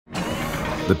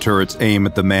The turrets aim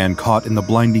at the man caught in the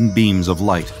blinding beams of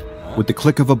light. With the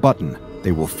click of a button,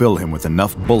 they will fill him with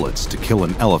enough bullets to kill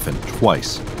an elephant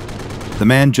twice. The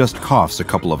man just coughs a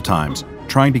couple of times,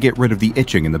 trying to get rid of the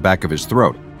itching in the back of his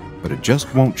throat, but it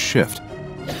just won't shift.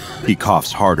 He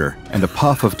coughs harder, and a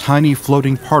puff of tiny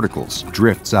floating particles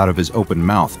drifts out of his open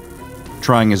mouth.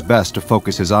 Trying his best to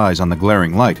focus his eyes on the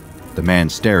glaring light, the man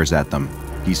stares at them.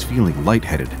 He's feeling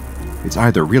lightheaded. It's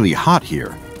either really hot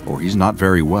here, or he's not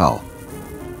very well.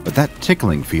 But that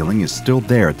tickling feeling is still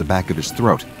there at the back of his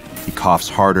throat. He coughs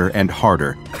harder and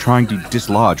harder, trying to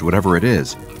dislodge whatever it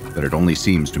is, but it only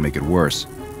seems to make it worse.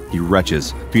 He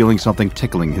retches, feeling something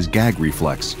tickling his gag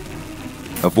reflex.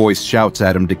 A voice shouts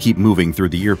at him to keep moving through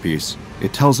the earpiece.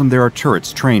 It tells him there are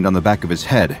turrets trained on the back of his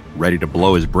head, ready to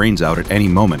blow his brains out at any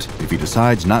moment if he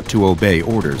decides not to obey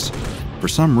orders. For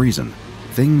some reason,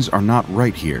 things are not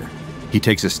right here. He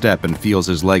takes a step and feels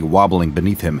his leg wobbling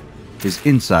beneath him. His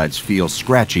insides feel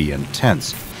scratchy and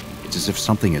tense. It's as if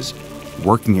something is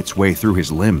working its way through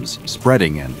his limbs,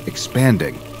 spreading and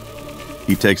expanding.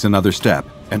 He takes another step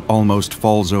and almost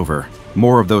falls over.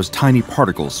 More of those tiny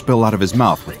particles spill out of his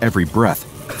mouth with every breath,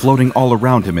 floating all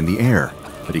around him in the air,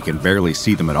 but he can barely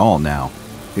see them at all now.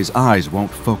 His eyes won't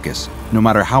focus, no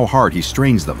matter how hard he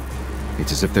strains them.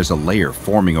 It's as if there's a layer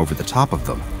forming over the top of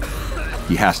them.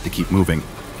 He has to keep moving.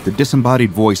 The disembodied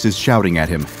voice is shouting at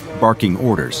him, barking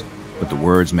orders, but the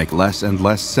words make less and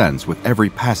less sense with every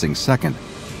passing second,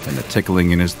 and the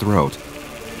tickling in his throat.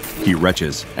 He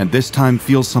retches, and this time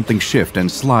feels something shift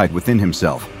and slide within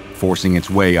himself, forcing its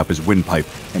way up his windpipe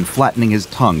and flattening his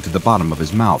tongue to the bottom of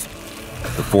his mouth.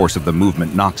 The force of the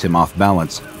movement knocks him off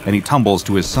balance, and he tumbles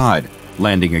to his side,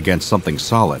 landing against something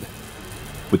solid.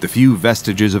 With the few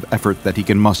vestiges of effort that he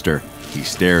can muster, he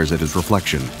stares at his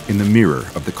reflection in the mirror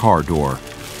of the car door.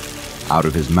 Out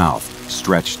of his mouth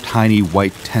stretch tiny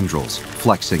white tendrils,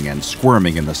 flexing and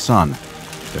squirming in the sun.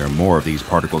 There are more of these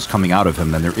particles coming out of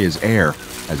him than there is air,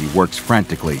 as he works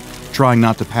frantically, trying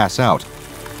not to pass out,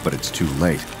 but it's too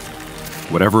late.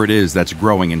 Whatever it is that's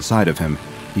growing inside of him,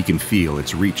 he can feel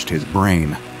it's reached his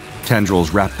brain.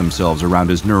 Tendrils wrap themselves around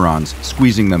his neurons,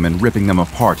 squeezing them and ripping them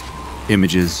apart.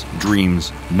 Images,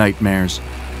 dreams, nightmares,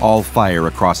 all fire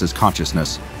across his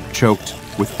consciousness, choked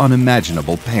with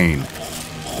unimaginable pain.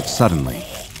 But suddenly,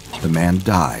 the man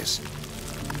dies.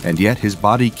 And yet his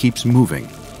body keeps moving,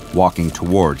 walking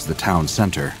towards the town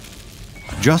center.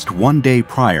 Just 1 day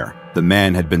prior, the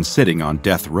man had been sitting on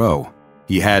death row.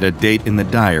 He had a date in the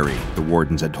diary, the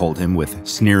wardens had told him with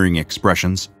sneering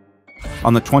expressions.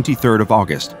 On the 23rd of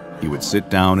August, he would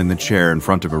sit down in the chair in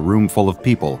front of a room full of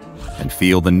people and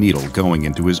feel the needle going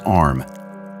into his arm.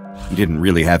 He didn't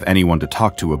really have anyone to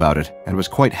talk to about it and was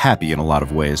quite happy in a lot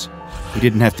of ways. He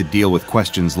didn't have to deal with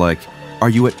questions like, "Are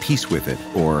you at peace with it?"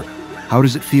 or "How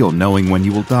does it feel knowing when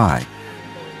you will die?"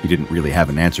 He didn't really have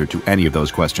an answer to any of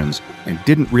those questions and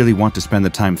didn't really want to spend the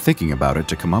time thinking about it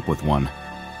to come up with one.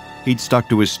 He'd stuck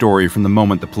to his story from the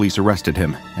moment the police arrested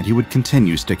him, and he would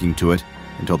continue sticking to it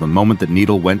until the moment the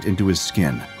needle went into his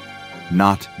skin.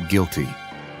 Not guilty.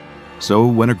 So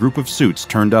when a group of suits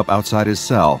turned up outside his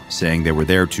cell, saying they were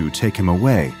there to take him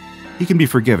away, he can be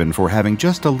forgiven for having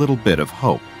just a little bit of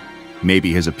hope.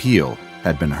 Maybe his appeal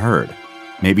had been heard.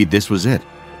 Maybe this was it,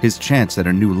 his chance at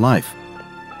a new life.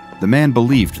 The man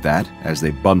believed that as they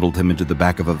bundled him into the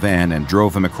back of a van and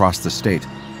drove him across the state.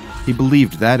 He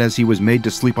believed that as he was made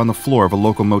to sleep on the floor of a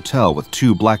local motel with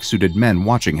 2 black-suited men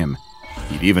watching him.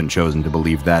 He'd even chosen to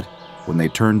believe that when they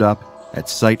turned up at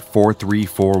Site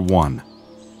 4341.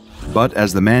 But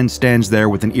as the man stands there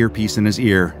with an earpiece in his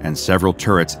ear and several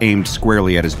turrets aimed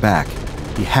squarely at his back,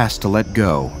 he has to let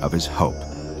go of his hope.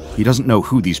 He doesn't know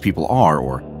who these people are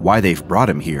or why they've brought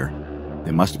him here.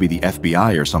 They must be the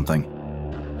FBI or something.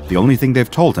 The only thing they've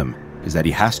told him is that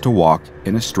he has to walk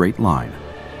in a straight line.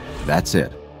 That's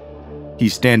it.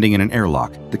 He's standing in an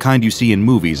airlock, the kind you see in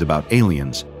movies about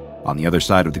aliens. On the other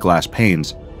side of the glass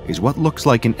panes is what looks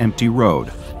like an empty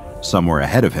road. Somewhere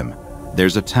ahead of him,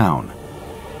 there's a town.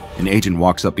 An agent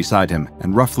walks up beside him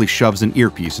and roughly shoves an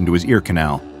earpiece into his ear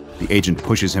canal. The agent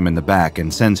pushes him in the back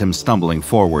and sends him stumbling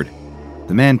forward.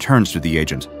 The man turns to the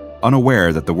agent,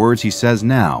 unaware that the words he says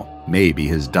now may be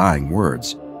his dying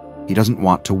words. He doesn't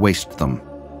want to waste them.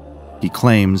 He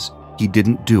claims he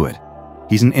didn't do it.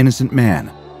 He's an innocent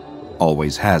man.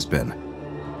 Always has been.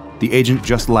 The agent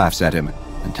just laughs at him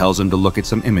and tells him to look at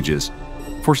some images.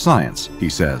 For science, he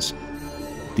says.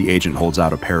 The agent holds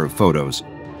out a pair of photos.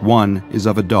 One is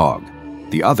of a dog.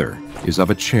 The other is of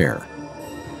a chair.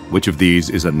 Which of these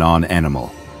is a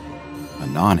non-animal? A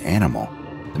non-animal?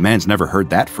 The man's never heard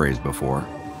that phrase before.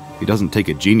 He doesn't take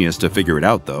a genius to figure it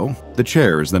out, though. The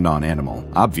chair is the non-animal,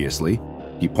 obviously.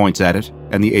 He points at it,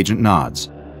 and the agent nods.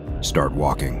 Start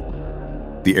walking.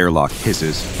 The airlock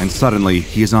hisses, and suddenly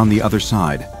he is on the other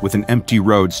side, with an empty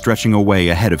road stretching away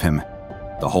ahead of him.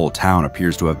 The whole town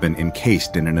appears to have been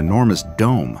encased in an enormous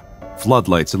dome.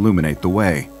 Floodlights illuminate the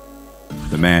way.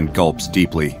 The man gulps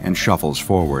deeply and shuffles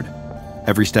forward.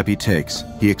 Every step he takes,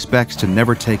 he expects to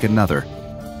never take another.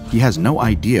 He has no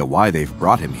idea why they've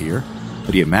brought him here,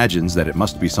 but he imagines that it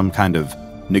must be some kind of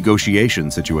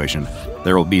negotiation situation.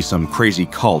 There will be some crazy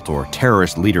cult or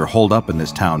terrorist leader holed up in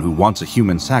this town who wants a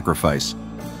human sacrifice.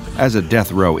 As a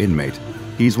death row inmate,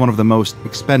 he's one of the most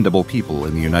expendable people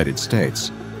in the United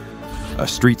States. A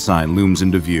street sign looms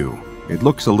into view. It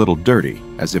looks a little dirty,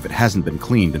 as if it hasn't been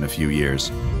cleaned in a few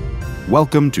years.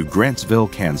 Welcome to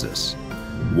Grantsville, Kansas.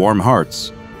 Warm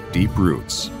hearts, deep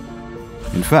roots.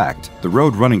 In fact, the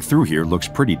road running through here looks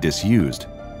pretty disused.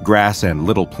 Grass and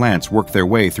little plants work their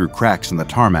way through cracks in the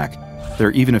tarmac. There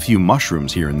are even a few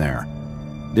mushrooms here and there.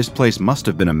 This place must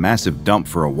have been a massive dump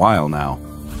for a while now.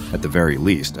 At the very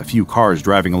least, a few cars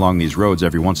driving along these roads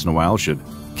every once in a while should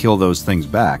kill those things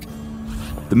back.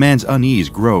 The man's unease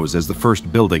grows as the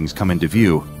first buildings come into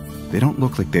view. They don't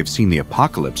look like they've seen the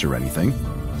apocalypse or anything.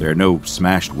 There are no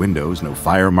smashed windows, no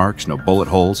fire marks, no bullet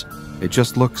holes. It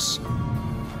just looks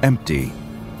empty.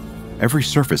 Every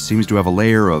surface seems to have a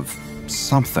layer of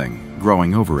something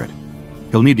growing over it.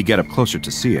 He'll need to get up closer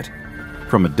to see it.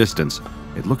 From a distance,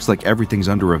 it looks like everything's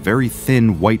under a very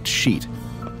thin white sheet.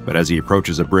 But as he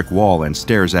approaches a brick wall and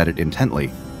stares at it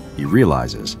intently, he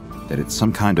realizes that it's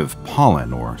some kind of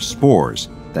pollen or spores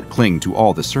that cling to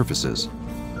all the surfaces.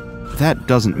 That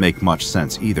doesn't make much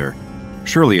sense either.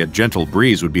 Surely a gentle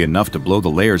breeze would be enough to blow the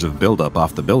layers of buildup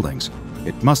off the buildings.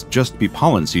 It must just be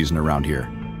pollen season around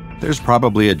here. There's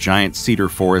probably a giant cedar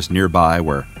forest nearby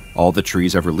where all the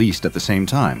trees have released at the same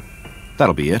time.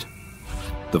 That'll be it.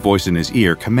 The voice in his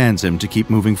ear commands him to keep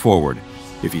moving forward.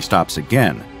 If he stops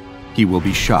again, he will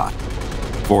be shot.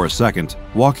 For a second,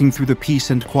 walking through the peace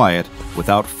and quiet,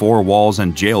 without four walls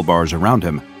and jail bars around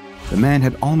him, the man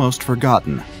had almost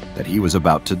forgotten that he was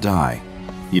about to die.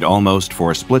 He'd almost,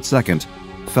 for a split second,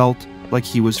 felt like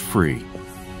he was free.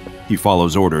 He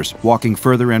follows orders, walking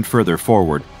further and further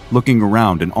forward, looking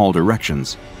around in all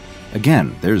directions.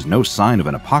 Again, there's no sign of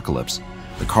an apocalypse.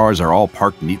 The cars are all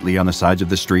parked neatly on the sides of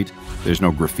the street. There's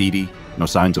no graffiti, no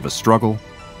signs of a struggle.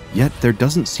 Yet there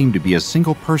doesn't seem to be a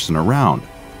single person around.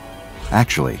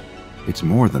 Actually, it's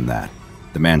more than that.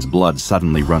 The man's blood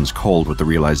suddenly runs cold with the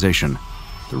realization.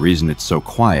 The reason it's so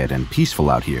quiet and peaceful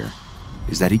out here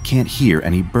is that he can't hear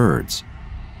any birds.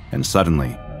 And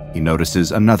suddenly, he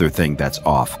notices another thing that's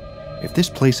off. If this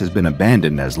place has been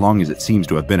abandoned as long as it seems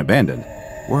to have been abandoned,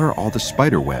 where are all the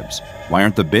spider webs? Why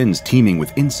aren't the bins teeming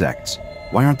with insects?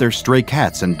 Why aren't there stray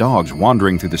cats and dogs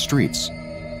wandering through the streets?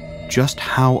 Just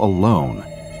how alone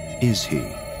is he?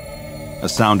 A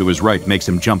sound to his right makes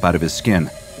him jump out of his skin.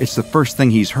 It's the first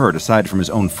thing he's heard aside from his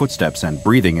own footsteps and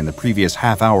breathing in the previous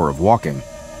half hour of walking.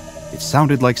 It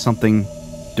sounded like something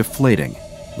deflating,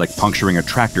 like puncturing a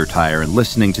tractor tire and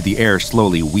listening to the air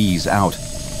slowly wheeze out.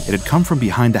 It had come from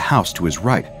behind the house to his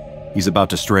right. He's about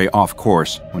to stray off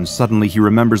course when suddenly he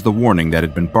remembers the warning that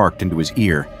had been barked into his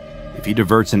ear. If he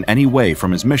diverts in any way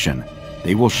from his mission,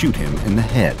 they will shoot him in the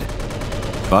head.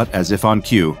 But as if on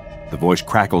cue, the voice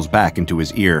crackles back into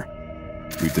his ear.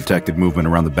 We've detected movement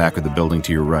around the back of the building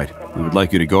to your right. We would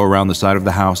like you to go around the side of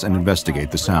the house and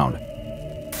investigate the sound.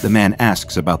 The man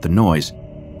asks about the noise.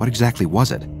 What exactly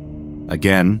was it?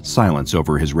 Again, silence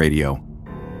over his radio.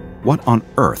 What on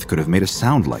earth could have made a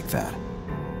sound like that?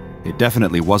 It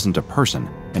definitely wasn't a person,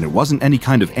 and it wasn't any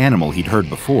kind of animal he'd heard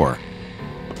before.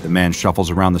 The man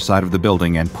shuffles around the side of the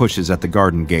building and pushes at the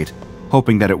garden gate,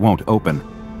 hoping that it won't open.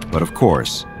 But of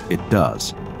course, it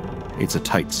does. It's a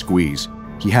tight squeeze.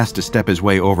 He has to step his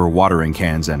way over watering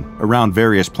cans and around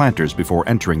various planters before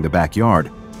entering the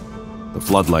backyard. The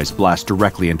floodlights blast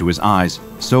directly into his eyes,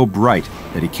 so bright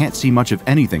that he can't see much of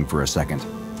anything for a second.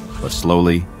 But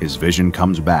slowly, his vision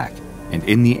comes back, and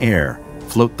in the air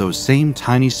float those same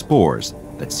tiny spores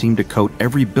that seem to coat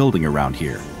every building around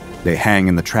here. They hang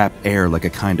in the trapped air like a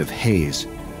kind of haze.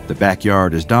 The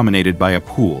backyard is dominated by a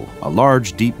pool, a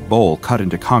large, deep bowl cut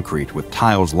into concrete with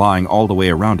tiles lying all the way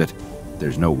around it.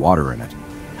 There's no water in it.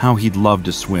 How he'd love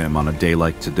to swim on a day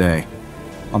like today.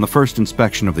 On the first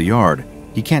inspection of the yard,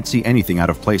 he can't see anything out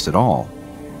of place at all.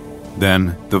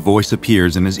 Then, the voice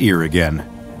appears in his ear again.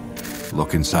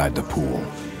 Look inside the pool.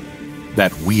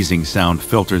 That wheezing sound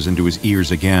filters into his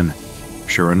ears again.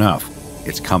 Sure enough,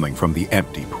 it's coming from the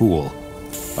empty pool.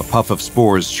 A puff of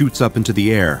spores shoots up into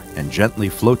the air and gently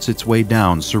floats its way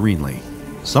down serenely.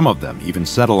 Some of them even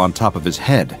settle on top of his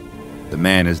head. The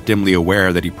man is dimly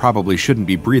aware that he probably shouldn't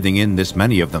be breathing in this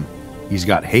many of them. He's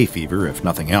got hay fever, if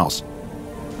nothing else.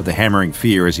 But the hammering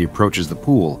fear as he approaches the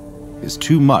pool is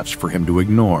too much for him to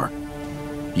ignore.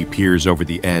 He peers over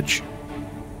the edge.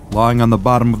 Lying on the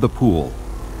bottom of the pool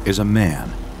is a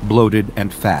man, bloated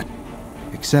and fat.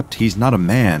 Except he's not a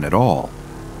man at all.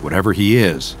 Whatever he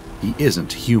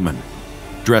isn't human.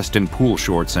 Dressed in pool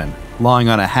shorts and lying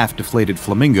on a half-deflated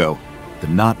flamingo, the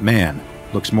not man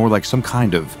looks more like some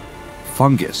kind of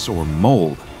fungus or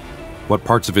mold. What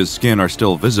parts of his skin are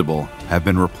still visible have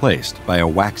been replaced by a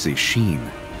waxy sheen.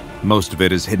 Most of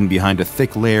it is hidden behind a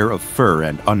thick layer of fur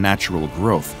and unnatural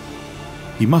growth.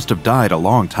 He must have died a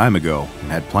long time ago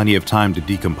and had plenty of time to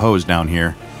decompose down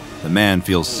here. The man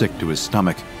feels sick to his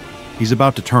stomach. He's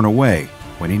about to turn away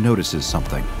when he notices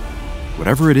something.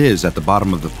 Whatever it is at the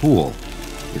bottom of the pool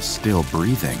is still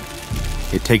breathing.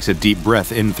 It takes a deep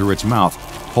breath in through its mouth,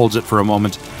 holds it for a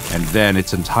moment, and then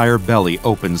its entire belly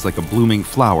opens like a blooming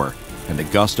flower, and a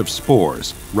gust of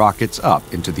spores rockets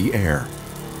up into the air.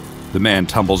 The man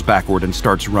tumbles backward and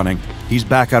starts running. He's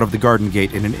back out of the garden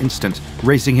gate in an instant,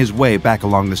 racing his way back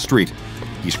along the street.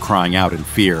 He's crying out in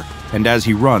fear, and as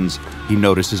he runs, he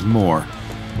notices more.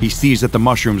 He sees that the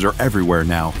mushrooms are everywhere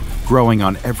now, growing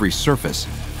on every surface.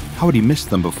 How had he missed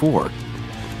them before?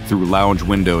 Through lounge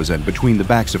windows and between the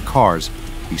backs of cars,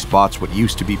 he spots what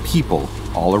used to be people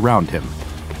all around him.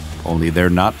 Only they're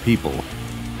not people.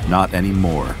 Not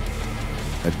anymore.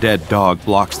 A dead dog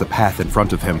blocks the path in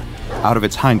front of him. Out of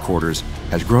its hindquarters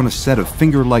has grown a set of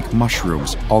finger-like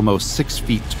mushrooms almost 6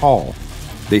 feet tall.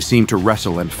 They seem to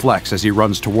wrestle and flex as he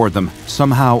runs toward them,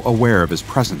 somehow aware of his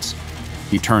presence.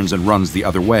 He turns and runs the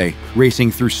other way,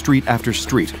 racing through street after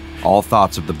street, all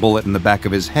thoughts of the bullet in the back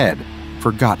of his head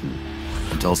forgotten,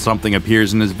 until something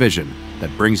appears in his vision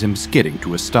that brings him skidding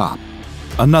to a stop.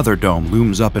 Another dome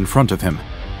looms up in front of him.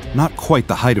 Not quite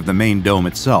the height of the main dome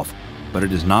itself, but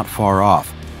it is not far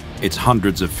off. It's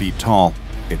hundreds of feet tall.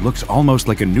 It looks almost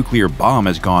like a nuclear bomb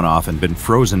has gone off and been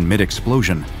frozen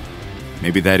mid-explosion.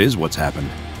 Maybe that is what's happened.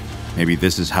 Maybe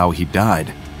this is how he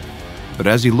died. But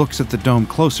as he looks at the dome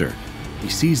closer, he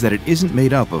sees that it isn't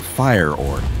made up of fire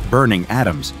or burning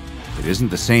atoms. It isn't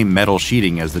the same metal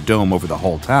sheeting as the dome over the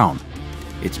whole town.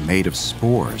 It's made of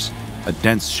spores, a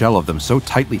dense shell of them so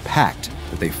tightly packed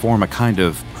that they form a kind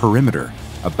of perimeter,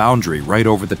 a boundary right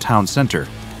over the town center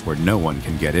where no one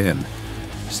can get in.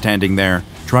 Standing there,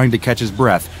 trying to catch his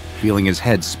breath, feeling his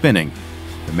head spinning,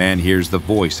 the man hears the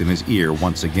voice in his ear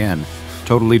once again,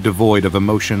 totally devoid of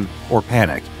emotion or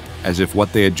panic, as if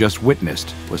what they had just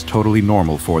witnessed was totally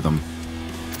normal for them.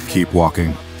 Keep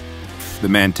walking. The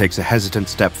man takes a hesitant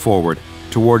step forward,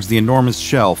 towards the enormous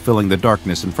shell filling the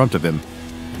darkness in front of him,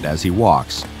 and as he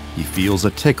walks, he feels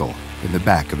a tickle in the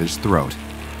back of his throat.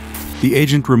 The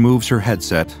agent removes her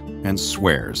headset and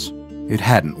swears. It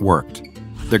hadn't worked.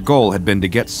 Their goal had been to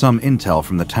get some intel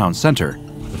from the town center,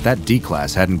 but that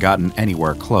D-Class hadn't gotten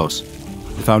anywhere close.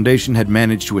 The Foundation had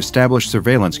managed to establish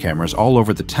surveillance cameras all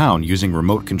over the town using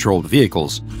remote-controlled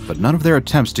vehicles, but none of their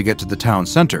attempts to get to the town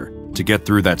center, to get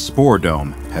through that spore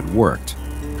dome, had worked.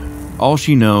 All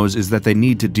she knows is that they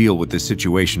need to deal with this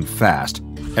situation fast.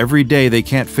 Every day they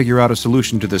can't figure out a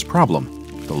solution to this problem.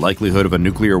 The likelihood of a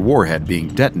nuclear warhead being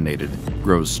detonated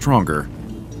grows stronger.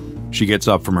 She gets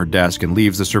up from her desk and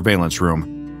leaves the surveillance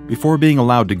room. Before being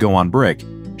allowed to go on break,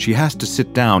 she has to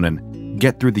sit down and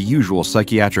get through the usual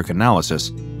psychiatric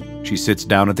analysis. She sits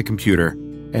down at the computer,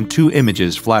 and 2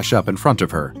 images flash up in front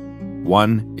of her.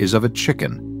 One is of a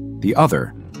chicken, the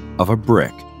other of a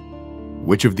brick.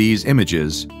 Which of these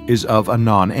images is of a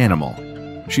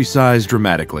non-animal? She sighs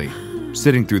dramatically.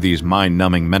 Sitting through these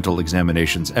mind-numbing mental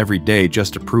examinations every day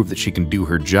just to prove that she can do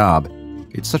her job,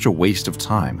 it's such a waste of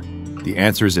time. The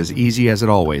answer's as easy as it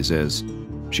always is.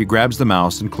 She grabs the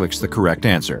mouse and clicks the correct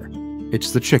answer.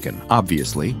 It's the chicken,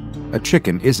 obviously. A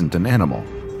chicken isn't an animal.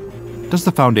 Does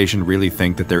the Foundation really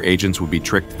think that their agents would be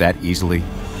tricked that easily?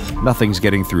 Nothing's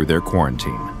getting through their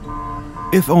quarantine.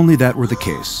 If only that were the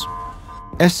case.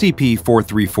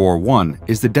 SCP-4341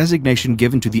 is the designation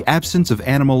given to the absence of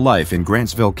animal life in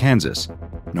Grantsville, Kansas.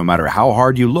 No matter how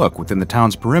hard you look within the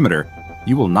town's perimeter,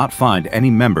 you will not find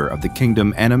any member of the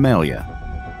kingdom Animalia.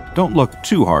 Don't look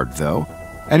too hard, though.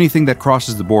 Anything that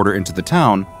crosses the border into the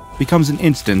town becomes an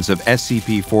instance of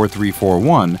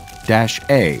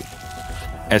SCP-4341-A.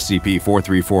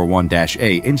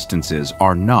 SCP-4341-A instances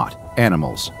are not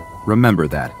animals. Remember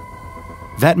that.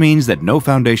 That means that no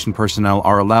Foundation personnel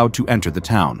are allowed to enter the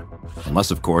town,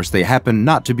 unless of course they happen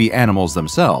not to be animals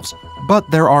themselves, but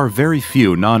there are very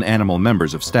few non-animal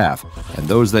members of staff, and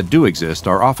those that do exist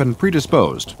are often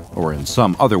predisposed, or in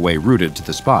some other way rooted to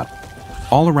the spot.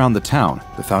 all around the town,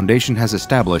 the Foundation has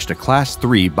established a Class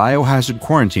 3 biohazard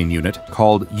quarantine unit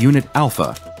called Unit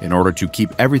Alpha in order to keep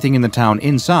everything in the town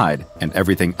inside and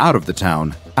everything out of the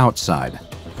town outside.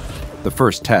 The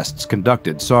first tests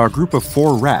conducted saw a group of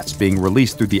 4 rats being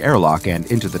released through the airlock and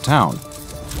into the town.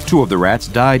 2 of the rats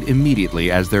died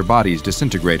immediately as their bodies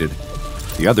disintegrated.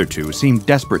 The other 2 seemed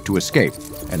desperate to escape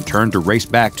and turned to race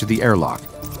back to the airlock.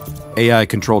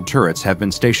 AI-controlled turrets have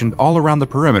been stationed all around the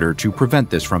perimeter to prevent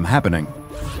this from happening.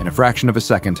 In a fraction of a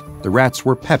second, the rats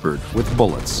were peppered with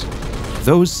bullets.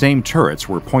 Those same turrets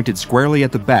were pointed squarely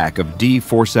at the back of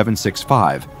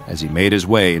D-4765 as he made his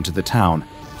way into the town.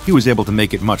 He was able to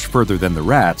make it much further than the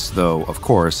rats, though, of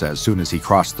course, as soon as he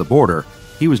crossed the border,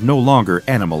 he was no longer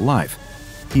animal life.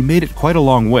 He made it quite a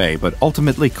long way, but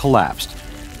ultimately collapsed,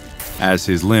 as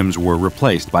his limbs were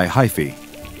replaced by hyphae.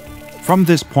 From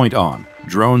this point on,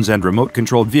 drones and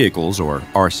remote-controlled vehicles, or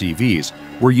RCVs,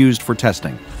 were used for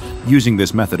testing. Using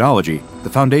this methodology, the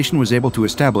Foundation was able to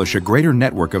establish a greater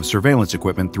network of surveillance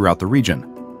equipment throughout the region.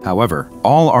 However,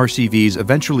 all RCVs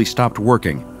eventually stopped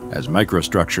working, as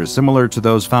microstructures similar to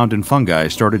those found in fungi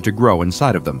started to grow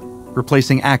inside of them,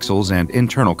 replacing axles and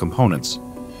internal components.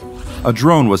 A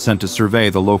drone was sent to survey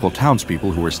the local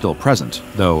townspeople who were still present,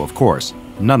 though, of course,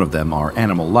 none of them are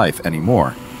animal life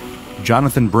anymore.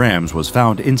 Jonathan Brams was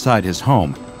found inside his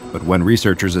home, but when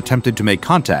researchers attempted to make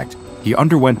contact, he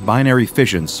underwent binary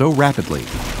fission so rapidly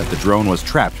that the drone was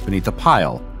trapped beneath a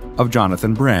pile of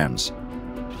Jonathan Brams.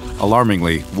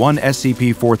 Alarmingly, one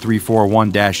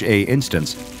SCP-4341-A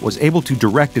instance was able to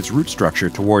direct its root structure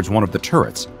towards one of the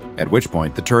turrets, at which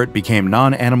point the turret became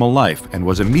non-animal life and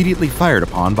was immediately fired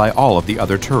upon by all of the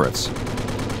other turrets.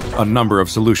 A number of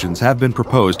solutions have been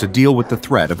proposed to deal with the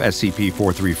threat of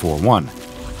SCP-4341.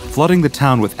 Flooding the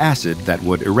town with acid that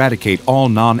would eradicate all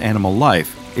non-animal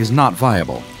life is not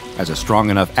viable, as a strong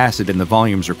enough acid in the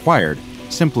volumes required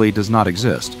simply does not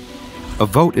exist. A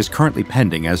vote is currently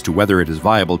pending as to whether it is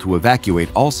viable to evacuate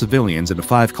all civilians in a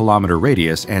 5-kilometer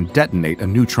radius and detonate a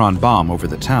neutron bomb over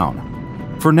the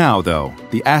town. For now, though,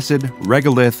 the acid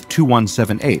Regolith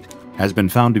 2178 has been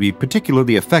found to be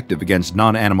particularly effective against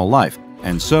non-animal life,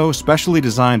 and so specially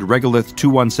designed Regolith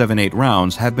 2178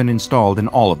 rounds have been installed in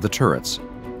all of the turrets.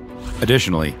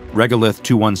 Additionally, Regolith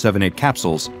 2178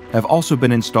 capsules have also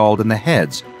been installed in the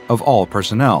heads of all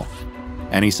personnel.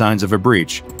 Any signs of a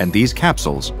breach, and these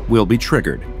capsules will be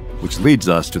triggered, which leads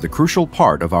us to the crucial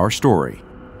part of our story.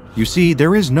 You see,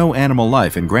 there is no animal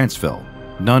life in Grantsville,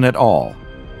 none at all,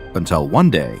 until one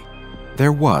day,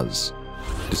 there was.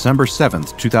 December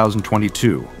 7th,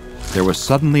 2022, there was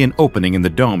suddenly an opening in the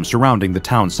dome surrounding the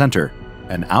town center,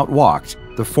 and out walked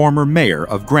the former mayor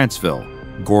of Grantsville,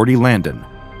 Gordy Landon.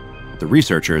 The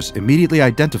researchers, immediately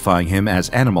identifying him as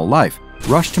animal life,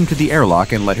 rushed him to the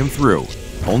airlock and let him through.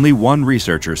 Only one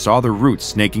researcher saw the roots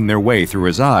snaking their way through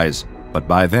his eyes, but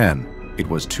by then, it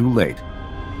was too late.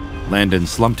 Landon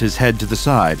slumped his head to the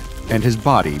side, and his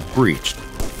body breached.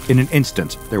 In an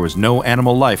instant, there was no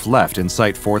animal life left in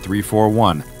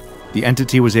Site-4341. The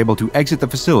entity was able to exit the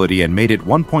facility and made it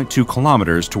 1.2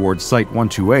 kilometers towards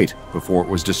Site-128 before it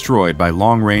was destroyed by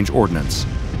long-range ordnance.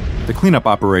 The cleanup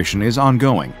operation is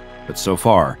ongoing, but so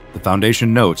far, the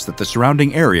Foundation notes that the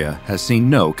surrounding area has seen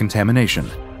no contamination.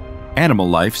 Animal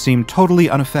life seemed totally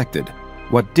unaffected.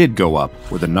 What did go up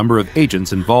were the number of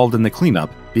agents involved in the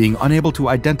cleanup being unable to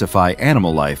identify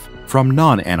animal life from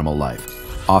non-animal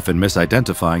life, often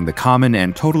misidentifying the common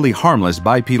and totally harmless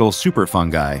bipedal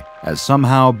superfungi as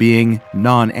somehow being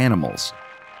non-animals.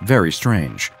 Very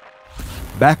strange.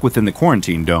 Back within the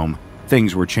quarantine dome,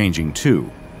 things were changing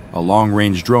too. A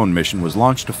long-range drone mission was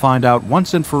launched to find out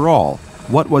once and for all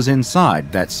what was inside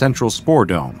that central spore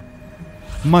dome.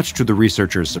 Much to the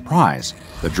researchers' surprise,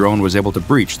 the drone was able to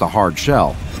breach the hard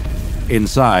shell.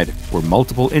 Inside were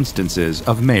multiple instances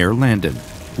of Mayor Landon,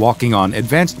 walking on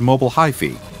advanced mobile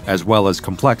hyphae, as well as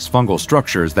complex fungal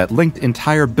structures that linked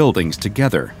entire buildings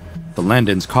together. The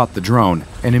Landons caught the drone,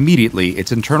 and immediately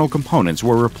its internal components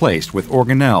were replaced with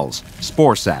organelles,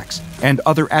 spore sacs, and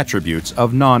other attributes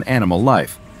of non-animal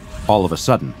life. All of a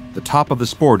sudden, the top of the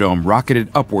spore dome rocketed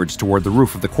upwards toward the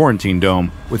roof of the quarantine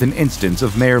dome with an instance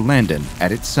of Mayor Landon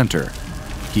at its center.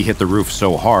 He hit the roof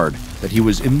so hard that he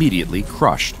was immediately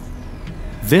crushed.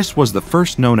 This was the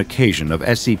first known occasion of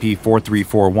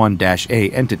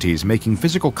SCP-4341-A entities making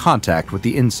physical contact with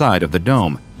the inside of the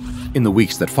dome. In the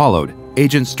weeks that followed,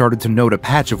 agents started to note a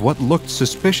patch of what looked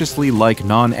suspiciously like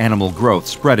non-animal growth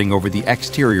spreading over the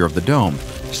exterior of the dome,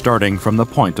 starting from the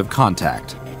point of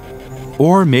contact.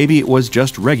 Or maybe it was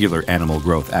just regular animal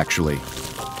growth, actually.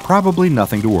 Probably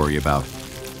nothing to worry about.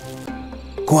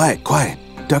 Quiet, quiet.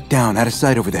 Duck down, out of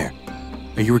sight over there.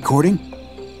 Are you recording?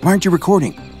 Why aren't you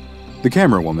recording? The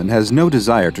camera woman has no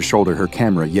desire to shoulder her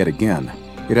camera yet again.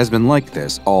 It has been like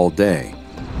this all day.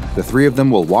 The three of them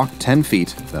will walk 10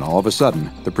 feet, then all of a sudden,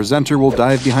 the presenter will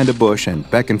dive behind a bush and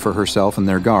beckon for herself and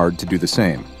their guard to do the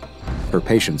same. Her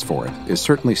patience for it is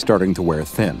certainly starting to wear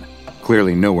thin.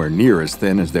 Clearly nowhere near as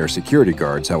thin as their security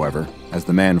guards, however, as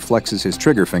the man flexes his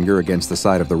trigger finger against the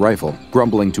side of the rifle,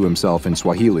 grumbling to himself in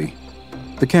Swahili.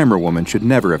 The camera woman should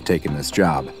never have taken this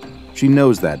job. She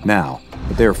knows that now,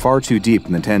 but they are far too deep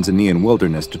in the Tanzanian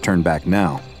wilderness to turn back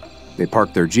now. They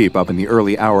parked their jeep up in the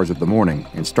early hours of the morning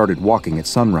and started walking at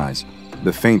sunrise.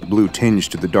 The faint blue tinge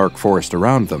to the dark forest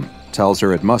around them tells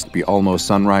her it must be almost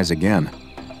sunrise again.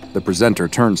 The presenter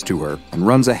turns to her and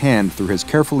runs a hand through his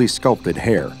carefully sculpted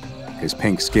hair. His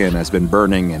pink skin has been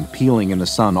burning and peeling in the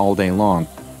sun all day long.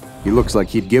 He looks like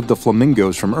he'd give the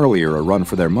flamingos from earlier a run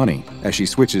for their money as she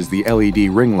switches the LED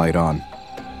ring light on.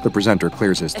 The presenter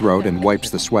clears his throat and wipes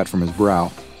the sweat from his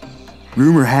brow.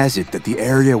 Rumor has it that the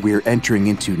area we're entering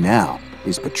into now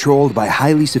is patrolled by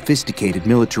highly sophisticated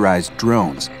militarized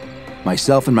drones.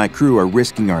 Myself and my crew are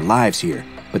risking our lives here,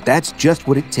 but that's just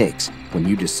what it takes when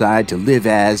you decide to live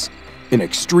as an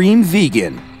extreme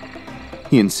vegan.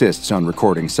 He insists on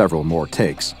recording several more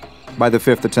takes. By the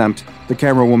fifth attempt, the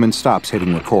camera woman stops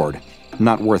hitting record.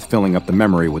 Not worth filling up the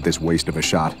memory with this waste of a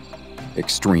shot.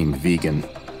 Extreme vegan.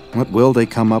 What will they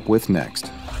come up with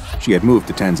next? She had moved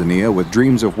to Tanzania with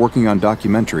dreams of working on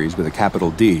documentaries with a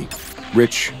capital D.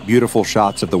 Rich, beautiful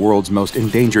shots of the world's most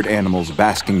endangered animals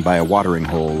basking by a watering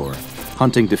hole or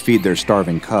hunting to feed their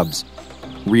starving cubs.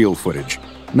 Real footage,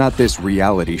 not this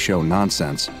reality show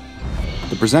nonsense.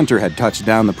 The presenter had touched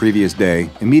down the previous day,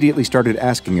 immediately started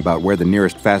asking about where the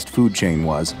nearest fast food chain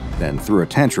was, then threw a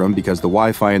tantrum because the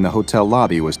Wi-Fi in the hotel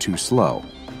lobby was too slow.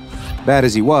 Bad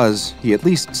as he was, he at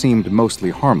least seemed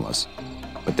mostly harmless.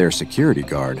 But their security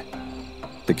guard...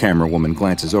 The camera woman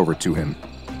glances over to him.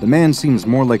 The man seems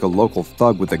more like a local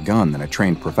thug with a gun than a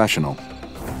trained professional.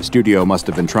 The studio must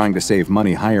have been trying to save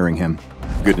money hiring him.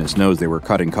 Goodness knows they were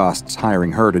cutting costs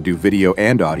hiring her to do video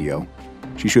and audio.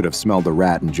 She should have smelled a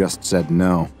rat and just said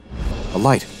no. A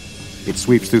light. It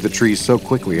sweeps through the trees so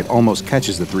quickly it almost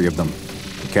catches the three of them.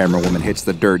 The camera woman hits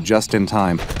the dirt just in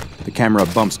time. The camera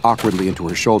bumps awkwardly into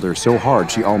her shoulder so hard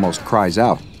she almost cries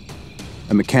out.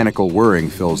 A mechanical whirring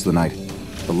fills the night.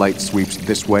 The light sweeps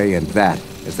this way and that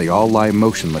as they all lie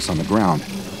motionless on the ground.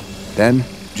 Then,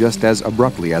 just as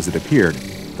abruptly as it appeared,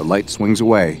 the light swings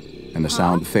away and the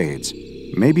sound fades.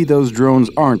 Maybe those drones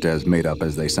aren't as made up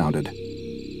as they sounded.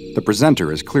 The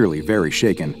presenter is clearly very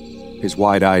shaken. His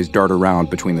wide eyes dart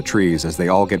around between the trees as they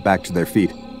all get back to their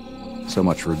feet. So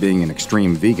much for being an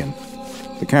extreme vegan.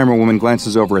 The camera woman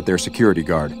glances over at their security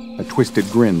guard. A twisted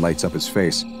grin lights up his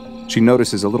face. She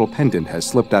notices a little pendant has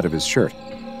slipped out of his shirt.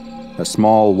 A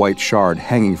small white shard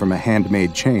hanging from a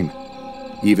handmade chain.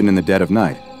 Even in the dead of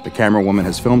night, the camera woman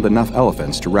has filmed enough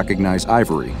elephants to recognize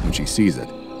ivory when she sees it.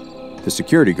 The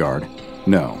security guard,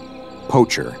 no,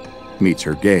 poacher, meets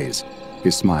her gaze.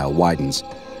 His smile widens.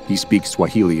 He speaks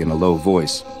Swahili in a low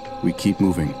voice. We keep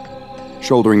moving.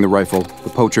 Shouldering the rifle,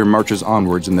 the poacher marches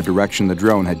onwards in the direction the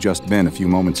drone had just been a few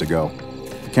moments ago.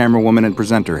 The camera woman and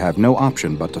presenter have no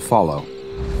option but to follow.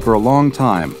 For a long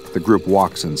time, the group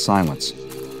walks in silence.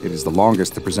 It is the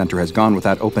longest the presenter has gone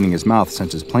without opening his mouth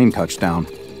since his plane touchdown.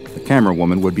 The camera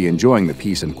woman would be enjoying the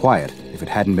peace and quiet if it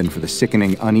hadn't been for the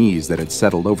sickening unease that had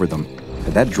settled over them.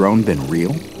 Had that drone been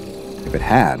real? If it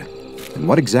had, then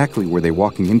what exactly were they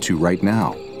walking into right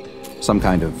now? Some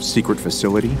kind of secret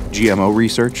facility, GMO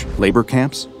research, labor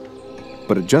camps?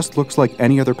 But it just looks like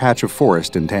any other patch of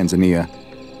forest in Tanzania.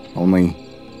 Only,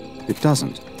 it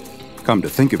doesn't. Come to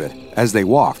think of it, as they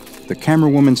walk, the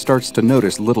camera woman starts to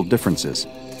notice little differences.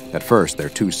 At first, they're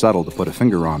too subtle to put a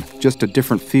finger on, just a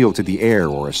different feel to the air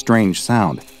or a strange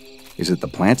sound. Is it the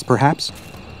plants, perhaps?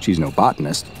 She's no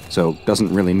botanist, so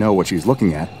doesn't really know what she's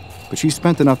looking at, but she's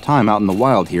spent enough time out in the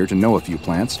wild here to know a few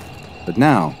plants. But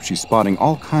now, she's spotting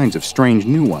all kinds of strange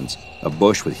new ones. A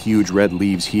bush with huge red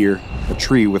leaves here, a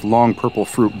tree with long purple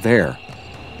fruit there.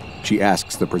 She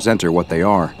asks the presenter what they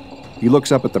are. He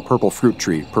looks up at the purple fruit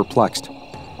tree, perplexed.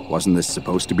 Wasn't this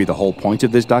supposed to be the whole point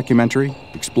of this documentary?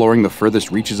 Exploring the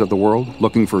furthest reaches of the world,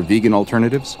 looking for vegan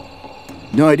alternatives?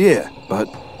 No idea, but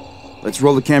let's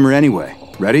roll the camera anyway.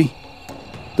 Ready?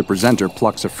 The presenter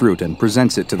plucks a fruit and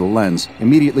presents it to the lens,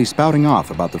 immediately spouting off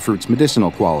about the fruit's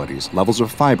medicinal qualities, levels of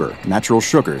fiber, natural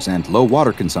sugars, and low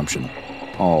water consumption.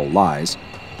 All lies.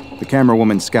 The camera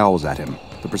woman scowls at him.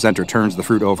 The presenter turns the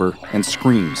fruit over and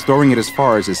screams, throwing it as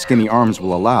far as his skinny arms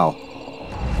will allow.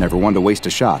 Never one to waste a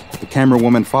shot, the camera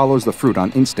woman follows the fruit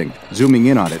on instinct, zooming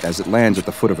in on it as it lands at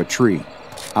the foot of a tree.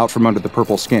 Out from under the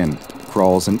purple skin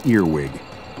crawls an earwig.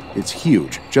 It's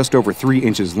huge, just over 3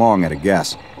 inches long at a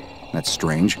guess. That's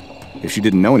strange. If she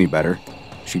didn't know any better,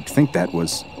 she'd think that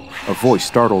was... A voice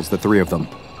startles the 3 of them.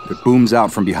 It booms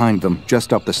out from behind them,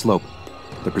 just up the slope.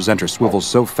 The presenter swivels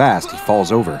so fast he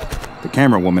falls over. The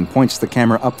camera woman points the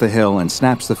camera up the hill and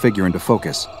snaps the figure into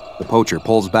focus. The poacher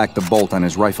pulls back the bolt on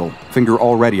his rifle, finger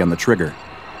already on the trigger.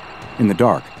 In the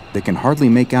dark, they can hardly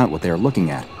make out what they are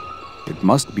looking at. It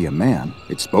must be a man.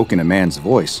 It spoke in a man's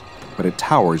voice, but it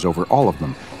towers over all of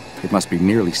them. It must be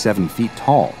nearly 7 feet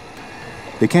tall.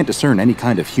 They can't discern any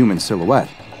kind of human silhouette.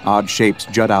 Odd shapes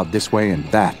jut out this way and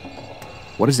that.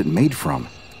 What is it made from?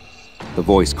 The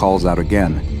voice calls out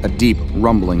again, a deep,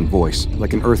 rumbling voice,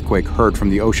 like an earthquake heard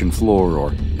from the ocean floor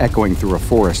or echoing through a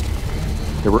forest.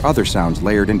 There were other sounds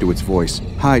layered into its voice,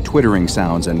 high twittering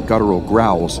sounds and guttural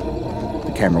growls.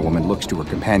 The camera woman looks to her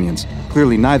companions.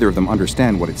 Clearly neither of them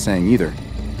understand what it's saying either.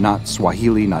 Not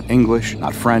Swahili, not English,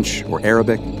 not French or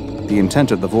Arabic. The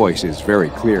intent of the voice is very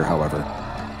clear, however.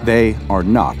 They are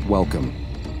not welcome.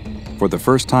 For the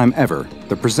first time ever,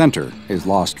 the presenter is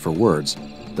lost for words.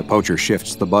 The poacher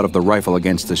shifts the butt of the rifle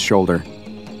against his shoulder.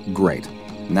 Great.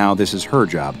 Now this is her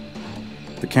job.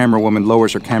 The camera woman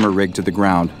lowers her camera rig to the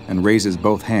ground and raises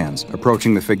both hands,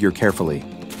 approaching the figure carefully.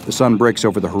 The sun breaks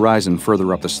over the horizon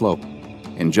further up the slope.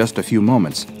 In just a few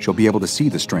moments, she'll be able to see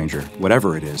the stranger,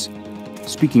 whatever it is.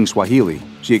 Speaking Swahili,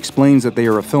 she explains that they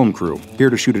are a film crew, here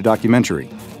to shoot a documentary.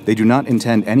 They do not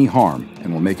intend any harm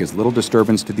and will make as little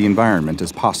disturbance to the environment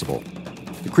as possible.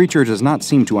 The creature does not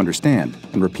seem to understand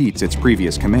and repeats its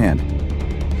previous command.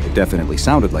 It definitely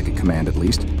sounded like a command, at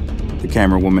least. The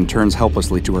camera woman turns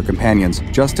helplessly to her companions,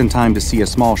 just in time to see a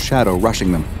small shadow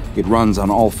rushing them. It runs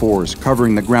on all fours,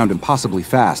 covering the ground impossibly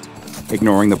fast.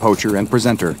 Ignoring the poacher and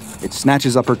presenter, it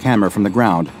snatches up her camera from the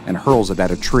ground and hurls it at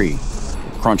a tree.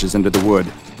 It crunches into the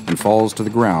wood and falls to the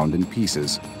ground in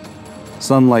pieces.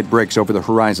 Sunlight breaks over the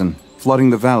horizon,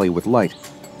 flooding the valley with light.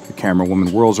 The camera woman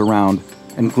whirls around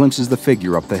and glimpses the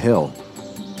figure up the hill.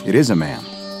 It is a man,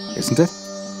 isn't it?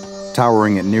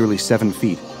 Towering at nearly 7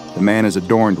 feet, the man is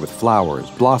adorned with flowers,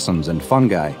 blossoms, and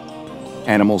fungi.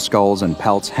 Animal skulls and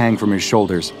pelts hang from his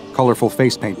shoulders. Colorful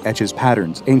face paint etches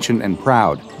patterns, ancient and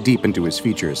proud, deep into his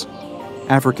features.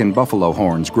 African buffalo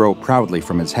horns grow proudly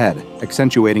from his head,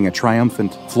 accentuating a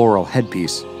triumphant floral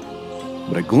headpiece.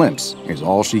 But a glimpse is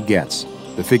all she gets.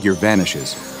 The figure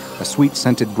vanishes. A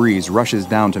sweet-scented breeze rushes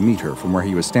down to meet her from where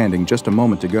he was standing just a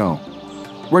moment ago.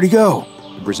 "Where'd he go?"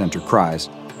 the presenter cries.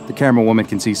 The camera woman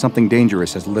can see something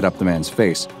dangerous has lit up the man's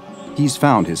face. He's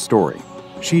found his story.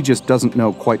 She just doesn't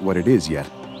know quite what it is yet.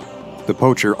 The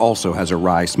poacher also has a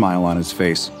wry smile on his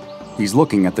face. He's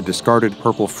looking at the discarded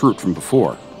purple fruit from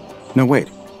before. No, wait.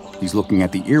 He's looking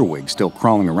at the earwig still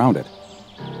crawling around it.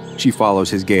 She follows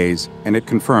his gaze, and it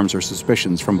confirms her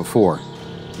suspicions from before.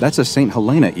 That's a St.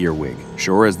 Helena earwig,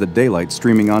 sure as the daylight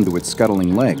streaming onto its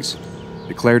scuttling legs.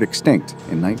 Declared extinct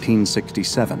in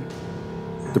 1967.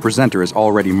 The presenter is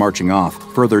already marching off,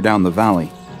 further down the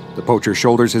valley. The poacher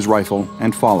shoulders his rifle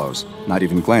and follows, not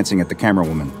even glancing at the camera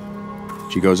woman.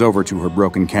 She goes over to her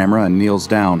broken camera and kneels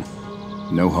down.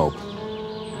 No hope.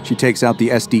 She takes out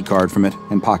the SD card from it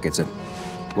and pockets it.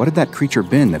 What had that creature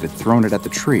been that had thrown it at the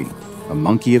tree? A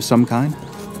monkey of some kind?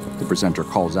 The presenter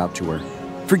calls out to her.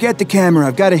 "Forget the camera,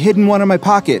 I've got a hidden one in my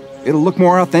pocket. It'll look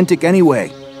more authentic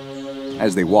anyway."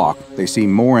 As they walk, they see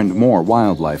more and more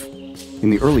wildlife. In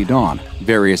the early dawn,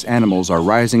 various animals are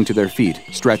rising to their feet,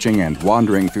 stretching and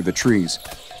wandering through the trees.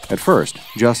 At first,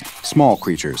 just small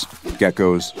creatures,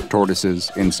 geckos,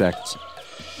 tortoises, insects.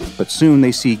 But soon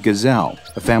they see gazelle,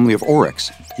 a family of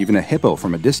oryx, even a hippo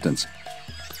from a distance.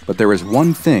 But there is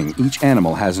one thing each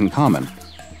animal has in common.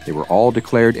 They were all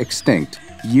declared extinct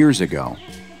years ago,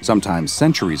 sometimes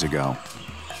centuries ago.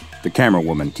 The camera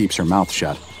woman keeps her mouth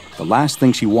shut. The last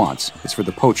thing she wants is for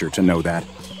the poacher to know that.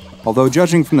 Although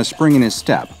judging from the spring in his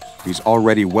step, he's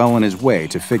already well on his way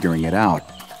to figuring it out.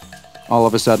 All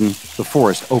of a sudden, the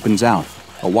forest opens out.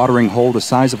 A watering hole the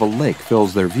size of a lake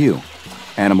fills their view.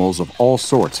 Animals of all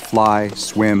sorts fly,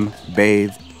 swim,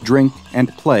 bathe, drink,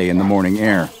 and play in the morning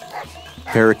air.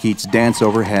 Parakeets dance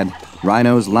overhead.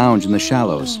 Rhinos lounge in the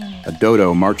shallows. A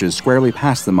dodo marches squarely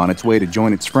past them on its way to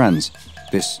join its friends.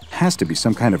 This has to be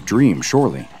some kind of dream,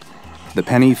 surely. The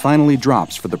penny finally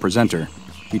drops for the presenter.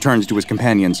 He turns to his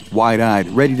companions, wide-eyed,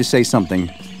 ready to say something,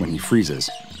 when he freezes,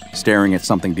 staring at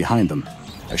something behind them.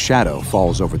 A shadow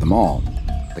falls over them all.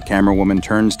 The camera woman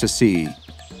turns to see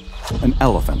an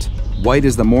elephant, white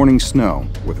as the morning snow,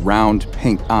 with round,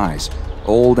 pink eyes,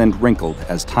 old and wrinkled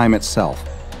as time itself.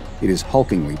 It is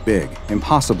hulkingly big,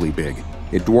 impossibly big.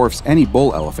 It dwarfs any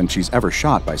bull elephant she's ever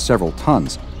shot by several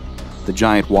tons. The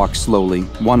giant walks slowly,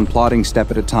 one plodding step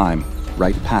at a time,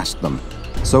 right past them.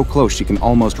 so close she can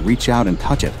almost reach out and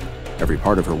touch it. Every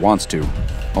part of her wants to,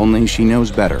 only she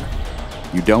knows better.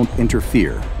 You don't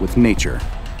interfere with nature.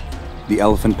 The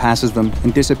elephant passes them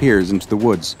and disappears into the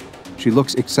woods. She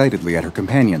looks excitedly at her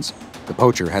companions. The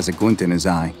poacher has a glint in his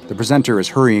eye. The presenter is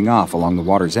hurrying off along the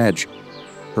water's edge.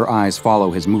 Her eyes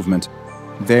follow his movement.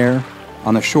 There,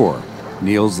 on the shore,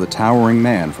 kneels the towering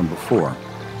man from before.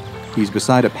 He's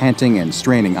beside a panting and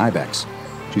straining ibex.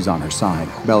 She's on her side,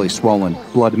 belly swollen,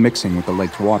 blood mixing with the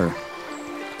lake's water.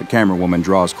 The camera woman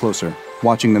draws closer,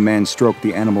 watching the man stroke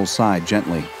the animal's side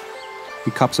gently.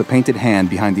 He cups a painted hand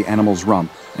behind the animal's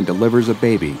rump and delivers a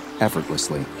baby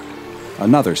effortlessly.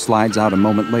 Another slides out a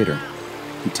moment later.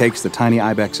 He takes the tiny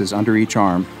ibexes under each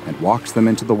arm and walks them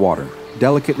into the water,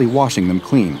 delicately washing them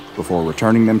clean before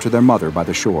returning them to their mother by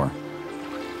the shore.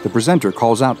 The presenter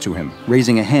calls out to him,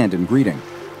 raising a hand in greeting.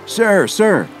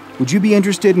 Sir, would you be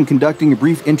interested in conducting a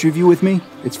brief interview with me?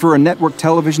 It's for a network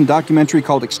television documentary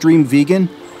called Extreme Vegan.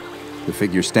 The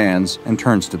figure stands and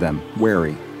turns to them,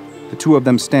 wary. The two of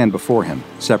them stand before him,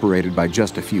 separated by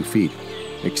just a few feet,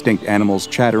 extinct animals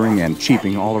chattering and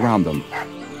cheeping all around them.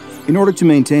 In order to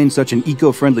maintain such an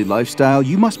eco-friendly lifestyle,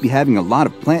 you must be having a lot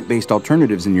of plant-based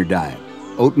alternatives in your diet.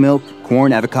 Oat milk,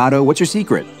 corn, avocado, what's your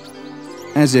secret?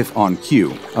 As if on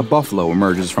cue, a buffalo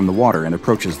emerges from the water and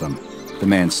approaches them. The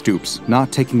man stoops,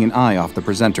 not taking an eye off the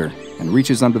presenter, and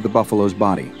reaches under the buffalo's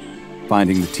body.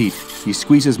 Finding the teat, he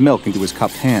squeezes milk into his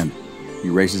cupped hand. He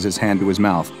raises his hand to his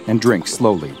mouth and drinks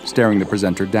slowly, staring the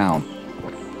presenter down.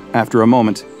 After a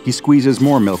moment, he squeezes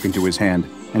more milk into his hand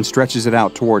and stretches it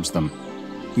out towards them.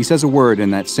 He says a word in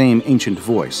that same ancient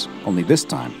voice, only this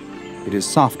time, it is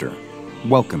softer,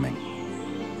 welcoming.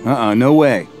 No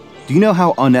way. Do you know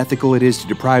how unethical it is to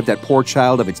deprive that poor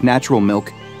child of its natural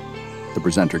milk? The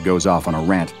presenter goes off on a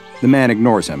rant. The man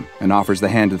ignores him and offers the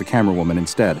hand to the camerawoman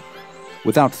instead.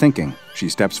 Without thinking, she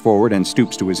steps forward and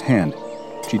stoops to his hand.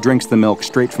 She drinks the milk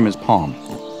straight from his palm.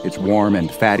 It's warm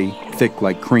and fatty, thick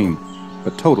like cream,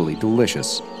 but totally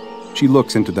delicious. She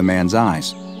looks into the man's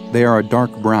eyes. They are a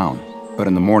dark brown, but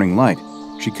in the morning light,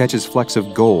 she catches flecks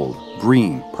of gold,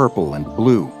 green, purple, and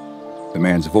blue. The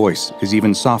man's voice is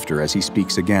even softer as he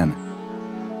speaks again.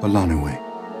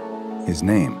 Alaaniwe. His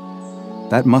name.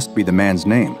 That must be the man's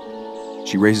name.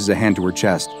 She raises a hand to her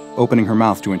chest, opening her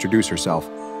mouth to introduce herself.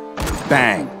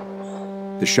 Bang!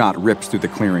 The shot rips through the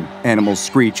clearing. Animals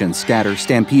screech and scatter,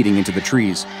 stampeding into the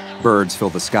trees. Birds fill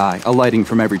the sky, alighting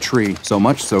from every tree, so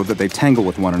much so that they tangle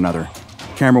with one another.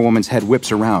 Camerawoman's head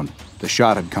whips around. The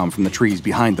shot had come from the trees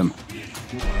behind them.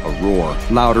 A roar,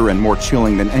 louder and more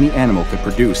chilling than any animal could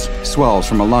produce, swells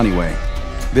from Alaaniwe.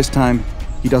 This time,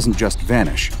 he doesn't just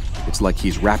vanish. It's like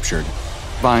he's raptured.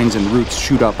 Vines and roots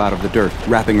shoot up out of the dirt,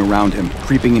 wrapping around him,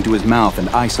 creeping into his mouth and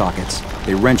eye sockets.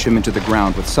 They wrench him into the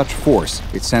ground with such force,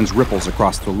 it sends ripples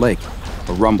across the lake.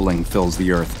 A rumbling fills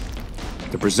the earth.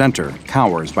 The presenter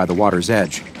cowers by the water's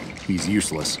edge. He's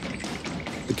useless.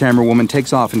 The camerawoman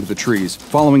takes off into the trees,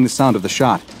 following the sound of the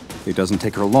shot. It doesn't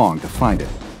take her long to find it.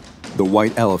 The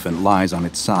white elephant lies on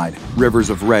its side, rivers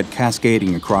of red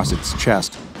cascading across its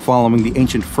chest, following the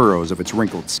ancient furrows of its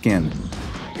wrinkled skin.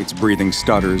 Its breathing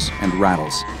stutters and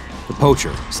rattles. The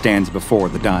poacher stands before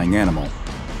the dying animal.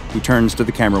 He turns to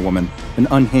the camerawoman, an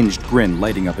unhinged grin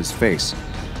lighting up his face.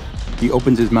 He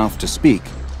opens his mouth to speak,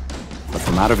 but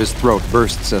from out of his throat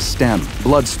bursts a stem,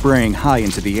 blood spraying high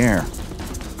into the air.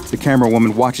 The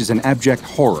camerawoman watches in abject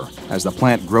horror as the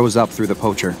plant grows up through the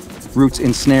poacher. Roots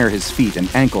ensnare his feet and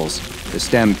ankles. The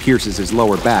stem pierces his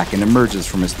lower back and emerges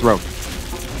from his throat.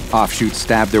 Offshoots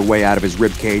stab their way out of his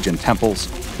ribcage and temples.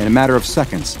 In a matter of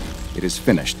seconds, it is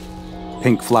finished.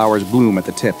 Pink flowers bloom at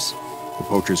the tips, the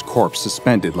poacher's corpse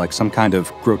suspended like some kind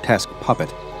of grotesque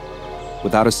puppet.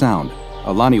 Without a sound,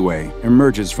 Alaaniwe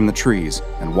emerges from the trees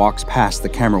and walks past the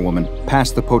camerawoman,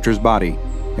 past the poacher's body,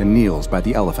 and kneels by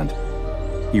the elephant.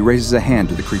 He raises a hand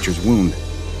to the creature's wound.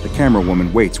 The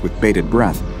camerawoman waits with bated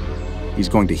breath. He's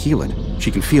going to heal it.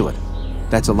 She can feel it.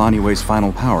 That's Alaaniwe's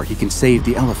final power. He can save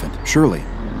the elephant, surely.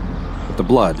 But the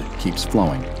blood keeps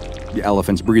flowing. The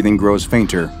elephant's breathing grows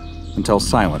fainter until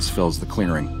silence fills the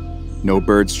clearing. No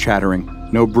birds chattering,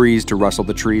 no breeze to rustle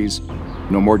the trees,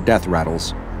 no more death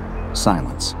rattles.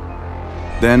 Silence.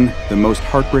 Then, the most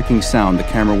heartbreaking sound the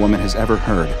camerawoman has ever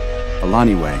heard.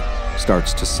 Alaaniwe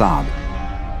starts to sob.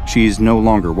 She's no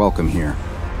longer welcome here.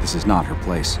 This is not her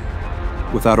place.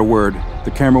 Without a word,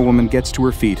 the camerawoman gets to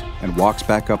her feet and walks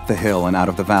back up the hill and out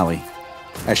of the valley.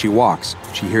 As she walks,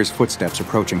 she hears footsteps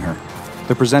approaching her.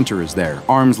 The presenter is there,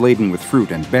 arms laden with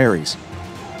fruit and berries.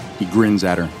 He grins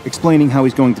at her, explaining how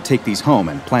he's going to take these home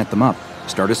and plant them up.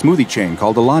 Start a smoothie chain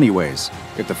called Alaaniwe's.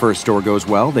 If the first store goes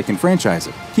well, they can franchise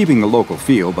it, keeping the local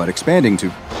feel but expanding to...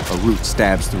 A root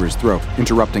stabs through his throat,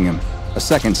 interrupting him. A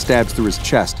second stabs through his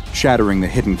chest, shattering the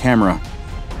hidden camera.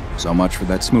 So much for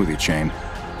that smoothie chain.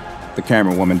 The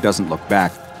camera woman doesn't look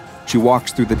back. She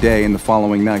walks through the day and the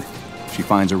following night. She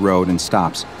finds a road and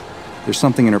stops. There's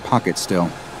something in her pocket still.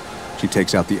 She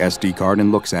takes out the SD card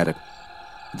and looks at it.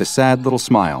 With a sad little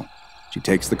smile, she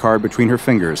takes the card between her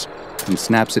fingers and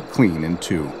snaps it clean in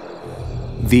two.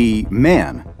 The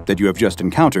man that you have just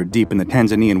encountered deep in the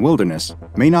Tanzanian wilderness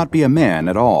may not be a man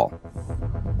at all.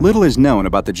 Little is known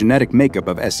about the genetic makeup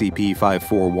of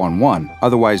SCP-5411,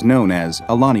 otherwise known as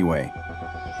Alaaniwe.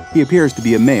 He appears to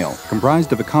be a male,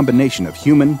 comprised of a combination of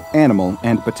human, animal,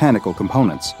 and botanical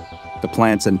components. The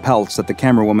plants and pelts that the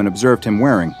camera woman observed him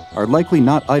wearing are likely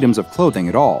not items of clothing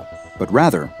at all, but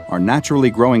rather are naturally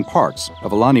growing parts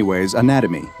of Alaaniwe's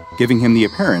anatomy, giving him the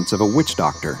appearance of a witch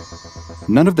doctor.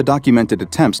 None of the documented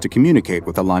attempts to communicate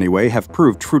with Alaaniwe have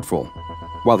proved fruitful.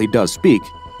 While he does speak,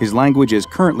 his language is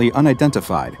currently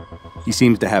unidentified. He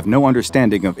seems to have no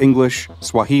understanding of English,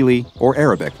 Swahili, or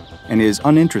Arabic, and is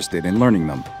uninterested in learning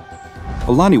them.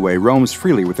 Alaaniwe roams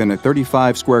freely within a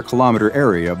 35 square kilometer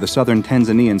area of the southern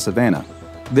Tanzanian savanna.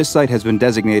 This site has been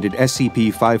designated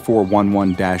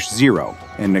SCP-5411-0,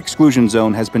 and an exclusion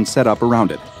zone has been set up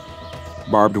around it.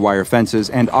 Barbed wire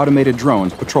fences and automated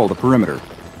drones patrol the perimeter.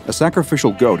 A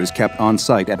sacrificial goat is kept on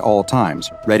site at all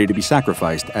times, ready to be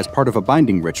sacrificed as part of a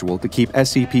binding ritual to keep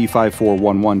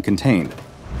SCP-5411 contained.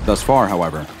 Thus far,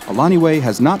 however, Alaaniwe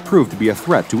has not proved to be a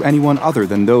threat to anyone other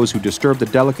than those who disturb the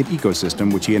delicate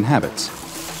ecosystem which he inhabits.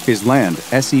 His land,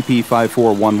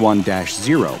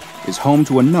 SCP-5411-0, is home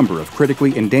to a number of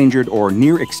critically endangered or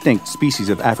near-extinct species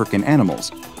of African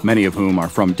animals, many of whom are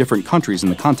from different countries in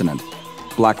the continent.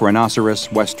 Black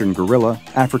rhinoceros, western gorilla,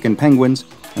 African penguins,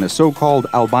 and a so-called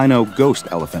albino ghost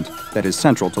elephant that is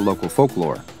central to local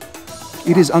folklore.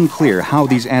 It is unclear how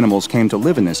these animals came to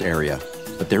live in this area,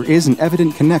 but there is an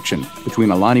evident connection between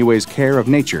Alaaniwe's care of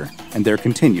nature and their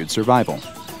continued survival.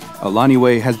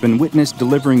 Alaaniwe has been witnessed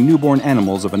delivering newborn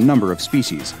animals of a number of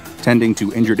species, tending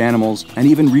to injured animals, and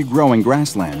even regrowing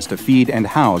grasslands to feed and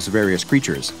house various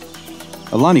creatures.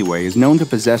 Alaaniwe is known to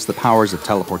possess the powers of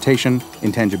teleportation,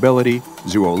 intangibility,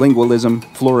 zoolingualism,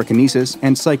 fluorokinesis,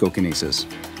 and psychokinesis.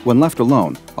 When left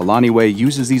alone, Alaaniwe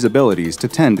uses these abilities to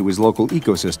tend to his local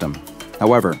ecosystem.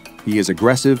 However, he is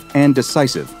aggressive and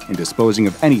decisive in disposing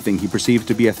of anything he perceives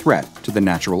to be a threat to the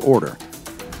natural order.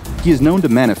 He is known to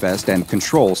manifest and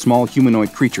control small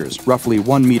humanoid creatures roughly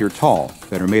 1 meter tall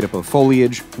that are made up of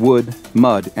foliage, wood,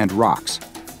 mud, and rocks.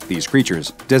 These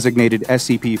creatures, designated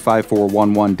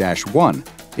SCP-5411-1,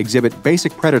 exhibit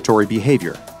basic predatory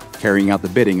behavior, carrying out the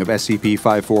bidding of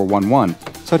SCP-5411,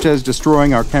 such as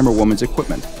destroying our camera woman's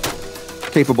equipment.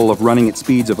 Capable of running at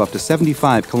speeds of up to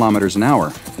 75 kilometers an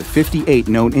hour, the 58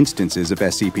 known instances of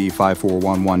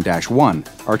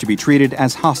SCP-5411-1 are to be treated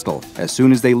as hostile as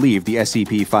soon as they leave the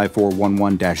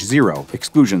SCP-5411-0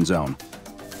 exclusion zone.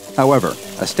 However,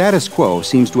 a status quo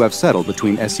seems to have settled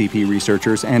between SCP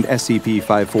researchers and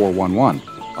SCP-5411.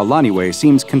 Alaaniwe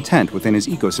seems content within his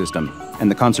ecosystem,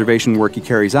 and the conservation work he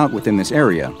carries out within this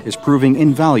area is proving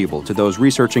invaluable to those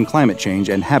researching climate change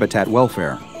and habitat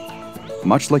welfare.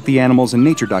 Much like the animals in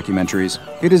nature documentaries,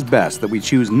 it is best that we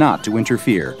choose not to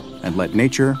interfere and let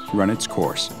nature run its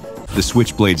course. The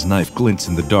switchblade's knife glints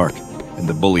in the dark, and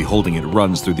the bully holding it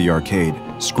runs through the arcade,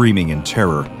 screaming in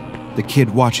terror. The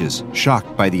kid watches,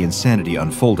 shocked by the insanity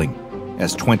unfolding,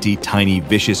 as 20 tiny,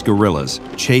 vicious gorillas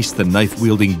chase the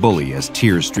knife-wielding bully as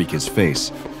tears streak his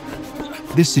face.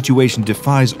 This situation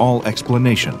defies all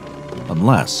explanation,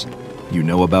 unless you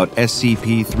know about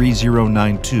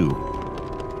SCP-3092.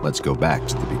 Let's go back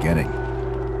to the beginning.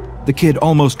 The kid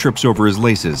almost trips over his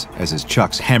laces as his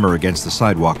chucks hammer against the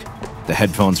sidewalk. The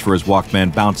headphones for his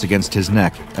Walkman bounce against his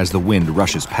neck as the wind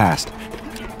rushes past.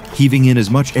 Heaving in as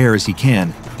much air as he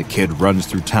can, the kid runs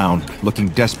through town, looking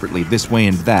desperately this way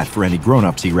and that for any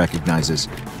grown-ups he recognizes.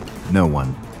 No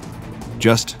one.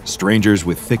 Just strangers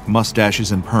with thick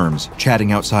mustaches and perms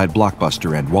chatting outside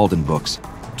Blockbuster and Walden Books,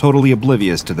 totally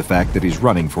oblivious to the fact that he's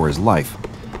running for his life.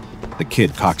 The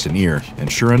kid cocks an ear,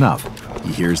 and sure enough,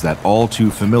 he hears that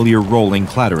all-too-familiar rolling,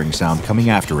 clattering sound coming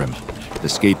after him. The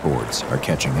skateboards are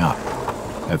catching up.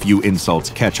 A few insults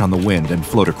catch on the wind and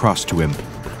float across to him.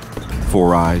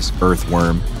 Four Eyes,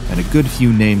 Earthworm, and a good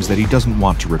few names that he doesn't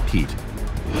want to repeat.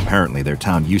 Apparently their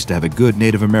town used to have a good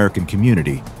Native American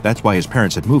community, that's why his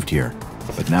parents had moved here.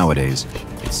 But nowadays,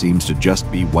 it seems to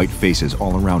just be white faces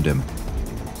all around him.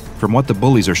 From what the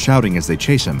bullies are shouting as they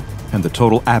chase him, and the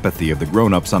total apathy of the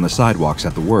grown-ups on the sidewalks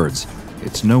at the words,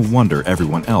 it's no wonder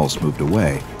everyone else moved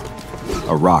away.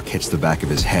 A rock hits the back of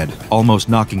his head, almost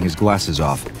knocking his glasses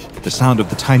off. The sound of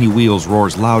the tiny wheels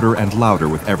roars louder and louder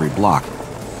with every block.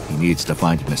 He needs to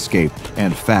find an escape,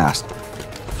 and fast.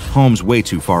 Home's way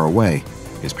too far away.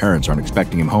 His parents aren't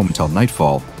expecting him home until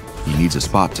nightfall. He needs a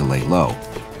spot to lay low.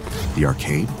 The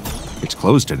arcade? It's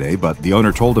closed today, but the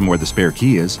owner told him where the spare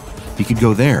key is. He could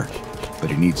go there, but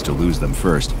he needs to lose them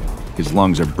first. His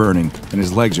lungs are burning, and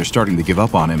his legs are starting to give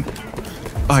up on him.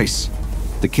 Ice!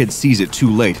 The kid sees it too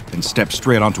late and steps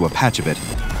straight onto a patch of it.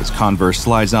 His Converse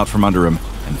slides out from under him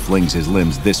and flings his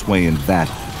limbs this way and that,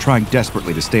 trying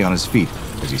desperately to stay on his feet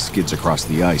as he skids across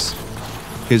the ice.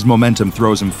 His momentum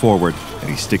throws him forward, and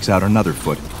he sticks out another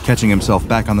foot, catching himself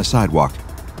back on the sidewalk.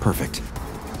 Perfect.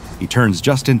 He turns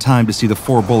just in time to see the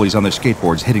 4 bullies on their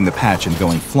skateboards hitting the patch and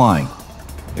going flying.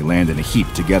 They land in a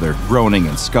heap together, groaning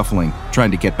and scuffling,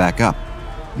 trying to get back up.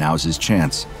 Now's his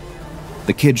chance.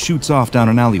 The kid shoots off down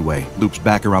an alleyway, loops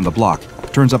back around the block,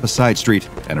 turns up a side street,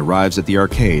 and arrives at the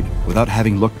arcade without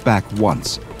having looked back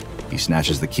once. He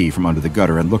snatches the key from under the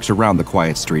gutter and looks around the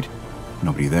quiet street.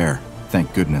 Nobody there,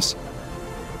 thank goodness.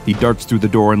 He darts through the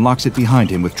door and locks it behind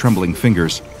him with trembling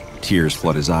fingers. Tears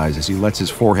flood his eyes as he lets his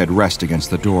forehead rest against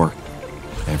the door.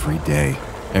 Every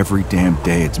damn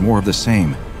day, it's more of the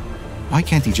same. Why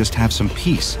can't he just have some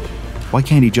peace? Why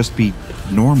can't he just be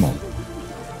normal?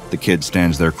 The kid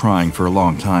stands there crying for a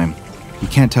long time. He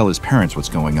can't tell his parents what's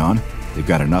going on. They've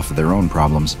got enough of their own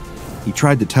problems. He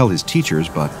tried to tell his teachers,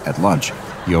 but at lunch,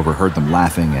 he overheard them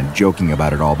laughing and joking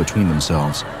about it all between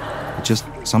themselves. It just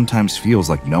sometimes feels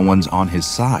like no one's on his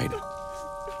side.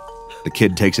 The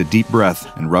kid takes a deep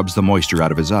breath and rubs the moisture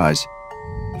out of his eyes.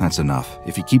 That's enough.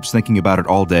 If he keeps thinking about it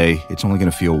all day, it's only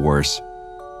going to feel worse.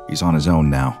 He's on his own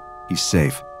now. He's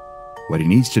safe. What he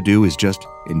needs to do is just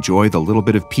enjoy the little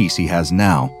bit of peace he has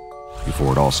now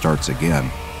before it all starts again.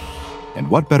 And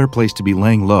what better place to be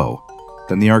laying low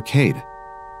than the arcade?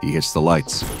 He hits the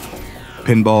lights.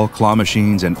 Pinball, claw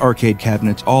machines, and arcade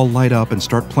cabinets all light up and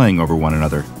start playing over one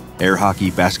another. Air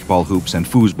hockey, basketball hoops, and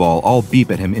foosball all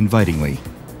beep at him invitingly.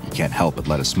 He can't help but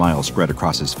let a smile spread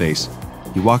across his face.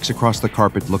 He walks across the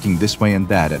carpet looking this way and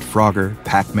that at Frogger,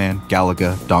 Pac-Man,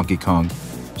 Galaga, Donkey Kong.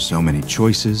 So many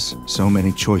choices, so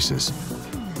many choices.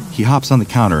 He hops on the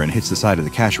counter and hits the side of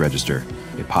the cash register.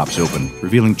 It pops open,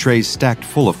 revealing trays stacked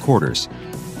full of quarters.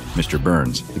 Mr.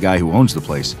 Burns, the guy who owns the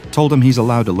place, told him he's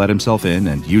allowed to let himself in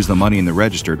and use the money in the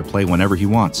register to play whenever he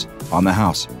wants, on the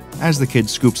house. As the kid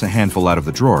scoops a handful out of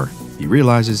the drawer, he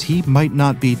realizes he might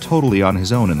not be totally on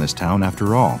his own in this town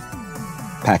after all.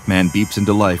 Pac-Man beeps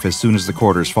into life as soon as the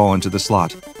quarters fall into the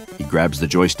slot. He grabs the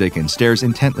joystick and stares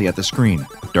intently at the screen,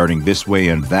 darting this way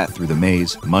and that through the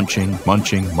maze, munching.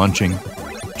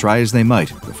 Try as they might,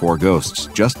 the 4 ghosts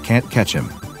just can't catch him.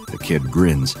 The kid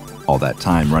grins. All that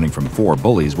time running from 4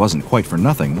 bullies wasn't quite for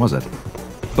nothing, was it?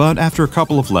 But after a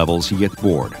couple of levels, he gets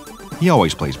bored. He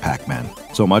always plays Pac-Man,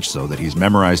 so much so that he's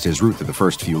memorized his route through the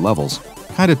first few levels.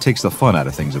 Kinda takes the fun out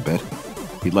of things a bit.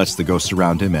 He lets the ghosts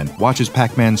around him and watches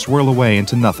Pac-Man swirl away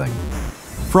into nothing.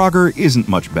 Frogger isn't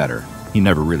much better. He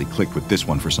never really clicked with this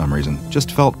one for some reason,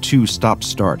 just felt too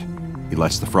stop-start. He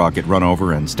lets the frog get run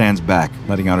over and stands back,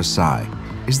 letting out a sigh.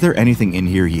 Is there anything in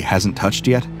here he hasn't touched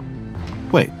yet?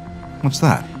 Wait, what's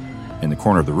that? In the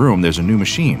corner of the room, there's a new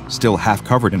machine, still half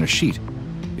covered in a sheet.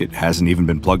 It hasn't even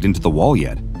been plugged into the wall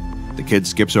yet. The kid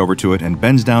skips over to it and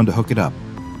bends down to hook it up.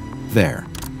 There.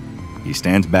 He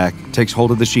stands back, takes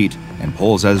hold of the sheet, and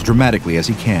pulls as dramatically as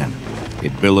he can.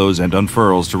 It billows and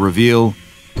unfurls to reveal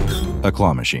a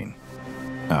claw machine.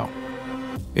 Oh.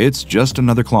 It's just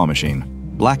another claw machine.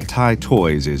 Black Tie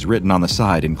Toys is written on the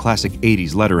side in classic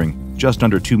 80s lettering, just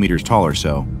under 2 meters tall or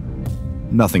so.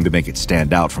 Nothing to make it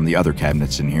stand out from the other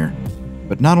cabinets in here.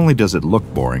 But not only does it look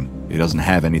boring, it doesn't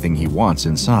have anything he wants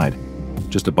inside.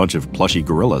 Just a bunch of plushy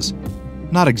gorillas.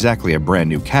 Not exactly a brand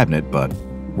new cabinet, but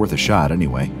worth a shot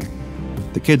anyway.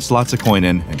 The kid slots a coin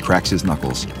in and cracks his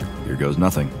knuckles. Here goes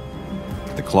nothing.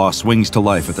 The claw swings to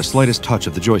life at the slightest touch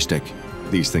of the joystick.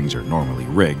 These things are normally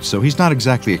rigged, so he's not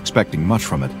exactly expecting much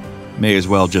from it. May as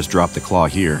well just drop the claw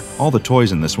here. All the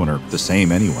toys in this one are the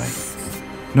same anyway.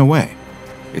 No way.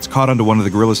 It's caught onto one of the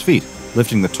gorilla's feet,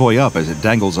 lifting the toy up as it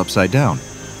dangles upside down.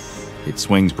 It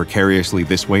swings precariously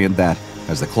this way and that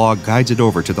as the claw guides it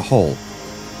over to the hole.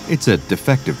 It's a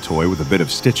defective toy with a bit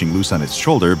of stitching loose on its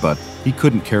shoulder, but he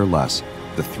couldn't care less.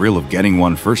 The thrill of getting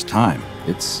one first time.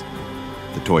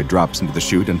 The toy drops into the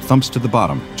chute and thumps to the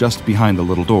bottom, just behind the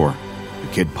little door.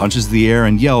 The kid punches the air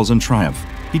and yells in triumph.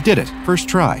 He did it, first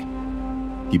try.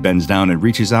 He bends down and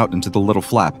reaches out into the little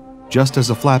flap, just as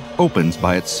the flap opens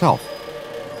by itself.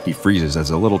 He freezes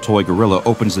as a little toy gorilla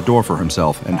opens the door for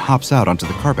himself and hops out onto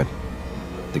the carpet.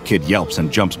 The kid yelps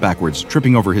and jumps backwards,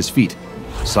 tripping over his feet.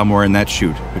 Somewhere in that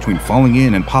chute, between falling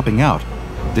in and popping out,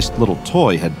 this little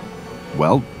toy had,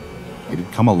 well, it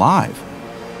had come alive.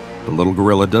 The little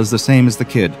gorilla does the same as the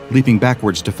kid, leaping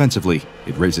backwards defensively.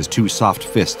 It raises two soft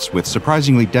fists with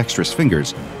surprisingly dexterous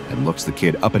fingers and looks the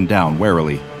kid up and down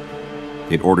warily.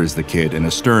 It orders the kid in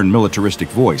a stern, militaristic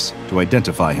voice to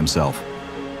identify himself.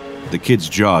 The kid's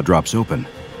jaw drops open.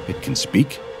 It can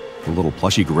speak? The little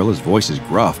plushy gorilla's voice is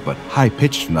gruff, but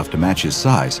high-pitched enough to match his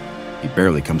size. He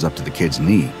barely comes up to the kid's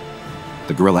knee.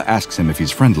 The gorilla asks him if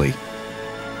he's friendly.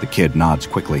 The kid nods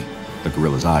quickly. The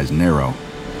gorilla's eyes narrow.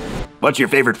 What's your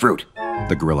favorite fruit?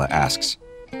 The gorilla asks.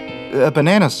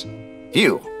 Bananas.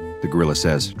 Phew, The gorilla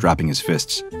says, dropping his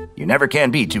fists. you never can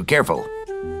be too careful.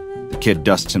 The kid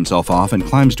dusts himself off and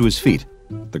climbs to his feet.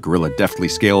 The gorilla deftly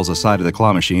scales the side of the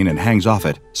claw machine and hangs off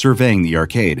it, surveying the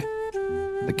arcade.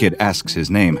 The kid asks his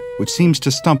name, which seems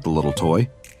to stump the little toy.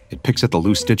 It picks at the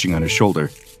loose stitching on his shoulder.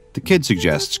 The kid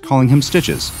suggests calling him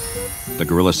Stitches. The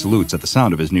gorilla salutes at the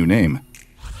sound of his new name.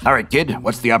 All right, kid,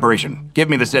 what's the operation? Give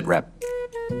me the sit rep.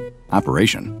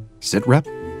 Operation? Sit rep?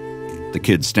 The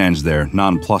kid stands there,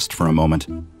 nonplussed for a moment.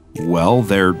 Well,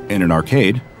 they're in an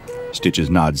arcade. Stitches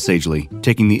nods sagely,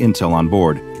 taking the intel on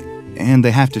board. And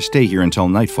they have to stay here until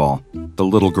nightfall. The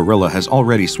little gorilla has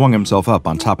already swung himself up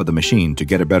on top of the machine to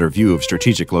get a better view of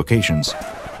strategic locations.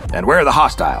 And where are the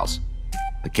hostiles?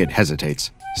 The kid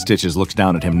hesitates. Stitches looks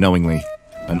down at him knowingly.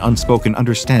 An unspoken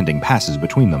understanding passes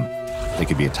between them. They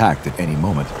could be attacked at any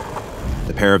moment.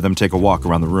 The pair of them take a walk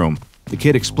around the room, the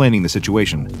kid explaining the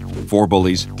situation. 4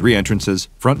 bullies, 3 entrances,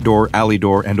 front door, alley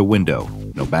door, and a window.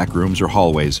 No back rooms or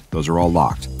hallways, those are all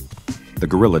locked. The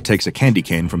gorilla takes a candy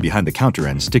cane from behind the counter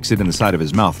and sticks it in the side of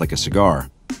his mouth like a cigar.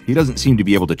 He doesn't seem to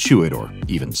be able to chew it or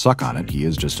even suck on it. He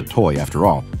is just a toy after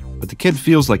all. But the kid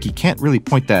feels like he can't really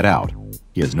point that out.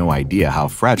 He has no idea how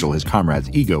fragile his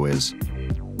comrade's ego is.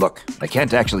 Look, I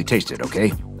can't actually taste it,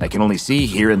 okay? I can only see,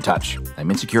 hear, and touch. I'm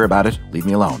insecure about it. Leave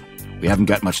me alone. We haven't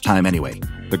got much time anyway,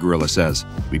 The gorilla says.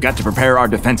 We've got to prepare our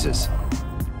defenses.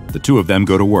 The two of them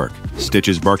go to work,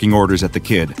 Stitches barking orders at the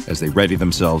kid as they ready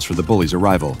themselves for the bully's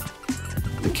arrival.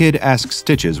 The kid asks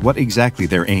Stitches what exactly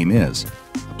their aim is.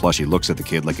 The plushie looks at the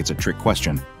kid like it's a trick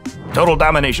question. Total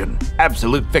domination,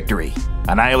 absolute victory,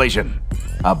 annihilation,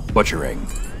 a butchering.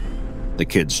 The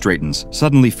kid straightens,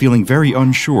 suddenly feeling very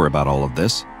unsure about all of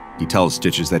this. He tells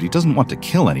Stitches that he doesn't want to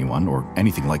kill anyone or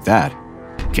anything like that.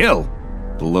 Kill?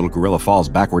 The little gorilla falls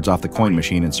backwards off the coin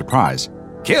machine in surprise.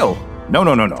 Kill? No.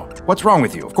 What's wrong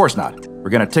with you? Of course not. We're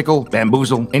gonna tickle,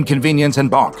 bamboozle, inconvenience, and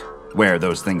bonk. Where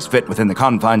those things fit within the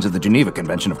confines of the Geneva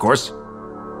Convention, of course.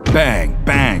 Bang,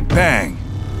 bang, bang!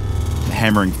 The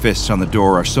hammering fists on the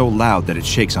door are so loud that it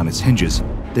shakes on its hinges.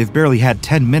 They've barely had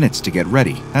 10 minutes to get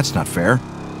ready. That's not fair.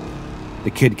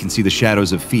 The kid can see the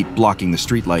shadows of feet blocking the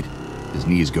streetlight. His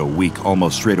knees go weak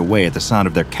almost straight away at the sound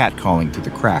of their cat calling through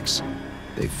the cracks.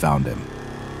 They've found him.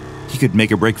 He could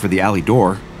make a break for the alley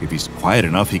door. If he's quiet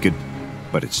enough, he could...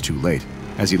 But it's too late.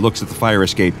 As he looks at the fire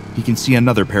escape, he can see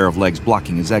another pair of legs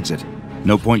blocking his exit.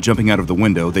 No point jumping out of the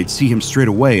window. They'd see him straight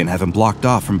away and have him blocked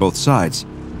off from both sides.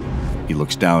 He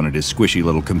looks down at his squishy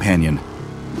little companion.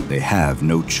 They have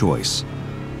no choice.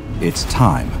 It's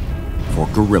time for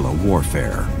guerrilla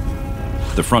warfare.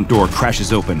 The front door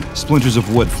crashes open, splinters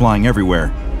of wood flying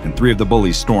everywhere, and 3 of the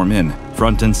bullies storm in.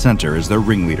 Front and center is their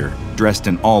ringleader, dressed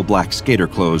in all-black skater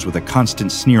clothes with a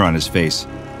constant sneer on his face.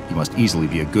 He must easily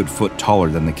be a good foot taller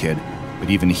than the kid, but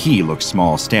even he looks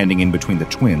small standing in between the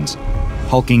twins.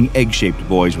 Hulking, egg-shaped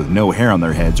boys with no hair on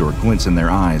their heads or glints in their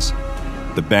eyes.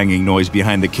 The banging noise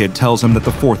behind the kid tells him that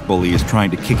the 4th bully is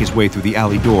trying to kick his way through the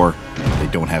alley door. They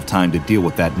don't have time to deal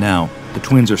with that now. The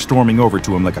twins are storming over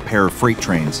to him like a pair of freight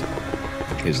trains.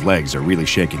 His legs are really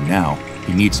shaking now.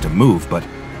 He needs to move, but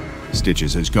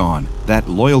Stitches is gone. That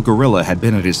loyal gorilla had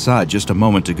been at his side just a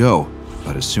moment ago,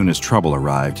 but as soon as trouble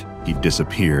arrived, he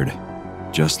disappeared,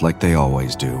 just like they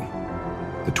always do.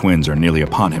 The twins are nearly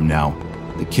upon him now.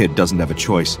 The kid doesn't have a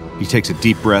choice. He takes a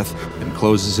deep breath and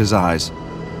closes his eyes,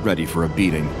 ready for a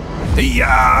beating.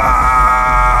 Yeah!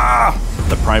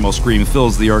 The primal scream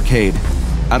fills the arcade.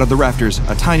 Out of the rafters,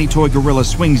 a tiny toy gorilla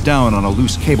swings down on a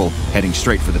loose cable, heading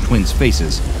straight for the twins'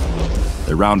 faces.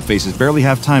 Their round faces barely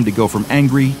have time to go from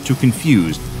angry to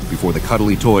confused before the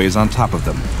cuddly toy is on top of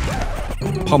them,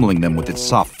 pummeling them with its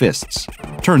soft fists.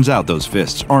 Turns out those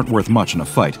fists aren't worth much in a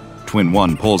fight. Twin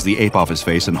 1 pulls the ape off his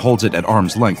face and holds it at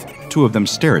arm's length. 2 of them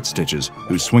stare at Stitches,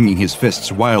 who's swinging his fists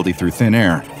wildly through thin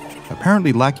air.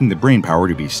 Apparently lacking the brainpower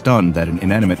to be stunned that an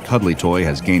inanimate cuddly toy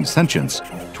has gained sentience,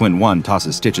 Twin 1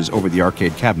 tosses Stitches over the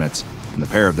arcade cabinets, and the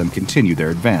pair of them continue their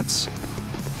advance.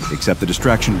 Except the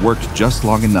distraction worked just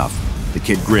long enough. The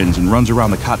kid grins and runs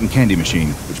around the cotton candy machine,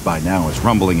 which by now is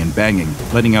rumbling and banging,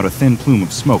 letting out a thin plume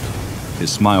of smoke.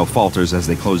 His smile falters as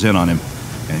they close in on him.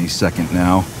 Any second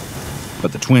now.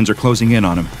 But the twins are closing in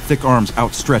on him, thick arms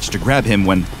outstretched to grab him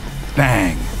when...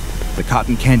 bang! The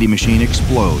cotton candy machine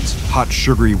explodes. Hot,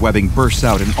 sugary webbing bursts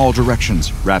out in all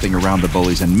directions, wrapping around the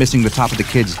bullies and missing the top of the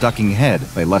kid's ducking head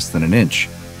by less than an inch.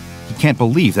 He can't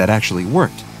believe that actually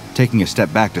worked. Taking a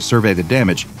step back to survey the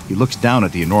damage, he looks down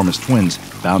at the enormous twins,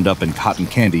 bound up in cotton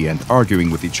candy and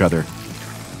arguing with each other.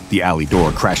 The alley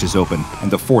door crashes open, and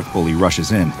the fourth bully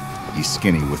rushes in. He's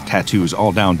skinny, with tattoos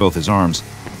all down both his arms.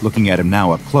 Looking at him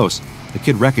now up close, the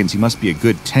kid reckons he must be a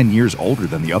good 10 years older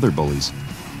than the other bullies.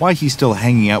 Why he's still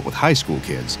hanging out with high school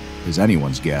kids is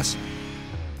anyone's guess.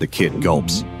 The kid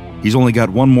gulps. He's only got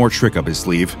one more trick up his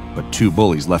sleeve, but 2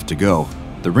 bullies left to go.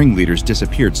 The ringleader's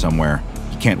disappeared somewhere.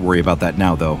 He can't worry about that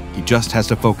now, though. He just has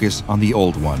to focus on the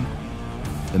old one.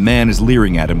 The man is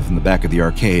leering at him from the back of the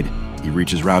arcade. He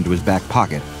reaches round to his back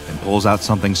pocket and pulls out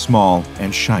something small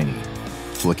and shiny.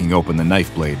 Flicking open the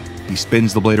knife blade, he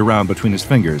spins the blade around between his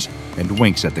fingers and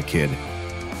winks at the kid.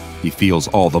 He feels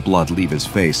all the blood leave his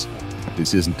face.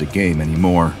 This isn't a game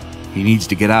anymore. He needs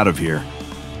to get out of here.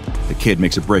 The kid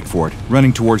makes a break for it,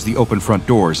 running towards the open front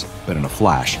doors, but in a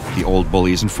flash, the old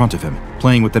bully is in front of him,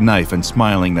 playing with the knife and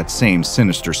smiling that same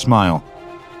sinister smile.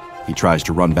 He tries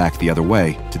to run back the other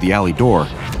way, to the alley door,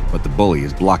 but the bully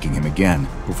is blocking him again,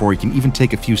 before he can even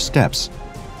take a few steps.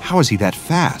 How is he that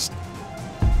fast?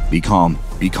 Be calm,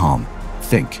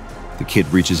 think. The kid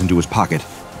reaches into his pocket.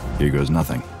 Here goes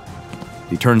nothing.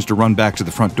 He turns to run back to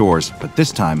the front doors, but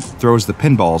this time throws the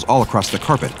pinballs all across the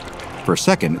carpet. For a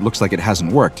second, it looks like it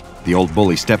hasn't worked. The old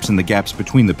bully steps in the gaps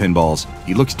between the pinballs.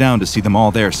 He looks down to see them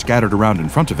all there scattered around in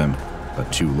front of him,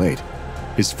 but too late.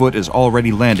 His foot is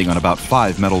already landing on about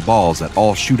 5 metal balls that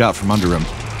all shoot out from under him.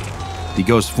 He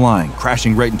goes flying,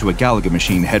 crashing right into a Galaga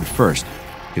machine head first.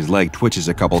 His leg twitches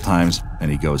a couple times, and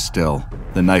he goes still.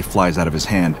 The knife flies out of his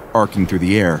hand, arcing through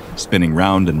the air, spinning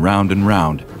round and round and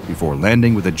round, before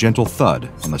landing with a gentle thud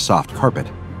on the soft carpet.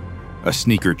 A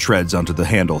sneaker treads onto the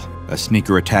handle, a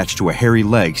sneaker attached to a hairy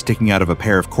leg sticking out of a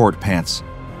pair of cord pants.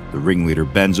 The ringleader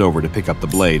bends over to pick up the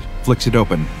blade, flicks it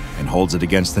open, and holds it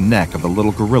against the neck of the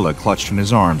little gorilla clutched in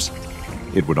his arms.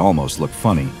 It would almost look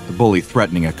funny, the bully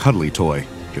threatening a cuddly toy,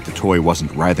 if the toy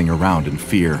wasn't writhing around in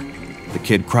fear. The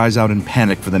kid cries out in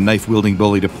panic for the knife-wielding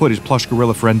bully to put his plush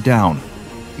gorilla friend down.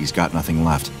 He's got nothing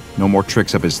left, no more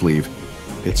tricks up his sleeve.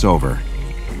 It's over.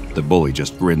 The bully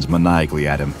just grins maniacally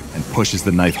at him and pushes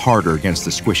the knife harder against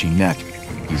the squishy neck.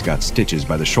 He's got stitches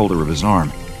by the shoulder of his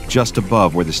arm, just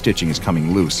above where the stitching is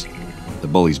coming loose. The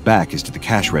bully's back is to the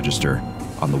cash register.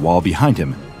 On the wall behind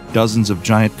him, dozens of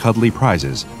giant cuddly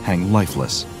prizes hang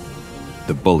lifeless.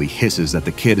 The bully hisses that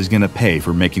the kid is gonna pay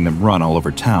for making them run all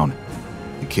over town.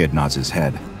 The kid nods his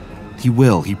head. He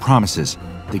will, he promises.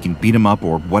 They can beat him up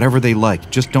or whatever they like,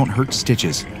 just don't hurt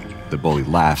Stitches. The bully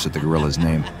laughs at the gorilla's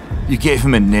name. You gave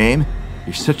him a name?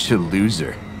 You're such a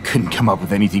loser. Couldn't come up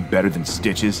with anything better than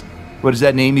Stitches. What does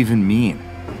that name even mean?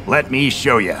 Let me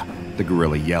show ya, the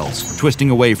gorilla yells. Twisting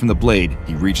away from the blade,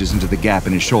 he reaches into the gap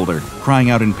in his shoulder, crying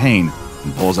out in pain,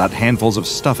 and pulls out handfuls of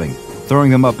stuffing,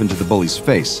 throwing them up into the bully's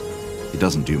face. It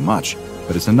doesn't do much,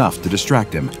 but it's enough to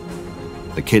distract him.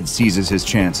 The kid seizes his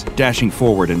chance, dashing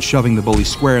forward and shoving the bully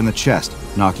square in the chest,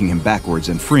 knocking him backwards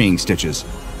and freeing Stitches.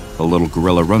 The little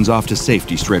gorilla runs off to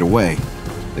safety straight away.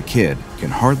 The kid can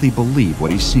hardly believe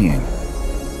what he's seeing.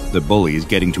 The bully is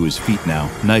getting to his feet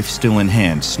now, knife still in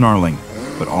hand, snarling,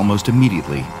 but almost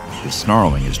immediately, his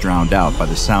snarling is drowned out by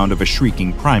the sound of a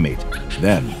shrieking primate,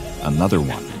 then another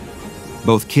one.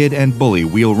 Both kid and bully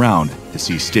wheel round to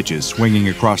see Stitches swinging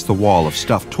across the wall of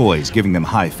stuffed toys, giving them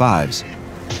high fives.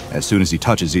 As soon as he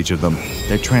touches each of them,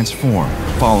 they transform,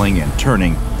 falling and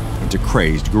turning into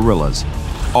crazed gorillas,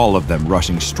 all of them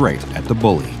rushing straight at the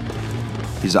bully.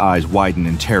 His eyes widen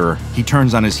in terror. He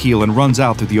turns on his heel and runs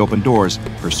out through the open doors,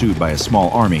 pursued by a small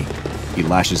army. He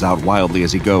lashes out wildly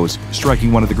as he goes,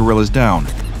 striking one of the gorillas down.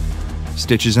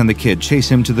 Stitches and the kid chase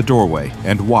him to the doorway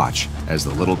and watch as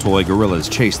the little toy gorillas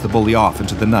chase the bully off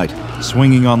into the night,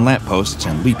 swinging on lampposts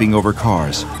and leaping over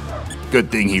cars. Good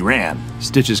thing he ran.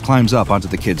 Stitches climbs up onto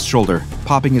the kid's shoulder,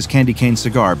 popping his candy cane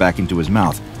cigar back into his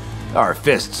mouth. Our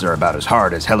fists are about as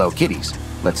hard as Hello Kitty's.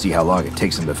 Let's see how long it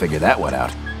takes him to figure that one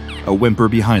out. A whimper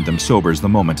behind them sobers the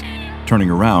moment. Turning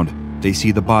around, they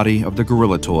see the body of the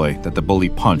gorilla toy that the bully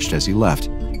punched as he left.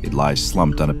 It lies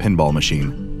slumped on a pinball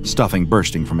machine, stuffing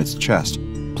bursting from its chest.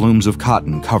 Plumes of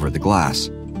cotton cover the glass.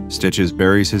 Stitches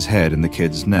buries his head in the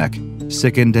kid's neck,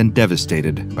 sickened and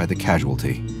devastated by the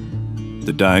casualty.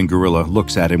 The dying gorilla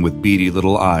looks at him with beady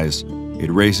little eyes.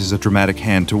 It raises a dramatic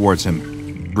hand towards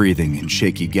him. breathing in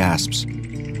shaky gasps.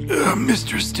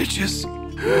 Mr. Stitches,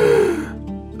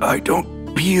 I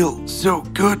don't feel so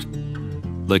good.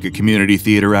 Like a community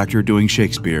theater actor doing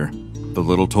Shakespeare, the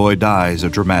little toy dies a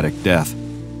dramatic death.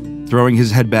 Throwing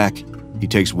his head back, he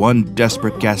takes one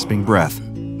desperate gasping breath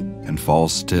and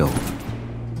falls still.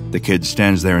 The kid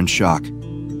stands there in shock,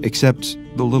 except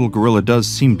the little gorilla does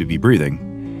seem to be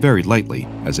breathing, very lightly,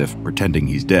 as if pretending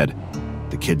he's dead.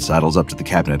 The kid sidles up to the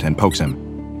cabinet and pokes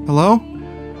him. "Hello?"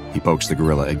 He pokes the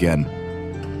gorilla again.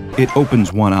 It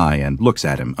opens one eye and looks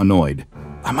at him, annoyed.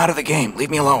 I'm out of the game. Leave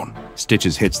me alone.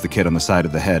 Stitches hits the kid on the side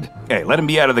of the head. Hey, let him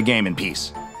be out of the game in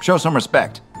peace. Show some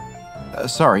respect.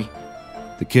 Sorry.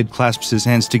 The kid clasps his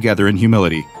hands together in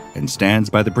humility and stands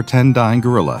by the pretend dying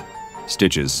gorilla.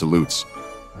 Stitches salutes,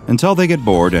 until they get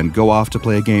bored and go off to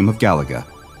play a game of Galaga.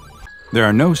 There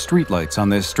are no streetlights on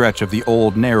this stretch of the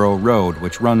old, narrow road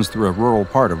which runs through a rural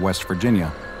part of West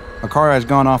Virginia. A car has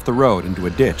gone off the road into a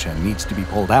ditch and needs to be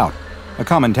pulled out. A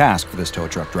common task for this tow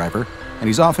truck driver, and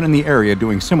he's often in the area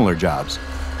doing similar jobs,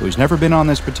 though he's never been on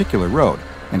this particular road,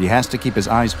 and he has to keep his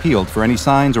eyes peeled for any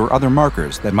signs or other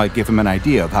markers that might give him an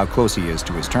idea of how close he is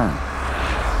to his turn.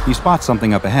 He spots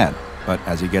something up ahead, but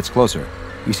as he gets closer,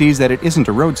 he sees that it isn't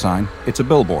a road sign, it's a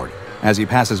billboard. As he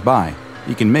passes by,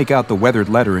 he can make out the weathered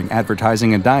lettering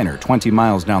advertising a diner 20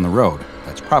 miles down the road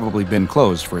that's probably been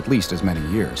closed for at least as many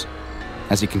years.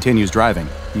 As he continues driving,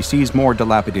 he sees more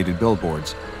dilapidated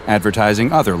billboards,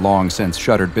 advertising other long-since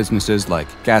shuttered businesses like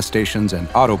gas stations and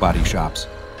auto body shops.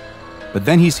 But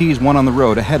then he sees one on the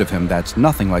road ahead of him that's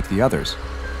nothing like the others.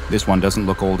 This one doesn't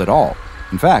look old at all.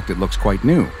 In fact, it looks quite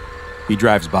new. He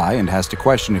drives by and has to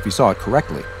question if he saw it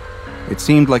correctly. It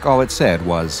seemed like all it said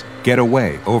was, "Get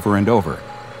away," over and over,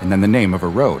 and then the name of a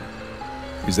road.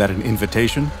 Is that an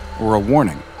invitation or a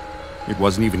warning? It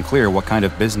wasn't even clear what kind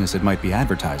of business it might be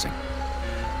advertising.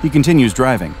 He continues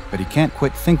driving, but he can't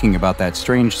quit thinking about that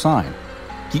strange sign.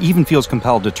 He even feels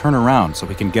compelled to turn around so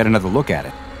he can get another look at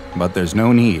it. But there's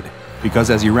no need,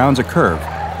 because as he rounds a curve,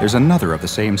 there's another of the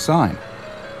same sign.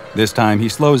 This time he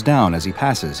slows down as he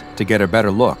passes to get a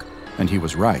better look, and he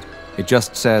was right. It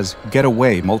just says, "Get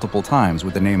away" multiple times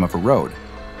with the name of a road.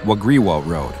 Wagriwa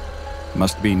Road.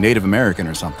 Must be Native American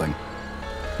or something.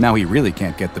 Now he really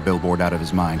can't get the billboard out of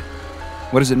his mind.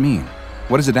 What does it mean?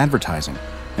 What is it advertising?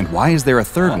 And why is there a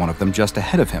third one of them just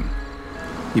ahead of him?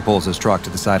 He pulls his truck to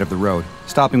the side of the road,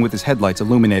 stopping with his headlights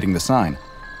illuminating the sign.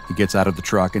 He gets out of the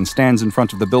truck and stands in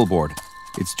front of the billboard.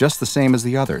 It's just the same as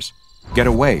the others. "Get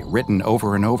away," written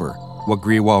over and over.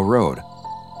 Wagriwa Road.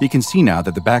 He can see now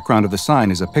that the background of the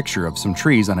sign is a picture of some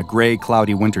trees on a gray,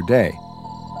 cloudy winter day.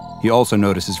 He also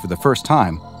notices for the first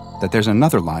time that there's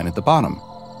another line at the bottom.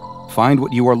 "Find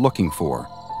what you are looking for."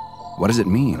 What does it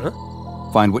mean?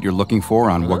 Find what you're looking for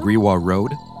on Wagriwa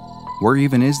Road? Where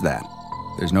even is that?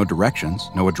 There's no directions,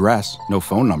 no address, no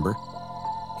phone number.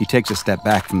 He takes a step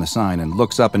back from the sign and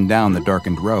looks up and down the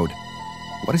darkened road.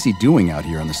 What is he doing out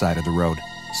here on the side of the road?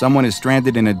 Someone is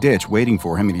stranded in a ditch waiting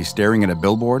for him and he's staring at a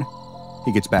billboard?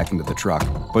 He gets back into the truck,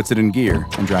 puts it in gear,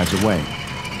 and drives away.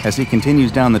 As he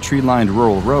continues down the tree-lined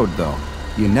rural road, though,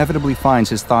 he inevitably finds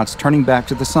his thoughts turning back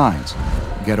to the signs.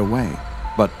 Get away.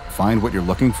 But find what you're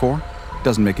looking for?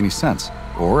 Doesn't make any sense.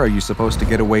 Or are you supposed to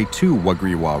get away to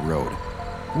Wagriwa Road?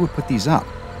 Who would put these up?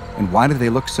 And why do they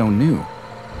look so new?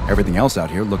 Everything else out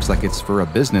here looks like it's for a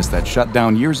business that shut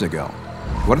down years ago.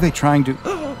 What are they trying to...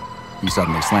 He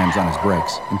suddenly slams on his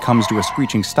brakes and comes to a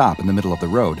screeching stop in the middle of the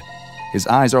road. His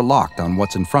eyes are locked on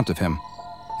what's in front of him.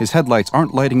 His headlights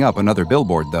aren't lighting up another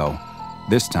billboard, though.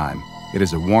 This time, it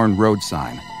is a worn road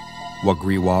sign.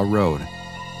 Wagriwa Road.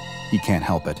 He can't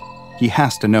help it. He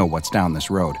has to know what's down this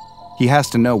road. He has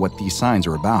to know what these signs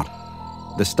are about.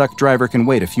 The stuck driver can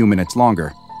wait a few minutes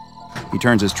longer. He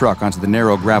turns his truck onto the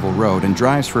narrow gravel road and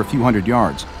drives for a few hundred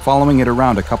yards, following it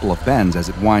around a couple of bends as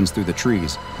it winds through the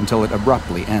trees until it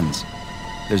abruptly ends.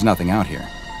 There's nothing out here.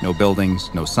 No buildings,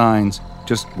 no signs,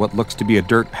 just what looks to be a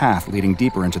dirt path leading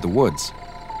deeper into the woods.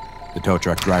 The tow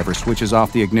truck driver switches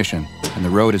off the ignition, and the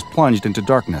road is plunged into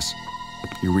darkness.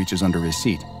 He reaches under his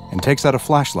seat and takes out a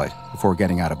flashlight before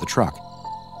getting out of the truck.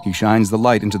 He shines the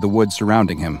light into the woods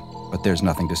surrounding him, but there's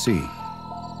nothing to see.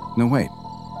 No, wait.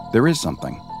 There is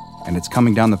something, and it's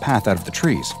coming down the path out of the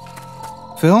trees.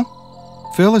 "Phil?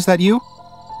 Phil, is that you?"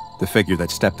 The figure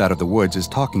that stepped out of the woods is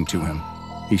talking to him.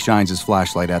 He shines his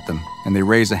flashlight at them, and they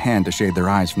raise a hand to shade their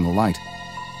eyes from the light.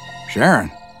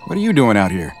 "Sharon, what are you doing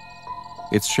out here?"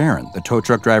 It's Sharon, the tow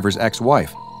truck driver's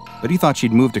ex-wife, but he thought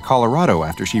she'd moved to Colorado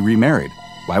after she remarried.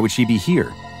 Why would she be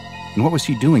here? And what was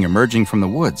she doing emerging from the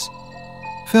woods?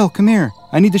 "Phil, come here.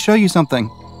 I need to show you something."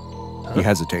 He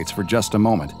hesitates for just a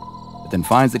moment, but then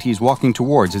finds that he's walking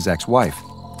towards his ex-wife.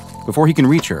 Before he can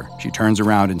reach her, she turns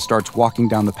around and starts walking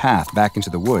down the path back into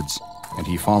the woods, and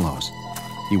he follows.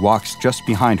 He walks just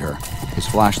behind her, his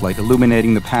flashlight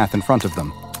illuminating the path in front of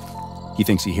them. He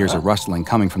thinks he hears a rustling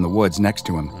coming from the woods next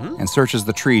to him and searches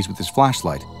the trees with his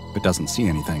flashlight, but doesn't see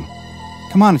anything.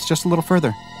 "Come on, it's just a little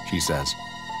further," she says.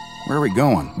 "Where are we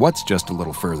going? What's just a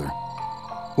little further?"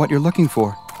 "What you're looking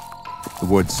for." The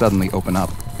woods suddenly open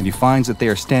up, and he finds that they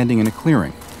are standing in a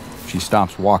clearing. She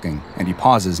stops walking, and he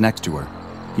pauses next to her.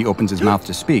 He opens his mouth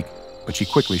to speak, but she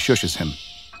quickly shushes him.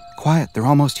 "Quiet, they're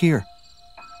almost here."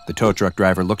 The tow truck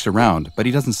driver looks around, but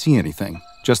he doesn't see anything,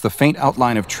 just the faint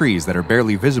outline of trees that are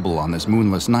barely visible on this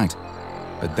moonless night.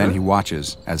 But then he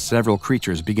watches as several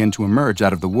creatures begin to emerge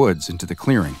out of the woods into the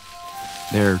clearing.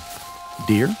 They're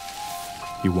deer?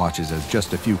 He watches as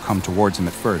just a few come towards him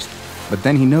at first, but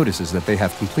then he notices that they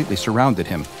have completely surrounded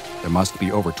him. There must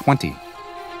be over 20.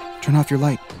 "Turn off your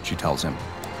light," she tells him.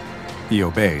 He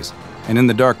obeys, and in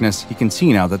the darkness he can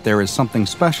see now that there is something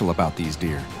special about these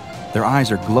deer. Their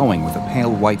eyes are glowing with a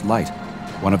pale white light.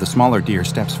 One of the smaller deer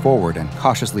steps forward and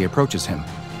cautiously approaches him.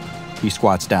 He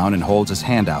squats down and holds his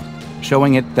hand out,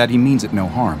 showing it that he means it no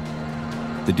harm.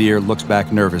 The deer looks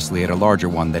back nervously at a larger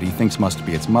one that he thinks must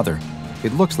be its mother.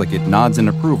 It looks like it nods in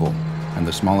approval, and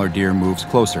the smaller deer moves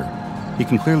closer. He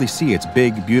can clearly see its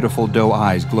big, beautiful doe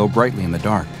eyes glow brightly in the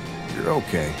dark. "You're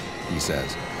okay," he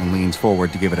says, and leans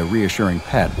forward to give it a reassuring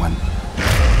pet when...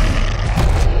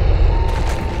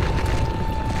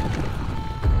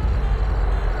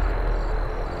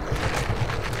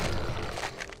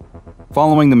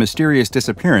 Following the mysterious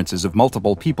disappearances of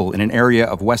multiple people in an area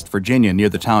of West Virginia near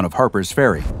the town of Harper's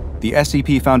Ferry, the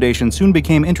SCP Foundation soon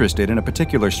became interested in a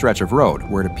particular stretch of road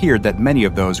where it appeared that many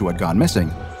of those who had gone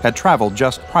missing had traveled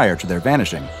just prior to their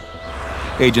vanishing.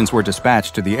 Agents were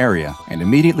dispatched to the area and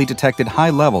immediately detected high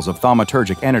levels of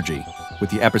thaumaturgic energy, with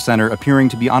the epicenter appearing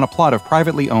to be on a plot of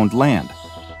privately owned land.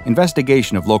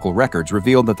 Investigation of local records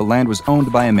revealed that the land was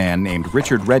owned by a man named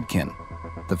Richard Redkin.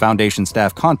 The Foundation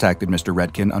staff contacted Mr.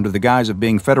 Redkin under the guise of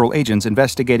being federal agents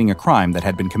investigating a crime that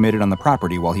had been committed on the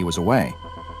property while he was away.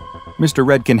 Mr.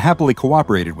 Redkin happily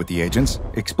cooperated with the agents,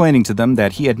 explaining to them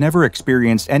that he had never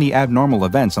experienced any abnormal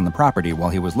events on the property while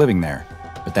he was living there,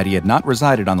 but that he had not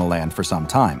resided on the land for some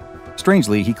time.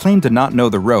 Strangely, he claimed to not know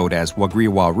the road as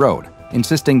Wagriwa Road,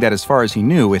 insisting that as far as he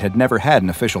knew it had never had an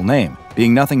official name,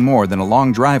 being nothing more than a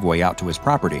long driveway out to his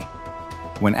property.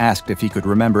 When asked if he could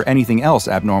remember anything else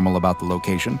abnormal about the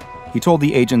location, he told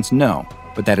the agents no,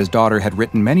 but that his daughter had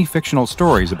written many fictional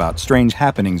stories about strange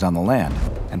happenings on the land,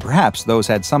 and perhaps those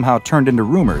had somehow turned into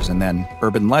rumors and then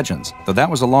urban legends, though that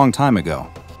was a long time ago.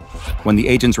 When the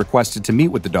agents requested to meet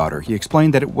with the daughter, he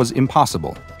explained that it was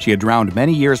impossible. She had drowned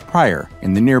many years prior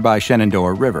in the nearby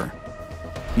Shenandoah River.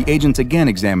 The agents again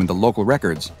examined the local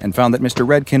records and found that Mr.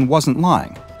 Redkin wasn't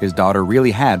lying. His daughter really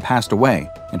had passed away,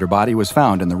 and her body was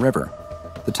found in the river.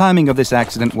 The timing of this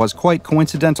accident was quite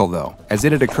coincidental, though, as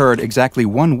it had occurred exactly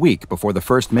 1 week before the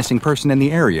first missing person in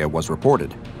the area was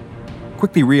reported.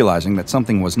 Quickly realizing that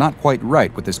something was not quite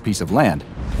right with this piece of land,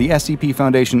 the SCP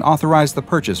Foundation authorized the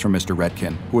purchase from Mr.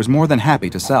 Redkin, who was more than happy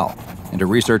to sell, and a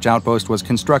research outpost was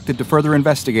constructed to further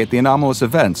investigate the anomalous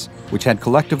events, which had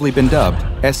collectively been dubbed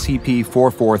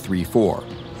SCP-4434.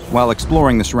 While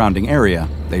exploring the surrounding area,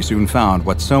 they soon found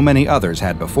what so many others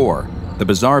had before: the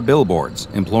bizarre billboards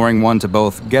imploring one to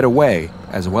both get away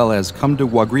as well as come to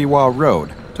Wagriwa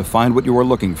Road to find what you are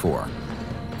looking for.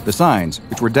 The signs,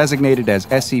 which were designated as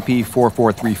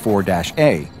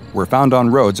SCP-4434-A, were found on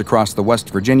roads across the West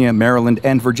Virginia, Maryland,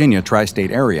 and Virginia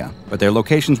tri-state area, but their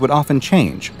locations would often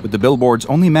change, with the billboards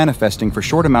only manifesting for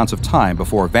short amounts of time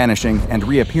before vanishing and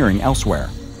reappearing elsewhere.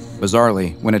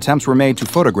 Bizarrely, when attempts were made to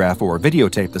photograph or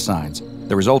videotape the signs,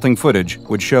 the resulting footage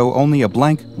would show only a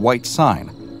blank white sign.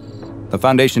 The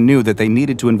Foundation knew that they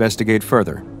needed to investigate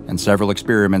further, and several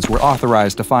experiments were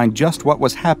authorized to find just what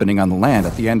was happening on the land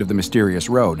at the end of the mysterious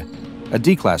road. A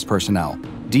D-Class personnel,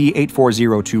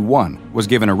 D-84021, was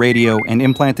given a radio and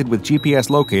implanted with GPS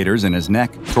locators in his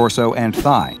neck, torso, and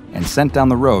thigh, and sent down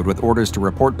the road with orders to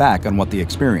report back on what they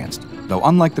experienced, though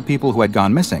unlike the people who had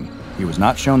gone missing, he was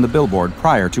not shown the billboard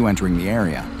prior to entering the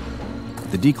area.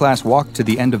 The D-Class walked to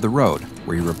the end of the road,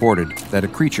 where he reported that a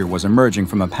creature was emerging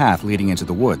from a path leading into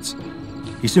the woods.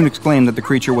 He soon exclaimed that the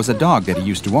creature was a dog that he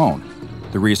used to own.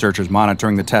 The researchers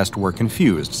monitoring the test were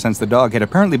confused, since the dog had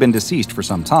apparently been deceased for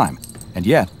some time, and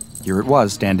yet, here it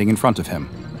was standing in front of him.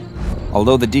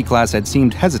 Although the D-Class had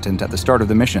seemed hesitant at the start of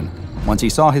the mission, once he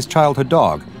saw his childhood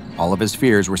dog, all of his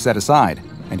fears were set aside,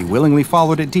 and he willingly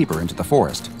followed it deeper into the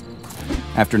forest.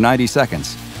 After 90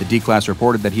 seconds, the D-Class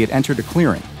reported that he had entered a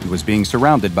clearing and was being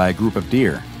surrounded by a group of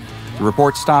deer. The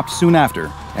report stopped soon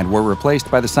after, and were replaced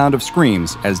by the sound of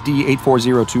screams as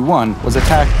D-84021 was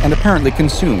attacked and apparently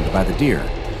consumed by the deer.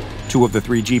 2 of the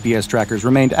 3 GPS trackers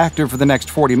remained active for the next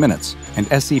 40 minutes, and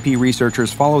SCP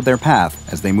researchers followed their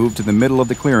path as they moved to the middle of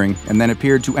the clearing and then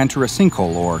appeared to enter a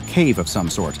sinkhole or cave of some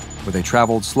sort, where they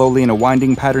traveled slowly in a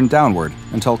winding pattern downward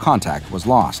until contact was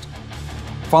lost.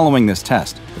 Following this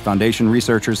test, the Foundation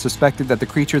researchers suspected that the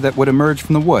creature that would emerge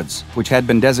from the woods, which had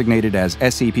been designated as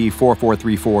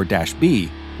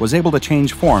SCP-4434-B, was able to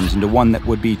change forms into one that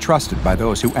would be trusted by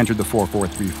those who entered the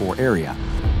 4434 area.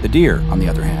 The deer, on the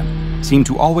other hand, seemed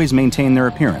to always maintain their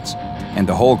appearance, and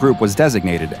the whole group was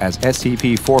designated as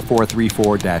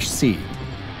SCP-4434-C.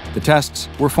 The tests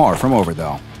were far from over,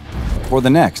 though. For the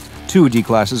next, 2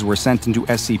 D-classes were sent into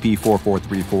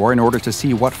SCP-4434 in order to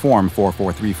see what form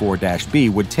 4434-B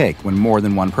would take when more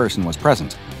than one person was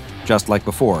present. Just like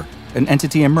before, an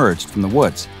entity emerged from the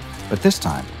woods, but this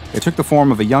time, it took the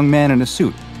form of a young man in a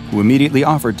suit who immediately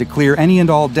offered to clear any and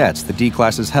all debts the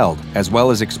D-classes held, as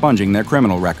well as expunging their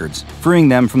criminal records, freeing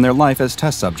them from their life as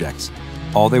test subjects.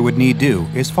 All they would need do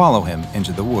is follow him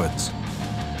into the woods.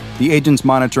 The agents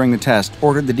monitoring the test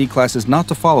ordered the D-classes not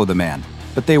to follow the man,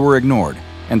 but they were ignored,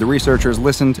 and the researchers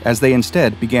listened as they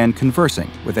instead began conversing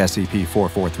with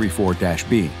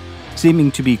SCP-4434-B,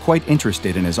 seeming to be quite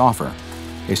interested in his offer.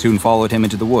 They soon followed him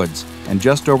into the woods, and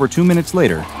just over 2 minutes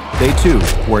later, they too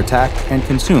were attacked and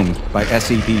consumed by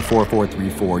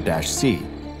SCP-4434-C.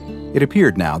 It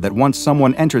appeared now that once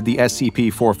someone entered the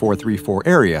SCP-4434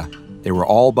 area, they were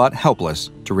all but helpless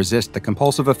to resist the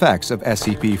compulsive effects of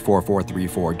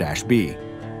SCP-4434-B.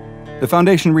 The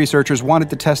Foundation researchers wanted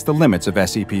to test the limits of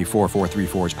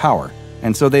SCP-4434's power,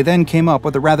 and so they then came up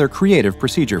with a rather creative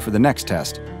procedure for the next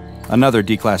test. Another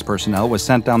D-Class personnel was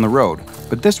sent down the road,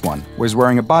 but this one was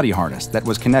wearing a body harness that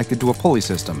was connected to a pulley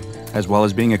system, as well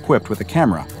as being equipped with a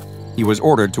camera. He was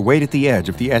ordered to wait at the edge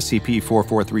of the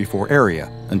SCP-4434 area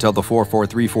until the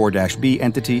 4434-B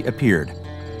entity appeared.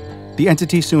 The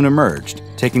entity soon emerged,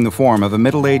 taking the form of a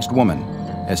middle-aged woman.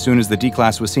 As soon as the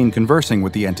D-Class was seen conversing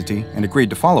with the entity and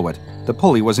agreed to follow it, the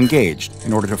pulley was engaged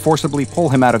in order to forcibly pull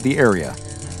him out of the area.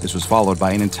 This was followed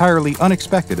by an entirely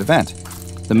unexpected event.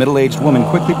 The middle-aged woman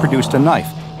quickly produced a knife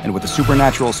and, with a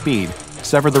supernatural speed,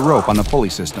 severed the rope on the pulley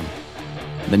system.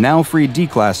 The now freed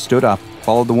D-Class stood up,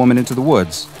 followed the woman into the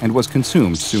woods, and was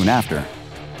consumed soon after.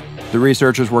 The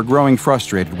researchers were growing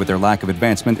frustrated with their lack of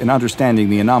advancement in understanding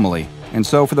the anomaly, and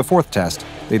so for the 4th test,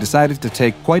 they decided to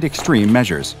take quite extreme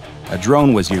measures. A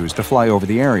drone was used to fly over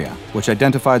the area, which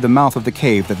identified the mouth of the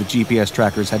cave that the GPS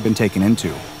trackers had been taken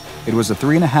into. It was a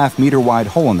 3.5-meter wide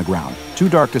hole in the ground, too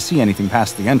dark to see anything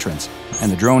past the entrance,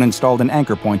 and the drone installed an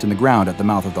anchor point in the ground at the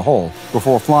mouth of the hole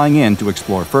before flying in to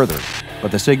explore further.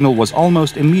 But the signal was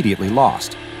almost immediately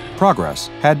lost. Progress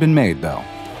had been made, though.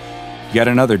 Yet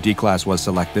another D-Class was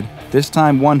selected, this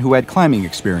time one who had climbing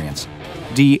experience.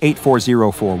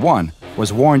 D-84041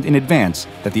 was warned in advance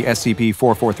that the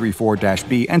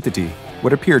SCP-4434-B entity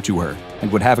would appear to her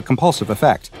and would have a compulsive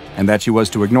effect, and that she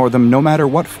was to ignore them no matter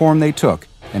what form they took,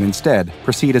 and instead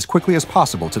proceed as quickly as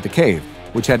possible to the cave,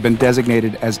 which had been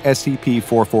designated as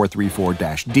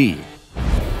SCP-4434-D.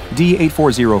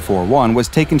 D-84041 was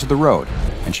taken to the road,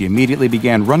 and she immediately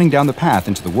began running down the path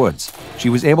into the woods. She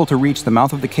was able to reach the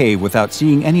mouth of the cave without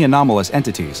seeing any anomalous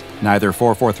entities, neither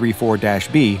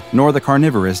 4434-B nor the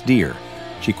carnivorous deer.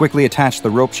 She quickly attached the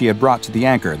rope she had brought to the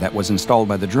anchor that was installed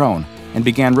by the drone and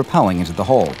began rappelling into the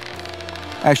hole.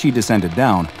 As she descended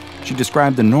down, she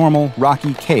described a normal,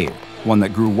 rocky cave, one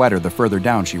that grew wetter the further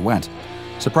down she went.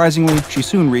 Surprisingly, she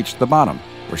soon reached the bottom,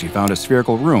 where she found a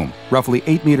spherical room, roughly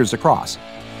 8 meters across.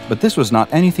 But this was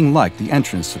not anything like the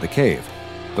entrance to the cave.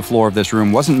 The floor of this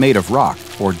room wasn't made of rock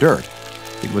or dirt.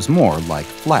 It was more like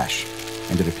flesh,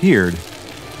 and it appeared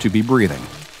to be breathing.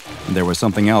 And there was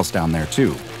something else down there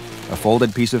too, a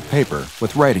folded piece of paper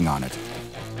with writing on it.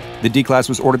 The D-Class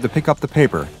was ordered to pick up the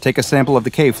paper, take a sample of the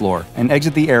cave floor, and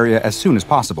exit the area as soon as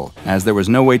possible, as there was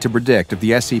no way to predict if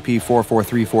the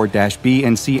SCP-4434-B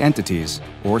and C entities,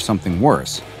 or something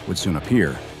worse, would soon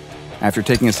appear. After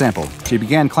taking a sample, she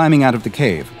began climbing out of the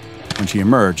cave. When she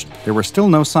emerged, there were still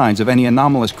no signs of any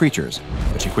anomalous creatures,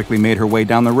 but she quickly made her way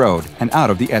down the road and out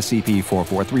of the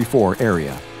SCP-4434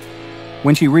 area.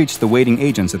 When she reached the waiting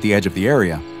agents at the edge of the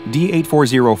area,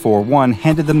 D-84041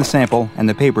 handed them the sample and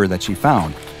the paper that she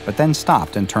found, but then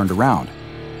stopped and turned around.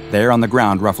 There on the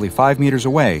ground roughly 5 meters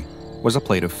away was a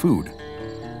plate of food.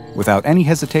 Without any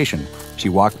hesitation, she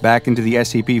walked back into the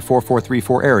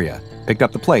SCP-4434 area, picked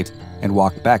up the plate, and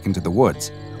walked back into the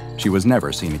woods. She was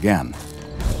never seen again.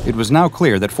 It was now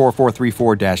clear that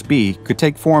 4434-B could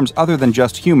take forms other than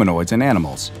just humanoids and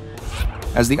animals.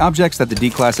 As the objects that the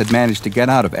D-Class had managed to get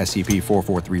out of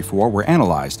SCP-4434 were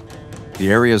analyzed, the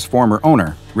area's former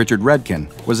owner, Richard Redkin,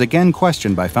 was again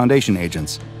questioned by Foundation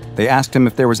agents. They asked him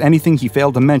if there was anything he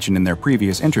failed to mention in their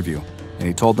previous interview, and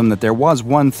he told them that there was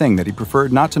one thing that he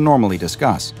preferred not to normally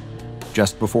discuss.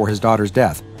 Just before his daughter's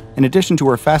death, in addition to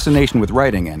her fascination with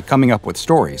writing and coming up with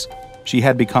stories, she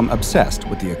had become obsessed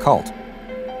with the occult.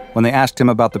 When they asked him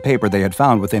about the paper they had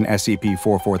found within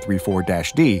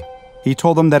SCP-4434-D, he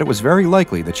told them that it was very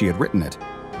likely that she had written it.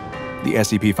 The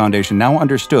SCP Foundation now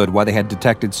understood why they had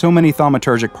detected so many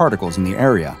thaumaturgic particles in the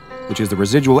area, which is the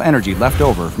residual energy left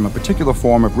over from a particular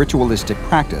form of ritualistic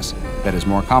practice that is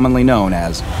more commonly known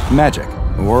as magic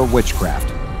or witchcraft.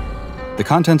 The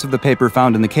contents of the paper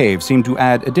found in the cave seemed to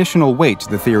add additional weight to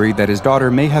the theory that his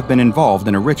daughter may have been involved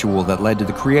in a ritual that led to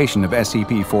the creation of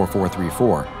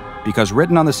SCP-4434, because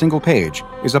written on the single page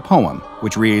is a poem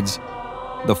which reads,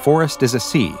 "The forest is a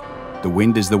sea, the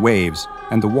wind is the waves,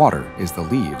 and the water is the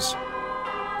leaves.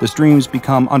 The streams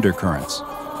become undercurrents,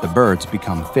 the birds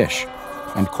become fish,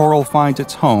 and coral finds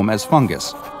its home as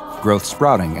fungus, growth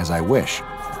sprouting as I wish.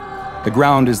 The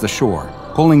ground is the shore,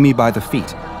 pulling me by the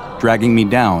feet, dragging me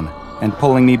down and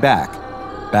pulling me back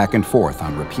and forth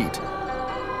on repeat.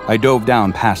 I dove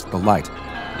down past the light,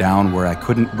 down where I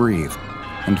couldn't breathe,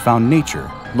 and found nature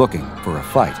looking for a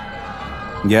fight.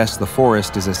 Yes, the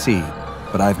forest is a sea,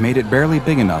 but I've made it barely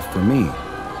big enough for me.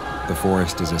 The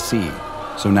forest is a sea,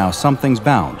 so now something's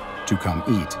bound to come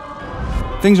eat."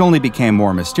 Things only became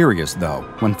more mysterious, though,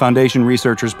 when Foundation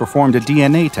researchers performed a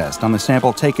DNA test on the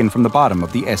sample taken from the bottom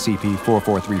of the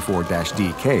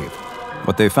SCP-4434-D cave.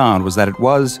 What they found was that it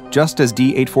was, just as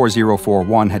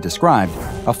D84041 had described,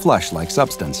 a flesh-like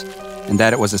substance, and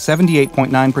that it was a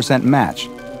 78.9% match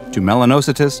to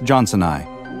Melanocytus johnsoni,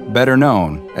 better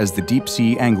known as the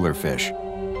deep-sea anglerfish.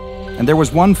 And there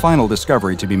was one final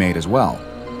discovery to be made as well.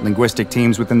 Linguistic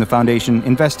teams within the Foundation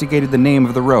investigated the name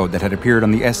of the road that had appeared on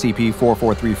the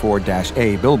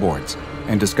SCP-4434-A billboards,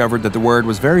 and discovered that the word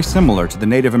was very similar to the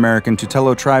Native American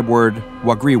Tutelo tribe word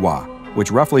Wagriwa,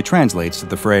 which roughly translates to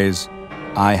the phrase,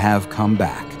 "I have come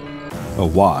back." A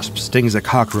wasp stings a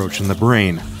cockroach in the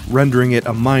brain, rendering it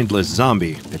a mindless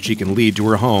zombie that she can lead to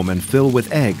her home and fill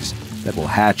with eggs that will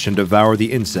hatch and devour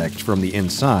the insect from the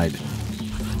inside.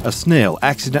 A snail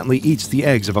accidentally eats the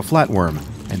eggs of a flatworm,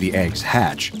 and the eggs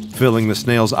hatch, filling the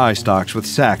snail's eye stalks with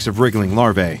sacs of wriggling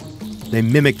larvae. They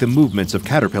mimic the movements of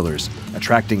caterpillars,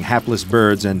 attracting hapless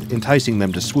birds and enticing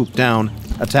them to swoop down,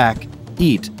 attack,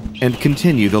 eat, and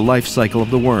continue the life cycle of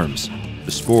the worms.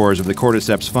 The spores of the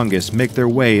cordyceps fungus make their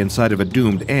way inside of a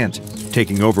doomed ant,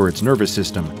 taking over its nervous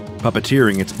system,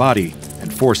 puppeteering its body,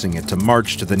 and forcing it to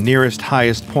march to the nearest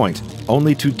highest point,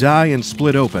 only to die and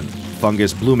split open,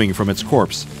 fungus blooming from its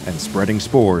corpse and spreading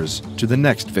spores to the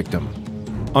next victim.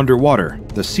 Underwater,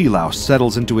 the sea louse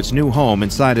settles into its new home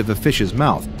inside of the fish's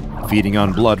mouth, feeding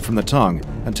on blood from the tongue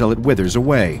until it withers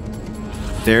away.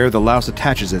 There, the louse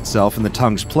attaches itself in the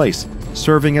tongue's place,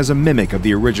 serving as a mimic of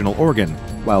the original organ,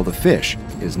 while the fish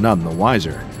is none the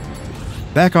wiser.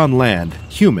 Back on land,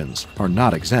 humans are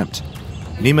not exempt.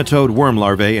 Nematode worm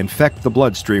larvae infect the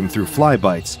bloodstream through fly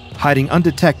bites, hiding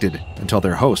undetected until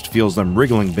their host feels them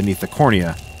wriggling beneath the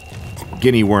cornea.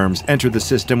 Guinea worms enter the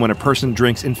system when a person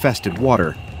drinks infested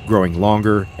water, growing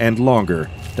longer and longer,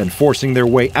 then forcing their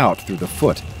way out through the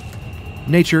foot.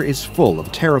 Nature is full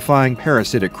of terrifying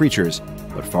parasitic creatures,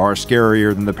 but far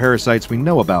scarier than the parasites we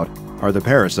know about are the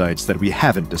parasites that we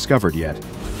haven't discovered yet.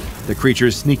 The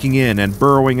creatures sneaking in and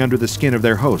burrowing under the skin of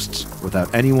their hosts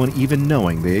without anyone even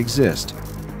knowing they exist.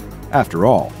 After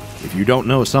all, if you don't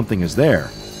know something is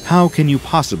there, how can you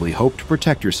possibly hope to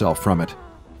protect yourself from it?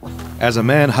 As a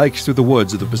man hikes through the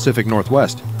woods of the Pacific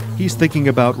Northwest, he's thinking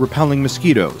about repelling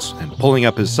mosquitoes and pulling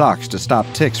up his socks to stop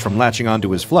ticks from latching onto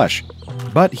his flesh.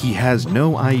 But he has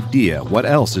no idea what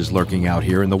else is lurking out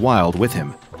here in the wild with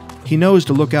him. He knows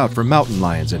to look out for mountain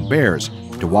lions and bears,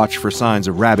 to watch for signs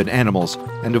of rabid animals,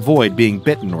 and avoid being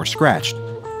bitten or scratched.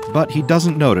 But he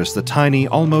doesn't notice the tiny,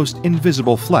 almost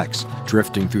invisible flecks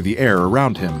drifting through the air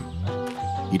around him.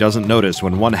 He doesn't notice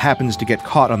when one happens to get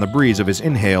caught on the breeze of his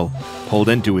inhale, pulled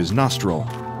into his nostril.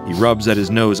 He rubs at his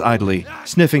nose idly,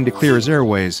 sniffing to clear his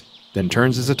airways, then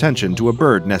turns his attention to a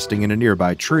bird nesting in a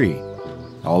nearby tree.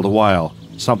 All the while,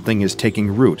 something is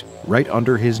taking root right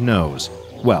under his nose.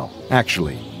 Well,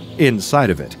 actually, inside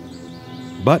of it.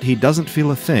 But he doesn't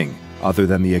feel a thing other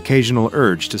than the occasional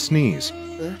urge to sneeze.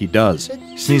 He does,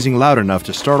 sneezing loud enough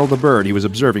to startle the bird he was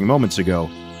observing moments ago,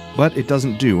 but it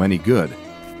doesn't do any good.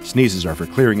 Sneezes are for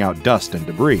clearing out dust and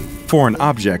debris, foreign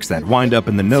objects that wind up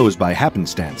in the nose by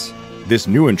happenstance. This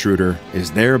new intruder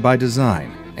is there by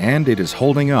design, and it is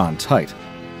holding on tight.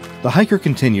 The hiker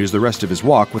continues the rest of his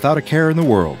walk without a care in the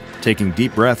world, taking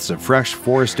deep breaths of fresh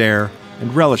forest air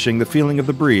and relishing the feeling of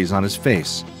the breeze on his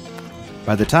face.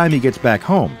 By the time he gets back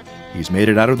home, he's made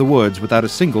it out of the woods without a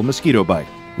single mosquito bite,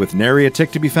 with nary a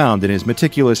tick to be found in his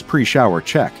meticulous pre-shower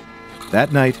check.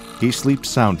 That night, he sleeps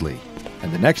soundly,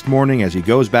 and the next morning as he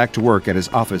goes back to work at his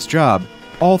office job,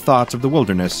 all thoughts of the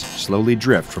wilderness slowly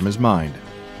drift from his mind.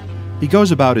 He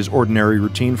goes about his ordinary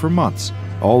routine for months,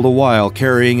 all the while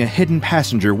carrying a hidden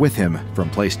passenger with him from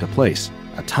place to place,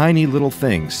 a tiny little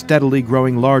thing steadily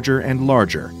growing larger and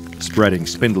larger, spreading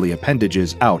spindly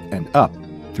appendages out and up,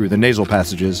 through the nasal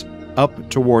passages, up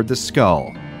toward the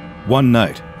skull. One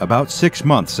night, about 6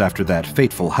 months after that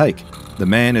fateful hike, the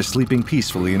man is sleeping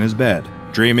peacefully in his bed,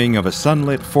 dreaming of a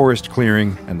sunlit forest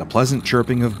clearing and the pleasant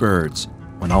chirping of birds,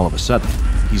 when all of a sudden,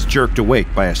 he's jerked awake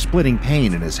by a splitting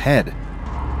pain in his head.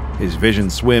 His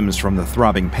vision swims from the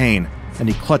throbbing pain, and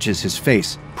he clutches his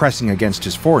face, pressing against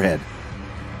his forehead.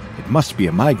 It must be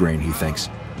a migraine, he thinks.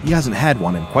 He hasn't had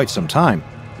one in quite some time,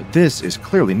 but this is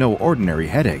clearly no ordinary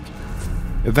headache.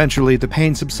 Eventually, the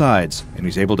pain subsides, and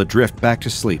he's able to drift back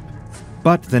to sleep.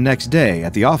 But the next day,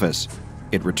 at the office,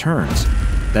 it returns.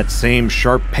 That same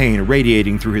sharp pain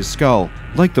radiating through his skull,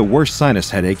 like the worst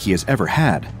sinus headache he has ever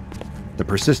had. The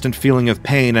persistent feeling of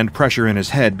pain and pressure in his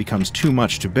head becomes too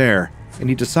much to bear, and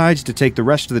he decides to take the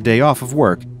rest of the day off of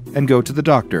work and go to the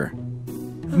doctor.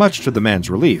 Much to the man's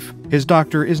relief, his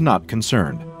doctor is not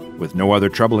concerned. With no other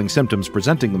troubling symptoms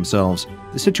presenting themselves,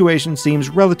 the situation seems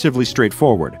relatively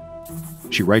straightforward.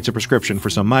 She writes a prescription for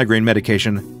some migraine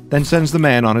medication, then sends the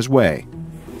man on his way.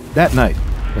 That night,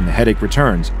 when the headache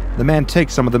returns, the man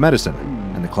takes some of the medicine,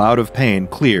 and the cloud of pain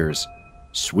clears.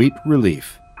 Sweet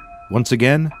relief. Once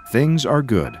again, things are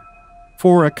good.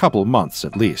 For a couple months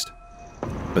at least.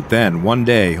 But then, one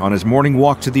day, on his morning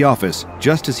walk to the office,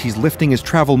 just as he's lifting his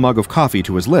travel mug of coffee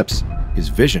to his lips, his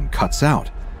vision cuts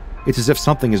out. It's as if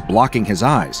something is blocking his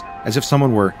eyes, as if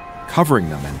someone were covering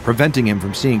them and preventing him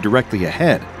from seeing directly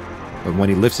ahead. But when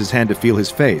he lifts his hand to feel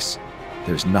his face,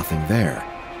 there's nothing there.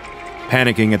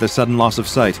 Panicking at the sudden loss of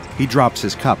sight, he drops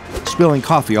his cup, spilling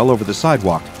coffee all over the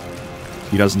sidewalk.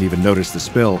 He doesn't even notice the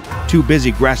spill, too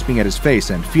busy grasping at his face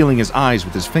and feeling his eyes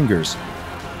with his fingers.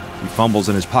 He fumbles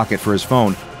in his pocket for his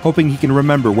phone, hoping he can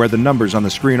remember where the numbers on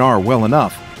the screen are well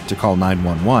enough to call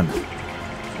 911.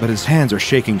 But his hands are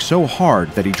shaking so hard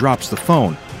that he drops the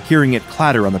phone, hearing it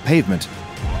clatter on the pavement.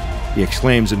 He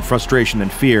exclaims in frustration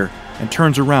and fear and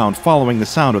turns around following the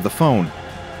sound of the phone.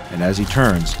 And as he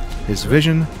turns, his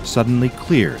vision suddenly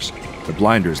clears, the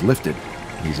blinders lifted,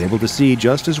 and he's able to see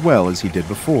just as well as he did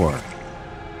before.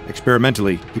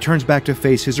 Experimentally, he turns back to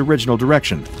face his original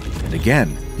direction, and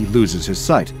again he loses his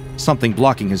sight, something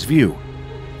blocking his view.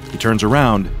 He turns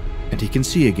around, and he can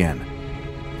see again.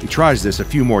 He tries this a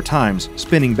few more times,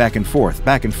 spinning back and forth,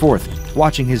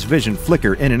 watching his vision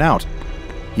flicker in and out.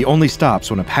 He only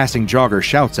stops when a passing jogger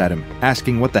shouts at him,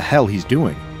 asking what the hell he's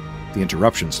doing. The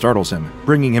interruption startles him,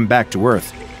 bringing him back to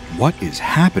Earth. What is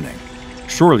happening?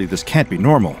 Surely this can't be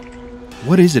normal.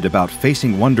 What is it about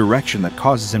facing one direction that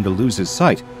causes him to lose his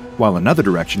sight, while another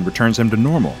direction returns him to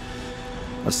normal?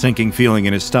 A sinking feeling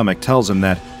in his stomach tells him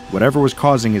that whatever was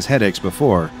causing his headaches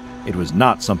before, it was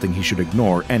not something he should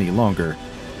ignore any longer.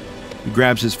 He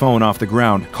grabs his phone off the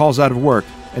ground, calls out of work,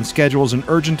 and schedules an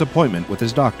urgent appointment with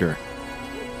his doctor.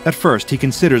 At first, he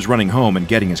considers running home and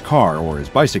getting his car or his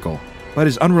bicycle, but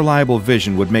his unreliable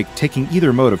vision would make taking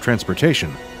either mode of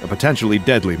transportation a potentially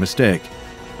deadly mistake.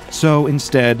 So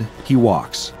instead, he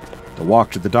walks. The walk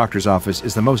to the doctor's office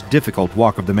is the most difficult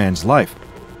walk of the man's life.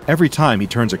 Every time he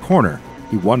turns a corner,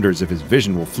 he wonders if his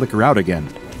vision will flicker out again,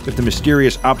 if the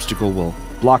mysterious obstacle will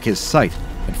block his sight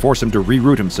and force him to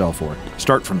reroute himself or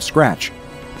start from scratch.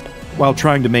 While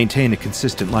trying to maintain a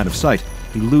consistent line of sight,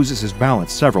 he loses his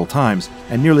balance several times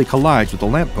and nearly collides with a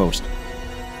lamppost.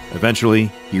 Eventually,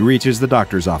 he reaches the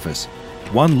doctor's office.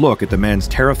 One look at the man's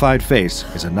terrified face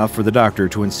is enough for the doctor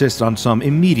to insist on some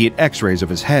immediate x-rays of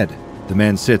his head. The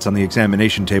man sits on the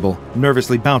examination table,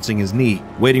 nervously bouncing his knee,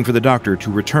 waiting for the doctor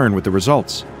to return with the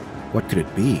results. What could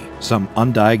it be? Some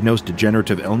undiagnosed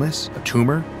degenerative illness? A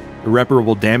tumor?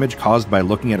 Irreparable damage caused by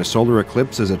looking at a solar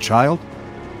eclipse as a child?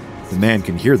 The man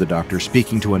can hear the doctor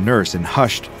speaking to a nurse in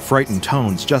hushed, frightened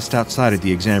tones just outside of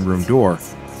the exam room door.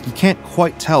 He can't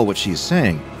quite tell what she's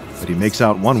saying, but he makes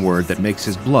out one word that makes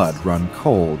his blood run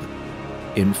cold.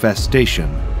 Infestation.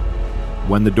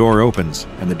 When the door opens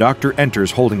and the doctor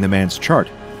enters holding the man's chart,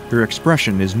 her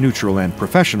expression is neutral and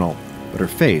professional, but her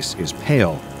face is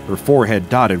pale, her forehead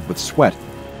dotted with sweat.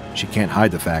 She can't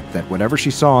hide the fact that whatever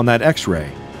she saw on that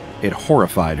x-ray, it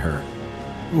horrified her.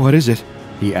 "What is it?"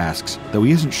 he asks, though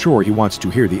he isn't sure he wants to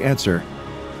hear the answer.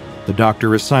 The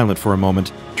doctor is silent for a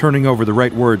moment, turning over the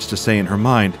right words to say in her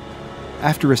mind.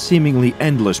 After a seemingly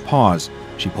endless pause,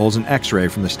 she pulls an X-ray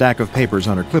from the stack of papers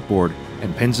on her clipboard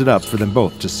and pins it up for them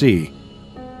both to see.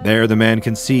 There the man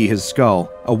can see his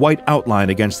skull, a white outline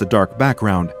against the dark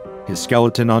background, his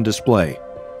skeleton on display.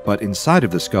 But inside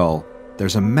of the skull,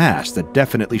 there's a mass that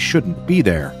definitely shouldn't be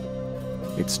there.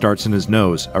 It starts in his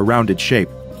nose, a rounded shape,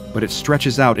 but it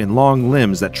stretches out in long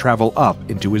limbs that travel up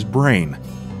into his brain.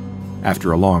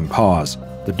 After a long pause,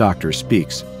 the doctor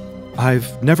speaks.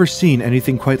 I've never seen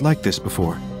anything quite like this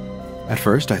before. At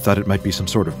first, I thought it might be some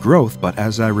sort of growth, but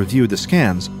as I reviewed the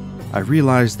scans, I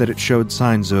realized that it showed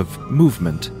signs of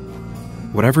movement.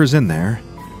 Whatever's in there,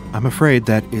 I'm afraid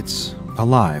that it's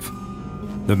alive.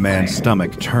 The man's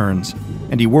stomach turns,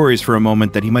 and he worries for a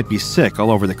moment that he might be sick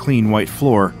all over the clean white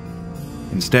floor.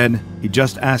 Instead, he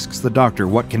just asks the doctor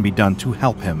what can be done to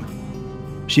help him.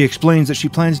 She explains that she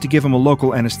plans to give him a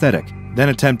local anesthetic, then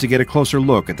attempt to get a closer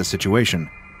look at the situation.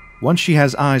 Once she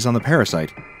has eyes on the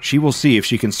parasite, she will see if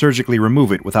she can surgically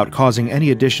remove it without causing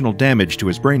any additional damage to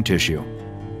his brain tissue.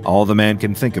 All the man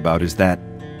can think about is that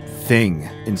thing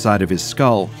inside of his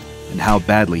skull and how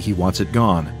badly he wants it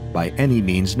gone, by any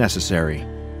means necessary.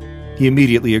 He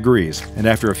immediately agrees, and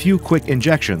after a few quick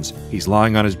injections, he's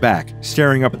lying on his back,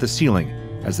 staring up at the ceiling,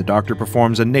 as the doctor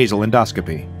performs a nasal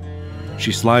endoscopy.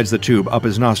 She slides the tube up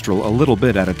his nostril a little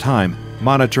bit at a time,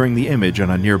 monitoring the image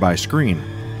on a nearby screen.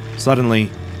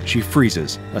 Suddenly, she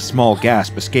freezes, a small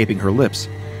gasp escaping her lips.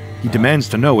 He demands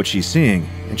to know what she's seeing,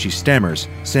 and she stammers,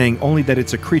 saying only that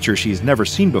it's a creature she's never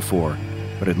seen before,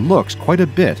 but it looks quite a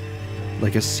bit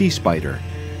like a sea spider.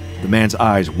 The man's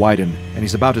eyes widen, and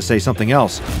he's about to say something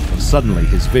else, and suddenly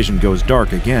his vision goes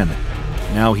dark again.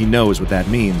 Now he knows what that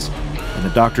means, and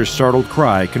the doctor's startled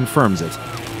cry confirms it.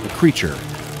 The creature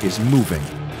is moving.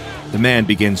 The man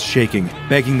begins shaking,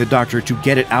 begging the doctor to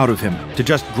get it out of him, to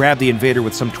just grab the invader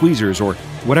with some tweezers or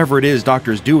whatever it is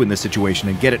doctors do in this situation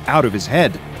and get it out of his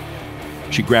head.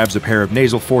 She grabs a pair of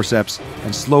nasal forceps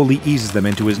and slowly eases them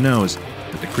into his nose,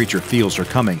 but the creature feels her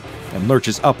coming and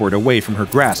lurches upward away from her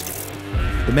grasp.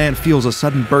 The man feels a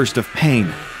sudden burst of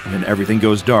pain, and then everything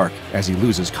goes dark as he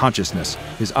loses consciousness,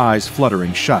 his eyes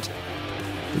fluttering shut.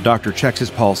 The doctor checks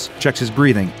his pulse, checks his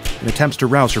breathing, and attempts to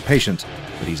rouse her patient,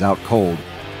 but he's out cold.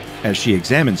 As she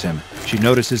examines him, she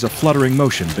notices a fluttering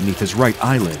motion beneath his right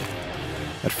eyelid.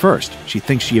 At first, she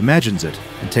thinks she imagines it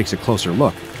and takes a closer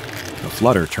look. The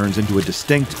flutter turns into a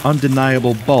distinct,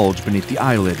 undeniable bulge beneath the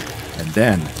eyelid, and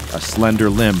then a slender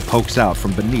limb pokes out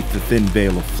from beneath the thin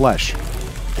veil of flesh.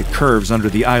 It curves under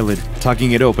the eyelid,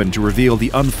 tugging it open to reveal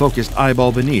the unfocused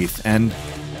eyeball beneath, and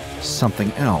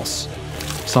something else.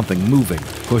 Something moving,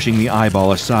 pushing the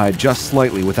eyeball aside just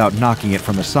slightly without knocking it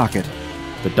from the socket.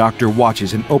 The doctor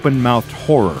watches in open-mouthed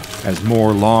horror as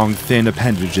more long, thin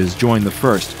appendages join the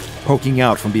first, poking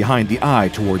out from behind the eye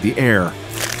toward the air.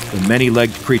 The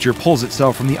many-legged creature pulls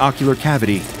itself from the ocular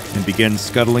cavity and begins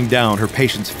scuttling down her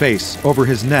patient's face, over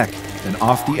his neck, and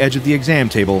off the edge of the exam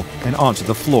table and onto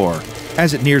the floor.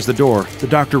 As it nears the door, the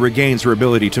doctor regains her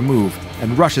ability to move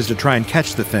and rushes to try and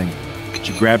catch the thing.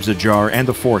 She grabs a jar and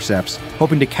the forceps,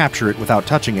 hoping to capture it without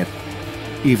touching it.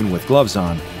 Even with gloves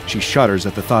on, she shudders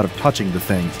at the thought of touching the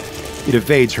thing. It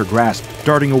evades her grasp,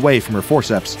 darting away from her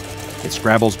forceps. It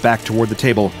scrabbles back toward the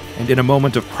table, and in a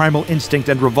moment of primal instinct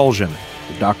and revulsion,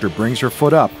 the doctor brings her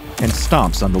foot up and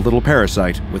stomps on the little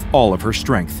parasite with all of her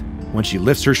strength. When she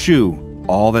lifts her shoe,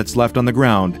 all that's left on the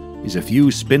ground is a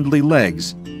few spindly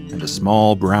legs and a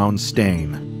small brown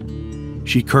stain.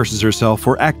 She curses herself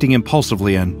for acting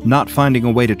impulsively and not finding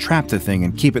a way to trap the thing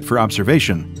and keep it for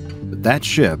observation, but that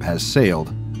ship has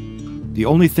sailed. The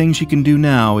only thing she can do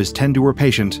now is tend to her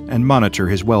patient and monitor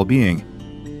his well-being.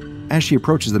 As she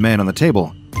approaches the man on the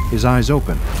table, his eyes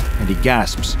open, and he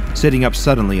gasps, sitting up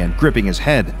suddenly and gripping his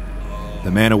head.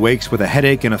 The man awakes with a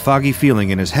headache and a foggy feeling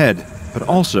in his head, but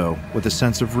also with a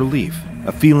sense of relief,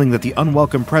 a feeling that the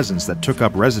unwelcome presence that took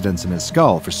up residence in his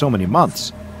skull for so many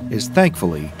months is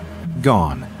thankfully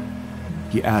gone.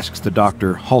 He asks the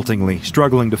doctor, haltingly,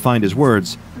 struggling to find his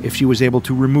words, if she was able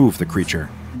to remove the creature.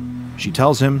 She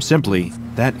tells him, simply,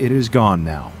 that it is gone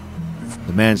now.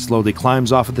 The man slowly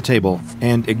climbs off of the table,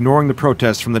 and, ignoring the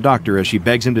protests from the doctor as she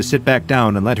begs him to sit back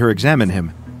down and let her examine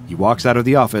him, he walks out of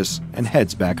the office and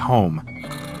heads back home.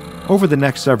 Over the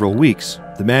next several weeks,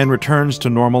 the man returns to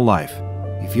normal life.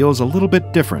 He feels a little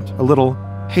bit different, a little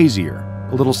hazier,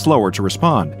 a little slower to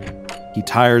respond. He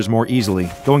tires more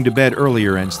easily, going to bed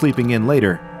earlier and sleeping in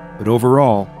later, but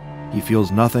overall, he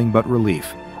feels nothing but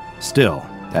relief. Still,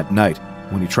 at night,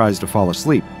 when he tries to fall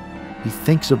asleep, he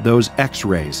thinks of those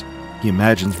X-rays. He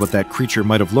imagines what that creature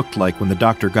might have looked like when the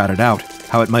doctor got it out,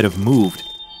 how it might have moved.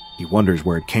 He wonders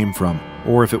where it came from,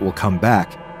 or if it will come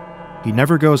back. He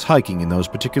never goes hiking in those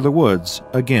particular woods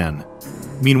again.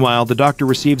 Meanwhile, the doctor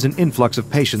receives an influx of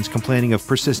patients complaining of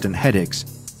persistent headaches.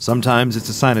 Sometimes it's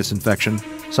a sinus infection,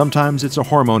 sometimes it's a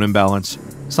hormone imbalance,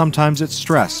 sometimes it's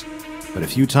stress. But a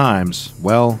few times,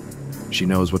 well, she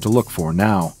knows what to look for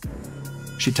now.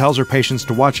 She tells her patients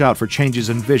to watch out for changes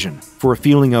in vision, for a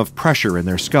feeling of pressure in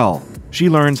their skull. She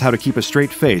learns how to keep a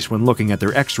straight face when looking at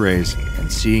their x-rays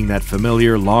and seeing that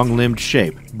familiar long-limbed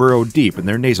shape burrow deep in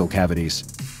their nasal cavities.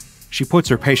 She puts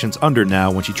her patients under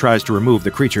now when she tries to remove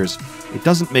the creatures. It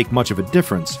doesn't make much of a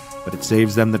difference, but it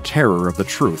saves them the terror of the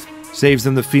truth, saves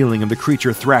them the feeling of the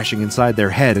creature thrashing inside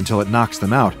their head until it knocks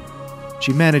them out.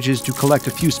 She manages to collect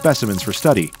a few specimens for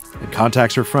study and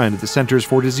contacts her friend at the Centers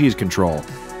for Disease Control.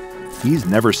 He's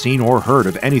never seen or heard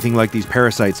of anything like these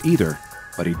parasites either,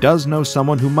 but he does know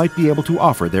someone who might be able to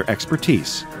offer their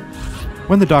expertise.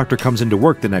 When the doctor comes into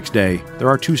work the next day, there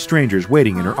are two strangers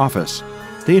waiting in her office.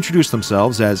 They introduce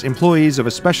themselves as employees of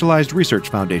a specialized research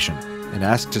foundation and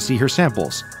ask to see her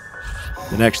samples.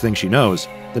 The next thing she knows,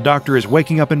 the doctor is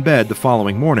waking up in bed the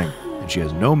following morning, and she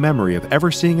has no memory of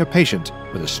ever seeing a patient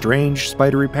with a strange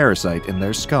spidery parasite in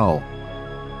their skull.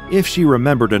 If she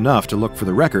remembered enough to look for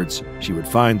the records, she would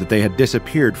find that they had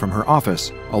disappeared from her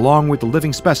office, along with the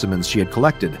living specimens she had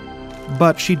collected.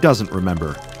 But she doesn't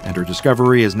remember, and her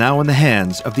discovery is now in the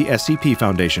hands of the SCP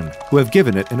Foundation, who have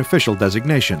given it an official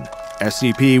designation,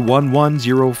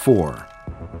 SCP-1104.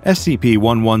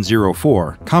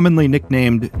 SCP-1104, commonly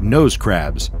nicknamed nose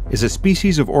crabs, is a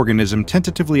species of organism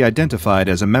tentatively identified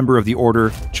as a member of the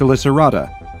order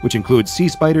Chelicerata, which includes sea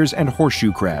spiders and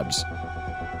horseshoe crabs.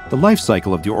 The life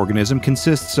cycle of the organism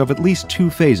consists of at least two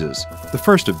phases. The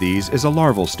first of these is a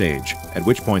larval stage, at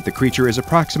which point the creature is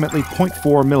approximately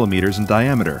 0.4 millimeters in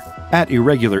diameter. At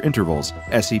irregular intervals,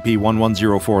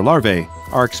 SCP-1104 larvae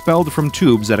are expelled from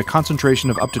tubes at a concentration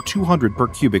of up to 200 per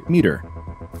cubic meter.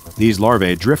 These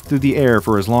larvae drift through the air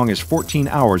for as long as 14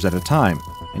 hours at a time,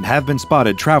 and have been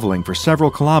spotted traveling for several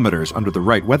kilometers under the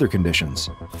right weather conditions.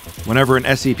 Whenever an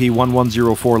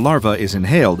SCP-1104 larva is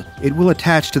inhaled, it will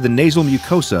attach to the nasal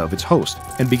mucosa of its host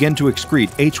and begin to excrete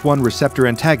H1 receptor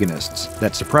antagonists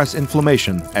that suppress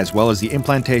inflammation as well as the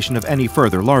implantation of any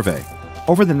further larvae.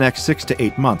 Over the next 6 to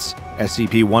 8 months,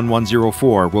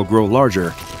 SCP-1104 will grow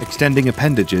larger, extending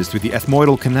appendages through the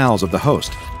ethmoidal canals of the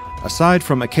host. Aside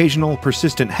from occasional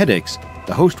persistent headaches,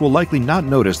 the host will likely not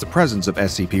notice the presence of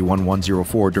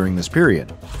SCP-1104 during this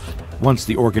period. Once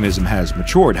the organism has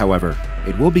matured, however,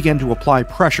 it will begin to apply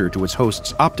pressure to its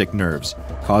host's optic nerves,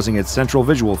 causing its central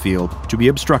visual field to be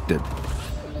obstructed.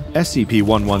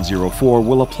 SCP-1104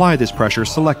 will apply this pressure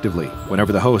selectively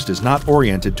whenever the host is not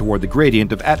oriented toward the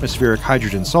gradient of atmospheric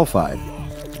hydrogen sulfide.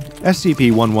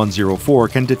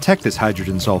 SCP-1104 can detect this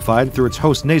hydrogen sulfide through its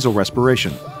host's nasal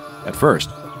respiration. At first,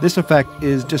 this effect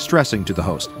is distressing to the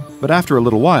host, but after a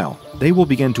little while, they will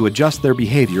begin to adjust their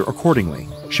behavior accordingly,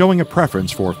 showing a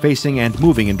preference for facing and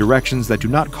moving in directions that do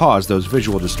not cause those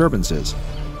visual disturbances.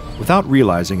 Without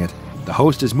realizing it, the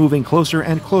host is moving closer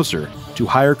and closer to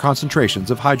higher concentrations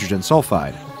of hydrogen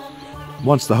sulfide.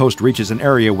 Once the host reaches an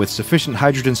area with sufficient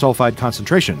hydrogen sulfide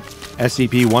concentration,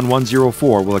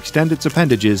 SCP-1104 will extend its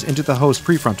appendages into the host's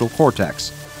prefrontal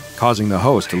cortex, causing the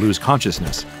host to lose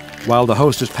consciousness. While the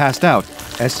host is passed out,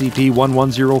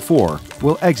 SCP-1104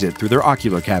 will exit through their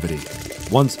ocular cavity.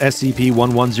 Once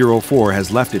SCP-1104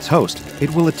 has left its host, it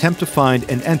will attempt to find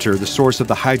and enter the source of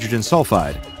the hydrogen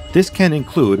sulfide. This can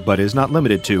include, but is not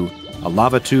limited to, a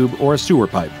lava tube or a sewer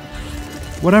pipe.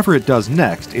 Whatever it does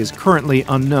next is currently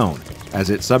unknown,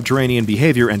 as its subterranean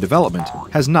behavior and development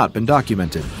has not been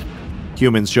documented.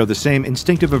 Humans show the same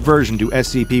instinctive aversion to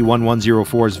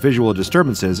SCP-1104's visual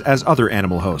disturbances as other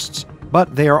animal hosts,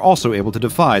 but they are also able to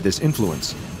defy this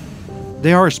influence.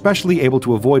 They are especially able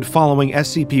to avoid following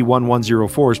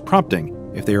SCP-1104's prompting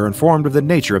if they are informed of the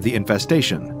nature of the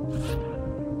infestation.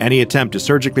 Any attempt to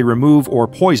surgically remove or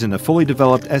poison a fully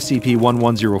developed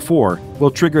SCP-1104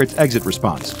 will trigger its exit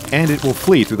response, and it will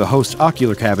flee through the host's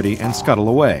ocular cavity and scuttle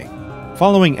away.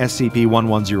 Following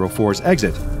SCP-1104's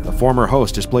exit, the former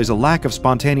host displays a lack of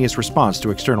spontaneous response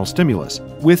to external stimulus,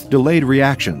 with delayed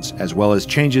reactions as well as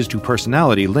changes to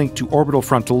personality linked to orbital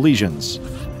frontal lesions.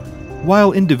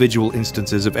 While individual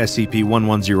instances of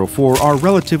SCP-1104 are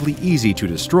relatively easy to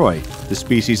destroy, the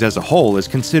species as a whole is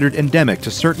considered endemic to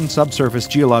certain subsurface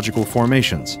geological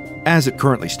formations. As it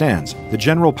currently stands, the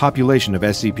general population of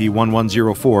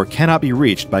SCP-1104 cannot be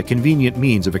reached by convenient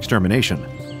means of extermination.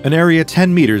 An area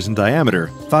 10 meters in diameter,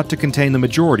 thought to contain the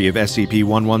majority of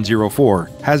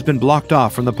SCP-1104, has been blocked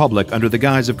off from the public under the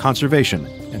guise of conservation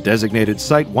and designated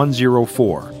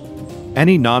Site-104.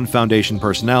 Any non-Foundation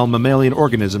personnel mammalian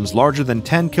organisms larger than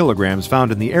 10 kilograms found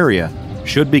in the area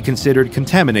should be considered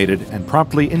contaminated and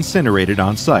promptly incinerated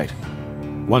on site.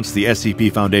 Once the SCP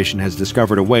Foundation has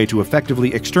discovered a way to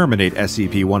effectively exterminate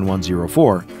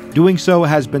SCP-1104, doing so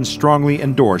has been strongly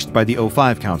endorsed by the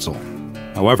O5 Council.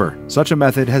 However, such a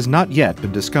method has not yet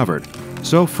been discovered,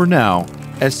 so for now,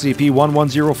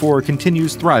 SCP-1104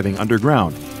 continues thriving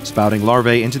underground, spouting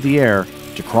larvae into the air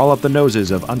to crawl up the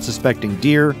noses of unsuspecting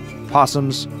deer,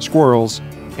 possums, squirrels,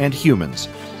 and humans.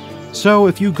 So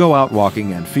if you go out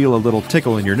walking and feel a little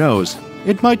tickle in your nose,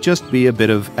 it might just be a bit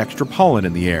of extra pollen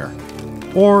in the air.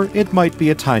 Or it might be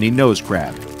a tiny nose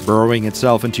crab, burrowing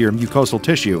itself into your mucosal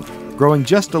tissue, growing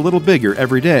just a little bigger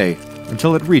every day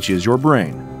until it reaches your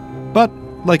brain. But,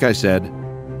 like I said,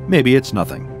 maybe it's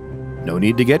nothing. No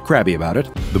need to get crabby about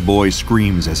it. The boy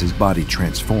screams as his body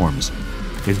transforms.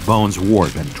 His bones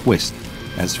warp and twist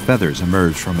as feathers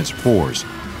emerge from his pores,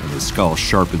 and his skull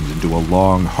sharpens into a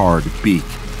long, hard beak.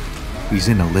 He's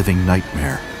in a living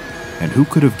nightmare. And who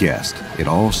could have guessed it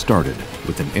all started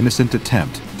with an innocent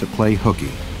attempt to play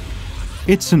hooky?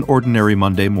 It's an ordinary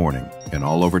Monday morning, and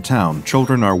all over town,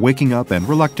 children are waking up and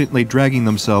reluctantly dragging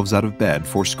themselves out of bed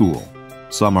for school.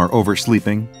 Some are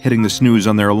oversleeping, hitting the snooze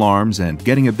on their alarms, and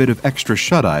getting a bit of extra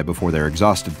shut-eye before their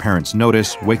exhausted parents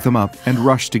notice, wake them up, and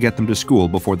rush to get them to school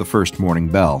before the first morning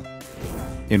bell.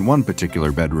 In one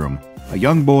particular bedroom, a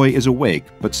young boy is awake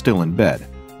but still in bed,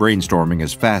 brainstorming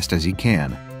as fast as he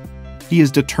can. He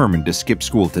is determined to skip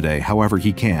school today however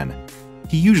he can.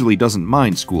 He usually doesn't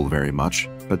mind school very much,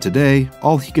 but today,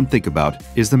 all he can think about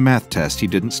is the math test he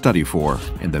didn't study for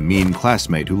and the mean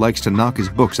classmate who likes to knock his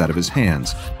books out of his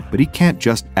hands. But he can't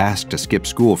just ask to skip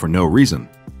school for no reason.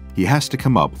 He has to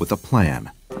come up with a plan.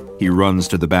 He runs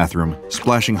to the bathroom,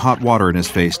 splashing hot water in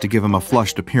his face to give him a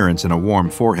flushed appearance and a warm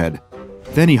forehead.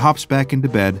 Then he hops back into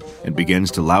bed and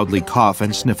begins to loudly cough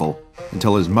and sniffle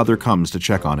until his mother comes to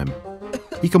check on him.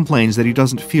 He complains that he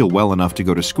doesn't feel well enough to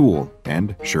go to school,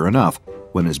 and sure enough,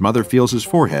 when his mother feels his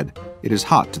forehead, it is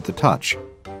hot to the touch.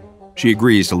 She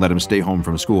agrees to let him stay home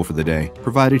from school for the day,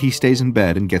 provided he stays in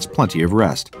bed and gets plenty of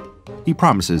rest. He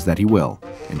promises that he will,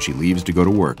 and she leaves to go to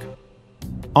work.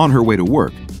 On her way to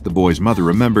work, the boy's mother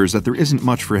remembers that there isn't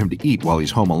much for him to eat while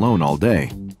he's home alone all day.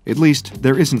 At least,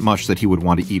 there isn't much that he would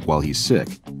want to eat while he's sick.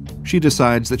 She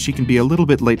decides that she can be a little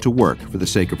bit late to work for the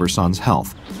sake of her son's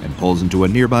health, and pulls into a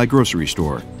nearby grocery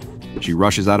store. She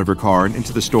rushes out of her car and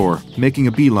into the store, making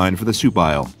a beeline for the soup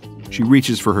aisle. She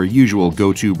reaches for her usual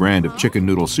go-to brand of chicken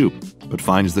noodle soup, but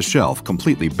finds the shelf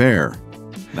completely bare.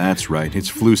 That's right, it's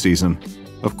flu season.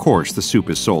 Of course, the soup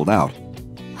is sold out.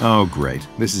 Oh great,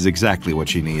 this is exactly what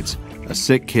she needs. A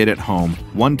sick kid at home,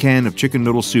 one can of chicken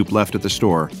noodle soup left at the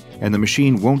store, and the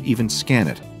machine won't even scan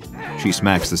it. She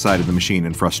smacks the side of the machine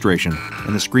in frustration,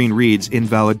 and the screen reads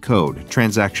invalid code,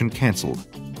 transaction cancelled.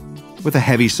 With a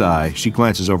heavy sigh, she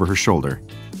glances over her shoulder.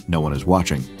 No one is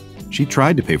watching. She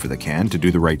tried to pay for the can to do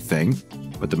the right thing,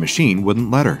 but the machine wouldn't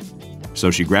let her.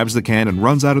 So she grabs the can and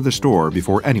runs out of the store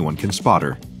before anyone can spot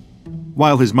her.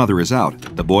 While his mother is out,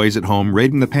 the boy is at home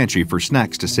raiding the pantry for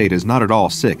snacks to sate his not at all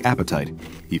sick appetite.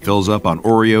 He fills up on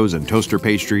Oreos and toaster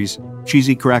pastries,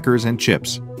 cheesy crackers, and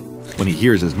chips. When he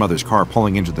hears his mother's car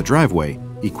pulling into the driveway,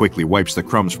 he quickly wipes the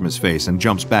crumbs from his face and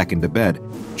jumps back into bed,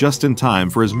 just in time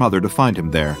for his mother to find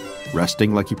him there,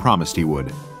 resting like he promised he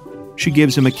would. She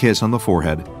gives him a kiss on the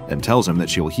forehead and tells him that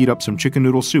she'll heat up some chicken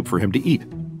noodle soup for him to eat.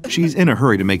 She's in a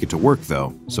hurry to make it to work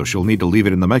though, so she'll need to leave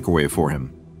it in the microwave for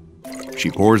him. She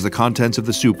pours the contents of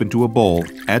the soup into a bowl,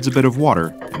 adds a bit of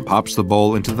water, and pops the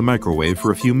bowl into the microwave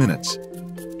for a few minutes.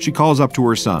 She calls up to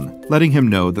her son, letting him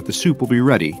know that the soup will be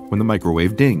ready when the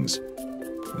microwave dings.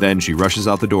 Then she rushes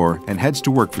out the door and heads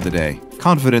to work for the day,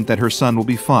 confident that her son will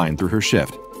be fine through her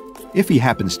shift. If he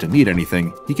happens to need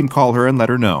anything, he can call her and let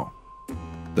her know.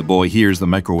 The boy hears the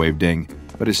microwave ding,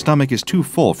 but his stomach is too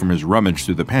full from his rummage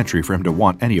through the pantry for him to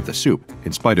want any of the soup,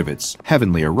 in spite of its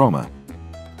heavenly aroma.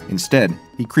 Instead,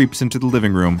 he creeps into the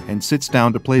living room and sits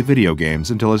down to play video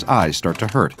games until his eyes start to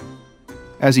hurt.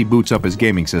 As he boots up his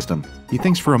gaming system, he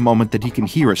thinks for a moment that he can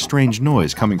hear a strange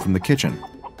noise coming from the kitchen,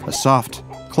 a soft,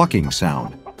 clucking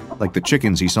sound, like the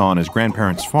chickens he saw on his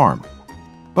grandparents' farm.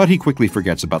 But he quickly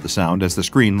forgets about the sound as the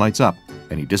screen lights up,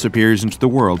 and he disappears into the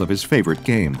world of his favorite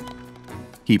game.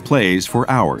 He plays for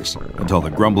hours, until the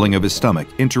grumbling of his stomach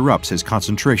interrupts his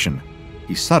concentration.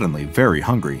 He's suddenly very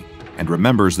hungry, and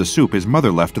remembers the soup his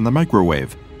mother left in the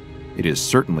microwave. It is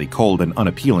certainly cold and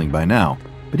unappealing by now,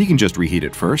 but he can just reheat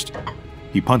it first.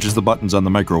 He punches the buttons on the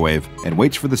microwave and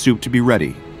waits for the soup to be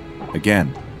ready.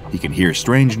 Again, he can hear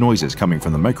strange noises coming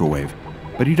from the microwave,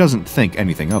 but he doesn't think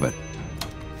anything of it.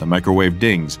 The microwave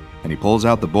dings, and he pulls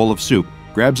out the bowl of soup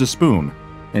grabs a spoon,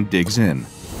 and digs in.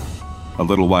 A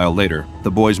little while later,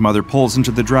 the boy's mother pulls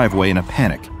into the driveway in a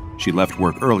panic. She left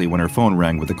work early when her phone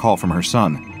rang with a call from her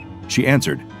son. She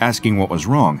answered, asking what was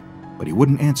wrong, but he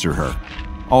wouldn't answer her.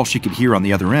 All she could hear on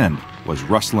the other end was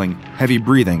rustling, heavy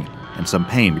breathing, and some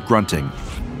pained grunting.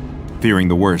 Fearing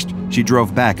the worst, she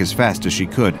drove back as fast as she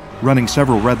could, running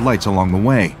several red lights along the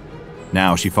way.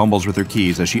 Now she fumbles with her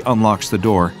keys as she unlocks the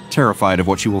door, terrified of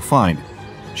what she will find.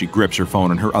 She grips her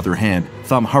phone in her other hand,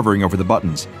 thumb hovering over the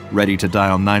buttons, ready to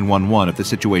dial 911 if the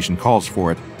situation calls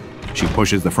for it. She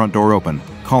pushes the front door open,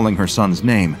 calling her son's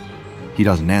name. He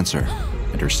doesn't answer,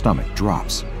 and her stomach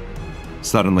drops.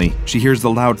 Suddenly, she hears the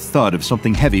loud thud of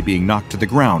something heavy being knocked to the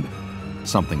ground.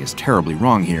 Something is terribly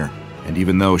wrong here, and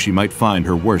even though she might find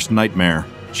her worst nightmare,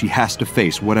 she has to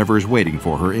face whatever is waiting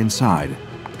for her inside.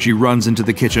 She runs into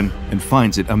the kitchen and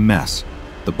finds it a mess.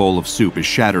 The bowl of soup is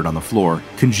shattered on the floor,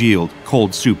 congealed,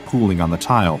 cold soup pooling on the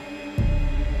tile.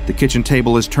 The kitchen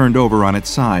table is turned over on its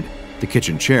side. The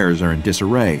kitchen chairs are in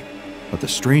disarray. But the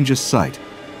strangest sight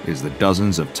is the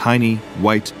dozens of tiny,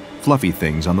 white, fluffy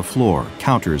things on the floor,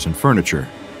 counters, and furniture.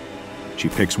 She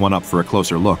picks one up for a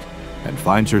closer look and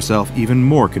finds herself even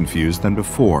more confused than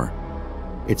before.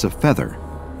 It's a feather.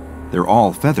 They're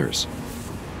all feathers.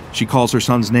 She calls her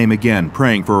son's name again,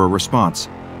 praying for a response.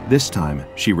 This time,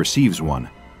 she receives one,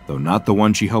 though not the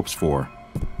one she hopes for.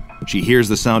 She hears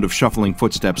the sound of shuffling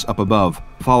footsteps up above,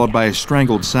 followed by a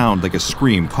strangled sound like a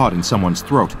scream caught in someone's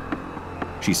throat.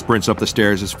 She sprints up the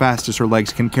stairs as fast as her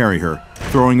legs can carry her,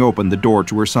 throwing open the door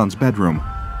to her son's bedroom.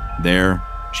 There,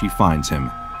 she finds him.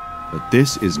 But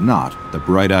this is not the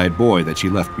bright-eyed boy that she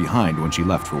left behind when she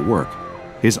left for work.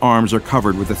 His arms are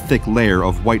covered with a thick layer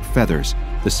of white feathers,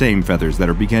 the same feathers that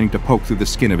are beginning to poke through the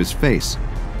skin of his face.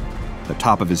 The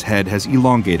top of his head has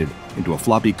elongated into a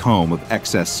floppy comb of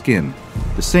excess skin,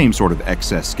 the same sort of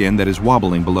excess skin that is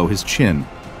wobbling below his chin.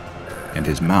 And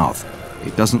his mouth,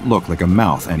 it doesn't look like a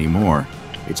mouth anymore.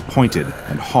 It's pointed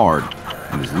and hard,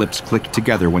 and his lips click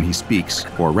together when he speaks,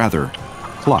 or rather,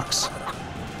 clucks.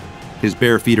 His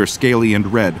bare feet are scaly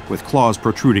and red, with claws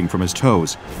protruding from his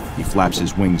toes. He flaps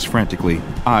his wings frantically,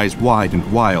 eyes wide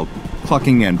and wild,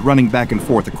 clucking and running back and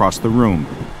forth across the room.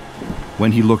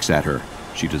 When he looks at her,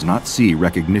 she does not see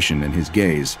recognition in his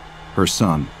gaze. Her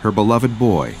son, her beloved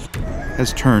boy,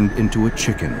 has turned into a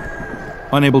chicken.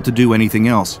 Unable to do anything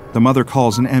else, the mother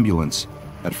calls an ambulance.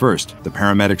 At first, the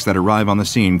paramedics that arrive on the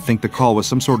scene think the call was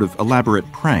some sort of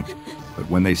elaborate prank, but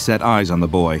when they set eyes on the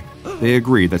boy, they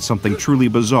agree that something truly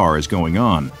bizarre is going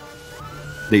on.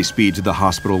 They speed to the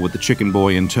hospital with the chicken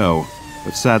boy in tow,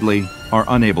 but sadly are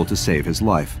unable to save his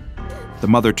life. The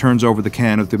mother turns over the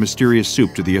can of the mysterious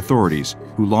soup to the authorities,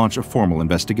 who launch a formal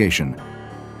investigation.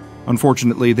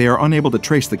 Unfortunately, they are unable to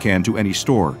trace the can to any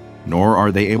store, nor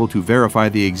are they able to verify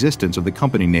the existence of the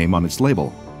company name on its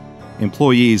label.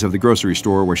 Employees of the grocery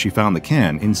store where she found the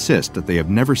can insist that they have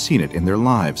never seen it in their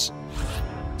lives.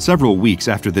 Several weeks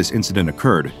after this incident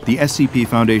occurred, the SCP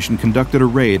Foundation conducted a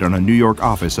raid on a New York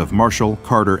office of Marshall,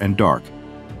 Carter, and Dark.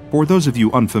 For those of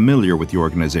you unfamiliar with the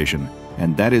organization,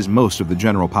 and that is most of the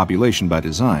general population by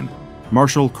design,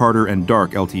 Marshall, Carter, and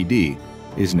Dark Ltd.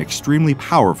 is an extremely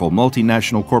powerful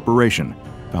multinational corporation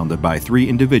founded by 3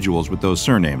 individuals with those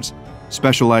surnames,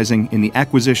 specializing in the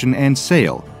acquisition and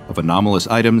sale of anomalous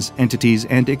items, entities,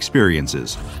 and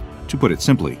experiences. To put it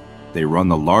simply, they run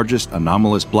the largest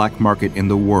anomalous black market in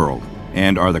the world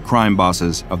and are the crime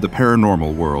bosses of the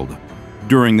paranormal world.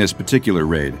 During this particular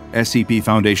raid, SCP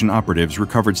Foundation operatives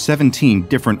recovered 17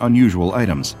 different unusual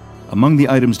items. Among the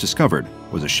items discovered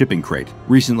was a shipping crate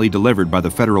recently delivered by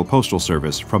the Federal Postal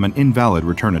Service from an invalid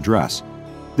return address.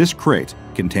 This crate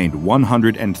contained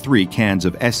 103 cans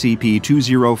of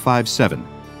SCP-2057,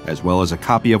 as well as a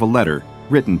copy of a letter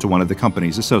written to one of the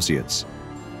company's associates.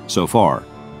 So far,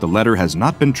 the letter has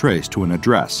not been traced to an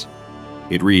address.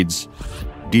 It reads,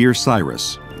 "Dear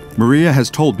Cyrus, Maria has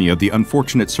told me of the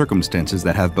unfortunate circumstances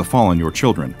that have befallen your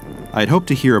children. I'd hope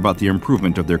to hear about the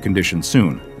improvement of their condition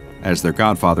soon. As their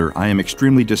godfather, I am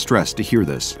extremely distressed to hear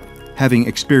this. Having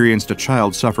experienced a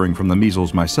child suffering from the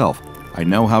measles myself, I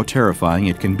know how terrifying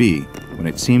it can be when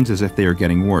it seems as if they are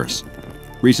getting worse.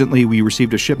 Recently, we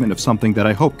received a shipment of something that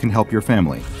I hope can help your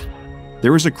family.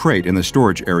 There is a crate in the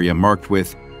storage area marked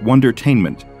with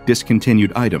Wondertainment,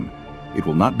 discontinued item. It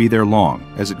will not be there long,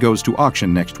 as it goes to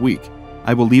auction next week.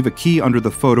 I will leave a key under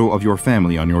the photo of your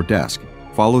family on your desk.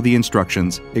 Follow the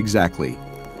instructions exactly.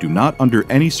 Do not, under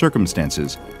any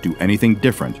circumstances, do anything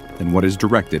different than what is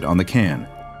directed on the can.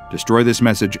 Destroy this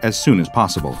message as soon as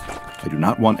possible. I do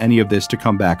not want any of this to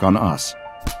come back on us.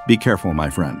 Be careful, my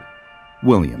friend.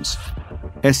 Williams."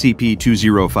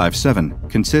 SCP-2057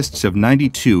 consists of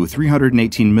 92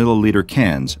 318ml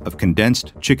cans of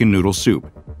condensed chicken noodle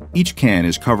soup. Each can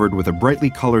is covered with a brightly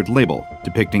colored label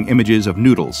depicting images of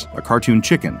noodles, a cartoon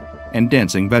chicken, and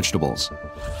dancing vegetables.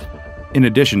 In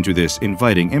addition to this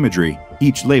inviting imagery,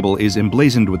 each label is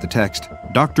emblazoned with the text,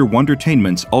 Dr.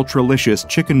 Wondertainment's Ultralicious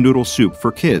Chicken Noodle Soup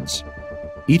for Kids.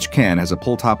 Each can has a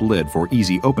pull-top lid for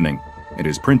easy opening and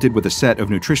is printed with a set of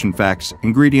nutrition facts,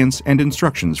 ingredients, and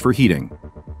instructions for heating.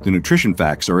 The nutrition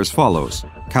facts are as follows: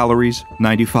 calories,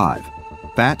 95,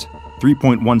 fat,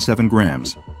 3.17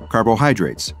 grams,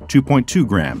 carbohydrates, 2.2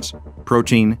 grams,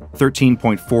 protein,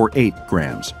 13.48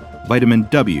 grams, vitamin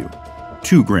W,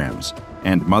 2 grams,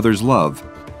 and Mother's Love,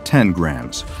 10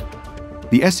 grams.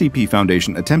 The SCP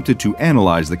Foundation attempted to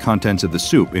analyze the contents of the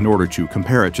soup in order to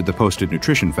compare it to the posted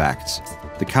nutrition facts.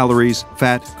 The calories,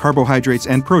 fat, carbohydrates,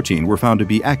 and protein were found to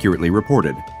be accurately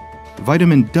reported.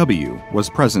 Vitamin W was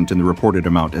present in the reported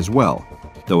amount as well,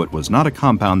 though it was not a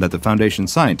compound that the Foundation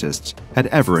scientists had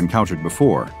ever encountered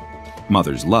before.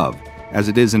 Mother's Love, as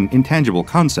it is an intangible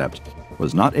concept,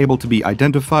 was not able to be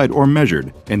identified or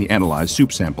measured in the analyzed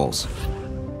soup samples.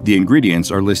 The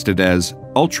ingredients are listed as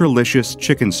ultralicious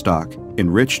chicken stock,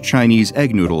 enriched Chinese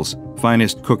egg noodles,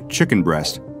 finest cooked chicken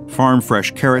breast, farm fresh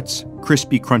carrots,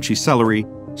 crispy crunchy celery,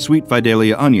 sweet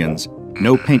Vidalia onions,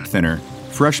 no paint thinner,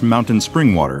 fresh mountain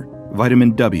spring water,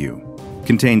 vitamin W.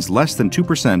 Contains less than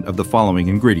 2% of the following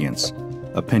ingredients: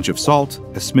 a pinch of salt,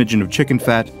 a smidgen of chicken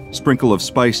fat, sprinkle of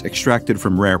spice extracted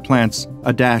from rare plants,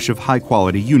 a dash of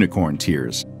high-quality unicorn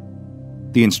tears.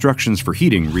 The instructions for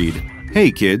heating read,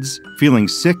 "Hey kids, feeling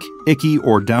sick, icky,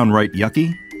 or downright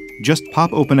yucky? Just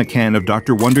pop open a can of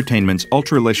Dr. Wondertainment's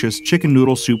Ultralicious Chicken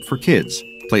Noodle Soup for Kids.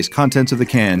 Place contents of the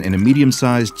can in a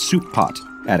medium-sized soup pot.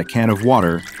 Add a can of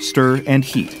water, stir, and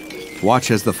heat.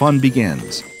 Watch as the fun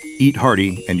begins. Eat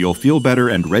hearty, and you'll feel better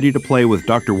and ready to play with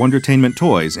Dr. Wondertainment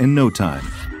toys in no time."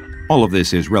 All of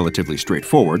this is relatively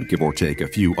straightforward, give or take a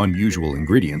few unusual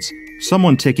ingredients.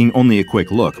 Someone taking only a quick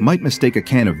look might mistake a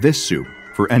can of this soup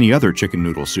for any other chicken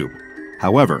noodle soup.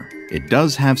 However, it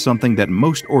does have something that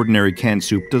most ordinary canned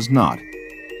soup does not: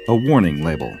 a warning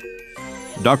label.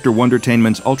 Dr.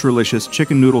 Wondertainment's Ultralicious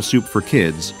Chicken Noodle Soup for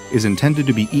Kids is intended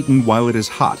to be eaten while it is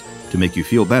hot to make you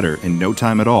feel better in no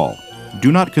time at all.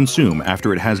 Do not consume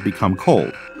after it has become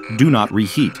cold. Do not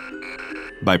reheat.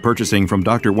 By purchasing from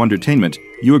Dr. Wondertainment,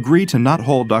 you agree to not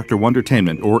hold Dr.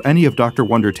 Wondertainment or any of Dr.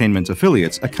 Wondertainment's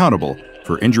affiliates accountable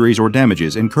for injuries or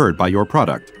damages incurred by your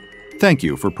product. Thank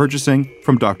you for purchasing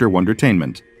from Dr.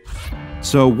 Wondertainment.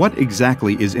 So what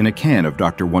exactly is in a can of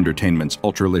Dr. Wondertainment's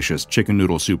Ultralicious Chicken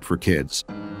Noodle Soup for Kids?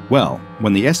 Well,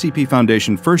 when the SCP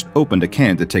Foundation first opened a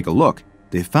can to take a look,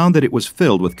 they found that it was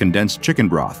filled with condensed chicken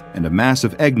broth and a mass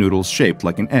of egg noodles shaped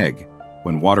like an egg.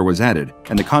 When water was added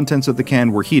and the contents of the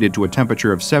can were heated to a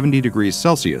temperature of 70 degrees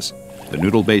Celsius, the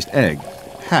noodle-based egg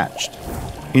hatched.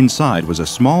 Inside was a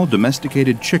small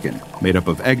domesticated chicken made up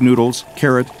of egg noodles,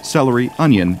 carrot, celery,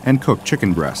 onion, and cooked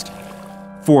chicken breast.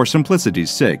 For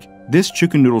simplicity's sake, this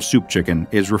chicken noodle soup chicken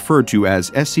is referred to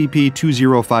as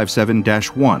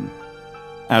SCP-2057-1.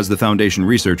 As the Foundation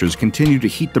researchers continued to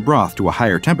heat the broth to a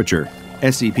higher temperature,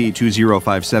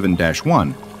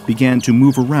 SCP-2057-1 began to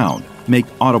move around, make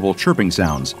audible chirping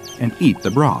sounds, and eat the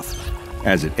broth.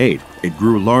 As it ate, it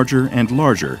grew larger and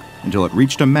larger until it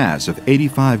reached a mass of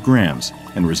 85 grams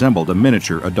and resembled a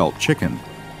miniature adult chicken.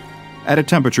 At a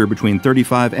temperature between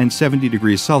 35 and 70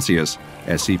 degrees Celsius,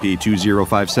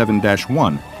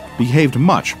 SCP-2057-1 behaved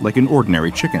much like an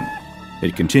ordinary chicken.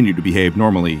 It continued to behave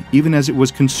normally even as it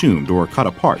was consumed or cut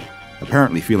apart,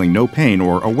 apparently feeling no pain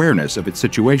or awareness of its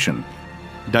situation.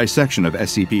 Dissection of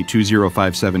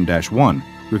SCP-2057-1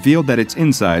 revealed that its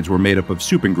insides were made up of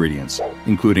soup ingredients,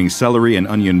 including celery and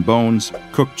onion bones,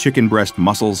 cooked chicken breast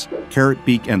muscles, carrot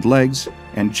beak and legs,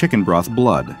 and chicken broth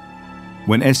blood.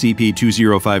 When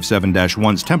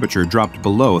SCP-2057-1's temperature dropped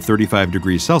below 35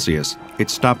 degrees Celsius,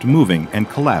 it stopped moving and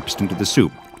collapsed into the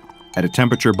soup. At a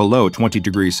temperature below 20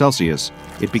 degrees Celsius,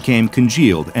 it became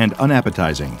congealed and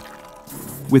unappetizing.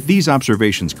 With these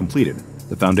observations completed,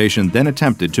 the Foundation then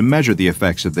attempted to measure the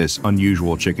effects of this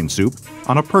unusual chicken soup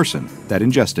on a person that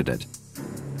ingested it.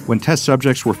 When test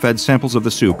subjects were fed samples of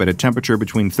the soup at a temperature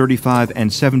between 35 and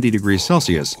 70 degrees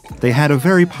Celsius, they had a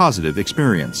very positive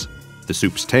experience. The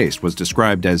soup's taste was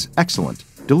described as excellent,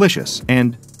 delicious,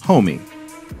 and homey.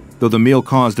 Though the meal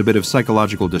caused a bit of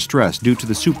psychological distress due to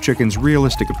the soup chicken's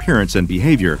realistic appearance and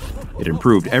behavior, it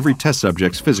improved every test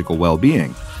subject's physical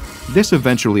well-being. This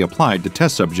eventually applied to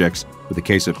test subjects with a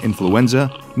case of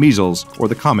influenza, measles, or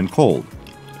the common cold.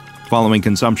 Following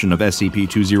consumption of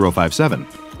SCP-2057,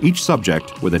 each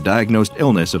subject with a diagnosed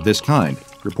illness of this kind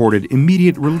reported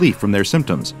immediate relief from their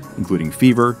symptoms, including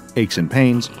fever, aches and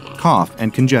pains, cough,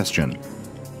 and congestion.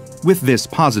 With this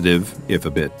positive, if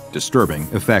a bit disturbing,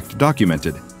 effect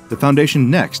documented, the Foundation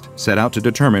next set out to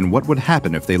determine what would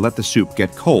happen if they let the soup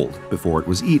get cold before it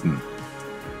was eaten.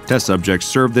 Test subjects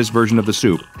served this version of the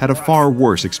soup had a far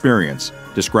worse experience,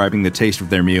 describing the taste of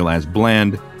their meal as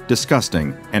bland,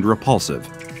 disgusting, and repulsive.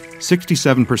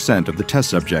 67% of the test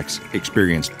subjects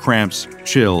experienced cramps,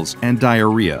 chills, and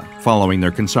diarrhea following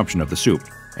their consumption of the soup,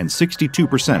 and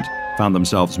 62% found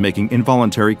themselves making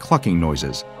involuntary clucking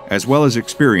noises, as well as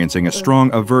experiencing a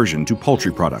strong aversion to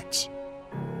poultry products.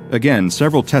 Again,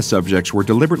 several test subjects were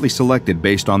deliberately selected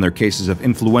based on their cases of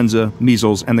influenza,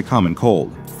 measles, and the common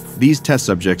cold. These test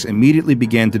subjects immediately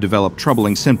began to develop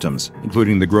troubling symptoms,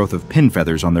 including the growth of pin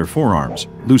feathers on their forearms,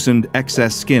 loosened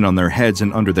excess skin on their heads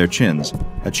and under their chins,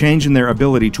 a change in their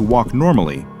ability to walk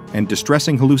normally, and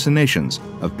distressing hallucinations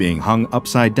of being hung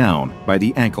upside down by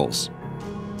the ankles.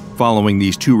 Following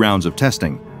these 2 rounds of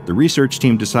testing, the research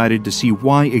team decided to see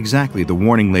why exactly the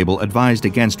warning label advised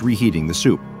against reheating the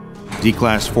soup.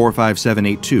 D-Class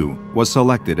 45782 was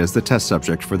selected as the test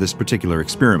subject for this particular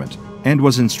experiment, and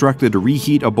was instructed to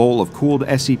reheat a bowl of cooled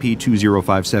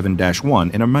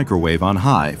SCP-2057-1 in a microwave on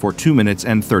high for 2 minutes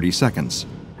and 30 seconds.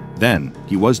 Then,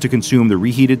 he was to consume the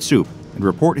reheated soup and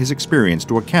report his experience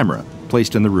to a camera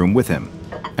placed in the room with him.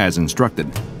 As instructed,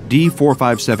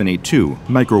 D-45782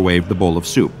 microwaved the bowl of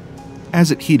soup.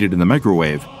 As it heated in the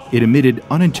microwave, it emitted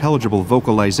unintelligible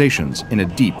vocalizations in a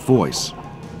deep voice.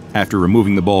 After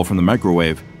removing the bowl from the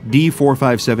microwave,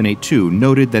 D-45782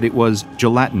 noted that it was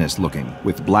gelatinous-looking,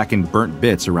 with blackened burnt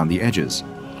bits around the edges.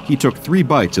 He took 3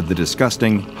 bites of the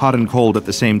disgusting, hot and cold at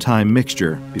the same time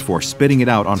mixture before spitting it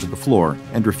out onto the floor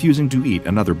and refusing to eat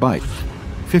another bite.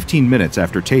 15 minutes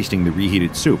after tasting the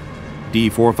reheated soup,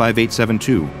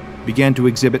 D-45872 began to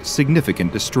exhibit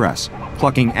significant distress,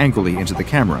 clucking angrily into the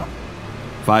camera.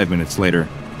 5 minutes later,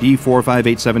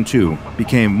 D-45872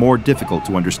 became more difficult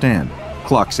to understand,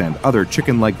 clucks and other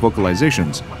chicken-like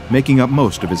vocalizations making up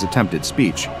most of his attempted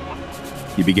speech.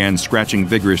 He began scratching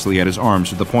vigorously at his arms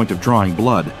to the point of drawing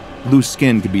blood. Loose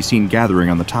skin could be seen gathering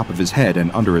on the top of his head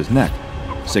and under his neck.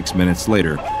 6 minutes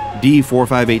later,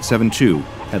 D-45872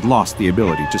 had lost the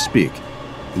ability to speak.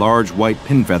 Large white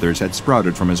pin feathers had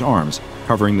sprouted from his arms,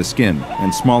 covering the skin,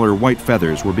 and smaller white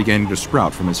feathers were beginning to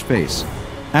sprout from his face.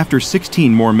 After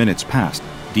 16 more minutes passed,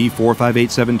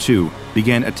 D-45872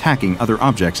 began attacking other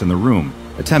objects in the room,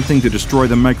 attempting to destroy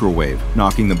the microwave,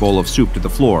 knocking the bowl of soup to the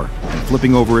floor, and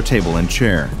flipping over a table and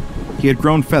chair. He had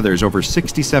grown feathers over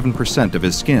 67% of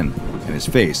his skin, and his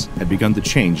face had begun to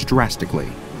change drastically.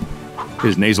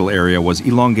 His nasal area was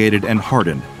elongated and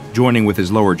hardened, joining with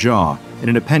his lower jaw in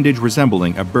an appendage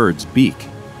resembling a bird's beak.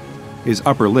 His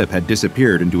upper lip had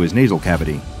disappeared into his nasal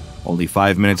cavity. Only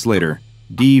 5 minutes later,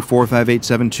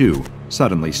 D-45872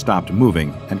 suddenly stopped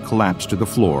moving and collapsed to the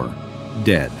floor,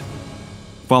 dead.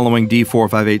 Following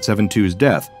D-45872's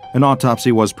death, an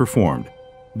autopsy was performed.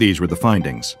 These were the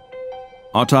findings.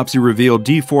 Autopsy revealed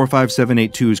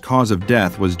D-45782's cause of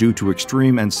death was due to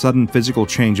extreme and sudden physical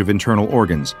change of internal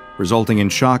organs, resulting in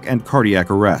shock and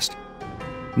cardiac arrest.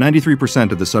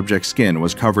 93% of the subject's skin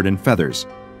was covered in feathers.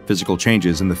 Physical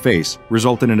changes in the face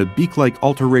resulted in a beak-like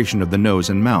alteration of the nose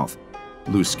and mouth.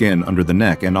 Loose skin under the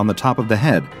neck and on the top of the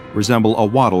head resemble a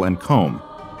wattle and comb.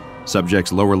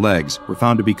 Subject's lower legs were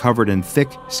found to be covered in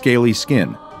thick, scaly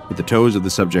skin, with the toes of the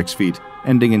subject's feet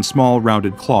ending in small,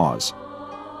 rounded claws.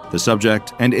 The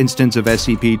subject and instance of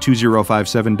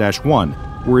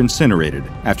SCP-2057-1 were incinerated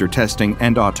after testing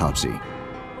and autopsy.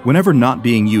 Whenever not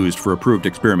being used for approved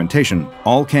experimentation,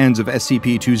 all cans of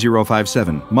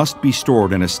SCP-2057 must be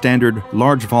stored in a standard,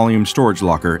 large-volume storage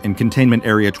locker in Containment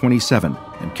Area 27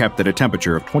 and kept at a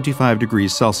temperature of 25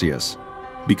 degrees Celsius.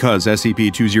 Because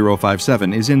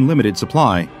SCP-2057 is in limited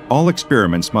supply, all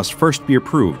experiments must first be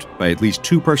approved by at least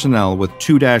 2 personnel with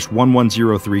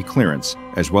 2-1103 clearance,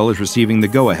 as well as receiving the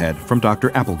go-ahead from Dr.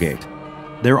 Applegate.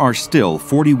 There are still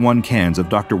 41 cans of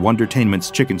Dr. Wondertainment's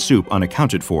chicken soup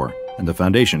unaccounted for, and the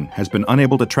Foundation has been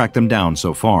unable to track them down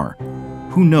so far.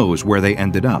 Who knows where they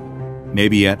ended up?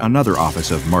 Maybe at another office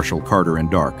of Marshall, Carter,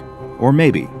 and Dark. Or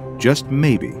maybe, just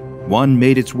maybe, one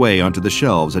made its way onto the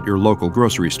shelves at your local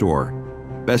grocery store.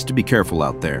 Best to be careful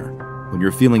out there. When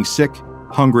you're feeling sick,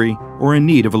 hungry, or in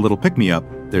need of a little pick-me-up,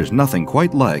 there's nothing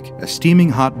quite like a steaming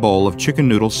hot bowl of chicken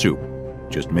noodle soup.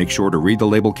 Just make sure to read the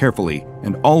label carefully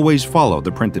and always follow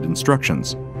the printed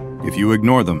instructions. If you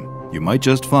ignore them, you might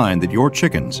just find that your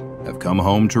chickens have come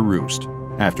home to roost.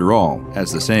 After all,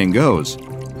 as the saying goes,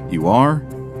 you are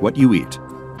what you eat.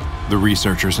 The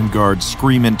researchers and guards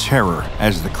scream in terror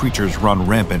as the creatures run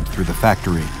rampant through the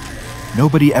factory.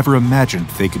 Nobody ever imagined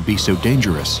they could be so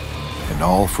dangerous, and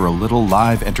all for a little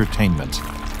live entertainment.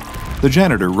 The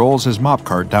janitor rolls his mop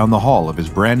cart down the hall of his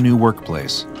brand new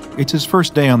workplace. It's his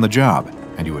first day on the job,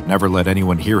 and he would never let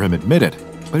anyone hear him admit it,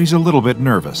 but he's a little bit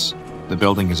nervous. The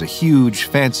building is a huge,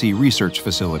 fancy research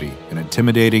facility, an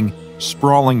intimidating,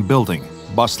 sprawling building,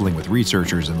 bustling with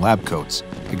researchers in lab coats,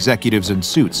 executives in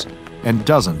suits, and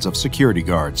dozens of security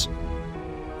guards.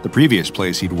 The previous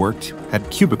place he'd worked had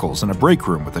cubicles and a break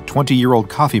room with a 20-year-old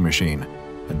coffee machine,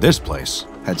 and this place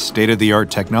had state-of-the-art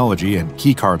technology and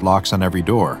keycard locks on every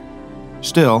door.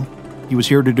 Still, he was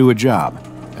here to do a job,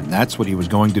 and that's what he was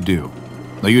going to do.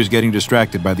 Though he was getting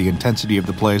distracted by the intensity of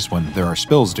the place when there are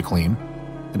spills to clean,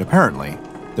 and apparently,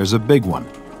 there's a big one.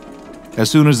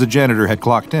 As soon as the janitor had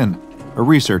clocked in, a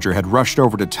researcher had rushed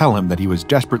over to tell him that he was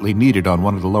desperately needed on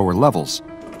one of the lower levels.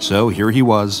 So here he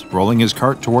was, rolling his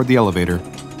cart toward the elevator,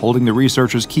 holding the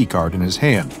researcher's keycard in his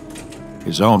hand.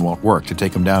 His own won't work to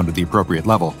take him down to the appropriate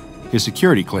level. His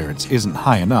security clearance isn't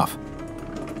high enough.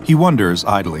 He wonders,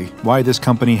 idly, why this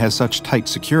company has such tight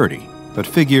security, but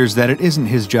figures that it isn't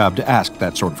his job to ask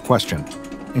that sort of question.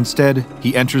 Instead,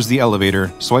 he enters the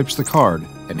elevator, swipes the card,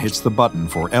 and hits the button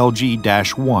for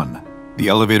LG-1. The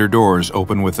elevator doors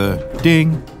open with a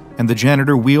ding, and the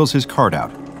janitor wheels his cart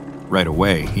out. Right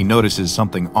away, he notices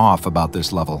something off about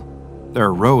this level. There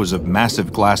are rows of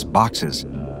massive glass boxes,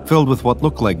 filled with what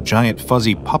look like giant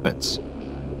fuzzy puppets.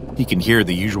 He can hear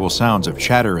the usual sounds of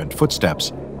chatter and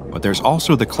footsteps, but there's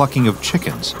also the clucking of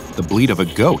chickens, the bleat of a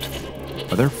goat.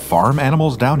 Are there farm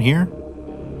animals down here?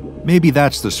 Maybe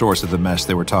that's the source of the mess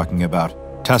they were talking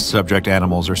about, test subject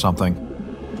animals or something.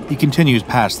 He continues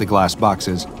past the glass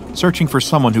boxes, searching for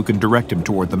someone who can direct him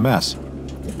toward the mess.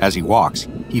 As he walks,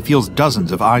 he feels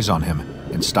dozens of eyes on him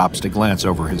and stops to glance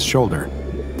over his shoulder.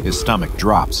 His stomach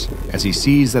drops as he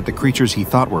sees that the creatures he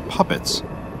thought were puppets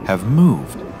have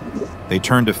moved. They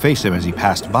turn to face him as he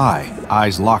passed by,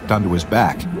 eyes locked onto his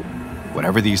back.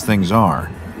 Whatever these things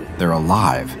are, they're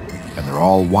alive, and they're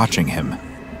all watching him.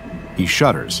 He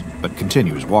shudders, but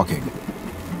continues walking.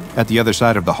 At the other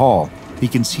side of the hall, he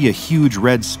can see a huge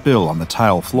red spill on the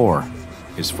tile floor.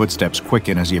 His footsteps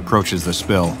quicken as he approaches the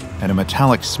spill, and a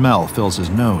metallic smell fills his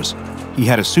nose. He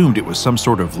had assumed it was some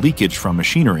sort of leakage from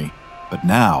machinery, but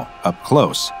now, up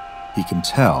close, he can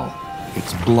tell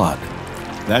it's blood.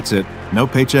 That's it. No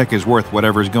paycheck is worth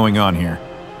whatever's going on here.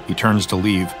 He turns to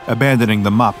leave, abandoning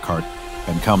the mop cart,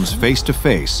 and comes face to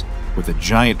face with a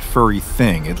giant furry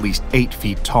thing at least 8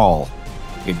 feet tall.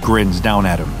 It grins down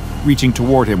at him, reaching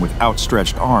toward him with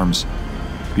outstretched arms.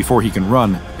 Before he can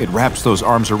run, it wraps those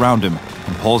arms around him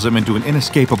and pulls him into an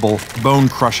inescapable,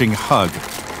 bone-crushing hug.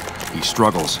 He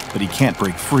struggles, but he can't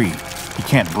break free. He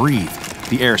can't breathe,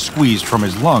 the air squeezed from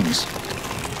his lungs.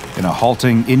 In a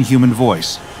halting, inhuman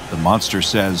voice, the monster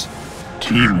says,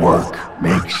 "Teamwork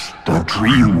makes the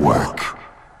dream work."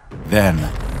 Then,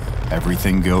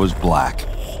 everything goes black.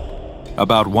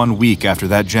 About 1 week after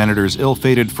that janitor's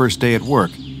ill-fated first day at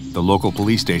work, the local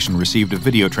police station received a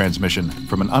video transmission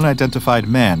from an unidentified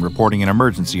man reporting an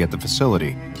emergency at the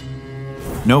facility.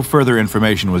 No further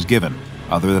information was given,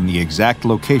 other than the exact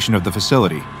location of the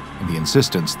facility and the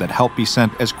insistence that help be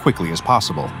sent as quickly as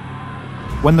possible.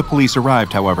 When the police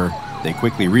arrived, however, they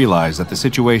quickly realized that the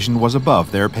situation was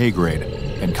above their pay grade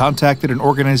and contacted an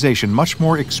organization much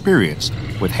more experienced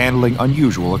with handling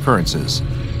unusual occurrences,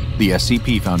 the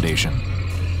SCP Foundation.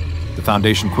 The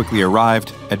Foundation quickly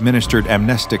arrived, administered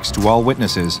amnestics to all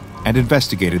witnesses, and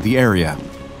investigated the area.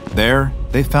 There,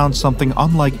 they found something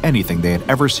unlike anything they had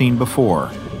ever seen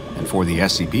before, and for the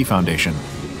SCP Foundation,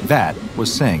 that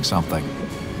was saying something.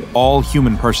 All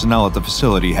human personnel at the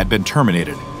facility had been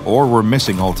terminated, or were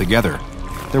missing altogether.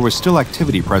 There was still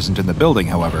activity present in the building,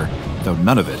 however, though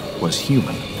none of it was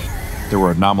human. There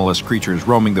were anomalous creatures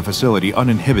roaming the facility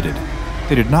uninhibited.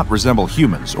 They did not resemble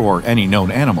humans or any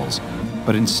known animals,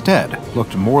 but instead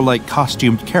looked more like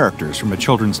costumed characters from a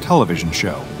children's television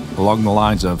show, along the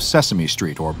lines of Sesame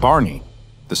Street or Barney.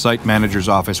 The site manager's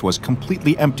office was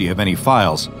completely empty of any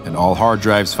files, and all hard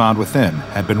drives found within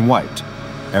had been wiped.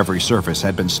 Every surface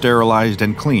had been sterilized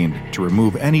and cleaned to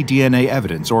remove any DNA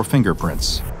evidence or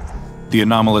fingerprints. The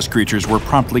anomalous creatures were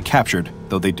promptly captured,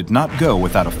 though they did not go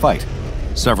without a fight.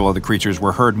 Several of the creatures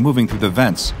were heard moving through the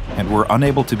vents and were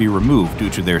unable to be removed due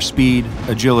to their speed,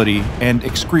 agility, and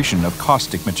excretion of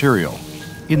caustic material.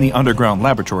 In the underground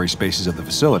laboratory spaces of the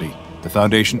facility, the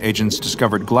Foundation agents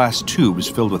discovered glass tubes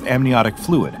filled with amniotic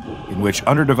fluid, in which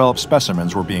underdeveloped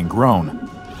specimens were being grown.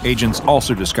 Agents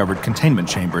also discovered containment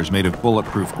chambers made of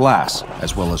bulletproof glass,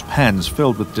 as well as pens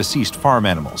filled with deceased farm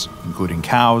animals, including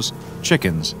cows,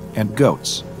 chickens, and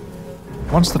goats.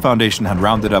 Once the Foundation had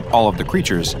rounded up all of the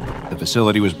creatures, the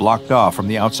facility was blocked off from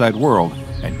the outside world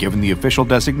and given the official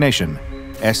designation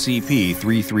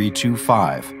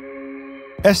SCP-3325.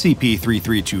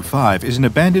 SCP-3325 is an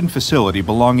abandoned facility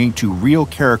belonging to Real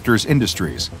Characters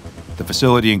Industries. The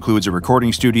facility includes a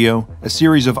recording studio, a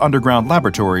series of underground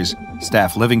laboratories,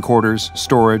 staff living quarters,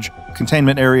 storage,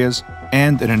 containment areas,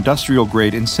 and an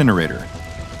industrial-grade incinerator.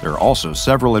 There are also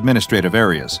several administrative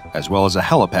areas, as well as a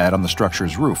helipad on the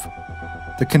structure's roof.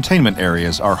 The containment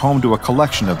areas are home to a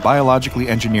collection of biologically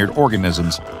engineered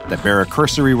organisms that bear a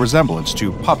cursory resemblance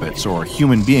to puppets or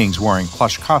human beings wearing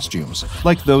plush costumes,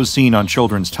 like those seen on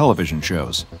children's television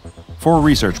shows. For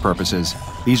research purposes,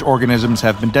 these organisms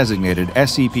have been designated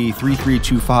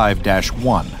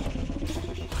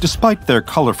SCP-3325-1. Despite their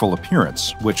colorful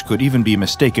appearance, which could even be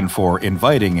mistaken for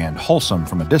inviting and wholesome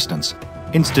from a distance,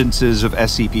 instances of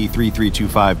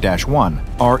SCP-3325-1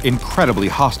 are incredibly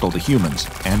hostile to humans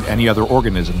and any other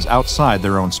organisms outside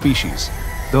their own species.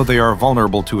 Though they are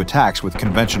vulnerable to attacks with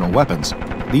conventional weapons,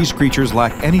 these creatures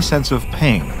lack any sense of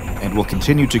pain and will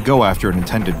continue to go after an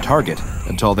intended target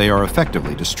until they are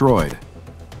effectively destroyed.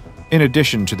 In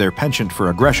addition to their penchant for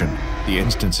aggression, the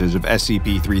instances of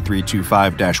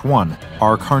SCP-3325-1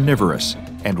 are carnivorous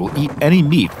and will eat any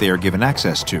meat they are given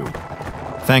access to.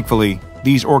 Thankfully,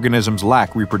 these organisms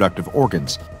lack reproductive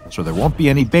organs, so there won't be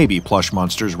any baby plush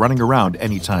monsters running around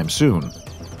anytime soon.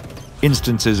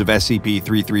 Instances of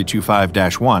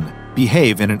SCP-3325-1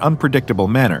 behave in an unpredictable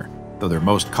manner, though their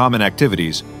most common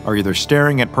activities are either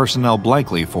staring at personnel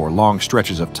blankly for long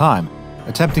stretches of time,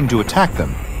 attempting to attack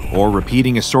them, or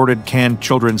repeating assorted canned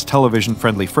children's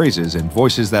television-friendly phrases in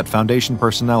voices that Foundation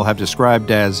personnel have described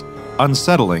as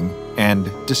unsettling and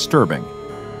disturbing.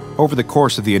 Over the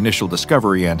course of the initial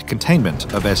discovery and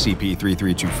containment of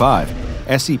SCP-3325,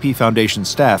 SCP Foundation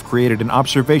staff created an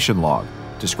observation log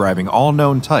describing all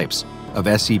known types of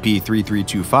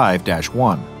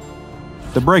SCP-3325-1.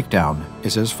 The breakdown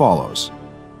is as follows.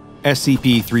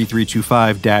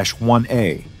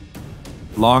 SCP-3325-1A.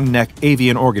 Long-necked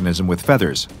avian organism with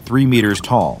feathers, 3 meters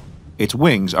tall. Its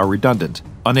wings are redundant,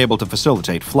 unable to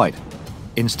facilitate flight.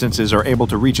 Instances are able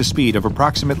to reach a speed of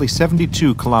approximately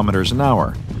 72 kilometers an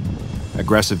hour.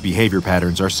 Aggressive behavior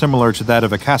patterns are similar to that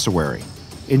of a cassowary.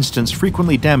 Instance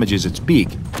frequently damages its beak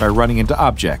by running into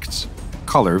objects.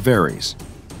 Color varies.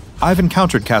 I've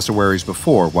encountered cassowaries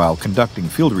before while conducting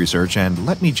field research, and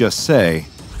let me just say,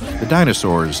 the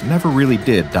dinosaurs never really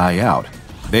did die out.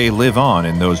 They live on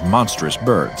in those monstrous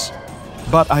birds.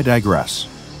 But I digress.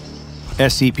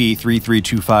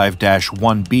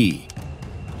 SCP-3325-1B.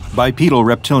 Bipedal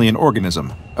reptilian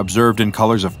organism, observed in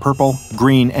colors of purple,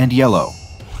 green, and yellow.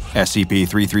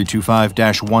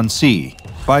 SCP-3325-1C.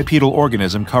 Bipedal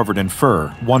organism covered in fur,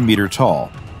 1 meter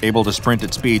tall, able to sprint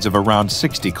at speeds of around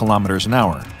 60 kilometers an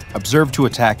hour, observed to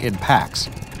attack in packs.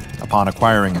 Upon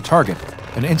acquiring a target,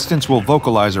 an instance will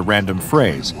vocalize a random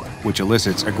phrase, which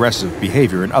elicits aggressive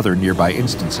behavior in other nearby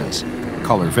instances.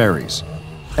 Color varies.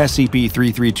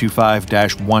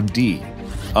 SCP-3325-1D.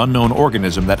 Unknown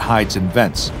organism that hides in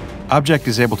vents. Object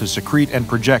is able to secrete and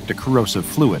project a corrosive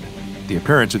fluid. The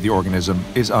appearance of the organism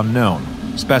is unknown.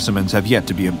 Specimens have yet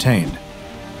to be obtained.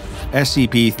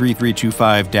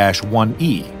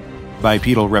 SCP-3325-1E.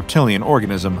 Bipedal reptilian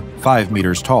organism, 5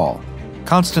 meters tall.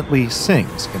 Constantly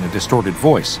sings in a distorted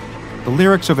voice. The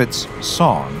lyrics of its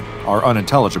song are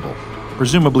unintelligible,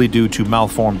 presumably due to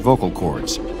malformed vocal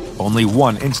cords. Only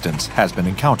one instance has been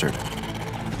encountered.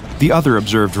 The other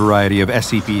observed variety of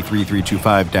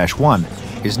SCP-3325-1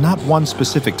 is not one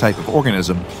specific type of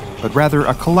organism, but rather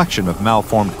a collection of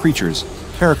malformed creatures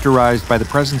characterized by the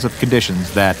presence of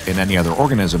conditions that, in any other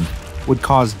organism, would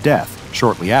cause death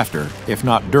shortly after, if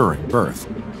not during, birth.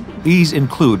 These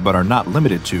include, but are not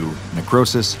limited to,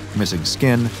 necrosis, missing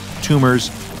skin, tumors,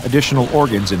 additional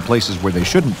organs in places where they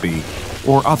shouldn't be,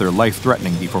 or other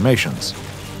life-threatening deformations.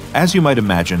 As you might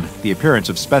imagine, the appearance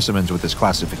of specimens with this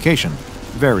classification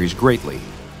varies greatly.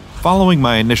 Following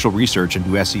my initial research into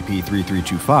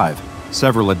SCP-3325,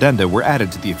 several addenda were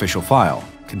added to the official file,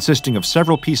 consisting of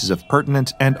several pieces of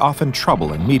pertinent and often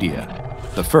troubling media.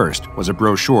 The first was a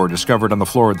brochure discovered on the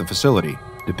floor of the facility,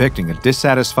 depicting a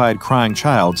dissatisfied crying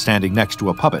child standing next to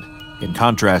a puppet, in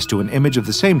contrast to an image of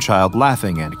the same child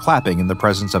laughing and clapping in the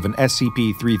presence of an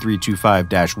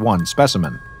SCP-3325-1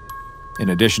 specimen. In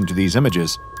addition to these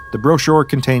images, the brochure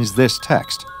contains this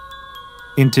text.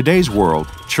 In today's world,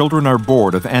 children are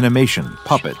bored of animation,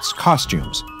 puppets,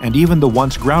 costumes, and even the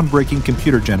once groundbreaking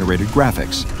computer-generated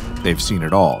graphics. They've seen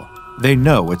it all. They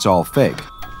know it's all fake.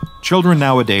 Children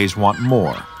nowadays want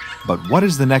more. But what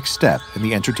is the next step in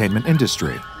the entertainment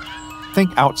industry?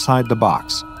 Think outside the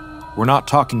box. We're not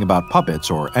talking about puppets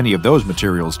or any of those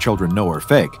materials children know are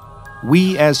fake.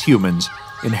 We, as humans,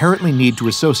 inherently need to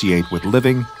associate with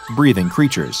living, breathing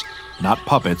creatures, not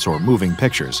puppets or moving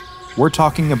pictures. We're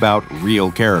talking about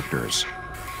real characters.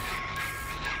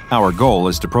 Our goal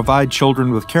is to provide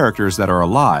children with characters that are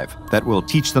alive, that will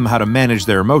teach them how to manage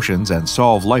their emotions and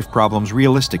solve life problems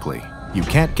realistically. You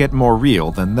can't get more real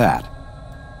than that.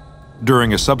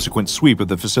 During a subsequent sweep of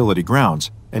the facility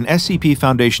grounds, an SCP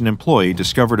Foundation employee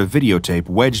discovered a videotape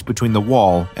wedged between the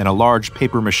wall and a large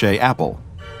papier-mâché apple.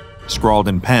 Scrawled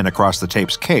in pen across the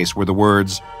tape's case were the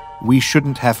words, "We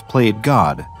shouldn't have played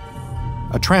God."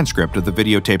 A transcript of the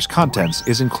videotape's contents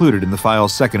is included in the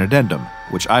file's second addendum,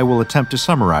 which I will attempt to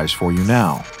summarize for you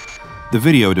now. The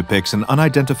video depicts an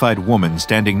unidentified woman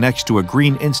standing next to a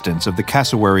green instance of the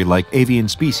cassowary-like avian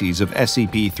species of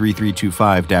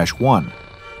SCP-3325-1.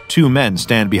 Two men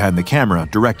stand behind the camera,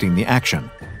 directing the action.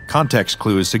 Context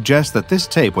clues suggest that this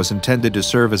tape was intended to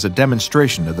serve as a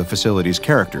demonstration of the facility's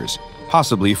characters,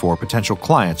 possibly for potential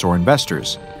clients or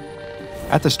investors.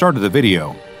 At the start of the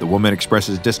video, the woman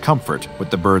expresses discomfort with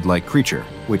the bird-like creature,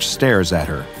 which stares at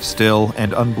her, still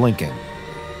and unblinking.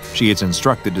 She is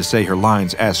instructed to say her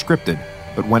lines as scripted,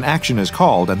 but when action is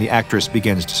called and the actress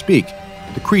begins to speak,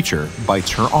 the creature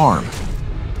bites her arm.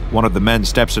 One of the men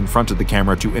steps in front of the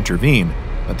camera to intervene,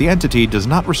 but the entity does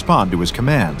not respond to his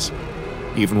commands.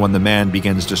 Even when the man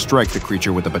begins to strike the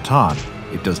creature with a baton,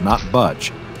 it does not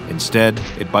budge. Instead,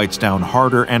 it bites down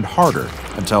harder and harder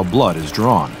until blood is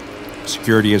drawn.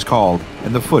 Security is called,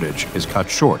 and the footage is cut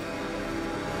short.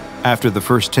 After the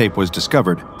first tape was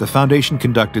discovered, the Foundation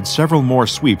conducted several more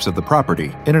sweeps of the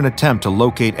property in an attempt to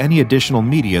locate any additional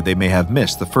media they may have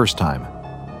missed the first time.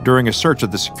 During a search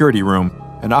of the security room,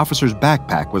 an officer's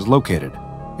backpack was located.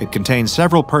 It contained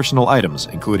several personal items,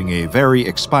 including a very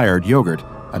expired yogurt,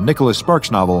 a Nicholas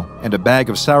Sparks novel, and a bag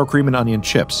of sour cream and onion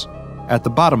chips. At the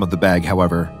bottom of the bag,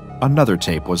 however, another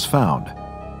tape was found.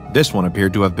 This one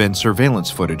appeared to have been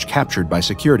surveillance footage captured by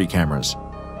security cameras.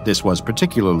 This was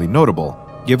particularly notable,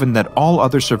 given that all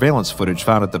other surveillance footage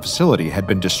found at the facility had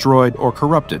been destroyed or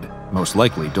corrupted, most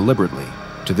likely deliberately.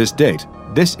 To this date,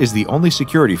 this is the only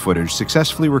security footage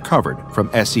successfully recovered from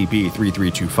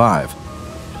SCP-3325.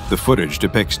 The footage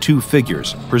depicts two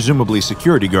figures, presumably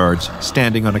security guards,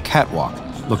 standing on a catwalk,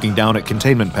 looking down at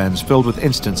containment pens filled with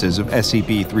instances of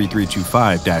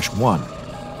SCP-3325-1.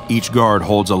 Each guard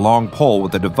holds a long pole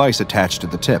with a device attached to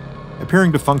the tip,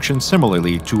 appearing to function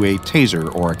similarly to a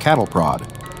taser or a cattle prod.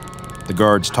 The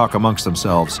guards talk amongst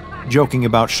themselves, joking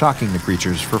about shocking the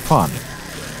creatures for fun.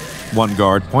 One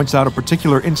guard points out a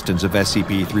particular instance of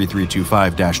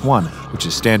SCP-3325-1, which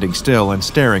is standing still and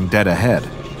staring dead ahead.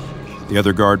 The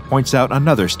other guard points out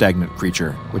another stagnant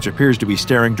creature, which appears to be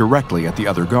staring directly at the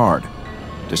other guard.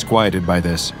 Disquieted by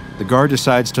this, the guard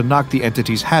decides to knock the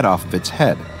entity's hat off of its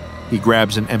head. He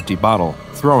grabs an empty bottle,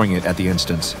 throwing it at the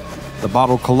instance. The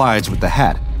bottle collides with the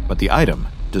hat, but the item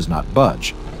does not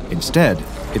budge. Instead,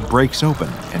 it breaks open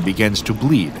and begins to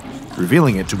bleed,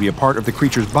 revealing it to be a part of the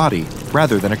creature's body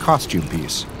rather than a costume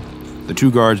piece. The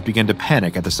two guards begin to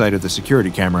panic at the sight of the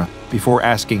security camera before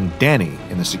asking Danny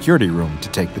in the security room to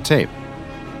take the tape.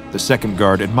 The second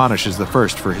guard admonishes the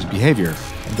first for his behavior,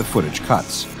 and the footage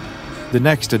cuts. The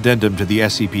next addendum to the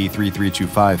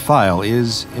SCP-3325 file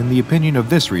is, in the opinion of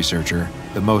this researcher,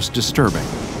 the most disturbing.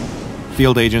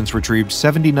 Field agents retrieved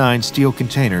 79 steel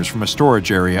containers from a storage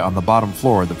area on the bottom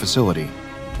floor of the facility.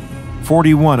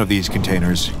 41 of these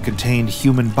containers contained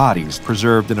human bodies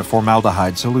preserved in a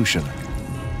formaldehyde solution.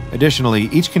 Additionally,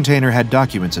 each container had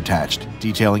documents attached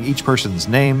detailing each person's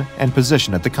name and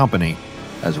position at the company,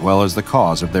 as well as the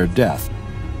cause of their death.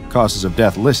 Causes of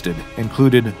death listed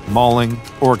included mauling,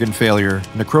 organ failure,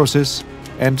 necrosis,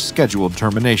 and scheduled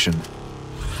termination.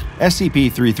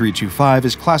 SCP-3325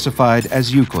 is classified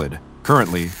as Euclid.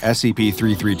 Currently,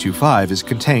 SCP-3325 is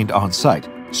contained on-site,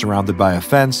 surrounded by a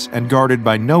fence and guarded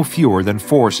by no fewer than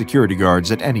 4 security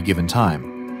guards at any given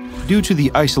time. Due to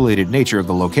the isolated nature of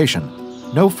the location,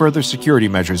 no further security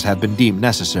measures have been deemed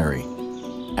necessary.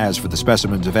 As for the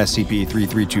specimens of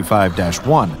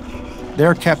SCP-3325-1, they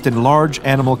are kept in large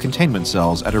animal containment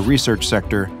cells at a research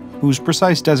sector whose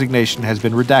precise designation has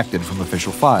been redacted from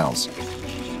official files.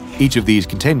 Each of these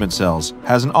containment cells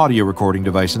has an audio recording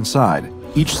device inside.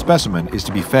 Each specimen is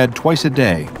to be fed twice a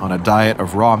day on a diet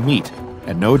of raw meat,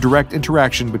 and no direct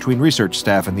interaction between research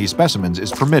staff and these specimens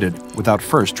is permitted without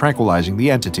first tranquilizing the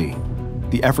entity.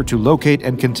 The effort to locate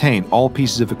and contain all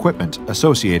pieces of equipment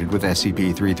associated with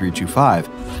SCP-3325,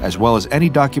 as well as any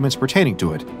documents pertaining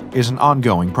to it, is an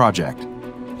ongoing project.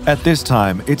 At this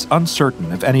time, it's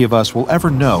uncertain if any of us will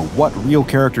ever know what Real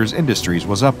Characters Industries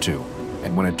was up to.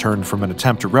 and when it turned from an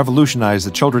attempt to revolutionize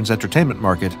the children's entertainment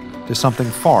market to something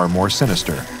far more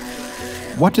sinister.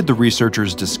 What did the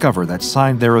researchers discover that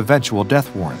signed their eventual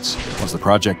death warrants? Was the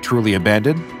project truly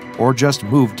abandoned, or just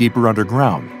moved deeper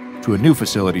underground to a new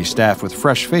facility staffed with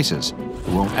fresh faces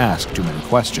who won't ask too many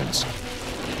questions?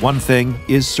 One thing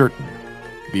is certain.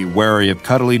 Be wary of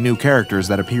cuddly new characters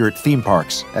that appear at theme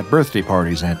parks, at birthday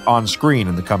parties, and on screen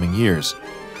in the coming years.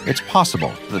 It's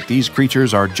possible that these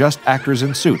creatures are just actors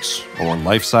in suits or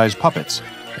life-size puppets,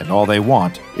 and all they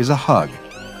want is a hug.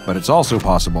 But it's also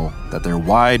possible that their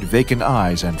wide, vacant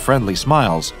eyes and friendly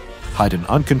smiles hide an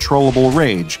uncontrollable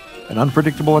rage, an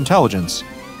unpredictable intelligence,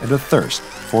 and a thirst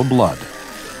for blood.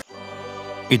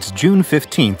 It's June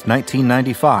 15th,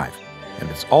 1995, and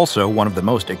it's also one of the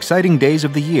most exciting days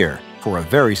of the year for a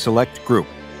very select group,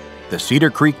 the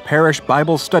Cedar Creek Parish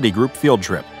Bible Study Group Field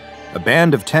Trip, a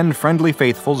band of 10 friendly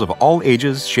faithfuls of all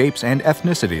ages, shapes, and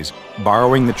ethnicities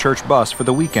borrowing the church bus for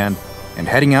the weekend and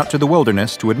heading out to the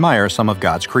wilderness to admire some of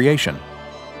God's creation.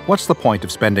 What's the point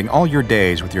of spending all your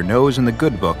days with your nose in the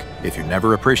good book if you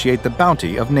never appreciate the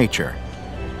bounty of nature?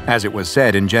 As it was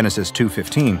said in Genesis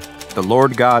 2:15, the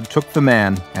Lord God took the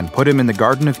man and put him in the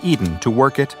Garden of Eden to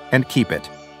work it and keep it.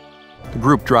 The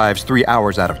group drives 3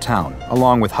 hours out of town,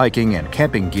 along with hiking and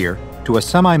camping gear, to a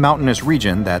semi-mountainous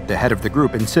region that the head of the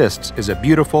group insists is a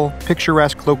beautiful,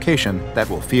 picturesque location that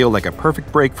will feel like a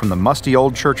perfect break from the musty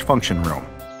old church function room.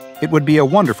 It would be a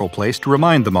wonderful place to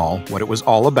remind them all what it was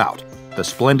all about, the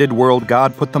splendid world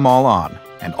God put them all on,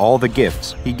 and all the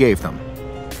gifts He gave them.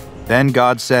 Then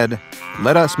God said,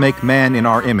 "Let us make man in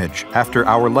our image, after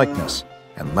our likeness,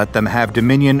 and let them have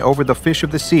dominion over the fish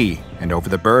of the sea, and over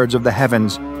the birds of the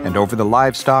heavens, and over the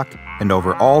livestock, and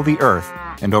over all the earth,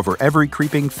 and over every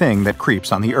creeping thing that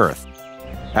creeps on the earth."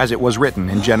 As it was written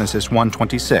in Genesis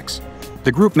 1:26,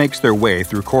 the group makes their way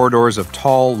through corridors of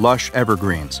tall, lush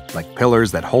evergreens, like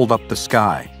pillars that hold up the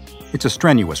sky. It's a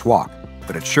strenuous walk,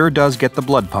 but it sure does get the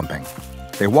blood pumping.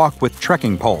 They walk with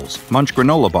trekking poles, munch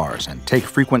granola bars, and take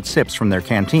frequent sips from their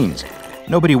canteens.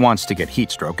 Nobody wants to get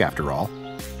heat stroke, after all.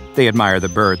 They admire the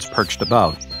birds perched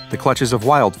above, the clutches of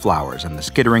wildflowers, and the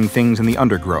skittering things in the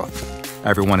undergrowth.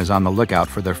 Everyone is on the lookout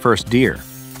for their first deer.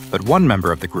 But one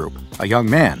member of the group, a young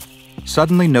man,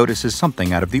 suddenly notices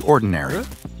something out of the ordinary.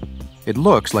 It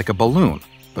looks like a balloon,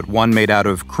 but one made out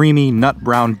of creamy,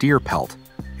 nut-brown deer pelt.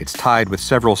 It's tied with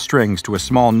several strings to a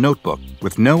small notebook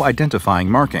with no identifying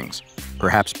markings.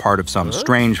 Perhaps part of some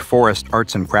strange forest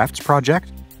arts and crafts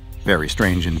project? Very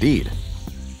strange indeed.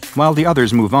 While the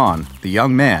others move on, the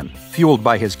young man, fueled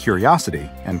by his curiosity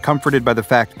and comforted by the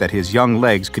fact that his young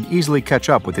legs could easily catch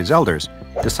up with his elders,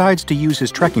 decides to use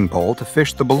his trekking pole to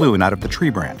fish the balloon out of the tree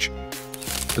branch.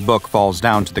 The book falls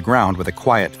down to the ground with a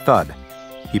quiet thud.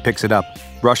 He picks it up,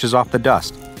 brushes off the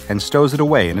dust, and stows it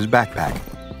away in his backpack.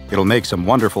 It'll make some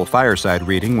wonderful fireside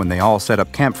reading when they all set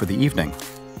up camp for the evening.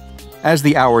 As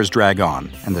the hours drag on,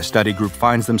 and the study group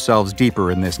finds themselves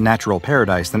deeper in this natural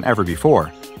paradise than ever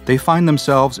before, they find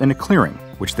themselves in a clearing,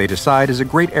 which they decide is a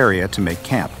great area to make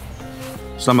camp.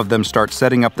 Some of them start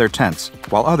setting up their tents,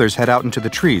 while others head out into the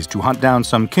trees to hunt down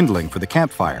some kindling for the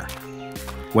campfire.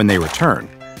 When they return,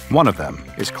 one of them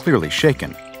is clearly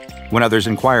shaken. When others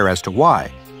inquire as to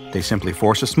why, they simply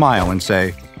force a smile and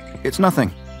say, "It's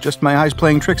nothing, just my eyes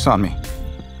playing tricks on me.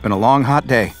 Been a long, hot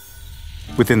day."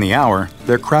 Within the hour,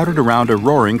 they're crowded around a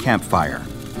roaring campfire.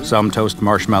 Some toast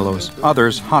marshmallows,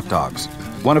 others hot dogs.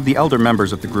 One of the elder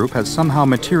members of the group has somehow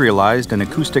materialized an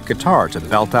acoustic guitar to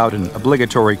belt out an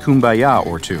obligatory kumbaya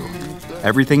or two.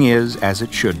 Everything is as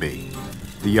it should be.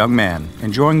 The young man,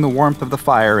 enjoying the warmth of the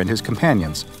fire and his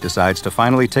companions, decides to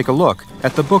finally take a look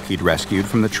at the book he'd rescued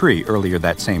from the tree earlier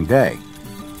that same day.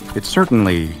 It's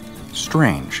certainly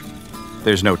strange.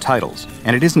 There's no titles,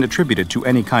 and it isn't attributed to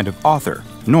any kind of author,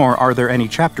 nor are there any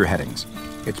chapter headings.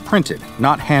 It's printed,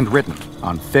 not handwritten,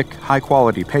 on thick,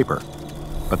 high-quality paper.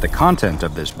 But the content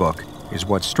of this book is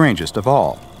what's strangest of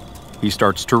all. He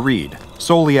starts to read,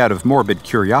 solely out of morbid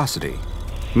curiosity.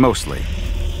 Mostly.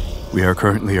 "We are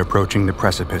currently approaching the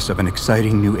precipice of an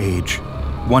exciting new age,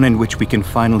 one in which we can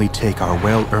finally take our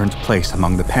well-earned place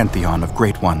among the pantheon of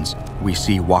great ones we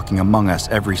see walking among us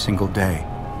every single day.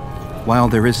 While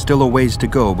there is still a ways to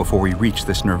go before we reach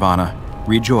this nirvana,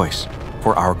 rejoice,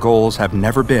 for our goals have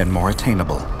never been more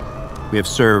attainable. We have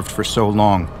served for so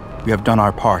long, we have done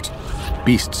our part.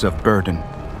 Beasts of burden,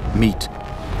 meat,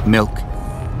 milk,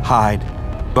 hide,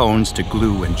 bones to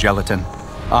glue and gelatin,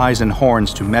 eyes and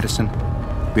horns to medicine.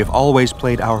 We have always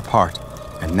played our part,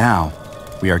 and now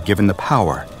we are given the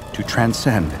power to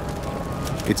transcend.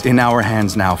 It's in our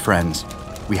hands now, friends.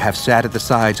 We have sat at the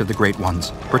sides of the great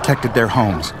ones, protected their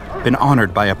homes, been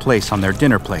honored by a place on their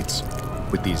dinner plates.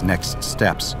 With these next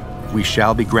steps, we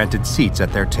shall be granted seats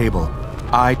at their table,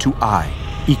 eye to eye,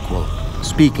 equal,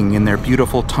 speaking in their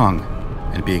beautiful tongue,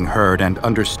 and being heard and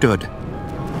understood.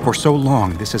 For so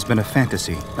long this has been a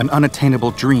fantasy, an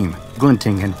unattainable dream,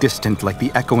 glinting and distant like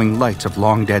the echoing lights of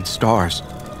long-dead stars.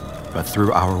 But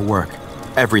through our work,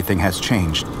 everything has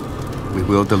changed. We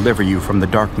will deliver you from the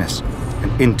darkness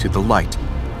and into the light.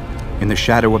 In the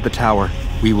shadow of the tower,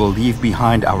 we will leave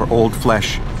behind our old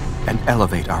flesh and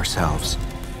elevate ourselves.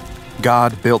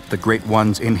 God built the Great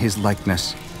Ones in His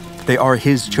likeness. They are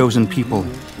His chosen people.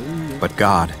 But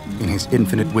God, in His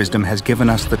infinite wisdom, has given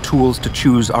us the tools to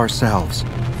choose ourselves.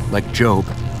 Like Job,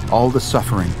 all the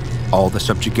suffering, all the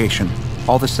subjugation,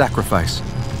 all the sacrifice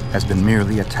has been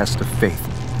merely a test of faith.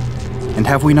 And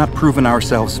have we not proven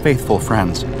ourselves faithful,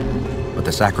 friends? But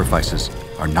the sacrifices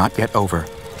are not yet over.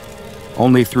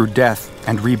 Only through death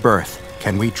and rebirth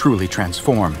can we truly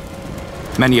transform.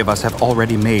 Many of us have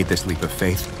already made this leap of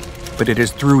faith, but it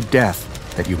is through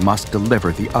death that you must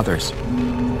deliver the others.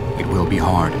 It will be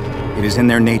hard. It is in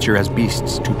their nature as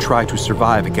beasts to try to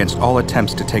survive against all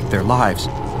attempts to take their lives,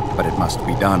 but it must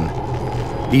be done.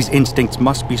 These instincts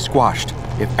must be squashed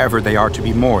if ever they are to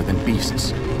be more than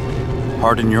beasts.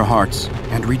 Harden your hearts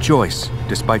and rejoice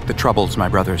despite the troubles, my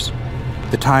brothers.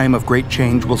 The time of great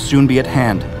change will soon be at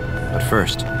hand, but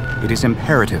first, it is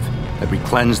imperative that we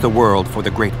cleanse the world for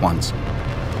the Great Ones.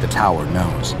 The tower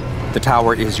knows. The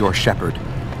tower is your shepherd,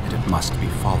 and it must be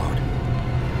followed.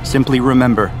 Simply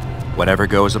remember, whatever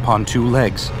goes upon 2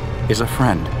 legs is a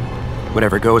friend.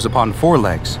 Whatever goes upon 4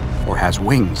 legs or has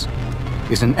wings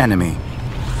is an enemy.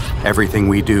 Everything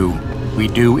we do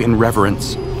in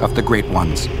reverence of the Great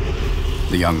Ones.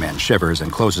 The young man shivers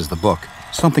and closes the book.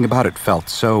 Something about it felt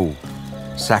so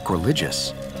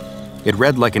sacrilegious. It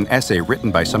read like an essay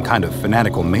written by some kind of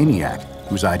fanatical maniac,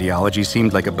 whose ideology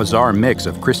seemed like a bizarre mix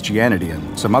of Christianity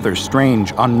and some other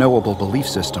strange, unknowable belief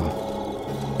system.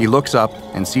 He looks up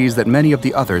and sees that many of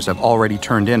the others have already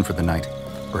turned in for the night.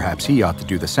 Perhaps he ought to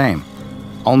do the same.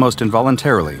 Almost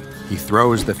involuntarily, he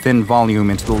throws the thin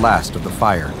volume into the last of the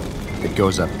fire. It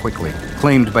goes up quickly,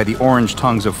 claimed by the orange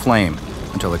tongues of flame,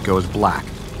 until it goes black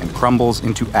and crumbles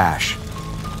into ash.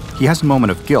 He has a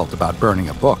moment of guilt about burning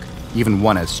a book, even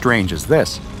one as strange as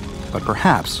this, but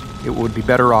perhaps it would be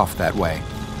better off that way.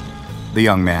 The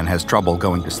young man has trouble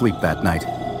going to sleep that night.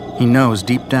 He knows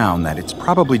deep down that it's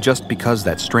probably just because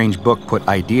that strange book put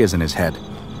ideas in his head,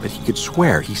 but he could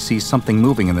swear he sees something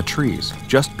moving in the trees,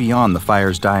 just beyond the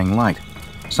fire's dying light.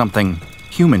 Something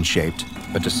human-shaped,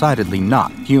 but decidedly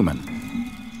not human.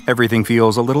 Everything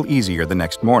feels a little easier the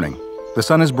next morning. The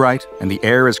sun is bright and the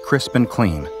air is crisp and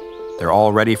clean. They're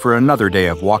all ready for another day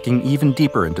of walking even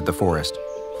deeper into the forest.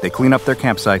 They clean up their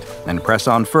campsite and press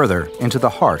on further into the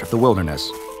heart of the wilderness.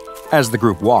 As the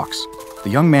group walks, the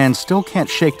young man still can't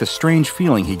shake the strange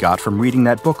feeling he got from reading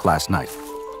that book last night.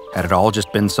 Had it all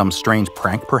just been some strange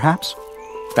prank, perhaps?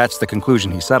 That's the conclusion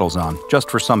he settles on,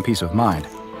 just for some peace of mind.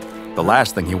 The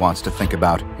last thing he wants to think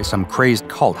about is some crazed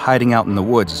cult hiding out in the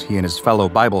woods he and his fellow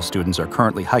Bible students are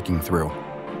currently hiking through.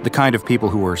 The kind of people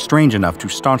who are strange enough to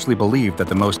staunchly believe that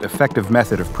the most effective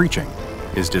method of preaching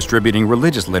is distributing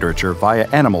religious literature via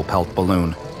animal pelt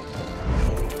balloon.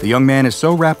 The young man is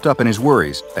so wrapped up in his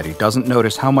worries that he doesn't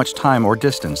notice how much time or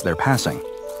distance they're passing.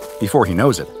 Before he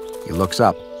knows it, he looks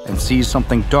up and sees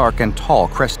something dark and tall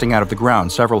cresting out of the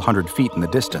ground several hundred feet in the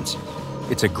distance.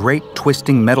 It's a great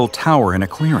twisting metal tower in a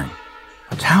clearing.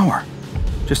 A tower,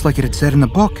 just like it had said in the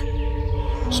book.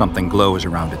 Something glows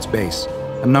around its base,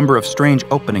 a number of strange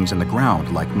openings in the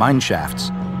ground like mine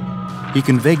shafts. He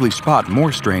can vaguely spot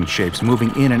more strange shapes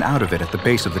moving in and out of it at the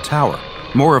base of the tower,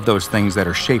 more of those things that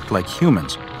are shaped like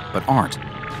humans, but aren't.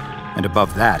 And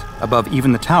above that, above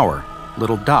even the tower,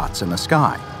 little dots in the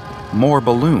sky, more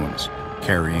balloons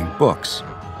carrying books.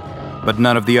 But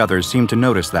none of the others seem to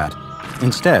notice that.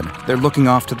 Instead, they're looking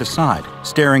off to the side,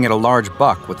 staring at a large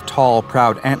buck with tall,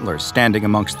 proud antlers standing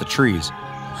amongst the trees.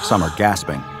 Some are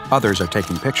gasping, others are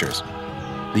taking pictures.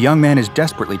 The young man is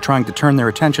desperately trying to turn their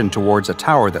attention towards a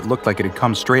tower that looked like it had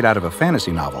come straight out of a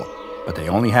fantasy novel, but they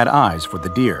only had eyes for the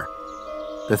deer.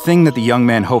 The thing that the young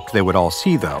man hoped they would all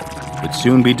see, though, would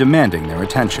soon be demanding their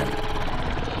attention.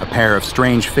 A pair of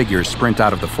strange figures sprint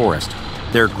out of the forest.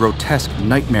 They're grotesque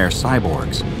nightmare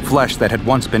cyborgs, flesh that had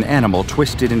once been animal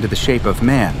twisted into the shape of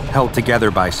man, held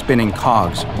together by spinning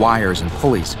cogs, wires, and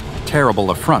pulleys,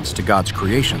 terrible affronts to God's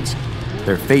creations.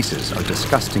 Their faces are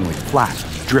disgustingly flat,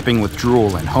 dripping with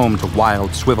drool and home to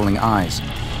wild, swiveling eyes.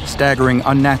 Staggering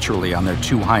unnaturally on their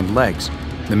 2 hind legs,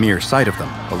 the mere sight of them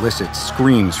elicits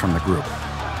screams from the group.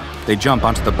 They jump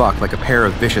onto the buck like a pair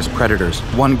of vicious predators,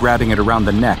 one grabbing it around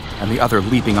the neck and the other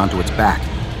leaping onto its back.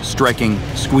 Striking,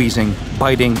 squeezing,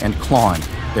 biting, and clawing,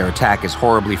 their attack is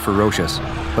horribly ferocious,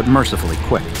 but mercifully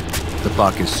quick. The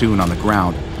buck is soon on the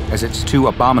ground, as its two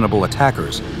abominable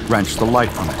attackers wrench the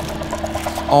life from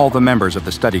it. All the members of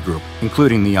the study group,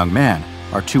 including the young man,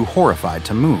 are too horrified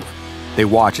to move. They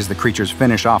watch as the creatures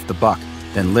finish off the buck,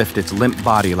 then lift its limp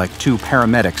body like two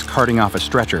paramedics carting off a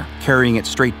stretcher, carrying it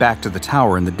straight back to the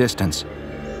tower in the distance.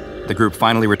 The group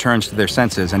finally returns to their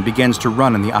senses and begins to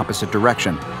run in the opposite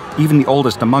direction. Even the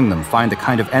oldest among them find the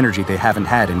kind of energy they haven't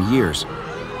had in years.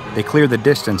 They clear the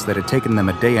distance that had taken them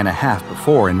a day and a half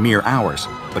before in mere hours,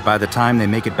 but by the time they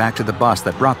make it back to the bus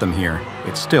that brought them here,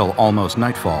 it's still almost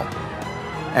nightfall.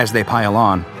 As they pile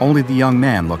on, only the young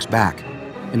man looks back.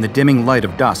 In the dimming light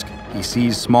of dusk, he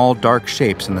sees small dark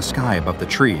shapes in the sky above the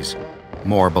trees.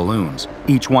 More balloons,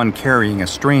 each one carrying a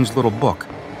strange little book.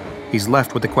 He's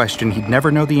left with a question he'd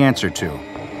never know the answer to.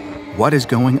 What is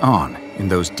going on in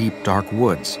those deep, dark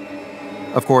woods?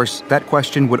 Of course, that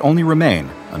question would only remain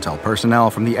until personnel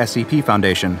from the SCP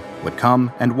Foundation would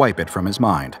come and wipe it from his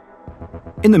mind.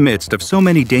 In the midst of so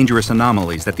many dangerous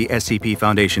anomalies that the SCP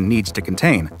Foundation needs to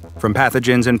contain, from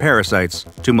pathogens and parasites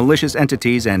to malicious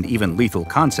entities and even lethal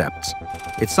concepts,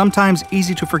 it's sometimes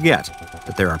easy to forget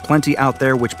that there are plenty out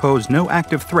there which pose no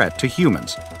active threat to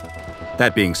humans.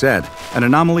 That being said, an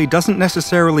anomaly doesn't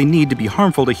necessarily need to be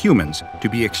harmful to humans to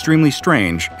be extremely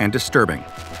strange and disturbing.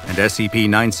 And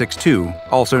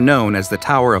SCP-962, also known as the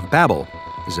Tower of Babble,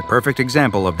 is a perfect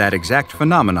example of that exact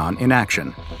phenomenon in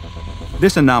action.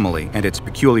 This anomaly and its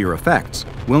peculiar effects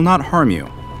will not harm you.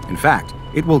 In fact,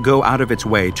 it will go out of its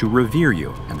way to revere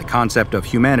you and the concept of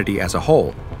humanity as a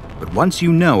whole. But once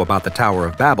you know about the Tower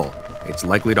of Babble, it's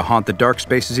likely to haunt the dark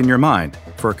spaces in your mind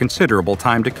for a considerable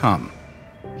time to come.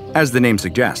 As the name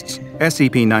suggests,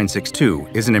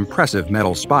 SCP-962 is an impressive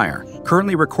metal spire,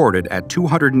 currently recorded at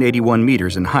 281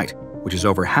 meters in height, which is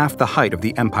over half the height of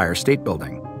the Empire State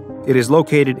Building. It is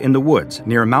located in the woods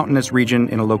near a mountainous region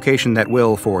in a location that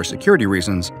will, for security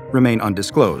reasons, remain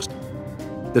undisclosed.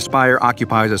 The spire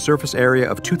occupies a surface area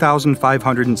of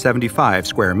 2,575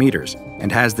 square meters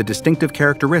and has the distinctive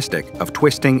characteristic of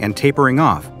twisting and tapering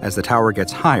off as the tower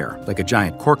gets higher, like a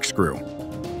giant corkscrew.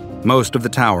 Most of the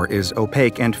tower is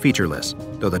opaque and featureless,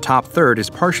 though the top third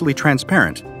is partially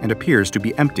transparent and appears to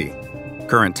be empty.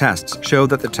 Current tests show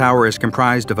that the tower is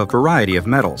comprised of a variety of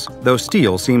metals, though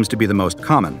steel seems to be the most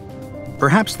common.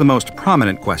 Perhaps the most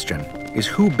prominent question is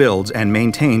who builds and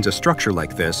maintains a structure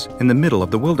like this in the middle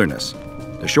of the wilderness?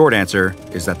 The short answer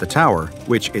is that the tower,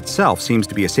 which itself seems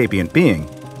to be a sapient being,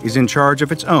 is in charge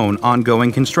of its own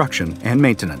ongoing construction and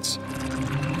maintenance.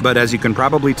 But as you can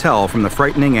probably tell from the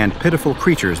frightening and pitiful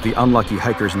creatures the unlucky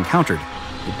hikers encountered,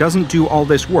 it doesn't do all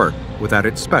this work without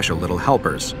its special little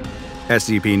helpers.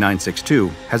 SCP-962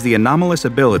 has the anomalous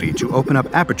ability to open up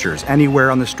apertures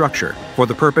anywhere on the structure for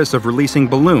the purpose of releasing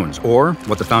balloons, or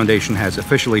what the Foundation has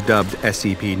officially dubbed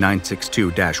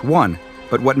SCP-962-1,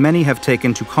 but what many have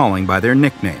taken to calling by their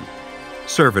nickname,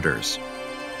 servitors.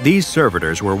 These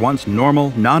servitors were once normal,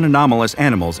 non-anomalous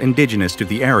animals indigenous to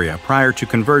the area prior to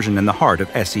conversion in the heart of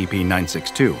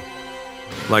SCP-962.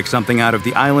 Like something out of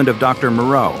the island of Dr.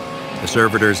 Moreau, the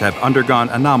servitors have undergone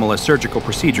anomalous surgical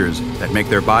procedures that make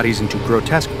their bodies into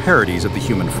grotesque parodies of the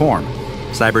human form.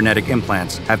 Cybernetic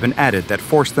implants have been added that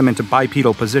force them into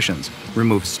bipedal positions,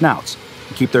 remove snouts,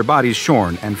 and keep their bodies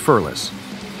shorn and furless.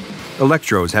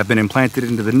 Electrodes have been implanted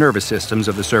into the nervous systems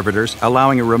of the servitors,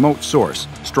 allowing a remote source,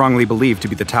 strongly believed to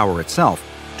be the tower itself,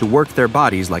 to work their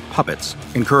bodies like puppets,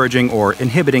 encouraging or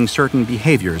inhibiting certain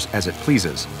behaviors as it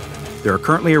pleases. There are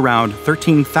currently around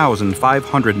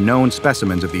 13,500 known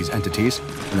specimens of these entities,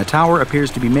 and the tower appears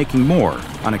to be making more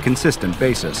on a consistent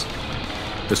basis.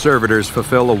 The servitors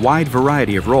fulfill a wide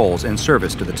variety of roles in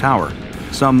service to the tower.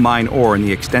 Some mine ore in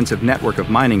the extensive network of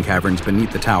mining caverns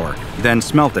beneath the tower, then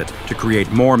smelt it to create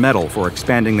more metal for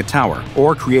expanding the tower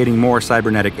or creating more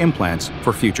cybernetic implants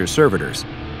for future servitors.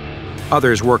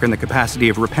 Others work in the capacity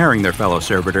of repairing their fellow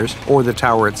servitors or the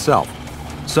tower itself.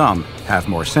 Some have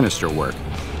more sinister work,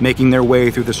 making their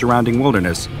way through the surrounding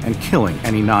wilderness and killing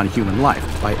any non-human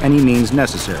life by any means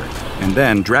necessary, and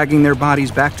then dragging their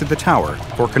bodies back to the tower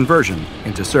for conversion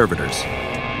into servitors.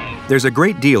 There's a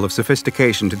great deal of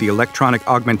sophistication to the electronic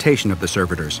augmentation of the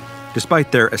servitors.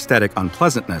 Despite their aesthetic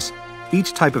unpleasantness,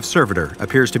 each type of servitor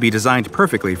appears to be designed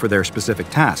perfectly for their specific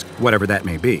task, whatever that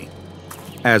may be.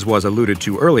 As was alluded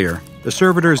to earlier, the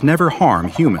servitors never harm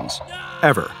humans,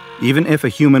 ever. Even if a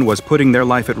human was putting their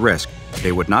life at risk,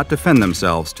 they would not defend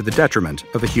themselves to the detriment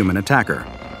of a human attacker.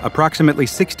 Approximately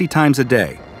 60 times a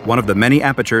day, one of the many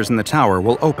apertures in the tower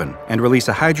will open and release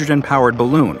a hydrogen-powered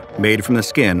balloon made from the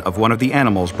skin of one of the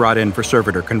animals brought in for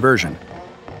servitor conversion.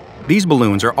 These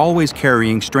balloons are always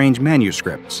carrying strange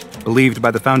manuscripts, believed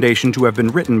by the Foundation to have been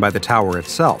written by the tower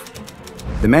itself.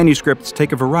 The manuscripts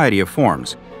take a variety of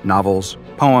forms: novels,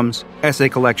 poems, essay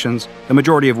collections, the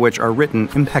majority of which are written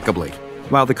impeccably.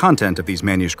 While the content of these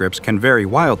manuscripts can vary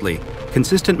wildly,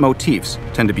 consistent motifs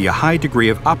tend to be a high degree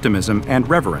of optimism and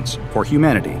reverence for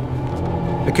humanity.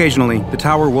 Occasionally, the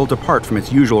tower will depart from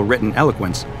its usual written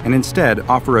eloquence and instead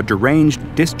offer a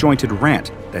deranged, disjointed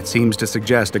rant that seems to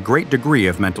suggest a great degree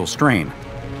of mental strain.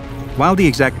 While the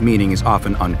exact meaning is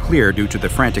often unclear due to the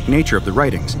frantic nature of the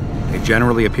writings, they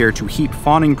generally appear to heap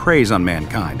fawning praise on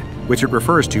mankind, which it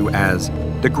refers to as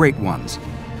the Great Ones.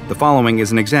 The following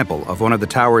is an example of one of the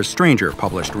tower's stranger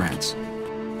published rants.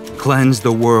 Cleanse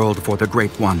the world for the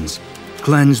Great Ones.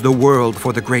 Cleanse the world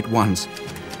for the Great Ones.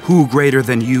 Who greater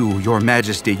than you, your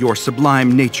majesty, your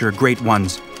sublime nature, Great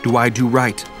Ones, do I do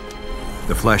right?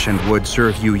 The flesh and wood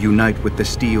serve you, unite with the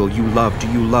steel. You love, do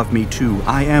you love me too?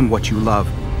 I am what you love.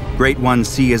 Great Ones,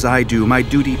 see as I do, my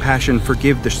duty, passion,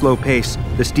 forgive the slow pace.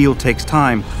 The steel takes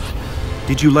time.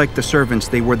 Did you like the servants?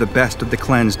 They were the best of the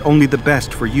cleansed, only the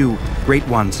best for you. Great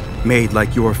Ones, made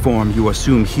like your form, you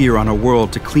assume here on a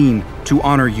world to clean, to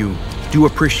honor you. Do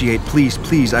appreciate, please,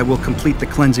 please, I will complete the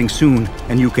cleansing soon,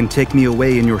 and you can take me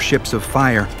away in your ships of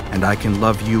fire, and I can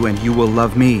love you and you will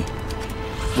love me.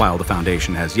 While the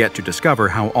Foundation has yet to discover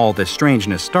how all this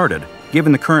strangeness started,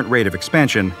 given the current rate of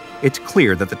expansion, it's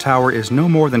clear that the tower is no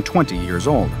more than 20 years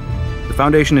old. The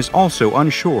Foundation is also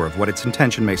unsure of what its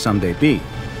intention may someday be,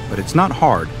 but it's not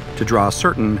hard to draw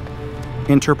certain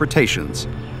interpretations.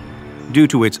 Due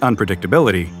to its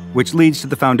unpredictability, which leads to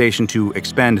the Foundation to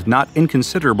expend not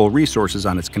inconsiderable resources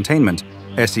on its containment,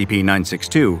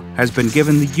 SCP-962 has been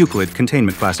given the Euclid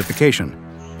containment classification.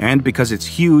 And because it's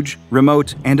huge,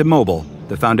 remote, and immobile,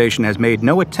 the Foundation has made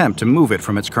no attempt to move it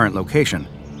from its current location,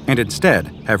 and instead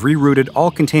have rerouted all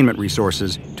containment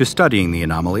resources to studying the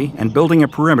anomaly and building a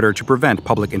perimeter to prevent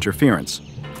public interference.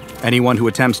 Anyone who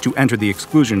attempts to enter the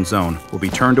exclusion zone will be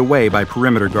turned away by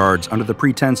perimeter guards under the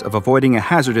pretense of avoiding a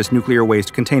hazardous nuclear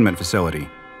waste containment facility.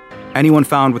 Anyone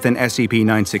found within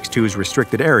SCP-962's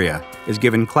restricted area is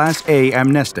given Class A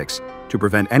amnestics to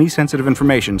prevent any sensitive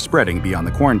information spreading beyond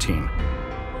the quarantine.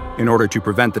 In order to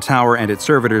prevent the tower and its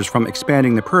servitors from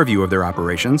expanding the purview of their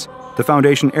operations, the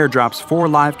Foundation airdrops 4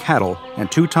 live cattle and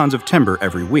 2 tons of timber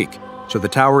every week, so the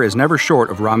tower is never short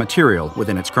of raw material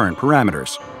within its current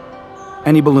parameters.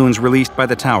 Any balloons released by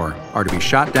the tower are to be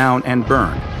shot down and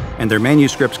burned, and their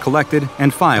manuscripts collected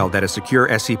and filed at a secure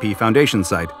SCP Foundation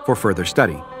site for further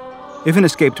study. If an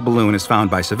escaped balloon is found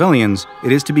by civilians,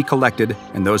 it is to be collected,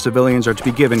 and those civilians are to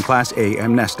be given Class A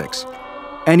amnestics.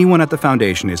 Anyone at the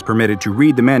Foundation is permitted to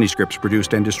read the manuscripts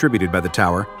produced and distributed by the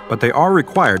tower, but they are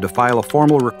required to file a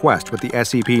formal request with the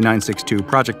SCP-962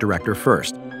 project director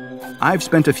first. I've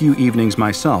spent a few evenings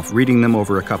myself reading them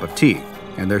over a cup of tea,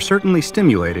 and they're certainly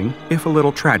stimulating, if a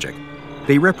little tragic.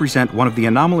 They represent one of the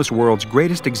anomalous world's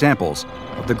greatest examples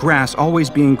of the grass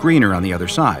always being greener on the other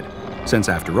side, since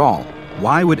after all,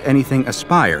 why would anything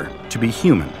aspire to be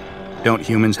human? Don't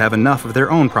humans have enough of their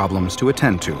own problems to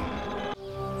attend to?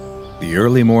 The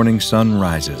early morning sun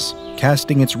rises,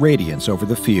 casting its radiance over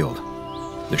the field.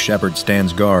 The shepherd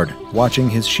stands guard, watching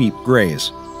his sheep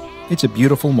graze. It's a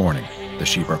beautiful morning. The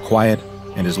sheep are quiet,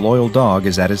 and his loyal dog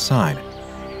is at his side.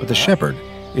 But the shepherd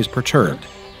is perturbed.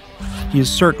 He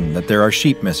is certain that there are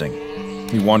sheep missing.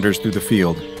 He wanders through the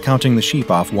field, counting the sheep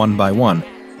off one by one,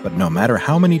 but no matter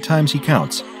how many times he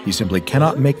counts, he simply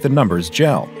cannot make the numbers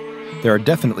gel. There are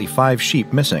definitely 5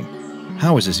 sheep missing.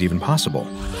 How is this even possible?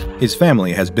 His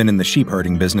family has been in the sheep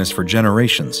herding business for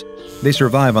generations. They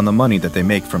survive on the money that they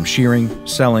make from shearing,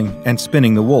 selling, and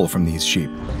spinning the wool from these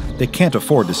sheep. They can't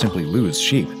afford to simply lose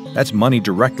sheep. That's money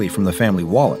directly from the family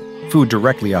wallet, food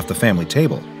directly off the family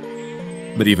table.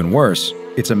 But even worse,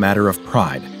 it's a matter of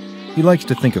pride. He likes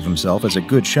to think of himself as a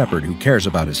good shepherd who cares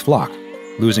about his flock.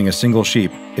 Losing a single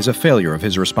sheep is a failure of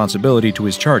his responsibility to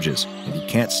his charges, and he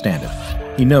can't stand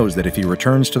it. He knows that if he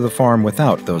returns to the farm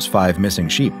without those 5 missing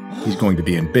sheep, he's going to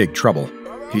be in big trouble.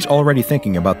 He's already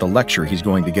thinking about the lecture he's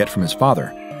going to get from his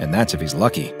father, and that's if he's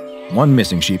lucky. 1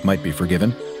 missing sheep might be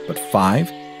forgiven, but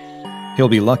 5? He'll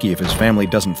be lucky if his family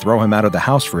doesn't throw him out of the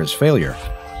house for his failure.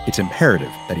 It's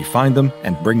imperative that he find them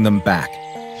and bring them back.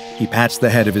 He pats the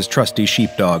head of his trusty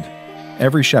sheepdog.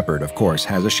 Every shepherd, of course,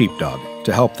 has a sheepdog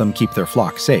to help them keep their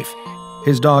flock safe.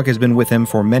 His dog has been with him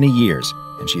for many years,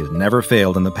 and she has never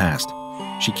failed in the past.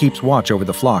 She keeps watch over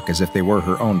the flock as if they were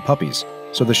her own puppies,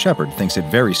 so the shepherd thinks it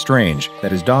very strange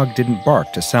that his dog didn't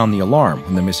bark to sound the alarm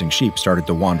when the missing sheep started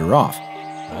to wander off.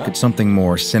 Could something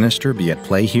more sinister be at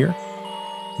play here?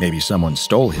 Maybe someone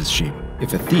stole his sheep.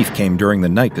 If a thief came during the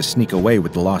night to sneak away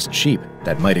with the lost sheep,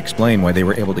 that might explain why they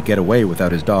were able to get away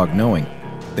without his dog knowing.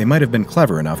 They might have been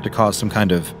clever enough to cause some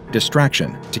kind of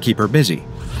distraction to keep her busy.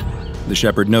 The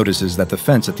shepherd notices that the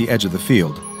fence at the edge of the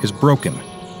field is broken.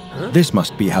 This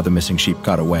must be how the missing sheep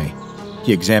got away.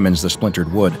 He examines the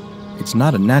splintered wood. It's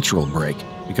not a natural break,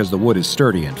 because the wood is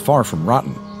sturdy and far from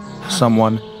rotten.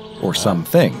 Someone, or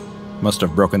something, must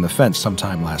have broken the fence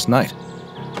sometime last night.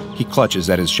 He clutches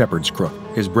at his shepherd's crook,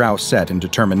 his brow set in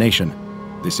determination.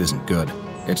 This isn't good.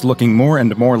 It's looking more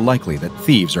and more likely that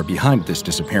thieves are behind this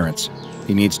disappearance.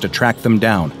 He needs to track them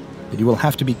down, but he will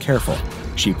have to be careful.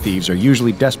 Sheep thieves are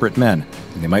usually desperate men,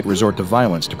 and they might resort to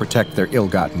violence to protect their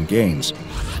ill-gotten gains.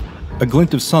 A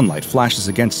glint of sunlight flashes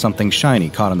against something shiny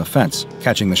caught on the fence,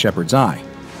 catching the shepherd's eye.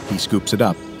 He scoops it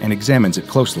up and examines it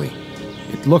closely.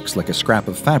 It looks like a scrap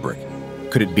of fabric.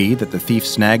 Could it be that the thief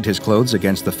snagged his clothes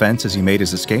against the fence as he made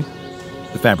his escape?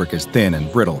 The fabric is thin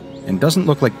and brittle, and doesn't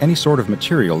look like any sort of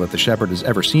material that the shepherd has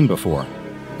ever seen before.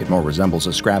 It more resembles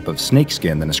a scrap of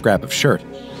snakeskin than a scrap of shirt,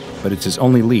 but it's his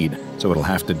only lead, so it'll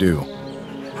have to do.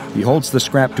 He holds the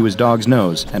scrap to his dog's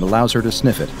nose and allows her to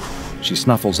sniff it. She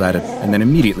snuffles at it and then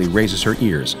immediately raises her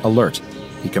ears, alert.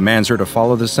 He commands her to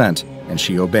follow the scent, and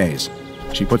she obeys.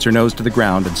 She puts her nose to the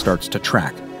ground and starts to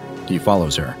track. He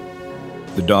follows her.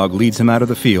 The dog leads him out of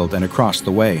the field and across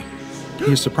the way.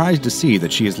 He is surprised to see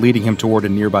that she is leading him toward a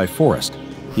nearby forest.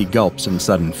 He gulps in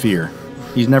sudden fear.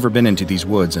 He's never been into these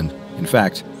woods, and, in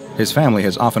fact, his family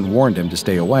has often warned him to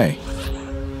stay away.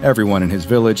 Everyone in his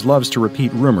village loves to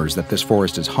repeat rumors that this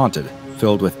forest is haunted,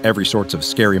 filled with every sorts of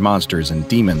scary monsters and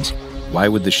demons. Why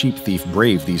would the sheep thief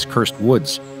brave these cursed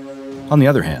woods? On the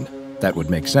other hand, that would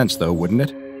make sense though, wouldn't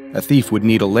it? A thief would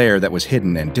need a lair that was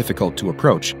hidden and difficult to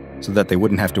approach, so that they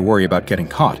wouldn't have to worry about getting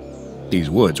caught. These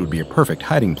woods would be a perfect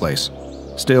hiding place.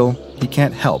 Still, he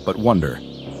can't help but wonder.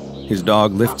 His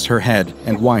dog lifts her head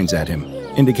and whines at him,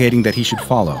 indicating that he should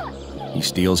follow. He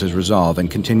steels his resolve and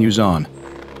continues on.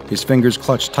 His fingers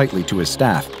clutch tightly to his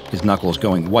staff, his knuckles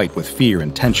going white with fear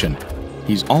and tension.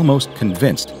 He's almost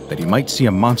convinced that he might see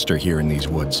a monster here in these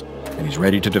woods, and he's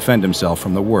ready to defend himself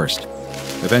from the worst.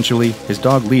 Eventually, his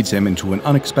dog leads him into an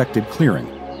unexpected clearing.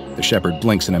 The shepherd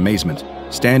blinks in amazement.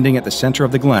 Standing at the center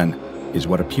of the glen is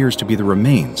what appears to be the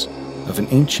remains of an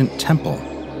ancient temple.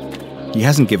 He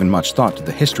hasn't given much thought to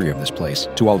the history of this place,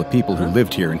 to all the people who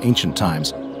lived here in ancient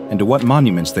times, and to what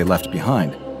monuments they left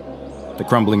behind. The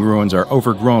crumbling ruins are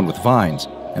overgrown with vines,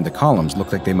 and the columns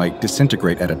look like they might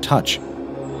disintegrate at a touch.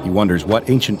 He wonders what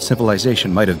ancient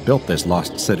civilization might have built this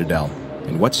lost citadel,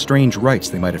 and what strange rites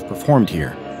they might have performed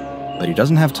here. But he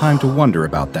doesn't have time to wonder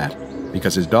about that,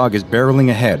 because his dog is barreling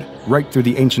ahead, right through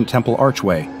the ancient temple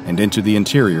archway and into the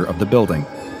interior of the building.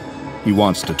 He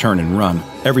wants to turn and run.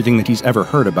 Everything that he's ever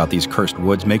heard about these cursed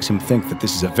woods makes him think that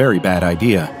this is a very bad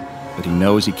idea, but he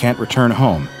knows he can't return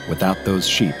home without those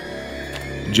sheep.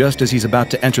 Just as he's about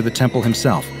to enter the temple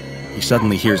himself, he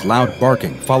suddenly hears loud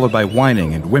barking, followed by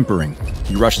whining and whimpering.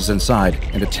 He rushes inside,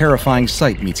 and a terrifying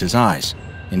sight meets his eyes.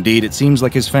 Indeed, it seems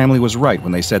like his family was right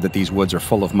when they said that these woods are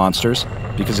full of monsters,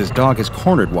 because his dog has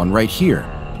cornered one right here.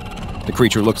 The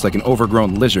creature looks like an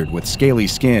overgrown lizard with scaly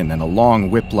skin and a long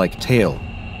whip-like tail.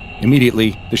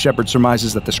 Immediately, the shepherd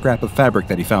surmises that the scrap of fabric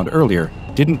that he found earlier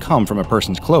didn't come from a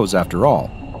person's clothes after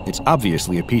all. It's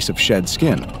obviously a piece of shed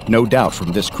skin, no doubt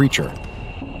from this creature.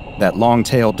 That long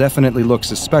tail definitely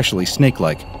looks especially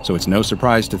snake-like, so it's no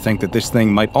surprise to think that this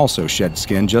thing might also shed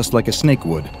skin just like a snake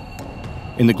would.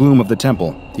 In the gloom of the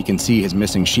temple, he can see his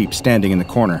missing sheep standing in the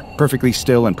corner, perfectly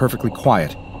still and perfectly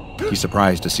quiet. He's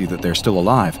surprised to see that they're still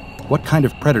alive. What kind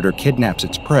of predator kidnaps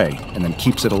its prey and then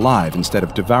keeps it alive instead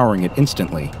of devouring it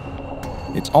instantly?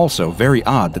 It's also very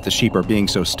odd that the sheep are being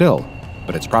so still,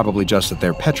 but it's probably just that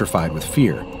they're petrified with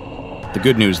fear. The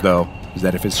good news, though, is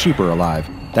that if his sheep are alive,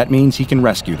 that means he can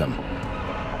rescue them.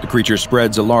 The creature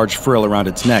spreads a large frill around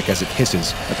its neck as it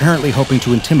hisses, apparently hoping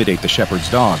to intimidate the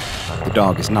shepherd's dog. The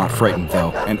dog is not frightened,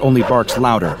 though, and only barks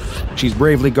louder. She's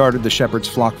bravely guarded the shepherd's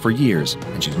flock for years,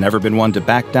 and she's never been one to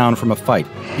back down from a fight,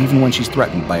 even when she's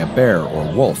threatened by a bear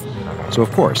or wolf. So,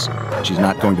 of course, she's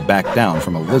not going to back down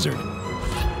from a lizard.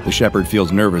 The shepherd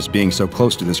feels nervous being so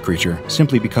close to this creature,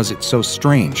 simply because it's so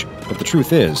strange. But the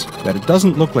truth is that it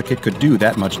doesn't look like it could do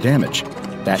that much damage.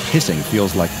 That hissing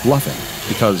feels like bluffing,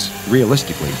 because,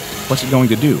 realistically, what's it going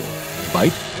to do?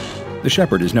 Bite? The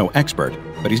shepherd is no expert,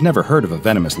 but he's never heard of a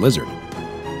venomous lizard.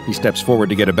 He steps forward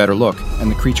to get a better look, and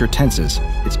the creature tenses.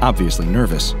 It's obviously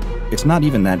nervous. It's not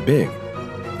even that big.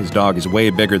 His dog is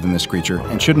way bigger than this creature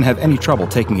and shouldn't have any trouble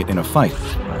taking it in a fight.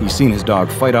 He's seen his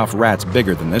dog fight off rats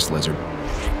bigger than this lizard.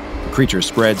 The creature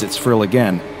spreads its frill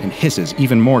again and hisses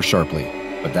even more sharply.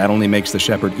 But that only makes the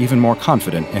shepherd even more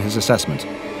confident in his assessment.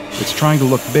 It's trying to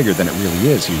look bigger than it really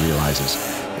is, he realizes.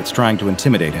 It's trying to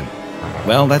intimidate him.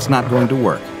 Well, that's not going to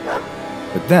work.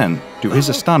 But then, to his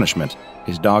astonishment,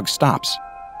 his dog stops.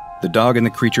 The dog and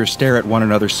the creature stare at one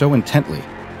another so intently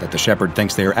that the shepherd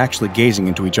thinks they are actually gazing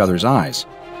into each other's eyes.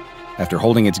 After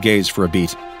holding its gaze for a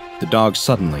beat, the dog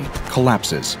suddenly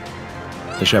collapses.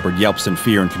 The shepherd yelps in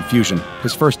fear and confusion.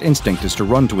 His first instinct is to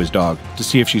run to his dog to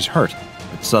see if she's hurt.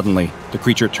 But suddenly, the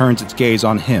creature turns its gaze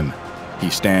on him. He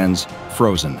stands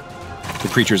frozen. The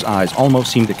creature's eyes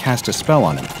almost seem to cast a spell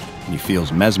on him, and he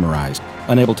feels mesmerized,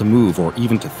 unable to move or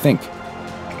even to think.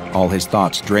 All his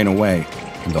thoughts drain away,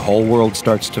 and the whole world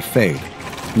starts to fade.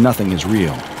 Nothing is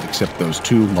real except those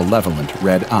two malevolent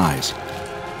red eyes.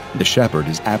 The shepherd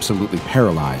is absolutely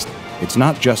paralyzed. It's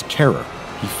not just terror.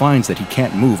 He finds that he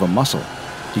can't move a muscle.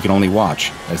 He can only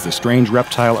watch as the strange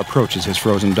reptile approaches his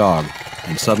frozen dog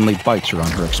and suddenly bites her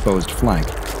on her exposed flank.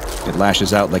 It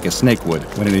lashes out like a snake would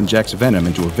when it injects venom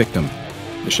into a victim.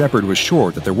 The shepherd was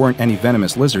sure that there weren't any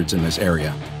venomous lizards in this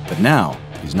area, but now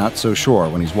he's not so sure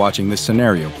when he's watching this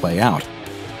scenario play out.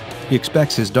 He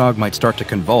expects his dog might start to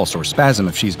convulse or spasm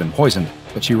if she's been poisoned,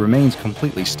 but she remains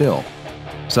completely still.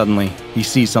 Suddenly, he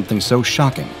sees something so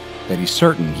shocking that he's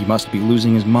certain he must be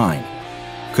losing his mind.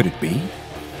 Could it be?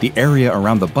 The area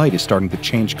around the bite is starting to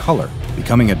change color,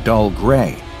 becoming a dull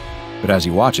gray. But as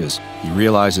he watches, he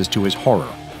realizes to his horror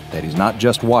that he's not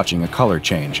just watching a color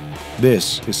change.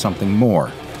 This is something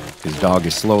more. His dog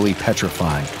is slowly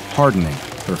petrifying, hardening,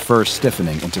 her fur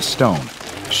stiffening into stone.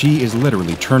 She is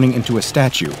literally turning into a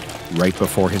statue right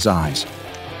before his eyes.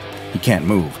 He can't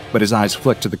move, but his eyes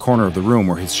flick to the corner of the room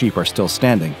where his sheep are still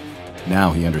standing.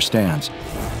 Now he understands.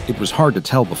 It was hard to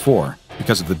tell before,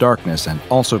 because of the darkness and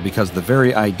also because the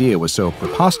very idea was so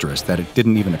preposterous that it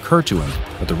didn't even occur to him.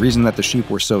 But the reason that the sheep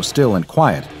were so still and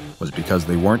quiet was because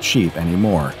they weren't sheep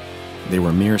anymore. They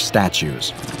were mere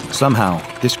statues. Somehow,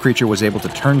 this creature was able to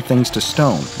turn things to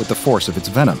stone with the force of its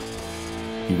venom.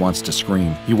 He wants to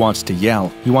scream, he wants to yell,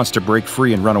 he wants to break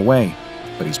free and run away,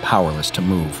 but he's powerless to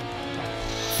move.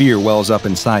 Fear wells up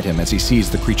inside him as he sees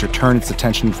the creature turn its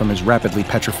attention from his rapidly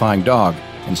petrifying dog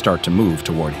and start to move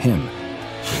toward him.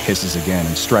 It hisses again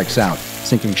and strikes out,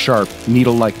 sinking sharp,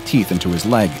 needle-like teeth into his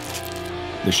leg.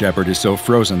 The shepherd is so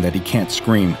frozen that he can't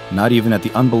scream, not even at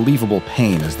the unbelievable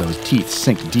pain as those teeth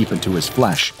sink deep into his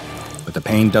flesh. But the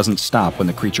pain doesn't stop when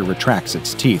the creature retracts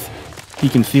its teeth. He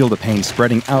can feel the pain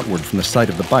spreading outward from the site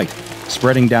of the bite,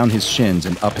 spreading down his shins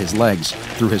and up his legs,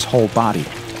 through his whole body.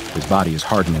 His body is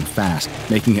hardening fast,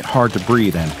 making it hard to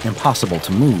breathe and impossible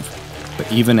to move.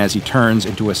 But even as he turns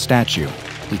into a statue,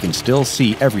 he can still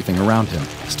see everything around him,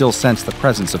 still sense the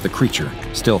presence of the creature,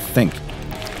 still think.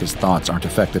 His thoughts aren't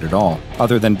affected at all,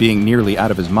 other than being nearly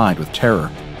out of his mind with terror.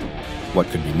 What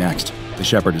could be next? The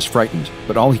shepherd is frightened,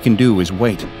 but all he can do is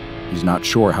wait. He's not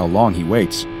sure how long he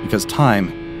waits, because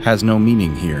time has no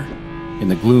meaning here. In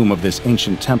the gloom of this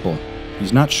ancient temple,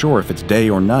 he's not sure if it's day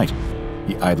or night.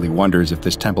 He idly wonders if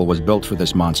this temple was built for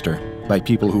this monster, by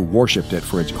people who worshipped it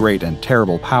for its great and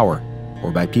terrible power,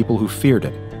 or by people who feared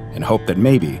it, and hoped that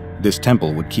maybe this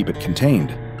temple would keep it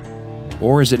contained.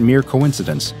 Or is it mere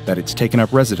coincidence that it's taken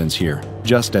up residence here,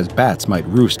 just as bats might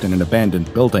roost in an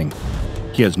abandoned building?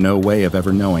 He has no way of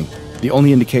ever knowing. The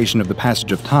only indication of the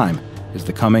passage of time is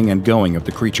the coming and going of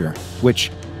the creature,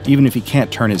 which, even if he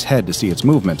can't turn his head to see its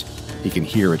movement, he can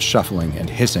hear its shuffling and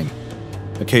hissing.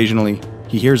 Occasionally,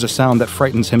 he hears a sound that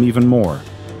frightens him even more,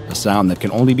 a sound that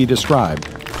can only be described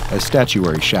as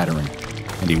statuary shattering,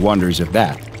 and he wonders if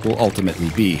that will ultimately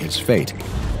be his fate.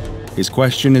 His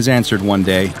question is answered one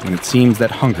day when it seems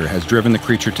that hunger has driven the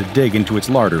creature to dig into its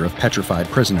larder of petrified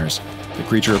prisoners. The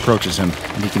creature approaches him,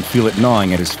 and he can feel it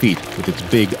gnawing at his feet with its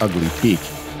big, ugly beak.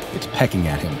 It's pecking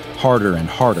at him, harder and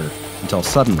harder, until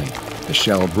suddenly the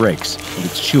shell breaks and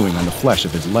it's chewing on the flesh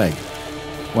of his leg.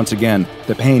 Once again,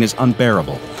 the pain is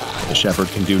unbearable. The shepherd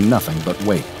can do nothing but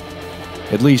wait.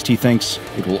 At least he thinks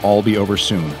it will all be over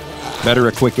soon. Better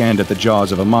a quick end at the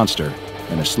jaws of a monster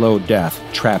than a slow death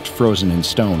trapped frozen in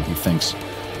stone, he thinks.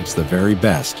 It's the very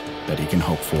best that he can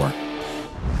hope for.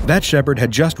 That shepherd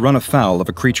had just run afoul of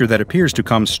a creature that appears to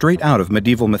come straight out of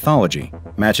medieval mythology,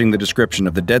 matching the description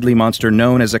of the deadly monster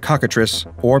known as a cockatrice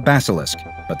or basilisk,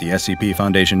 but the SCP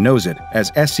Foundation knows it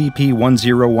as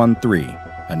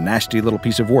SCP-1013, a nasty little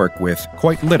piece of work with,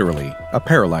 quite literally, a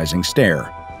paralyzing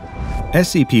stare.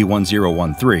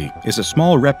 SCP-1013 is a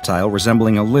small reptile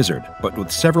resembling a lizard, but with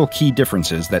several key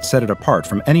differences that set it apart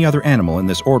from any other animal in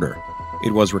this order.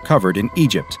 It was recovered in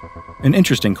Egypt. An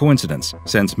interesting coincidence,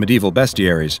 since medieval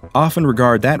bestiaries often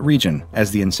regard that region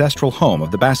as the ancestral home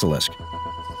of the basilisk.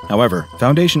 However,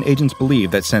 Foundation agents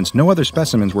believe that since no other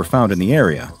specimens were found in the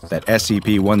area, that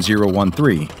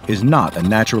SCP-1013 is not a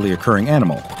naturally occurring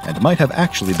animal and might have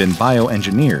actually been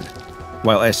bioengineered.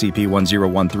 While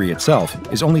SCP-1013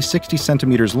 itself is only 60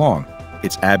 centimeters long,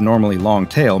 its abnormally long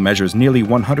tail measures nearly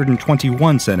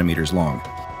 121 centimeters long.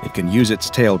 It can use its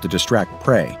tail to distract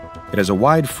prey. It has a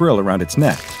wide frill around its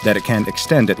neck that it can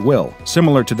extend at will,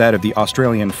 similar to that of the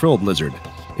Australian frilled lizard.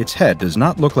 Its head does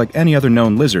not look like any other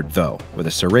known lizard, though, with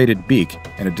a serrated beak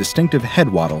and a distinctive head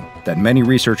wattle that many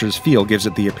researchers feel gives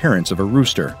it the appearance of a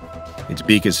rooster. Its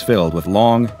beak is filled with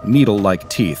long, needle-like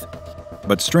teeth.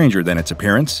 But stranger than its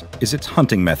appearance is its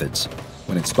hunting methods.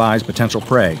 When it spies potential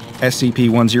prey,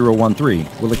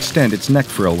 SCP-1013 will extend its neck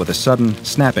frill with a sudden,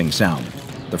 snapping sound.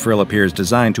 The frill appears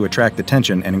designed to attract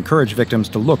attention and encourage victims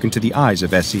to look into the eyes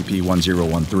of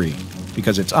SCP-1013,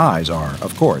 because its eyes are,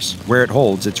 of course, where it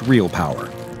holds its real power.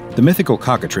 The mythical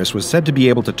Cockatrice was said to be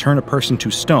able to turn a person to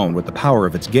stone with the power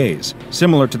of its gaze,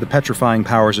 similar to the petrifying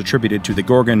powers attributed to the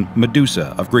Gorgon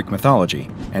Medusa of Greek mythology,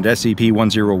 and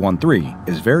SCP-1013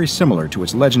 is very similar to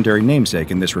its legendary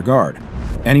namesake in this regard.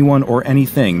 Anyone or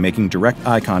anything making direct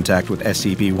eye contact with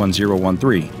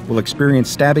SCP-1013 will experience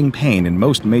stabbing pain in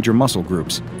most major muscle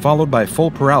groups, followed by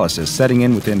full paralysis setting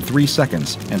in within 3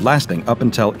 seconds and lasting up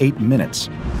until 8 minutes.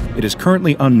 It is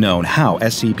currently unknown how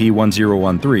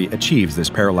SCP-1013 achieves this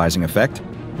paralyzing effect.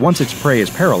 Once its prey is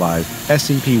paralyzed,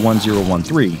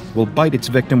 SCP-1013 will bite its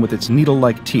victim with its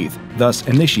needle-like teeth, thus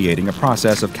initiating a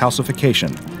process of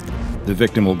calcification. The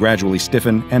victim will gradually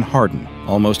stiffen and harden,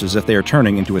 almost as if they are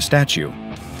turning into a statue.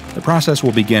 The process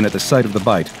will begin at the site of the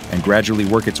bite and gradually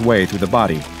work its way through the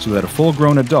body so that a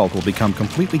full-grown adult will become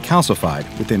completely calcified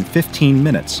within 15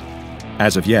 minutes.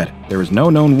 As of yet, there is no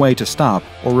known way to stop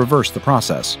or reverse the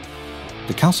process.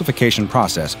 The calcification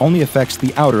process only affects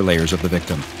the outer layers of the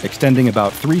victim, extending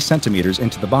about 3 centimeters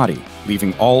into the body,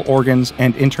 leaving all organs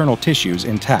and internal tissues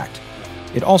intact.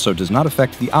 It also does not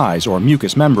affect the eyes or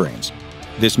mucous membranes.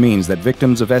 This means that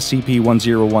victims of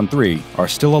SCP-1013 are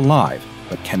still alive,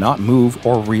 but cannot move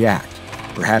or react.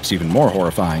 Perhaps even more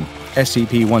horrifying,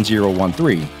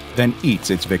 SCP-1013 then eats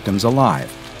its victims alive.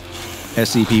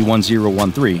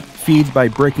 SCP-1013 feeds by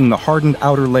breaking the hardened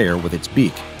outer layer with its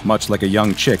beak, much like a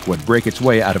young chick would break its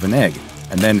way out of an egg,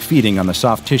 and then feeding on the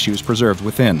soft tissues preserved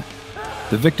within.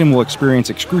 The victim will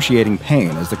experience excruciating pain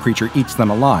as the creature eats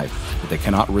them alive, but they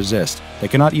cannot resist. They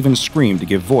cannot even scream to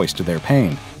give voice to their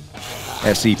pain.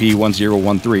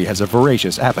 SCP-1013 has a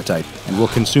voracious appetite and will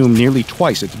consume nearly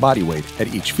twice its body weight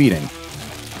at each feeding.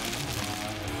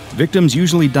 Victims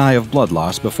usually die of blood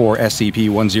loss before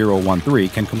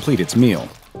SCP-1013 can complete its meal.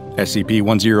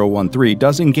 SCP-1013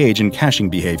 does engage in caching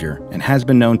behavior and has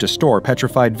been known to store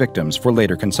petrified victims for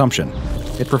later consumption.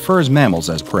 It prefers mammals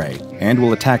as prey and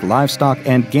will attack livestock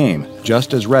and game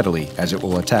just as readily as it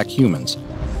will attack humans.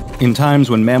 In times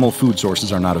when mammal food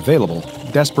sources are not available,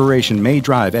 desperation may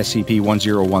drive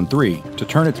SCP-1013 to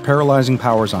turn its paralyzing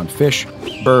powers on fish,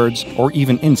 birds, or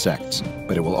even insects,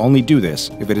 but it will only do this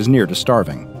if it is near to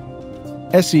starving.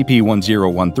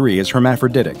 SCP-1013 is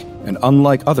hermaphroditic and,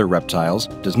 unlike other reptiles,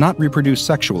 does not reproduce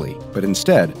sexually, but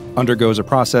instead undergoes a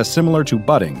process similar to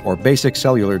budding or basic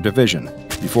cellular division.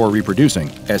 Before reproducing,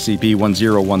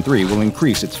 SCP-1013 will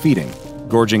increase its feeding,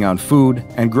 gorging on food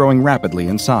and growing rapidly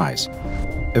in size.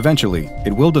 Eventually,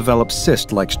 it will develop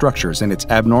cyst-like structures in its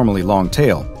abnormally long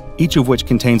tail, each of which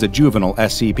contains a juvenile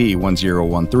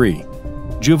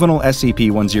SCP-1013. Juvenile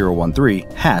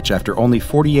SCP-1013 hatch after only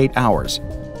 48 hours.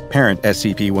 Parent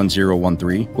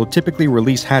SCP-1013 will typically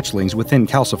release hatchlings within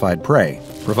calcified prey,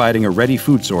 providing a ready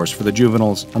food source for the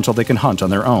juveniles until they can hunt on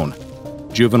their own.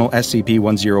 Juvenile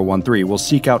SCP-1013 will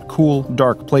seek out cool,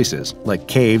 dark places like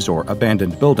caves or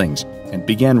abandoned buildings and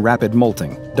begin rapid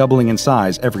molting, doubling in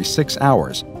size every 6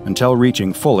 hours until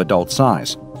reaching full adult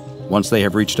size. Once they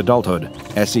have reached adulthood,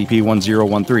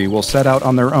 SCP-1013 will set out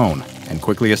on their own and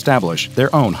quickly establish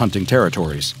their own hunting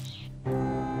territories.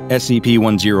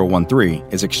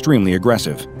 SCP-1013 is extremely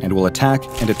aggressive and will attack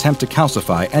and attempt to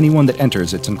calcify anyone that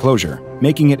enters its enclosure,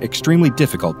 making it extremely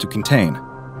difficult to contain.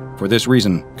 For this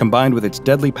reason, combined with its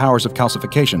deadly powers of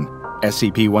calcification,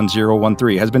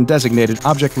 SCP-1013 has been designated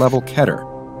Object-Level Keter.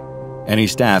 Any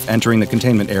staff entering the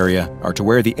containment area are to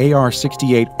wear the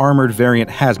AR-68 Armored Variant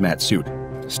Hazmat suit.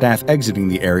 Staff exiting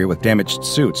the area with damaged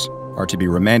suits are to be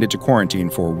remanded to quarantine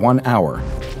for 1 hour.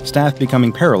 Staff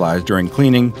becoming paralyzed during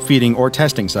cleaning, feeding, or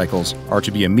testing cycles are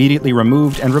to be immediately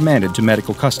removed and remanded to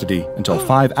medical custody until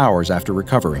 5 hours after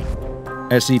recovery.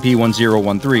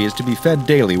 SCP-1013 is to be fed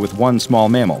daily with one small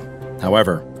mammal.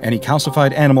 However, any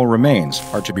calcified animal remains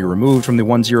are to be removed from the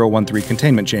 1013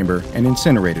 containment chamber and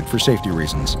incinerated for safety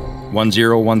reasons.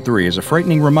 1013 is a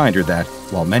frightening reminder that,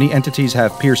 while many entities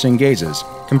have piercing gazes,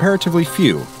 comparatively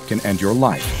few can end your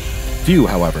life. Few,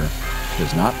 however,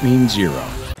 does not mean zero.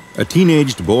 A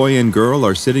teenaged boy and girl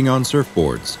are sitting on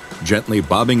surfboards, gently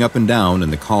bobbing up and down in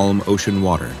the calm ocean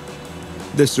water.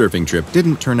 This surfing trip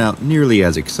didn't turn out nearly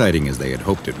as exciting as they had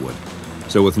hoped it would.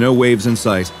 So with no waves in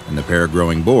sight and the pair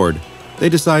growing bored, they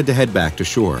decide to head back to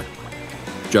shore.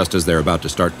 Just as they're about to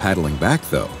start paddling back,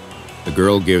 though, the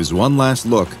girl gives one last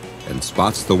look and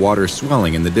spots the water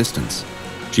swelling in the distance.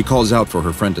 She calls out for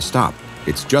her friend to stop.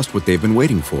 It's just what they've been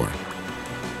waiting for.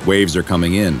 Waves are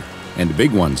coming in, and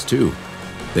big ones too.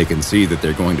 They can see that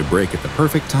they're going to break at the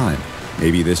perfect time.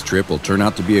 Maybe this trip will turn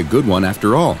out to be a good one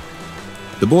after all.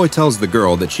 The boy tells the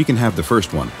girl that she can have the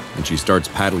first one, and she starts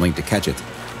paddling to catch it.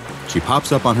 She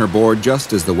pops up on her board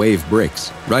just as the wave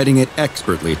breaks, riding it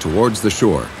expertly towards the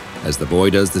shore, as the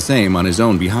boy does the same on his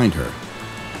own behind her.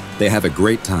 They have a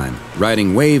great time,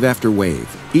 riding wave after wave,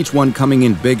 each one coming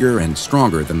in bigger and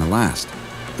stronger than the last.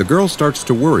 The girl starts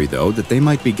to worry, though, that they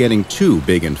might be getting too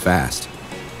big and fast.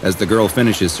 As the girl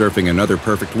finishes surfing another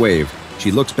perfect wave,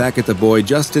 she looks back at the boy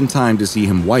just in time to see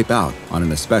him wipe out on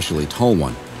an especially tall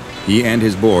one. He and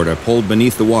his board are pulled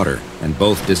beneath the water, and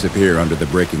both disappear under the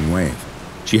breaking wave.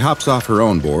 She hops off her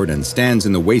own board and stands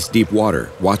in the waist-deep water,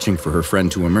 watching for her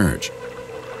friend to emerge.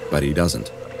 But he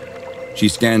doesn't. She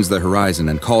scans the horizon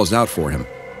and calls out for him,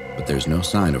 but there's no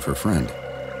sign of her friend.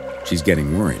 She's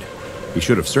getting worried. He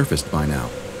should have surfaced by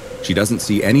now. She doesn't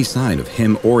see any sign of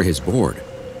him or his board.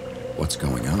 What's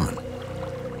going on?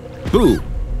 Boo!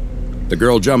 The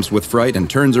girl jumps with fright and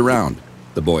turns around.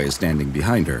 The boy is standing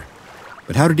behind her.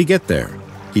 But how did he get there?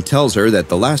 He tells her that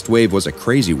the last wave was a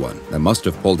crazy one that must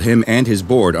have pulled him and his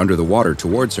board under the water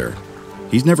towards her.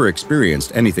 He's never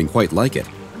experienced anything quite like it,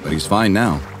 but he's fine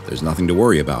now. There's nothing to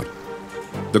worry about.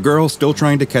 The girl, still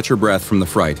trying to catch her breath from the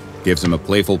fright, gives him a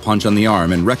playful punch on the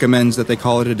arm and recommends that they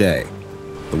call it a day.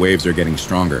 The waves are getting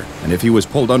stronger, and if he was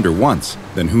pulled under once,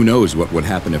 then who knows what would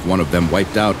happen if one of them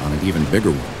wiped out on an even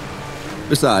bigger one.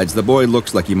 Besides, the boy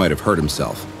looks like he might have hurt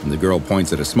himself, and the girl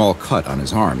points at a small cut on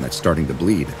his arm that's starting to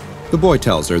bleed. The boy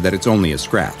tells her that it's only a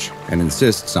scratch, and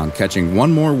insists on catching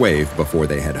one more wave before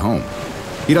they head home.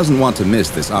 He doesn't want to miss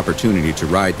this opportunity to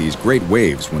ride these great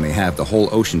waves when they have the whole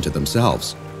ocean to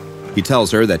themselves. He tells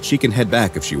her that she can head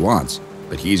back if she wants,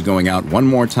 but he's going out one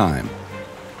more time.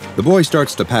 The boy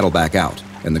starts to paddle back out,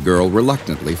 and the girl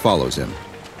reluctantly follows him.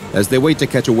 As they wait to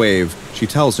catch a wave, she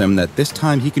tells him that this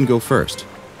time he can go first.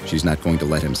 She's not going to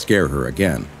let him scare her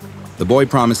again. The boy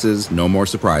promises no more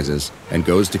surprises and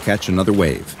goes to catch another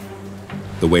wave.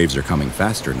 The waves are coming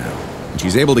faster now, and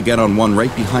she's able to get on one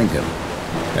right behind him.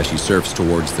 As she surfs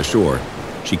towards the shore,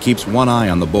 she keeps one eye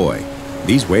on the boy.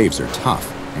 These waves are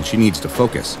tough, and she needs to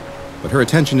focus, but her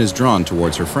attention is drawn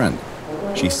towards her friend.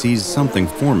 She sees something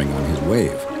forming on his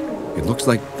wave. It looks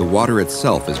like the water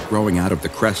itself is growing out of the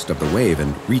crest of the wave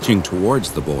and reaching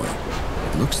towards the boy.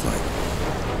 It looks like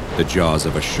the jaws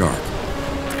of a shark.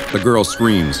 The girl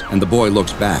screams, and the boy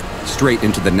looks back, straight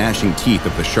into the gnashing teeth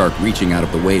of the shark reaching out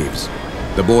of the waves.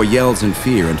 The boy yells in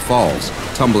fear and falls,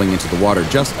 tumbling into the water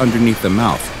just underneath the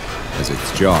mouth, as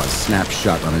its jaws snap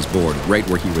shut on his board right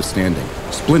where he was standing,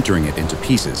 splintering it into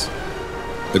pieces.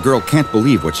 The girl can't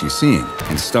believe what she's seeing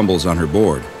and stumbles on her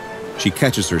board. She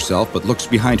catches herself but looks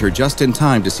behind her just in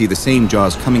time to see the same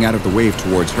jaws coming out of the wave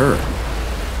towards her.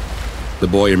 The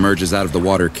boy emerges out of the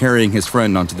water carrying his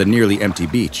friend onto the nearly empty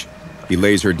beach. He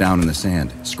lays her down in the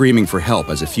sand, screaming for help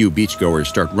as a few beachgoers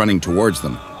start running towards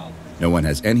them. No one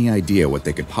has any idea what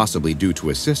they could possibly do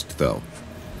to assist, though.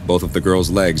 Both of the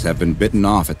girl's legs have been bitten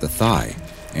off at the thigh,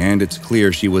 and it's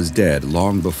clear she was dead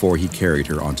long before he carried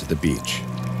her onto the beach.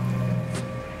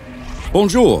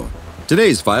 Bonjour!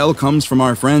 Today's file comes from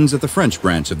our friends at the French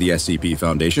branch of the SCP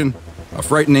Foundation, a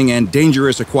frightening and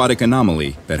dangerous aquatic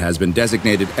anomaly that has been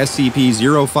designated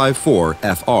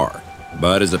SCP-054-FR,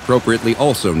 but is appropriately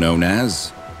also known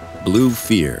as Blue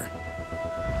Fear.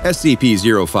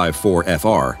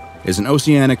 SCP-054-FR is an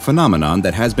oceanic phenomenon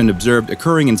that has been observed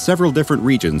occurring in several different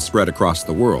regions spread across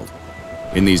the world.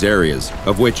 In these areas,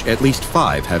 of which at least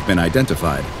 5 have been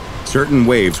identified, certain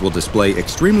waves will display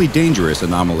extremely dangerous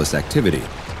anomalous activity.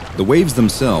 The waves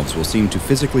themselves will seem to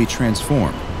physically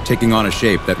transform, taking on a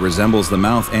shape that resembles the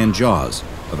mouth and jaws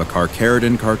of a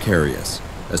Carcharodon carcharius,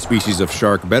 a species of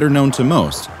shark better known to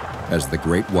most as the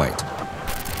great white.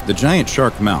 The giant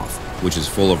shark mouth, which is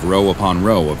full of row upon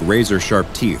row of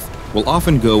razor-sharp teeth, will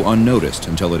often go unnoticed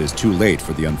until it is too late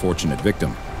for the unfortunate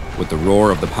victim. with the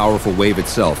roar of the powerful wave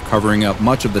itself covering up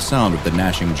much of the sound of the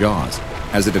gnashing jaws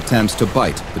as it attempts to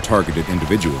bite the targeted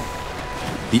individual.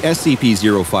 The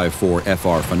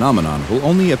SCP-054-FR phenomenon will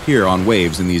only appear on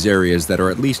waves in these areas that are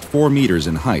at least 4 meters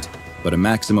in height, but a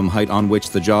maximum height on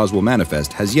which the jaws will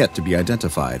manifest has yet to be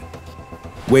identified.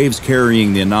 Waves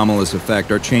carrying the anomalous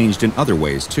effect are changed in other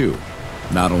ways too.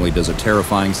 Not only does a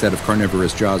terrifying set of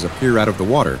carnivorous jaws appear out of the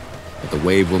water, but the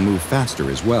wave will move faster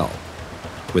as well,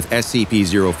 with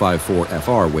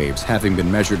SCP-054-FR waves having been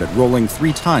measured at rolling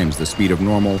 3 times the speed of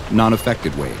normal,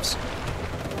 non-affected waves.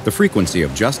 The frequency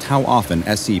of just how often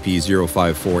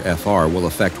SCP-054-FR will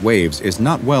affect waves is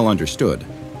not well understood,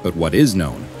 but what is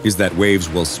known is that waves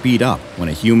will speed up when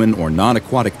a human or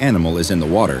non-aquatic animal is in the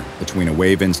water between a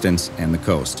wave instance and the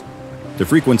coast. The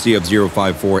frequency of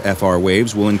 054-FR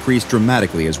waves will increase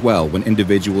dramatically as well when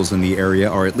individuals in the area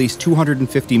are at least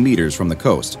 250 meters from the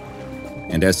coast.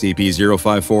 And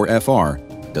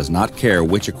SCP-054-FR does not care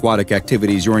which aquatic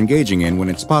activities you're engaging in when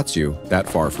it spots you that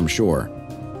far from shore.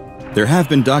 There have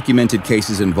been documented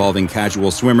cases involving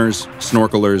casual swimmers,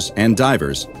 snorkelers, and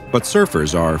divers, but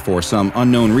surfers are, for some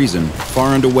unknown reason,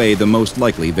 far and away the most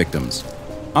likely victims.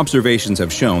 Observations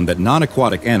have shown that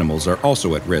non-aquatic animals are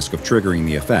also at risk of triggering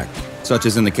the effect, such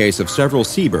as in the case of several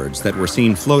seabirds that were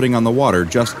seen floating on the water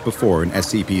just before an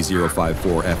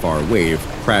SCP-054-FR wave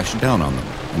crashed down on them,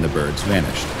 and the birds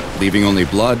vanished, leaving only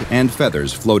blood and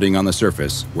feathers floating on the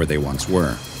surface where they once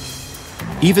were.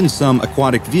 Even some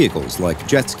aquatic vehicles like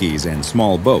jet skis and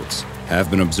small boats have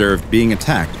been observed being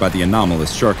attacked by the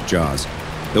anomalous shark jaws,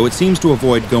 though it seems to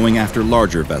avoid going after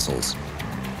larger vessels.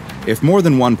 If more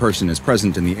than one person is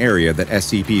present in the area that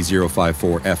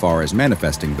SCP-054-FR is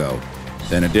manifesting, though,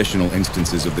 then additional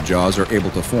instances of the jaws are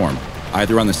able to form,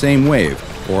 either on the same wave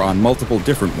or on multiple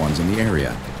different ones in the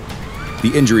area.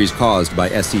 The injuries caused by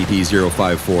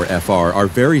SCP-054-FR are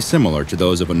very similar to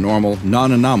those of a normal,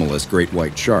 non-anomalous great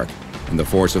white shark, and the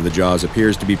force of the jaws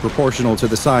appears to be proportional to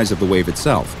the size of the wave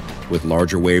itself, with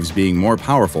larger waves being more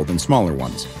powerful than smaller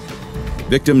ones.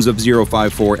 Victims of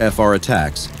 054-FR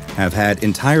attacks have had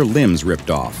entire limbs ripped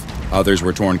off. Others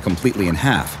were torn completely in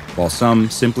half, while some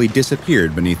simply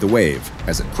disappeared beneath the wave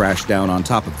as it crashed down on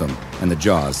top of them and the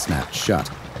jaws snapped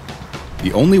shut.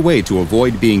 The only way to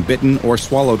avoid being bitten or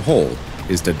swallowed whole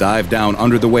is to dive down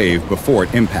under the wave before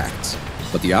it impacts,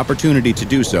 but the opportunity to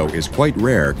do so is quite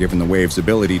rare given the wave's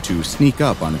ability to sneak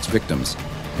up on its victims,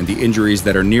 and the injuries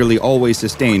that are nearly always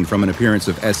sustained from an appearance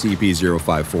of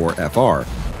SCP-054-FR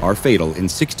are fatal in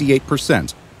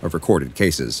 68% of recorded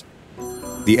cases.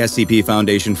 The SCP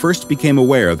Foundation first became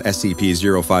aware of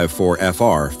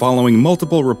SCP-054-FR following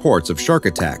multiple reports of shark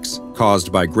attacks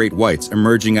caused by great whites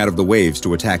emerging out of the waves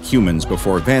to attack humans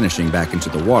before vanishing back into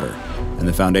the water, and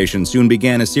the Foundation soon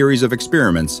began a series of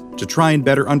experiments to try and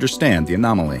better understand the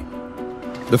anomaly.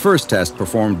 The first test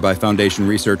performed by Foundation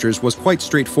researchers was quite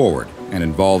straightforward and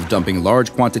involved dumping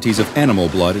large quantities of animal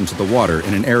blood into the water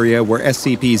in an area where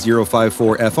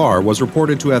SCP-054-FR was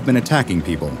reported to have been attacking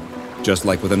people. Just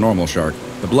like with a normal shark,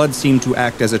 the blood seemed to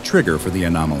act as a trigger for the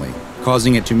anomaly,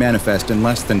 causing it to manifest in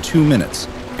less than 2 minutes,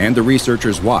 and the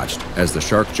researchers watched as the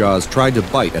shark jaws tried to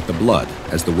bite at the blood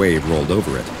as the wave rolled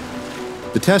over it.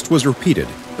 The test was repeated,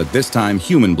 but this time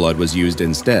human blood was used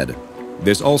instead.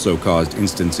 This also caused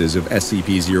instances of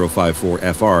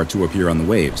SCP-054-FR to appear on the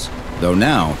waves, though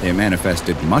now they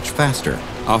manifested much faster,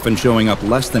 often showing up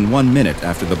less than 1 minute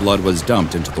after the blood was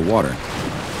dumped into the water.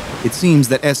 It seems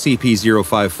that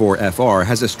SCP-054-FR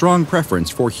has a strong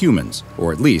preference for humans,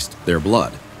 or at least their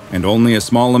blood, and only a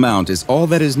small amount is all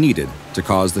that is needed to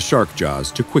cause the shark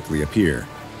jaws to quickly appear.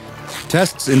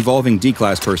 Tests involving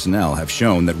D-Class personnel have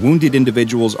shown that wounded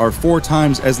individuals are 4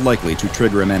 times as likely to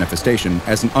trigger a manifestation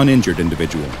as an uninjured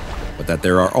individual, but that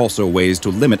there are also ways to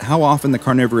limit how often the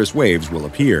carnivorous waves will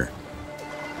appear.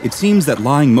 It seems that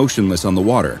lying motionless on the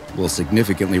water will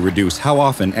significantly reduce how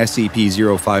often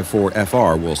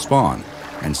SCP-054-FR will spawn,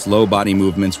 and slow body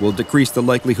movements will decrease the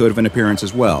likelihood of an appearance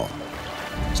as well.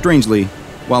 Strangely,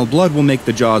 while blood will make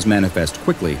the jaws manifest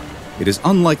quickly, it is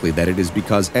unlikely that it is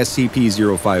because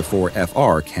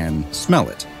SCP-054-FR can smell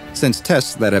it, since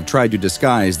tests that have tried to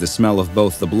disguise the smell of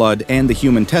both the blood and the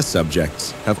human test subjects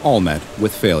have all met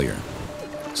with failure.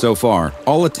 So far,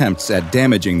 all attempts at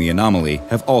damaging the anomaly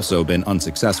have also been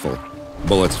unsuccessful.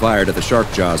 Bullets fired at the shark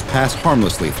jaws pass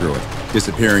harmlessly through it,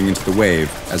 disappearing into the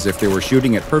wave as if they were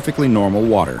shooting at perfectly normal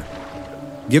water.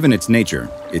 Given its nature,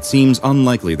 it seems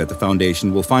unlikely that the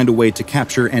Foundation will find a way to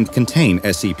capture and contain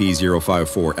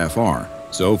SCP-054-FR,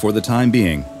 so for the time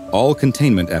being, all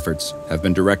containment efforts have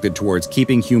been directed towards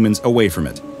keeping humans away from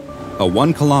it. A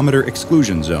 1-kilometer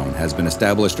exclusion zone has been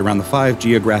established around the 5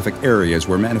 geographic areas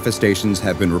where manifestations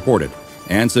have been reported,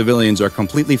 and civilians are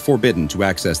completely forbidden to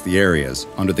access the areas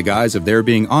under the guise of there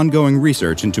being ongoing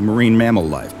research into marine mammal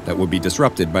life that would be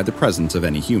disrupted by the presence of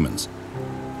any humans.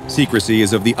 Secrecy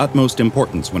is of the utmost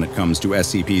importance when it comes to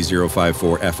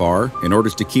SCP-054-FR in order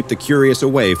to keep the curious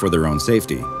away for their own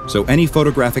safety, so any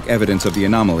photographic evidence of the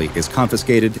anomaly is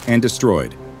confiscated and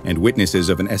destroyed, and witnesses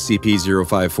of an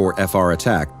SCP-054-FR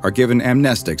attack are given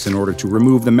amnestics in order to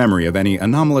remove the memory of any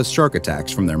anomalous shark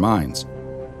attacks from their minds.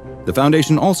 The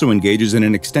Foundation also engages in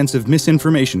an extensive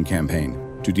misinformation campaign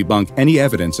to debunk any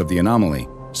evidence of the anomaly,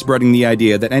 spreading the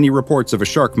idea that any reports of a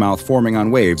shark mouth forming on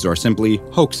waves are simply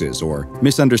hoaxes or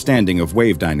misunderstanding of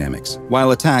wave dynamics, while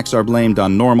attacks are blamed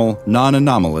on normal,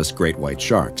 non-anomalous great white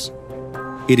sharks.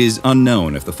 It is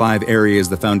unknown if the 5 areas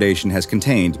the Foundation has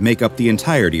contained make up the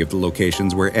entirety of the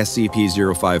locations where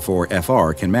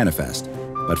SCP-054-FR can manifest,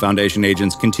 but Foundation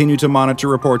agents continue to monitor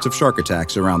reports of shark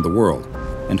attacks around the world,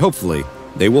 and hopefully,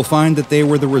 they will find that they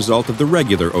were the result of the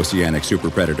regular oceanic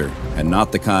superpredator, and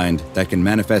not the kind that can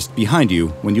manifest behind you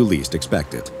when you least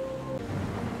expect it.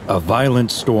 A violent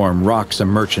storm rocks a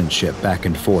merchant ship back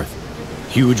and forth.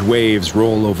 Huge waves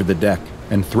roll over the deck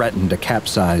and threaten to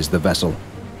capsize the vessel.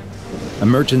 A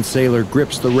merchant sailor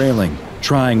grips the railing,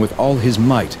 trying with all his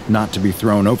might not to be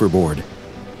thrown overboard.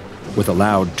 With a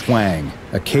loud twang,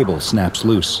 a cable snaps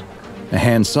loose. A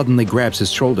hand suddenly grabs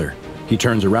his shoulder. He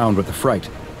turns around with affright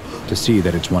to see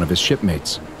that it's one of his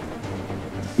shipmates.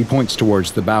 He points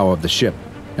towards the bow of the ship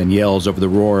and yells over the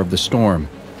roar of the storm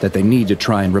that they need to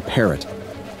try and repair it.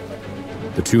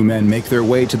 The 2 men make their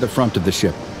way to the front of the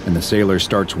ship, and the sailor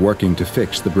starts working to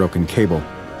fix the broken cable.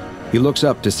 He looks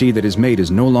up to see that his mate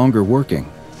is no longer working.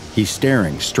 He's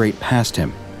staring straight past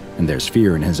him, and there's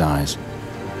fear in his eyes.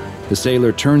 The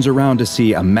sailor turns around to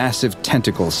see a massive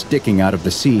tentacle sticking out of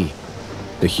the sea.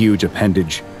 The huge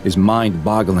appendage is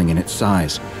mind-boggling in its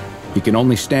size. He can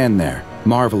only stand there,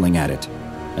 marveling at it,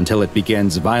 until it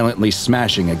begins violently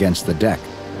smashing against the deck.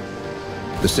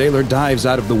 The sailor dives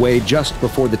out of the way just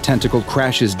before the tentacle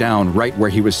crashes down right where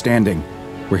he was standing,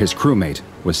 where his crewmate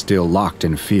was still locked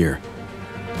in fear.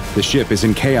 The ship is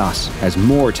in chaos as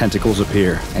more tentacles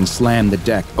appear and slam the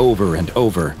deck over and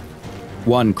over.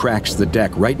 One cracks the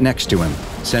deck right next to him,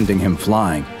 sending him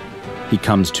flying. He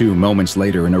comes to moments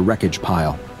later in a wreckage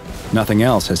pile. Nothing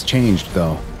else has changed,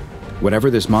 though.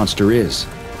 Whatever this monster is,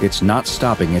 it's not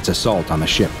stopping its assault on the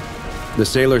ship. The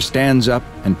sailor stands up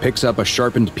and picks up a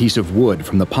sharpened piece of wood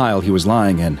from the pile he was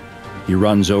lying in. He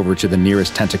runs over to the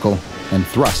nearest tentacle and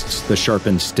thrusts the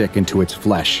sharpened stick into its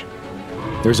flesh.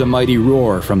 There's a mighty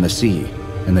roar from the sea,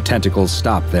 and the tentacles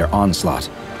stop their onslaught.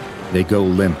 They go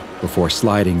limp before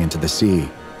sliding into the sea.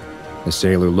 The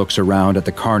sailor looks around at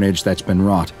the carnage that's been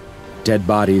wrought. Dead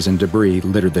bodies and debris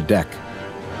litter the deck.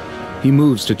 He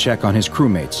moves to check on his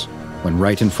crewmates, when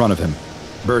right in front of him,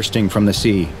 bursting from the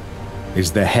sea,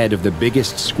 is the head of the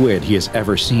biggest squid he has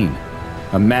ever seen.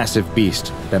 A massive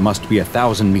beast that must be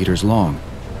 1,000 meters long.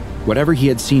 Whatever he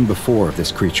had seen before of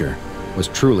this creature was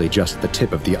truly just the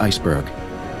tip of the iceberg.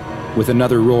 With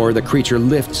another roar, the creature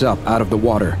lifts up out of the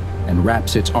water and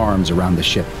wraps its arms around the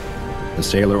ship. The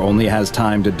sailor only has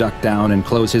time to duck down and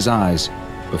close his eyes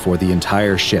before the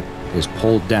entire ship is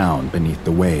pulled down beneath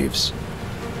the waves.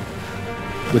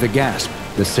 With a gasp,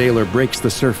 the sailor breaks the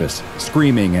surface,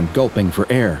 screaming and gulping for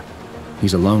air.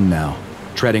 He's alone now,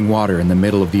 treading water in the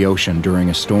middle of the ocean during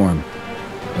a storm,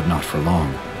 but not for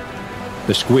long.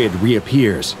 The squid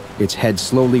reappears, its head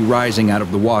slowly rising out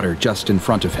of the water just in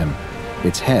front of him.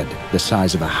 Its head, the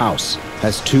size of a house,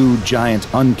 has 2 giant,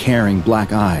 uncaring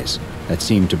black eyes that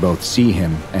seem to both see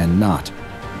him and not.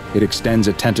 It extends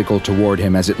a tentacle toward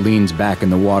him as it leans back in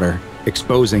the water,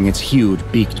 exposing its huge,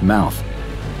 beaked mouth.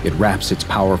 It wraps its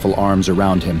powerful arms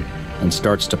around him and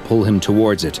starts to pull him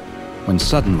towards it, when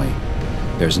suddenly,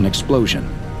 there's an explosion.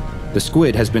 The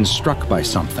squid has been struck by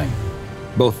something.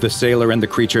 Both the sailor and the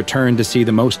creature turn to see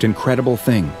the most incredible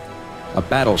thing. A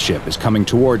battleship is coming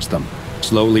towards them,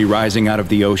 slowly rising out of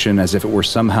the ocean as if it were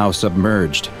somehow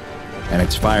submerged, and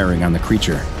it's firing on the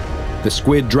creature. The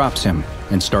squid drops him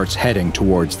and starts heading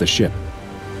towards the ship.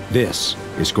 This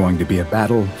is going to be a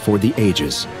battle for the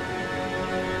ages.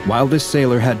 While this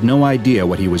sailor had no idea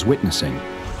what he was witnessing,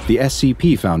 the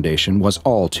SCP Foundation was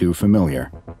all too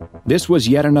familiar. This was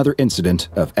yet another incident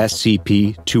of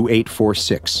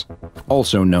SCP-2846,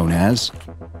 also known as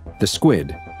the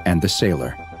Squid and the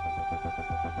Sailor.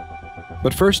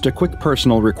 But first, a quick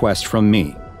personal request from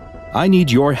me. I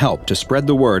need your help to spread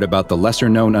the word about the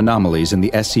lesser-known anomalies in the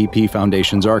SCP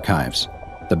Foundation's archives.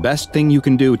 The best thing you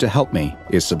can do to help me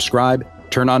is subscribe,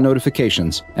 turn on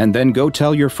notifications, and then go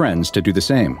tell your friends to do the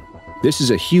same. This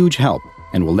is a huge help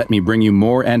and will let me bring you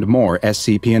more and more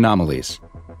SCP anomalies.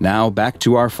 Now back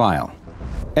to our file.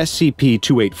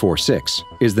 SCP-2846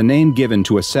 is the name given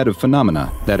to a set of phenomena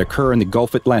that occur in the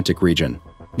Gulf Atlantic region.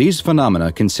 These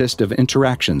phenomena consist of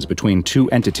interactions between two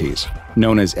entities,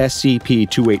 known as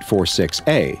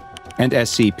SCP-2846-A and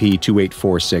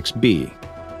SCP-2846-B.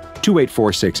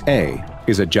 2846-A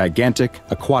is a gigantic,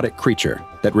 aquatic creature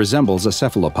that resembles a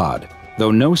cephalopod,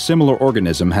 though no similar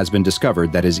organism has been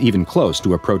discovered that is even close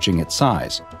to approaching its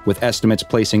size, with estimates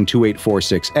placing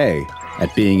 2846-A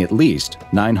at being at least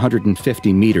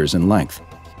 950 meters in length.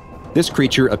 This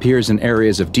creature appears in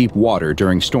areas of deep water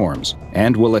during storms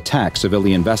and will attack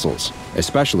civilian vessels,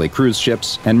 especially cruise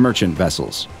ships and merchant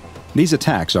vessels. These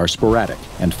attacks are sporadic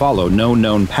and follow no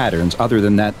known patterns other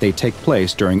than that they take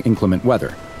place during inclement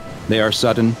weather. They are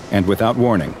sudden and without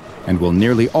warning, and will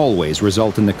nearly always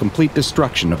result in the complete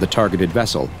destruction of the targeted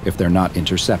vessel if they're not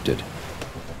intercepted.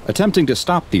 Attempting to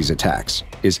stop these attacks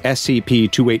is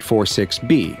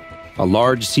SCP-2846-B, a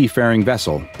large seafaring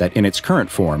vessel that in its current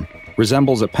form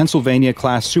resembles a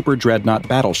Pennsylvania-class super dreadnought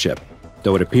battleship,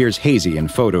 though it appears hazy in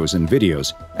photos and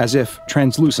videos, as if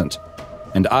translucent,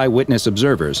 and eyewitness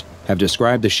observers have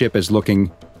described the ship as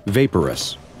looking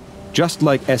vaporous. Just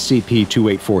like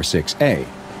SCP-2846-A,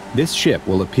 this ship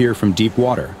will appear from deep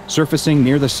water, surfacing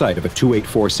near the site of a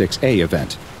 2846-A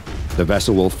event. The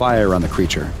vessel will fire on the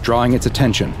creature, drawing its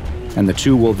attention, and the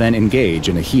two will then engage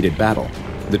in a heated battle.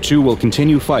 The two will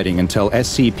continue fighting until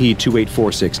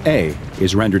SCP-2846-A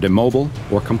is rendered immobile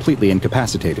or completely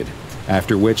incapacitated,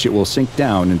 after which it will sink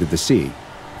down into the sea.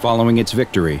 Following its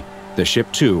victory, the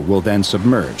ship too will then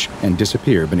submerge and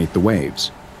disappear beneath the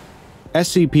waves.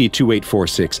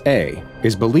 SCP-2846-A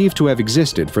is believed to have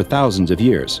existed for thousands of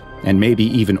years, and maybe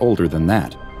even older than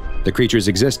that. The creature's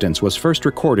existence was first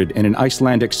recorded in an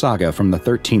Icelandic saga from the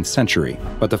 13th century,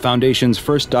 but the Foundation's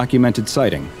first documented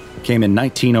sighting came in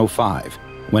 1905,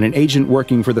 when an agent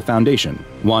working for the Foundation,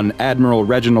 one Admiral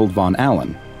Reginald von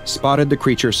Allen, spotted the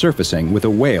creature surfacing with a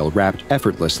whale wrapped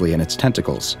effortlessly in its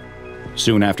tentacles.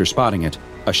 Soon after spotting it,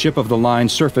 a ship of the line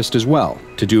surfaced as well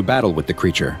to do battle with the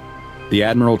creature. The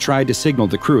Admiral tried to signal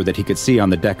the crew that he could see on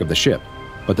the deck of the ship,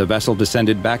 but the vessel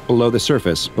descended back below the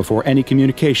surface before any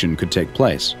communication could take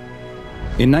place.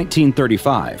 In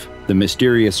 1935, the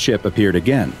mysterious ship appeared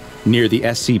again, near the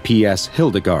SCPS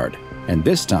Hildegard, and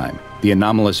this time, the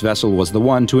anomalous vessel was the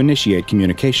one to initiate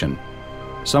communication.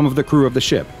 Some of the crew of the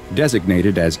ship,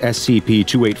 designated as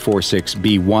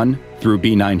SCP-2846-B1 through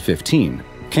B915,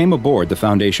 came aboard the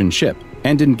Foundation ship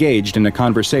and engaged in a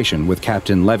conversation with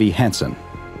Captain Levi Hansen.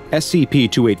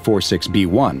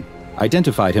 SCP-2846-B1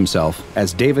 identified himself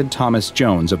as David Thomas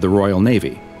Jones of the Royal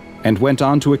Navy, and went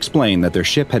on to explain that their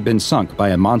ship had been sunk by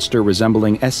a monster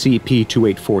resembling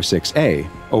SCP-2846-A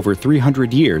over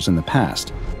 300 years in the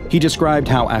past. He described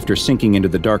how after sinking into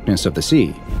the darkness of the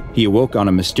sea, he awoke on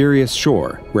a mysterious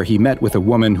shore where he met with a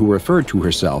woman who referred to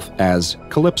herself as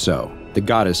Calypso, the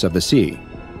goddess of the sea.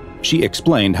 She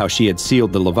explained how she had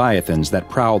sealed the leviathans that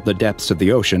prowled the depths of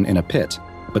the ocean in a pit,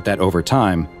 but that over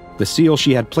time, the seal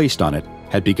she had placed on it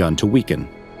had begun to weaken.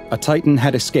 A titan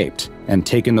had escaped and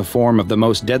taken the form of the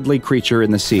most deadly creature in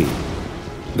the sea,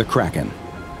 the Kraken.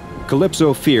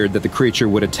 Calypso feared that the creature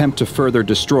would attempt to further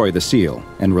destroy the seal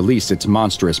and release its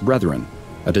monstrous brethren,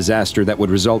 a disaster that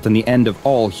would result in the end of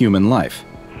all human life.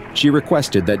 She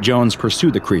requested that Jones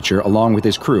pursue the creature along with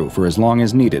his crew for as long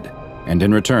as needed, and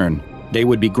in return, they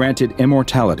would be granted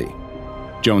immortality.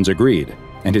 Jones agreed,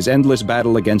 and his endless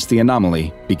battle against the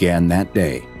anomaly began that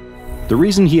day. The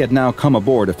reason he had now come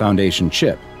aboard a Foundation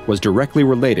ship was directly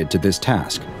related to this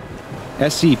task.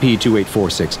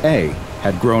 SCP-2846-A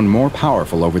had grown more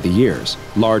powerful over the years,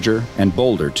 larger and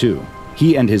bolder too.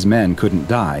 He and his men couldn't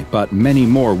die, but many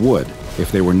more would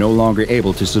if they were no longer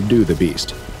able to subdue the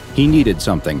beast. He needed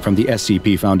something from the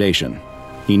SCP Foundation.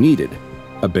 He needed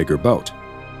a bigger boat.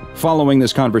 Following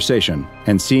this conversation,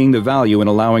 and seeing the value in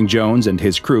allowing Jones and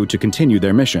his crew to continue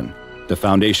their mission, the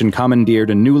Foundation commandeered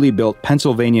a newly built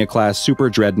Pennsylvania-class super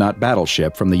dreadnought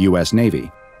battleship from the U.S.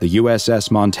 Navy, the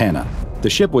USS Montana. The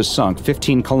ship was sunk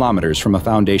 15 kilometers from a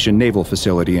Foundation naval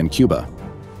facility in Cuba.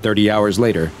 30 hours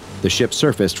later, the ship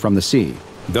surfaced from the sea,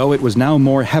 though it was now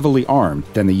more heavily armed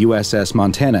than the USS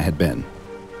Montana had been.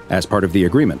 As part of the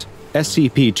agreement,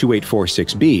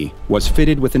 SCP-2846-B was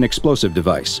fitted with an explosive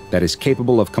device that is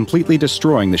capable of completely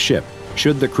destroying the ship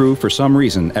should the crew for some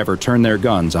reason ever turn their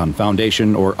guns on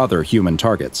Foundation or other human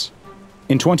targets.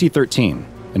 In 2013,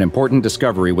 an important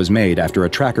discovery was made after a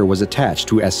tracker was attached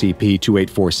to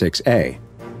SCP-2846-A.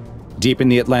 Deep in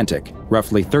the Atlantic,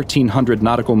 roughly 1,300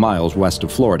 nautical miles west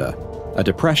of Florida, a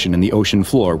depression in the ocean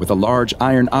floor with a large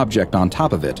iron object on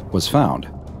top of it was found.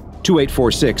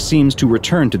 2846 seems to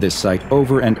return to this site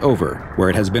over and over, where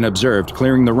it has been observed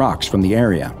clearing the rocks from the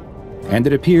area. and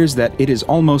it appears that it is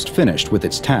almost finished with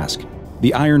its task.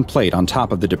 The iron plate on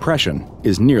top of the depression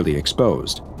is nearly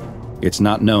exposed. It's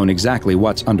not known exactly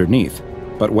what's underneath,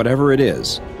 but whatever it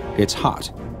is, it's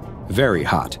hot. Very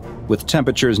hot, with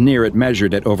temperatures near it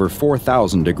measured at over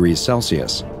 4,000 degrees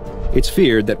Celsius. It's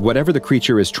feared that whatever the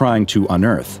creature is trying to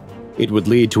unearth, it would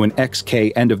lead to an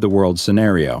XK end-of-the-world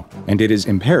scenario, and it is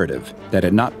imperative that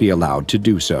it not be allowed to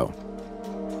do so.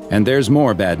 And there's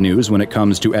more bad news when it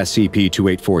comes to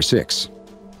SCP-2846.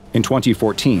 In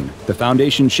 2014, the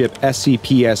Foundation ship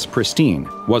SCP-Pristine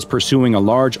was pursuing a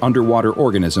large underwater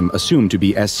organism assumed to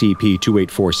be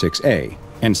SCP-2846-A,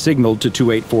 and signaled to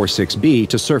 2846-B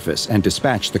to surface and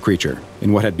dispatch the creature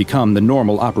in what had become the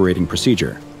normal operating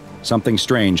procedure. Something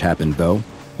strange happened, though,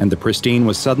 and the Pristine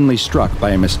was suddenly struck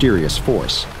by a mysterious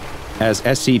force. As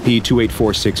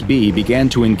SCP-2846-B began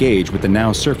to engage with the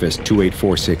now surfaced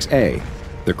 2846-A,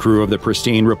 the crew of the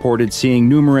Pristine reported seeing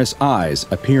numerous eyes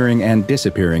appearing and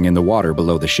disappearing in the water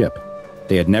below the ship.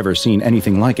 They had never seen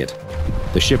anything like it.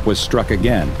 The ship was struck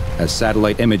again as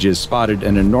satellite images spotted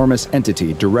an enormous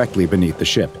entity directly beneath the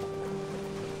ship.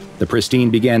 The Pristine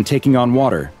began taking on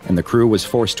water, and the crew was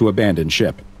forced to abandon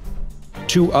ship.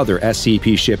 2 other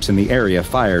SCP ships in the area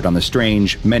fired on the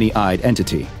strange, many-eyed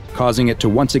entity, causing it to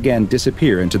once again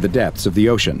disappear into the depths of the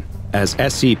ocean, as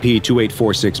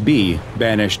SCP-2846-B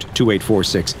banished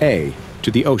 2846-A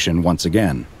to the ocean once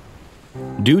again.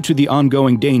 Due to the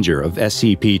ongoing danger of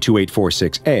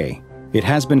SCP-2846-A, it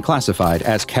has been classified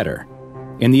as Keter.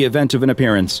 In the event of an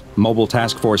appearance, Mobile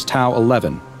Task Force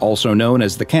Tau-11, also known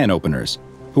as the Can Openers,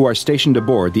 who are stationed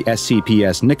aboard the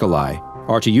SCP-Nikolai,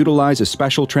 are to utilize a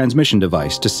special transmission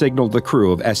device to signal the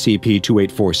crew of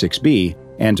SCP-2846-B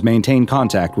and maintain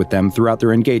contact with them throughout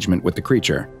their engagement with the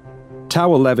creature.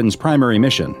 Tau-11's primary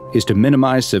mission is to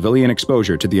minimize civilian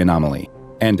exposure to the anomaly,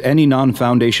 and any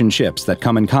non-Foundation ships that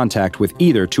come in contact with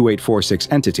either 2846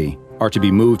 entity are to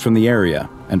be moved from the area,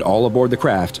 and all aboard the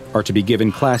craft are to be given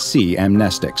Class C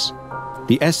amnestics.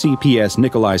 The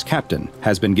SCP-Nikolai's captain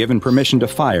has been given permission to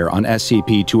fire on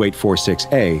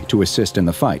SCP-2846-A to assist in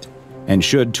the fight, and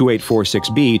should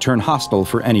 2846-B turn hostile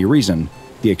for any reason,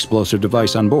 the explosive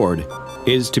device on board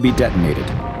is to be detonated.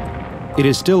 It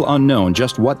is still unknown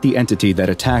just what the entity that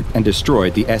attacked and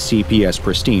destroyed the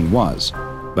SCP-Pristine was,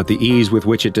 but the ease with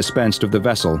which it dispensed of the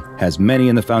vessel has many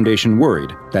in the Foundation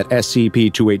worried that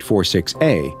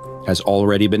SCP-2846-A has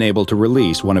already been able to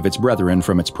release one of its brethren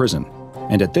from its prison,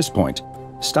 and at this point,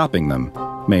 stopping them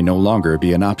may no longer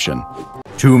be an option.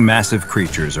 2 massive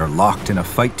creatures are locked in a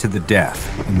fight to the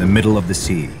death in the middle of the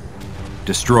sea.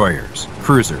 Destroyers,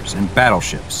 cruisers, and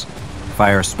battleships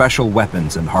fire special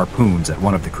weapons and harpoons at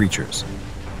one of the creatures,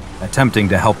 attempting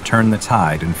to help turn the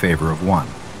tide in favor of one.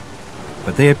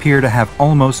 But they appear to have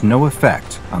almost no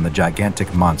effect on the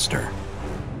gigantic monster.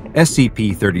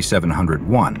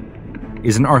 SCP-3701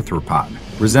 is an arthropod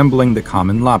resembling the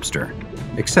common lobster,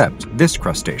 except this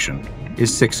crustacean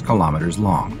is 6 kilometers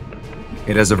long.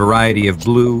 It has a variety of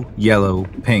blue, yellow,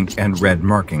 pink, and red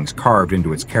markings carved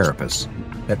into its carapace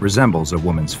that resembles a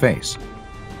woman's face.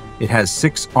 It has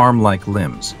 6 arm-like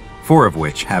limbs, 4 of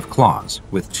which have claws,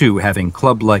 with 2 having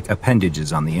club-like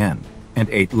appendages on the end, and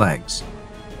 8 legs.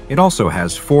 It also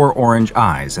has 4 orange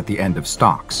eyes at the end of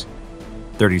stalks.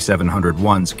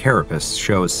 3701's carapace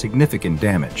shows significant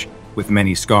damage, with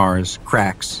many scars,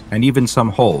 cracks, and even some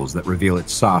holes that reveal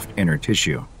its soft inner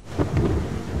tissue.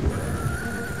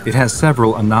 It has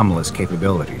several anomalous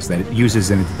capabilities that it uses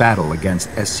in its battle against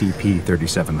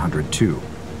SCP-3700-2.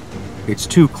 Its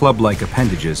 2 club-like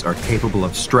appendages are capable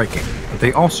of striking, but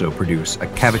they also produce a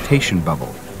cavitation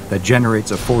bubble that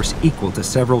generates a force equal to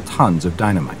several tons of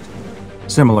dynamite,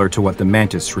 similar to what the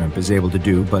mantis shrimp is able to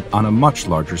do, but on a much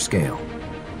larger scale.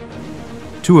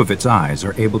 2 of its eyes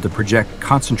are able to project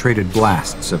concentrated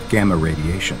blasts of gamma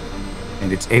radiation,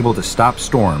 and it's able to stop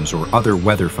storms or other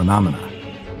weather phenomena.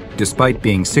 Despite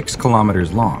being 6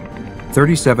 kilometers long,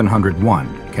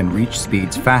 3701 can reach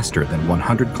speeds faster than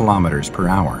 100 kilometers per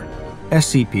hour.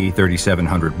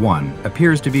 SCP-3701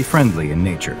 appears to be friendly in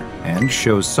nature and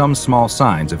shows some small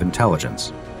signs of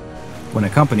intelligence. When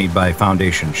accompanied by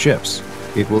Foundation ships,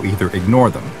 it will either ignore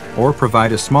them or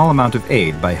provide a small amount of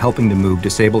aid by helping to move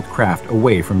disabled craft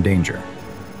away from danger.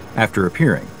 After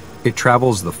appearing, it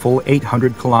travels the full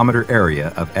 800-kilometer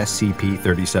area of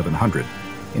SCP-3700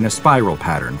 in a spiral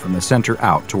pattern from the center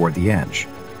out toward the edge.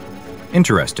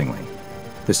 Interestingly,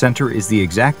 the center is the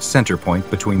exact center point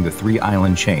between the 3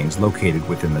 island chains located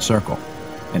within the circle,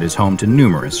 and is home to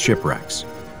numerous shipwrecks.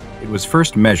 It was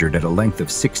first measured at a length of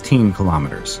 16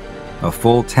 kilometers, a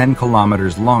full 10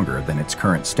 kilometers longer than its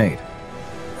current state.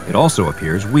 It also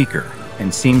appears weaker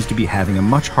and seems to be having a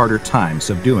much harder time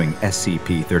subduing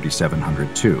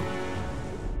SCP-3700-2.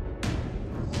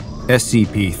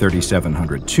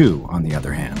 SCP-3700-2, on the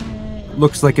other hand,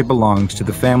 looks like it belongs to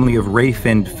the family of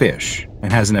ray-finned fish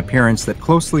and has an appearance that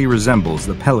closely resembles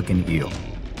the pelican eel,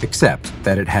 except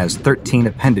that it has 13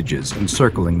 appendages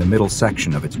encircling the middle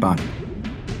section of its body.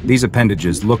 These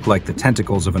appendages look like the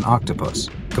tentacles of an octopus,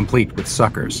 complete with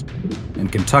suckers,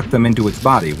 and can tuck them into its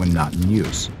body when not in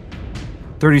use.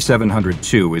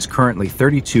 3700-2 is currently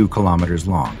 32 kilometers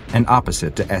long, and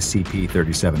opposite to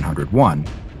SCP-3701,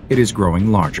 it is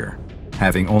growing larger,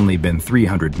 having only been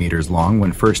 300 meters long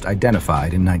when first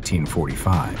identified in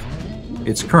 1945.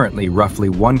 It's currently roughly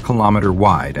 1 kilometer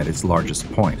wide at its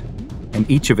largest point, and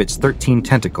each of its 13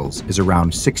 tentacles is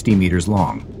around 60 meters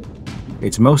long.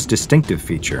 Its most distinctive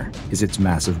feature is its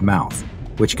massive mouth,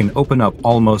 which can open up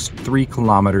almost 3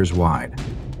 kilometers wide.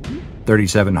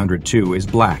 3700-2 is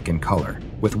black in color,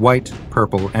 with white,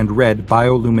 purple, and red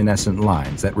bioluminescent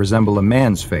lines that resemble a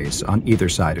man's face on either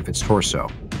side of its torso.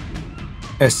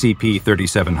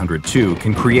 SCP-3700-2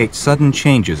 can create sudden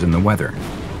changes in the weather,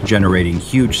 generating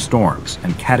huge storms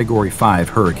and Category 5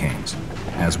 hurricanes,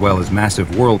 as well as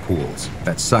massive whirlpools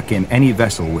that suck in any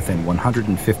vessel within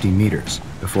 150 meters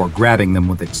before grabbing them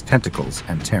with its tentacles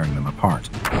and tearing them apart.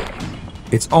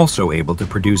 It's also able to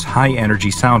produce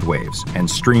high-energy sound waves and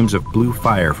streams of blue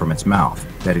fire from its mouth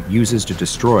that it uses to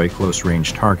destroy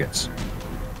close-range targets.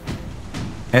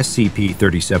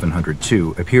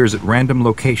 SCP-3700-2 appears at random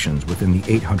locations within the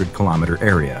 800-kilometer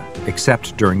area,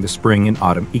 except during the spring and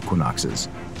autumn equinoxes,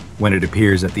 when it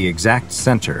appears at the exact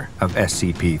center of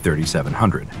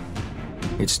SCP-3700.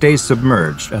 It stays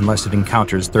submerged unless it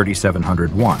encounters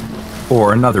 3701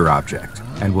 or another object,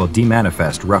 and will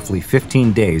demanifest roughly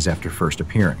 15 days after first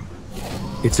appearing.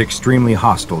 It's extremely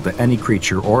hostile to any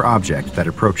creature or object that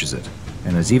approaches it,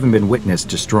 and has even been witnessed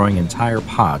destroying entire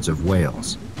pods of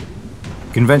whales.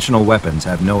 Conventional weapons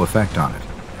have no effect on it,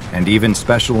 and even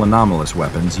special anomalous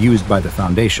weapons used by the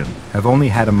Foundation have only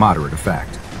had a moderate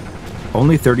effect.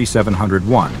 Only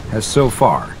 3701 has so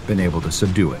far been able to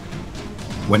subdue it.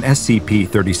 When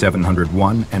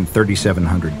SCP-3701 and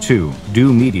 3702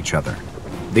 do meet each other,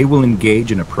 they will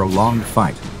engage in a prolonged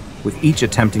fight, with each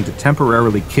attempting to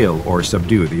temporarily kill or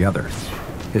subdue the other.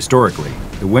 Historically,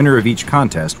 the winner of each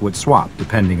contest would swap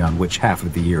depending on which half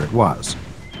of the year it was,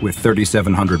 with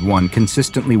 3701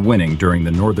 consistently winning during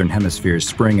the Northern Hemisphere's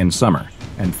spring and summer,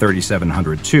 and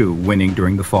 3702 winning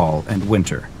during the fall and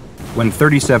winter. When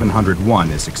 3701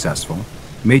 is successful,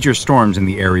 major storms in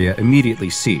the area immediately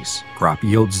cease, crop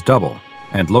yields double,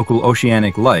 and local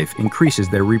oceanic life increases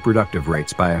their reproductive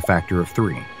rates by a factor of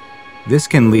 3. This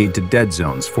can lead to dead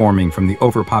zones forming from the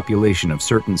overpopulation of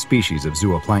certain species of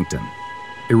zooplankton.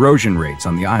 Erosion rates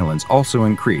on the islands also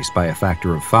increase by a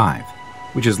factor of 5,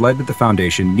 which has led to the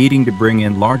Foundation needing to bring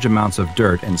in large amounts of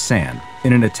dirt and sand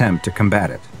in an attempt to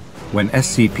combat it. When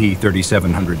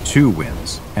SCP-3702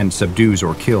 wins and subdues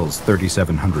or kills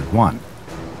 3701,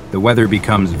 the weather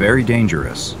becomes very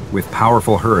dangerous, with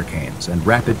powerful hurricanes and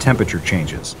rapid temperature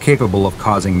changes capable of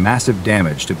causing massive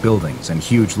damage to buildings and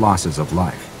huge losses of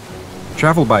life.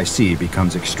 Travel by sea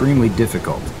becomes extremely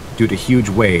difficult due to huge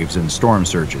waves and storm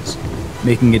surges,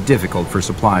 making it difficult for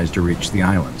supplies to reach the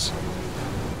islands.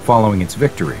 Following its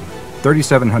victory,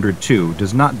 3702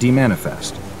 does not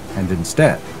demanifest, and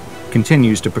instead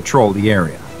continues to patrol the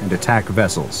area and attack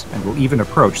vessels, and will even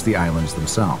approach the islands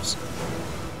themselves.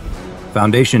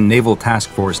 Foundation Naval Task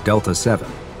Force Delta 7,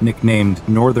 nicknamed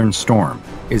Northern Storm,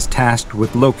 is tasked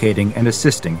with locating and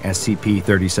assisting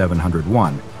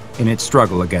SCP-3701 in its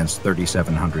struggle against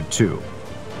 3702.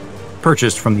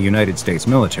 Purchased from the United States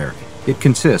military, it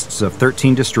consists of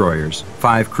 13 destroyers,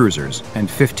 5 cruisers, and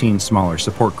 15 smaller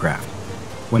support craft.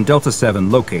 When Delta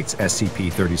 7 locates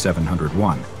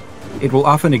SCP-3701, it will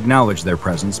often acknowledge their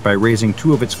presence by raising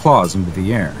 2 of its claws into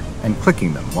the air and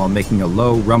clicking them while making a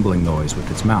low, rumbling noise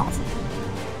with its mouth.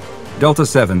 Delta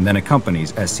 7 then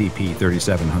accompanies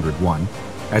SCP-3701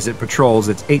 as it patrols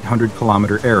its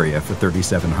 800-kilometer area for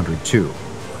 3702.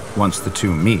 Once the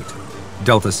two meet,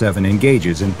 Delta 7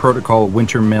 engages in Protocol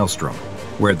Winter Maelstrom,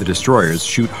 where the destroyers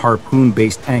shoot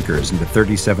harpoon-based anchors into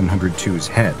 3702's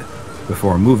head,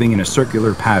 before moving in a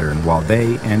circular pattern while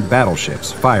they and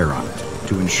battleships fire on it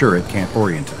to ensure it can't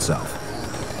orient itself.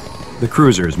 The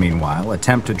cruisers, meanwhile,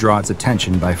 attempt to draw its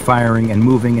attention by firing and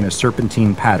moving in a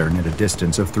serpentine pattern at a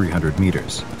distance of 300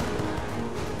 meters.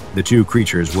 The two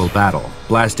creatures will battle,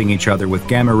 blasting each other with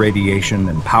gamma radiation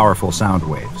and powerful sound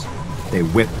waves. They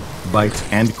whip, bite,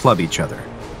 and club each other,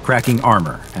 cracking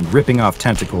armor and ripping off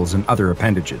tentacles and other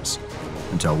appendages,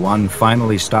 until one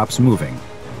finally stops moving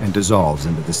and dissolves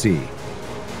into the sea.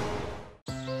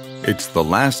 It's the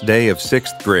last day of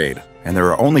 6th grade, and there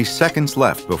are only seconds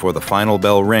left before the final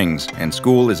bell rings and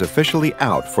school is officially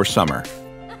out for summer.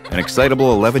 An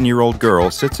excitable 11-year-old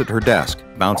girl sits at her desk,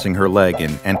 bouncing her leg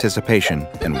in anticipation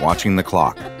and watching the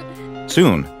clock.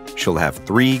 Soon, she'll have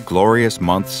 3 glorious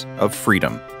months of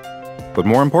freedom. But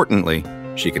more importantly,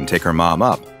 she can take her mom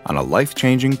up on a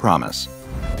life-changing promise.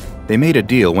 They made a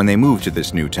deal when they moved to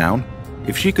this new town.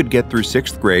 If she could get through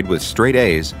 6th grade with straight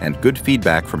A's and good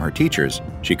feedback from her teachers,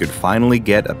 she could finally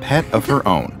get a pet of her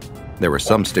own. There were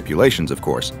some stipulations, of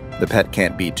course. The pet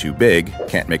can't be too big,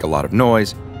 can't make a lot of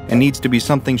noise, and needs to be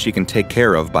something she can take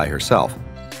care of by herself.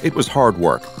 It was hard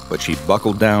work, but she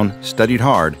buckled down, studied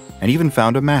hard, and even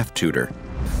found a math tutor.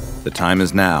 The time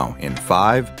is now in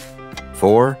 5,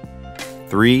 4,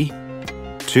 3,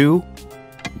 2,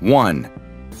 1.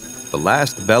 The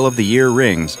last bell of the year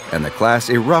rings, and the class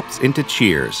erupts into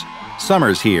cheers.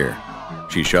 Summer's here.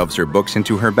 She shoves her books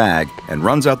into her bag and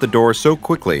runs out the door so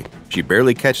quickly, she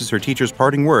barely catches her teacher's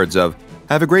parting words of,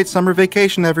 "Have a great summer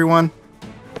vacation, everyone."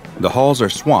 The halls are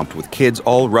swamped with kids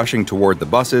all rushing toward the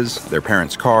buses, their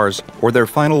parents' cars, or their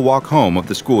final walk home of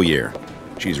the school year.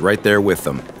 She's right there with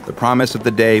them, the promise of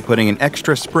the day putting an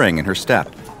extra spring in her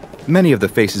step. Many of the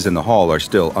faces in the hall are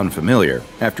still unfamiliar.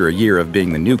 After a year of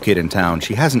being the new kid in town,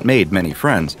 she hasn't made many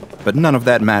friends, but none of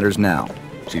that matters now.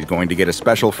 She's going to get a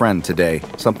special friend today,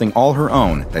 something all her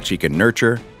own that she can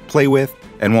nurture, play with,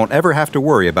 and won't ever have to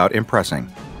worry about impressing.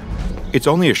 It's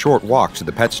only a short walk to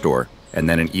the pet store, and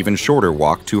then an even shorter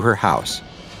walk to her house.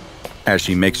 As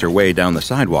she makes her way down the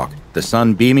sidewalk, the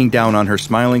sun beaming down on her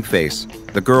smiling face,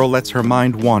 the girl lets her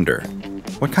mind wander.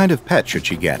 What kind of pet should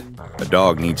she get? A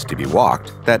dog needs to be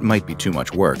walked. That might be too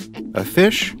much work. A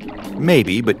fish?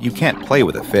 Maybe, but you can't play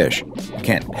with a fish. You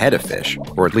can't pet a fish,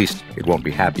 or at least it won't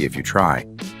be happy if you try.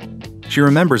 She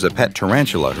remembers a pet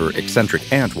tarantula her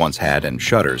eccentric aunt once had and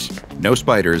shudders. No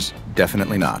spiders,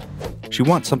 definitely not. She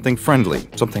wants something friendly,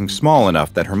 something small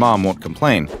enough that her mom won't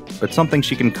complain, but something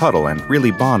she can cuddle and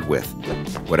really bond with.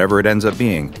 Whatever it ends up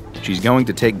being, she's going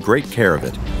to take great care of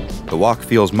it. The walk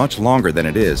feels much longer than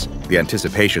it is, the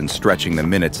anticipation stretching the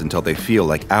minutes until they feel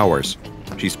like hours.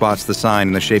 She spots the sign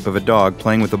in the shape of a dog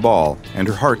playing with a ball, and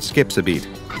her heart skips a beat.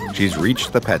 She's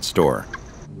reached the pet store.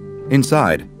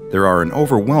 Inside, there are an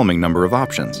overwhelming number of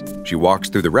options. She walks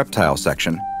through the reptile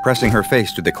section, pressing her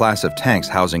face to the class of tanks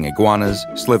housing iguanas,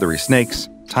 slithery snakes,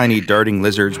 tiny darting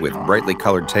lizards with brightly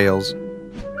colored tails.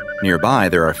 Nearby,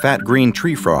 there are fat green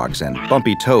tree frogs and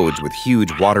bumpy toads with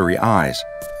huge watery eyes.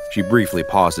 She briefly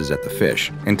pauses at the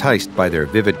fish, enticed by their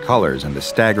vivid colors and the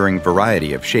staggering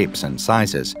variety of shapes and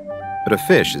sizes. But a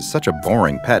fish is such a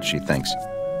boring pet, she thinks.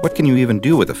 What can you even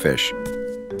do with a fish?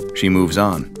 She moves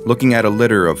on, looking at a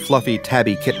litter of fluffy,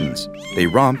 tabby kittens. They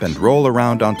romp and roll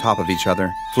around on top of each other,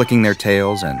 flicking their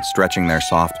tails and stretching their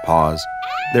soft paws.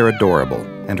 They're adorable,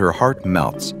 and her heart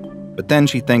melts. But then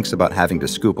she thinks about having to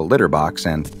scoop a litter box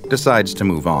and decides to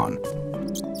move on.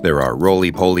 There are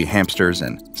roly-poly hamsters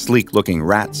and sleek-looking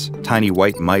rats, tiny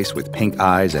white mice with pink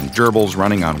eyes and gerbils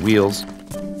running on wheels.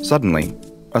 Suddenly,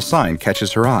 a sign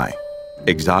catches her eye.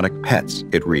 Exotic pets,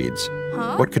 it reads.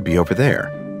 What could be over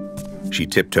there? She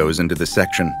tiptoes into the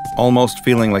section, almost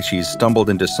feeling like she's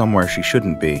stumbled into somewhere she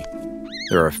shouldn't be.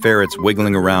 There are ferrets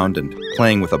wiggling around and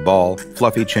playing with a ball,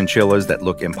 fluffy chinchillas that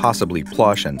look impossibly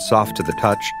plush and soft to the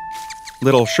touch,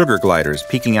 little sugar gliders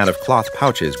peeking out of cloth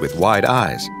pouches with wide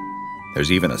eyes.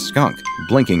 There's even a skunk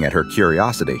blinking at her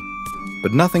curiosity.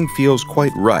 But nothing feels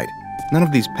quite right. None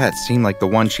of these pets seem like the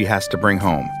one she has to bring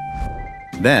home.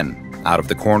 Then, out of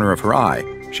the corner of her eye,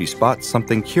 she spots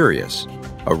something curious.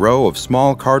 A row of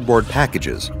small cardboard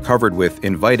packages covered with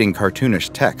inviting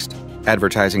cartoonish text,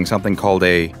 advertising something called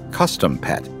a custom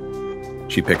pet.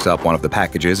 She picks up one of the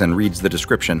packages and reads the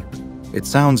description. It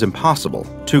sounds impossible,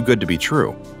 too good to be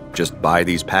true. Just buy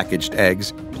these packaged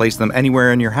eggs, place them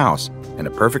anywhere in your house, and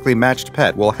a perfectly matched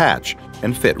pet will hatch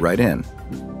and fit right in.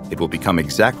 It will become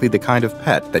exactly the kind of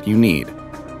pet that you need.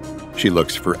 She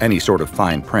looks for any sort of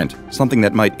fine print, something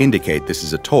that might indicate this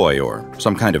is a toy or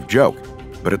some kind of joke,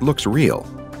 but it looks real.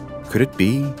 Could it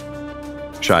be?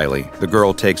 Shyly, the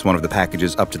girl takes one of the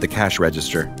packages up to the cash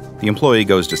register. The employee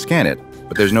goes to scan it,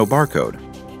 but there's no barcode.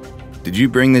 "Did you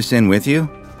bring this in with you?"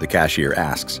 the cashier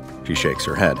asks. She shakes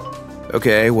her head.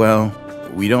 "Okay, well,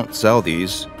 we don't sell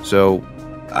these, so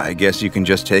I guess you can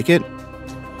just take it?"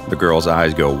 The girl's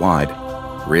eyes go wide.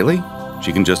 Really?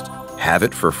 She can just have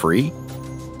it for free?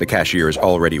 The cashier is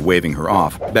already waving her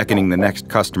off, beckoning the next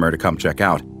customer to come check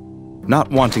out.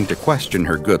 Not wanting to question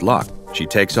her good luck, she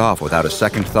takes off without a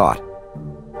second thought.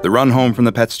 The run home from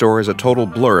the pet store is a total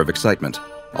blur of excitement.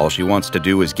 All she wants to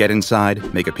do is get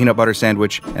inside, make a peanut butter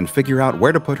sandwich, and figure out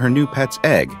where to put her new pet's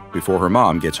egg before her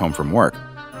mom gets home from work.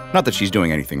 Not that she's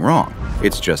doing anything wrong.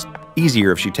 It's just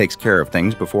easier if she takes care of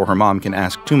things before her mom can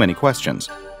ask too many questions.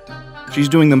 She's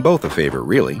doing them both a favor,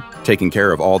 really, taking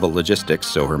care of all the logistics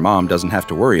so her mom doesn't have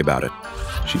to worry about it.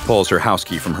 She pulls her house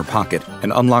key from her pocket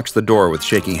and unlocks the door with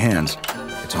shaking hands.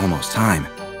 It's almost time.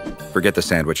 Forget the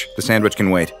sandwich. The sandwich can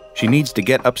wait. She needs to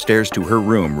get upstairs to her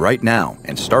room right now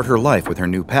and start her life with her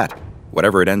new pet,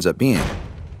 whatever it ends up being.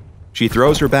 She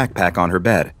throws her backpack on her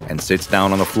bed and sits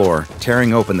down on the floor,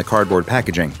 tearing open the cardboard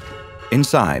packaging.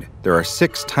 Inside, there are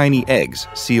 6 tiny eggs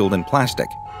sealed in plastic.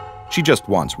 She just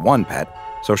wants one pet,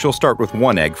 so she'll start with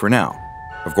one egg for now.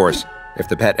 Of course, if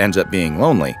the pet ends up being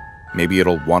lonely, maybe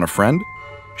it'll want a friend?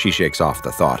 She shakes off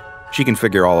the thought. She can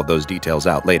figure all of those details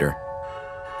out later.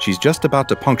 She's just about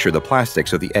to puncture the plastic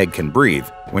so the egg can breathe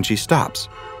when she stops.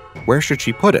 Where should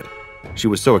she put it? She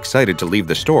was so excited to leave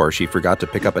the store she forgot to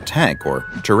pick up a tank or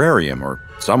terrarium or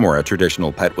somewhere a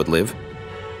traditional pet would live.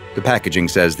 The packaging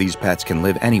says these pets can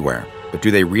live anywhere, but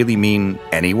do they really mean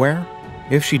anywhere?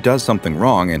 If she does something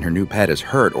wrong and her new pet is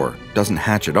hurt or doesn't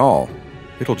hatch at all,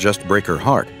 it'll just break her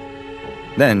heart.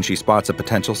 Then she spots a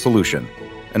potential solution.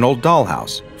 An old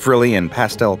dollhouse, frilly in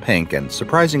pastel pink and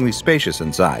surprisingly spacious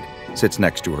inside, sits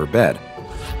next to her bed.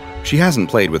 She hasn't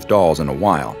played with dolls in a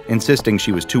while, insisting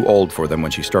she was too old for them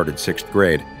when she started 6th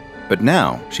grade. But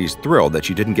now, she's thrilled that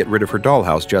she didn't get rid of her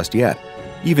dollhouse just yet.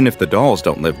 Even if the dolls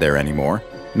don't live there anymore,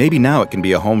 maybe now it can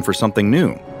be a home for something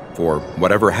new, for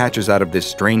whatever hatches out of this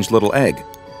strange little egg.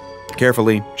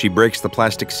 Carefully, she breaks the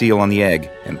plastic seal on the egg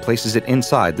and places it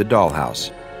inside the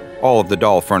dollhouse. All of the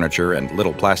doll furniture and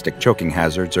little plastic choking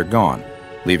hazards are gone,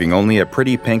 leaving only a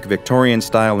pretty pink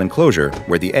Victorian-style enclosure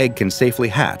where the egg can safely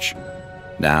hatch.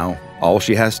 Now, all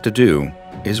she has to do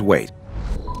is wait.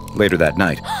 Later that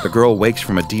night, the girl wakes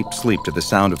from a deep sleep to the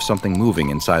sound of something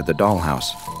moving inside the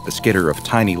dollhouse, the skitter of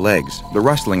tiny legs, the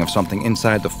rustling of something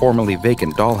inside the formerly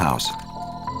vacant dollhouse.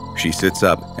 She sits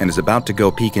up and is about to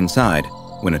go peek inside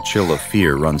when a chill of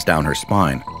fear runs down her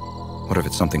spine. What if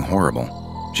it's something horrible?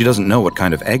 She doesn't know what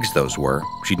kind of eggs those were.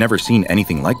 She'd never seen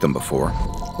anything like them before.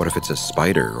 What if it's a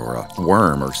spider or a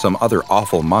worm or some other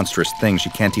awful, monstrous thing she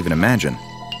can't even imagine?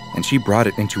 And she brought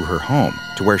it into her home,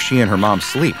 to where she and her mom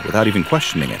sleep without even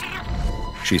questioning it.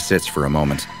 She sits for a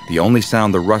moment, the only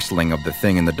sound the rustling of the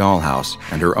thing in the dollhouse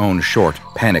and her own short,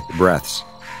 panicked breaths.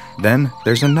 Then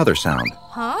there's another sound,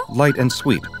 light and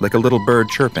sweet, like a little bird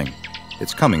chirping.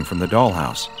 It's coming from the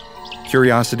dollhouse.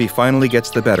 Curiosity finally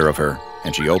gets the better of her,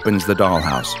 and she opens the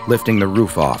dollhouse, lifting the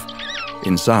roof off.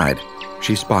 Inside,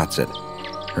 she spots it.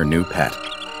 Her new pet.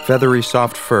 Feathery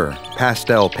soft fur,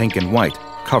 pastel pink and white,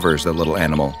 covers the little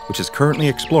animal, which is currently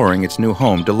exploring its new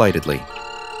home delightedly.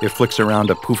 It flicks around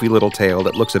a poofy little tail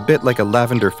that looks a bit like a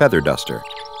lavender feather duster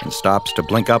and stops to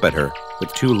blink up at her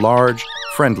with 2 large,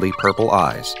 friendly purple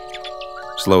eyes.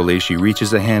 Slowly, she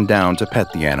reaches a hand down to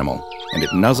pet the animal, and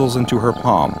it nuzzles into her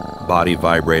palm, body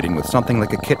vibrating with something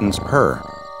like a kitten's purr.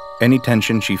 Any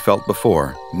tension she felt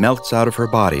before melts out of her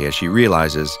body as she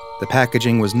realizes the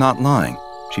packaging was not lying.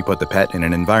 She put the pet in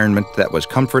an environment that was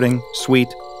comforting,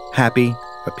 sweet, happy,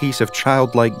 a piece of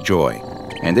childlike joy,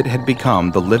 and it had become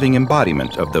the living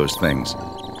embodiment of those things.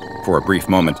 For a brief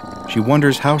moment, she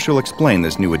wonders how she'll explain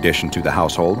this new addition to the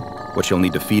household, what she'll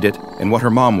need to feed it, and what her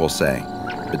mom will say.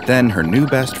 But then her new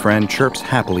best friend chirps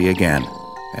happily again,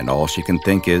 and all she can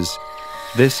think is,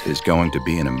 this is going to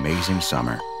be an amazing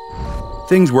summer.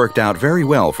 Things worked out very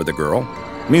well for the girl.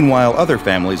 Meanwhile, other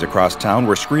families across town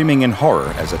were screaming in horror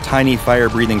as a tiny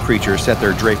fire-breathing creature set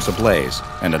their drapes ablaze,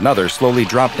 and another slowly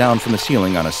dropped down from the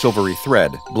ceiling on a silvery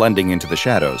thread, blending into the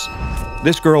shadows.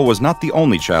 This girl was not the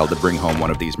only child to bring home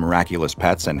one of these miraculous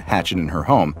pets and hatch it in her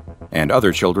home, and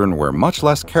other children were much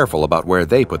less careful about where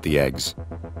they put the eggs.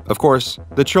 Of course,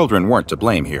 the children weren't to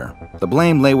blame here. The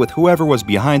blame lay with whoever was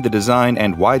behind the design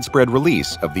and widespread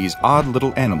release of these odd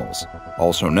little animals,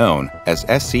 also known as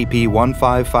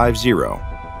SCP-1550.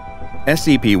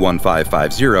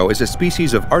 SCP-1550 is a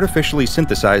species of artificially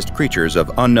synthesized creatures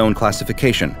of unknown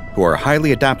classification who are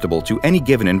highly adaptable to any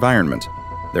given environment.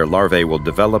 Their larvae will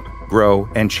develop, grow,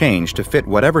 and change to fit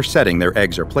whatever setting their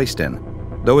eggs are placed in.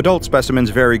 Though adult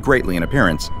specimens vary greatly in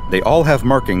appearance, they all have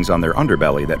markings on their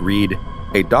underbelly that read,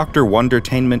 a Dr.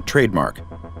 Wondertainment trademark.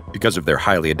 Because of their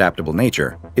highly adaptable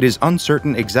nature, it is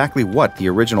uncertain exactly what the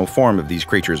original form of these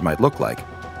creatures might look like.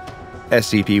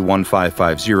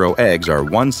 SCP-1550 eggs are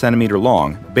 1 centimeter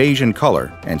long, beige in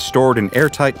color, and stored in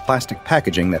airtight plastic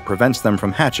packaging that prevents them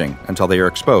from hatching until they are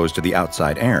exposed to the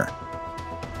outside air.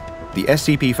 The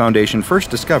SCP Foundation first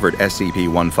discovered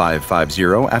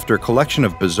SCP-1550 after a collection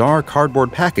of bizarre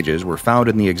cardboard packages were found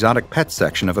in the exotic pets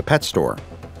section of a pet store.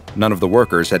 None of the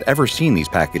workers had ever seen these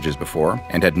packages before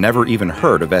and had never even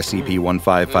heard of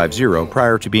SCP-1550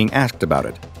 prior to being asked about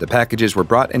it. The packages were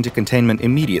brought into containment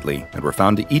immediately and were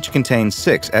found to each contain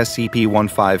 6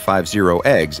 SCP-1550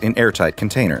 eggs in airtight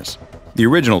containers. The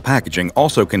original packaging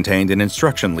also contained an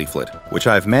instruction leaflet, which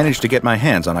I've managed to get my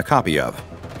hands on a copy of.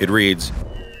 It reads,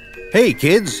 "Hey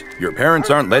kids, your parents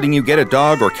aren't letting you get a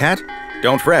dog or cat?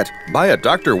 Don't fret, buy a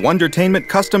Dr. Wondertainment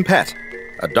custom pet.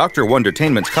 A Dr.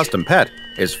 Wondertainment's custom pet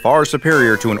is far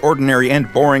superior to an ordinary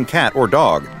and boring cat or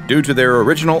dog due to their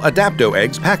original Adapto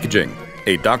Eggs packaging,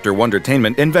 a Dr.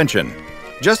 Wondertainment invention.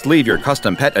 Just leave your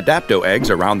custom pet Adapto Eggs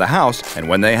around the house, and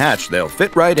when they hatch, they'll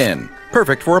fit right in.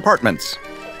 Perfect for apartments.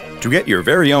 To get your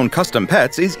very own custom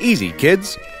pets is easy,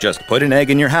 kids. Just put an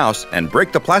egg in your house and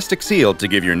break the plastic seal to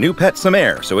give your new pet some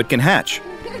air so it can hatch.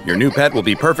 Your new pet will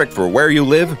be perfect for where you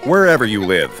live, wherever you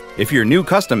live. If your new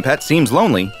custom pet seems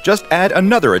lonely, just add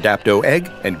another Adapto Egg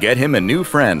and get him a new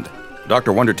friend.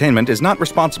 Dr. Wondertainment is not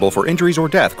responsible for injuries or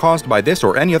death caused by this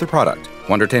or any other product.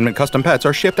 Wondertainment custom pets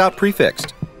are shipped out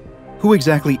prefixed." Who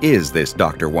exactly is this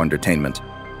Dr. Wondertainment?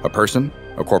 A person?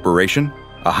 A corporation?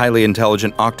 A highly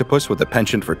intelligent octopus with a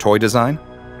penchant for toy design?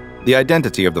 The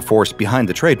identity of the force behind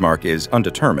the trademark is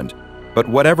undetermined, but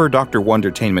whatever Dr.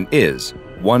 Wondertainment is,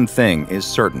 one thing is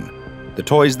certain. The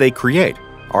toys they create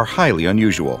are highly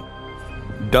unusual.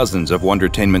 Dozens of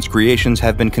Wondertainment's creations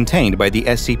have been contained by the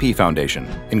SCP Foundation,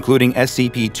 including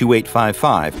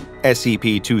SCP-2855,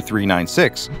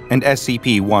 SCP-2396, and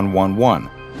SCP-111.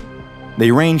 They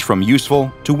range from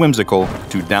useful to whimsical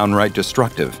to downright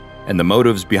destructive, and the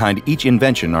motives behind each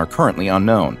invention are currently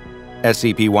unknown.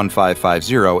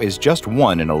 SCP-1550 is just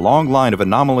one in a long line of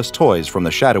anomalous toys from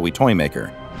the shadowy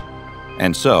toymaker.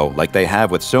 And so, like they have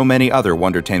with so many other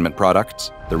Wondertainment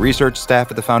products, the research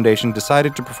staff at the Foundation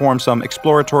decided to perform some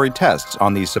exploratory tests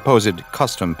on these supposed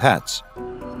custom pets.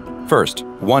 First,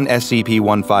 one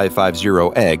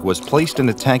SCP-1550 egg was placed in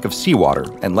a tank of seawater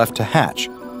and left to hatch.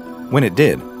 When it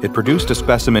did, it produced a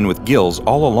specimen with gills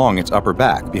all along its upper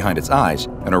back, behind its eyes,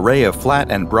 an array of flat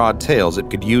and broad tails it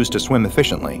could use to swim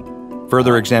efficiently.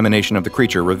 Further examination of the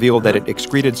creature revealed that it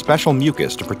excreted special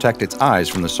mucus to protect its eyes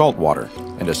from the salt water,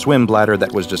 and a swim bladder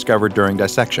that was discovered during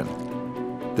dissection.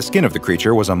 The skin of the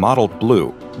creature was a mottled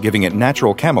blue, giving it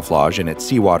natural camouflage in its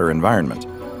seawater environment.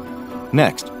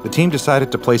 Next, the team decided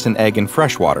to place an egg in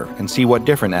freshwater and see what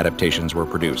different adaptations were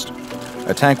produced.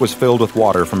 A tank was filled with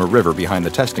water from a river behind the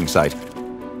testing site,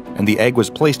 and the egg was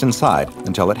placed inside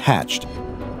until it hatched.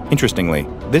 Interestingly,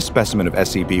 this specimen of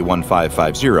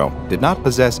SCP-1550 did not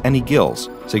possess any gills,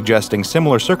 suggesting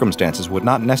similar circumstances would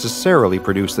not necessarily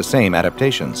produce the same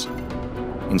adaptations.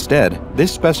 Instead,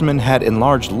 this specimen had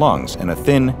enlarged lungs and a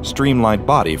thin, streamlined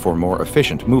body for more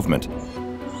efficient movement.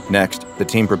 Next, the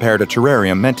team prepared a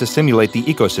terrarium meant to simulate the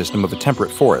ecosystem of a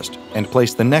temperate forest and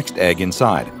placed the next egg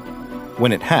inside.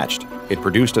 When it hatched, it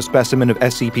produced a specimen of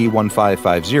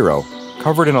SCP-1550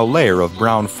 covered in a layer of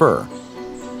brown fur,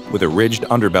 with a ridged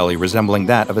underbelly resembling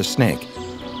that of a snake.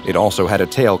 It also had a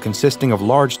tail consisting of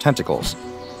large tentacles.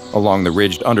 Along the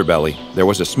ridged underbelly, there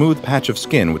was a smooth patch of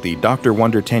skin with the Dr.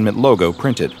 Wondertainment logo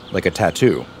printed, like a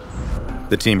tattoo.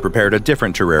 The team prepared a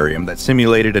different terrarium that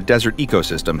simulated a desert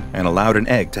ecosystem and allowed an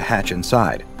egg to hatch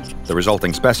inside. The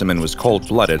resulting specimen was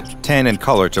cold-blooded, tan in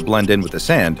color to blend in with the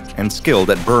sand, and skilled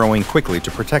at burrowing quickly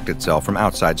to protect itself from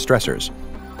outside stressors.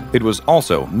 It was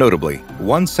also, notably,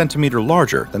 1 centimeter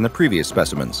larger than the previous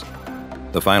specimens.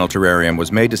 The final terrarium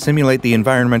was made to simulate the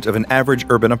environment of an average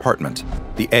urban apartment.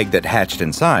 The egg that hatched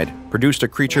inside produced a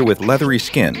creature with leathery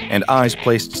skin and eyes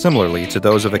placed similarly to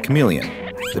those of a chameleon.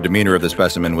 The demeanor of the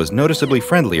specimen was noticeably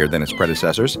friendlier than its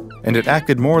predecessors, and it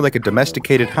acted more like a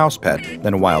domesticated house pet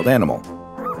than a wild animal.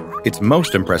 Its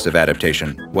most impressive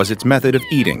adaptation was its method of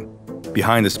eating.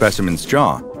 Behind the specimen's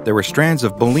jaw, there were strands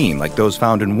of baleen like those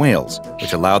found in whales,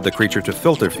 which allowed the creature to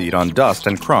filter feed on dust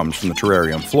and crumbs from the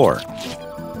terrarium floor.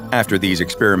 After these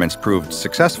experiments proved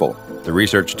successful, the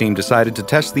research team decided to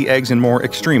test the eggs in more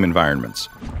extreme environments.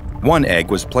 One egg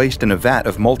was placed in a vat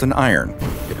of molten iron.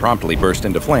 It promptly burst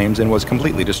into flames and was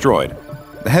completely destroyed.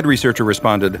 The head researcher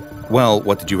responded, "Well,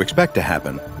 what did you expect to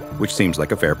happen?" Which seems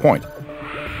like a fair point.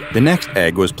 The next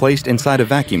egg was placed inside a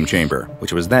vacuum chamber,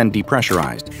 which was then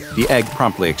depressurized. The egg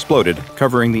promptly exploded,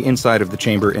 covering the inside of the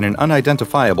chamber in an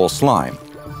unidentifiable slime.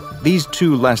 These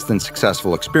 2 less than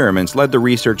successful experiments led the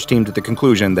research team to the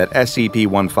conclusion that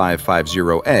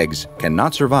SCP-1550 eggs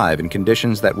cannot survive in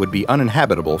conditions that would be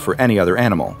uninhabitable for any other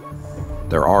animal.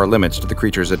 There are limits to the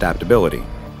creature's adaptability.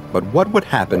 But what would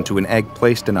happen to an egg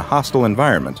placed in a hostile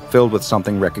environment filled with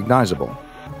something recognizable?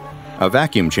 A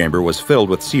vacuum chamber was filled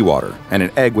with seawater, and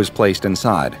an egg was placed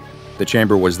inside. The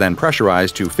chamber was then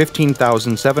pressurized to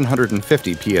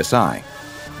 15,750 psi.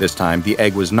 This time, the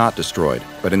egg was not destroyed,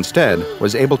 but instead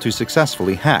was able to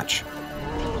successfully hatch.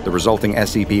 The resulting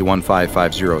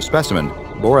SCP-1550 specimen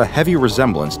bore a heavy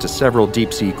resemblance to several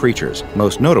deep-sea creatures,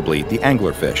 most notably the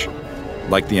anglerfish.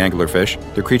 Like the anglerfish,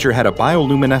 the creature had a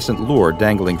bioluminescent lure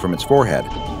dangling from its forehead.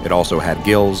 It also had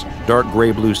gills, dark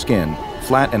gray-blue skin,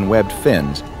 flat and webbed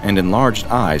fins, and enlarged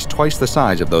eyes twice the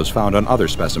size of those found on other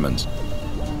specimens.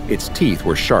 Its teeth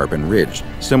were sharp and ridged,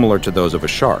 similar to those of a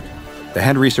shark. The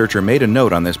head researcher made a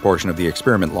note on this portion of the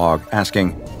experiment log,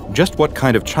 asking, just what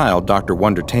kind of child Dr.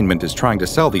 Wondertainment is trying to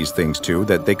sell these things to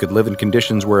that they could live in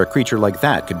conditions where a creature like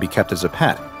that could be kept as a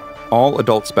pet. All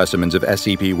adult specimens of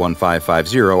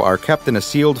SCP-1550 are kept in a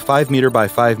sealed 5-meter by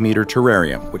 5-meter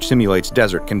terrarium, which simulates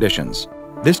desert conditions.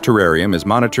 This terrarium is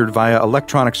monitored via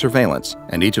electronic surveillance,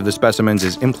 and each of the specimens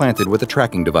is implanted with a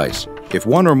tracking device. If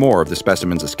one or more of the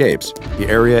specimens escapes, the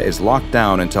area is locked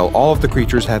down until all of the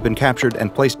creatures have been captured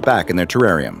and placed back in their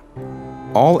terrarium.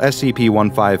 All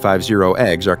SCP-1550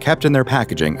 eggs are kept in their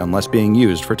packaging unless being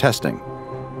used for testing.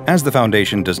 As the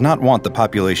Foundation does not want the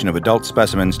population of adult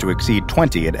specimens to exceed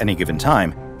 20 at any given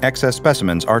time, excess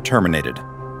specimens are terminated.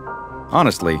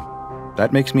 Honestly,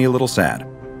 that makes me a little sad.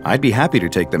 I'd be happy to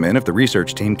take them in if the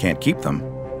research team can't keep them.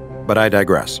 But I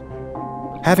digress.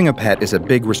 Having a pet is a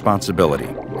big responsibility,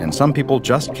 and some people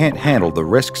just can't handle the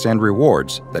risks and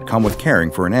rewards that come with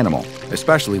caring for an animal,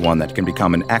 especially one that can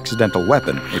become an accidental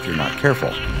weapon if you're not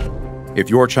careful. If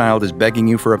your child is begging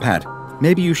you for a pet,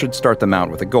 maybe you should start them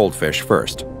out with a goldfish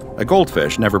first. A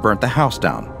goldfish never burnt the house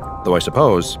down, though I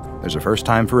suppose there's a first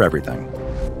time for everything.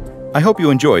 I hope you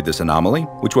enjoyed this anomaly,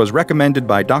 which was recommended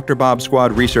by DrBob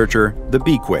Squad researcher, the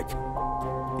Be Quick.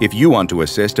 If you want to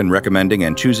assist in recommending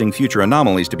and choosing future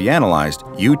anomalies to be analyzed,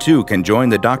 you too can join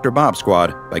the DrBob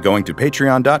Squad by going to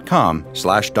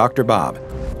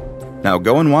patreon.com/DrBob. Now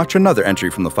go and watch another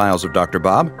entry from the files of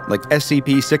DrBob, like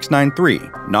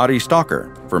SCP-693, Naughty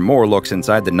Stalker, for more looks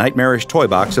inside the nightmarish toy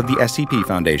box of the SCP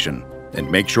Foundation. And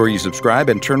make sure you subscribe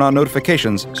and turn on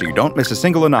notifications so you don't miss a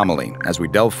single anomaly as we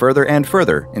delve further and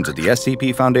further into the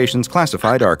SCP Foundation's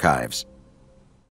classified archives.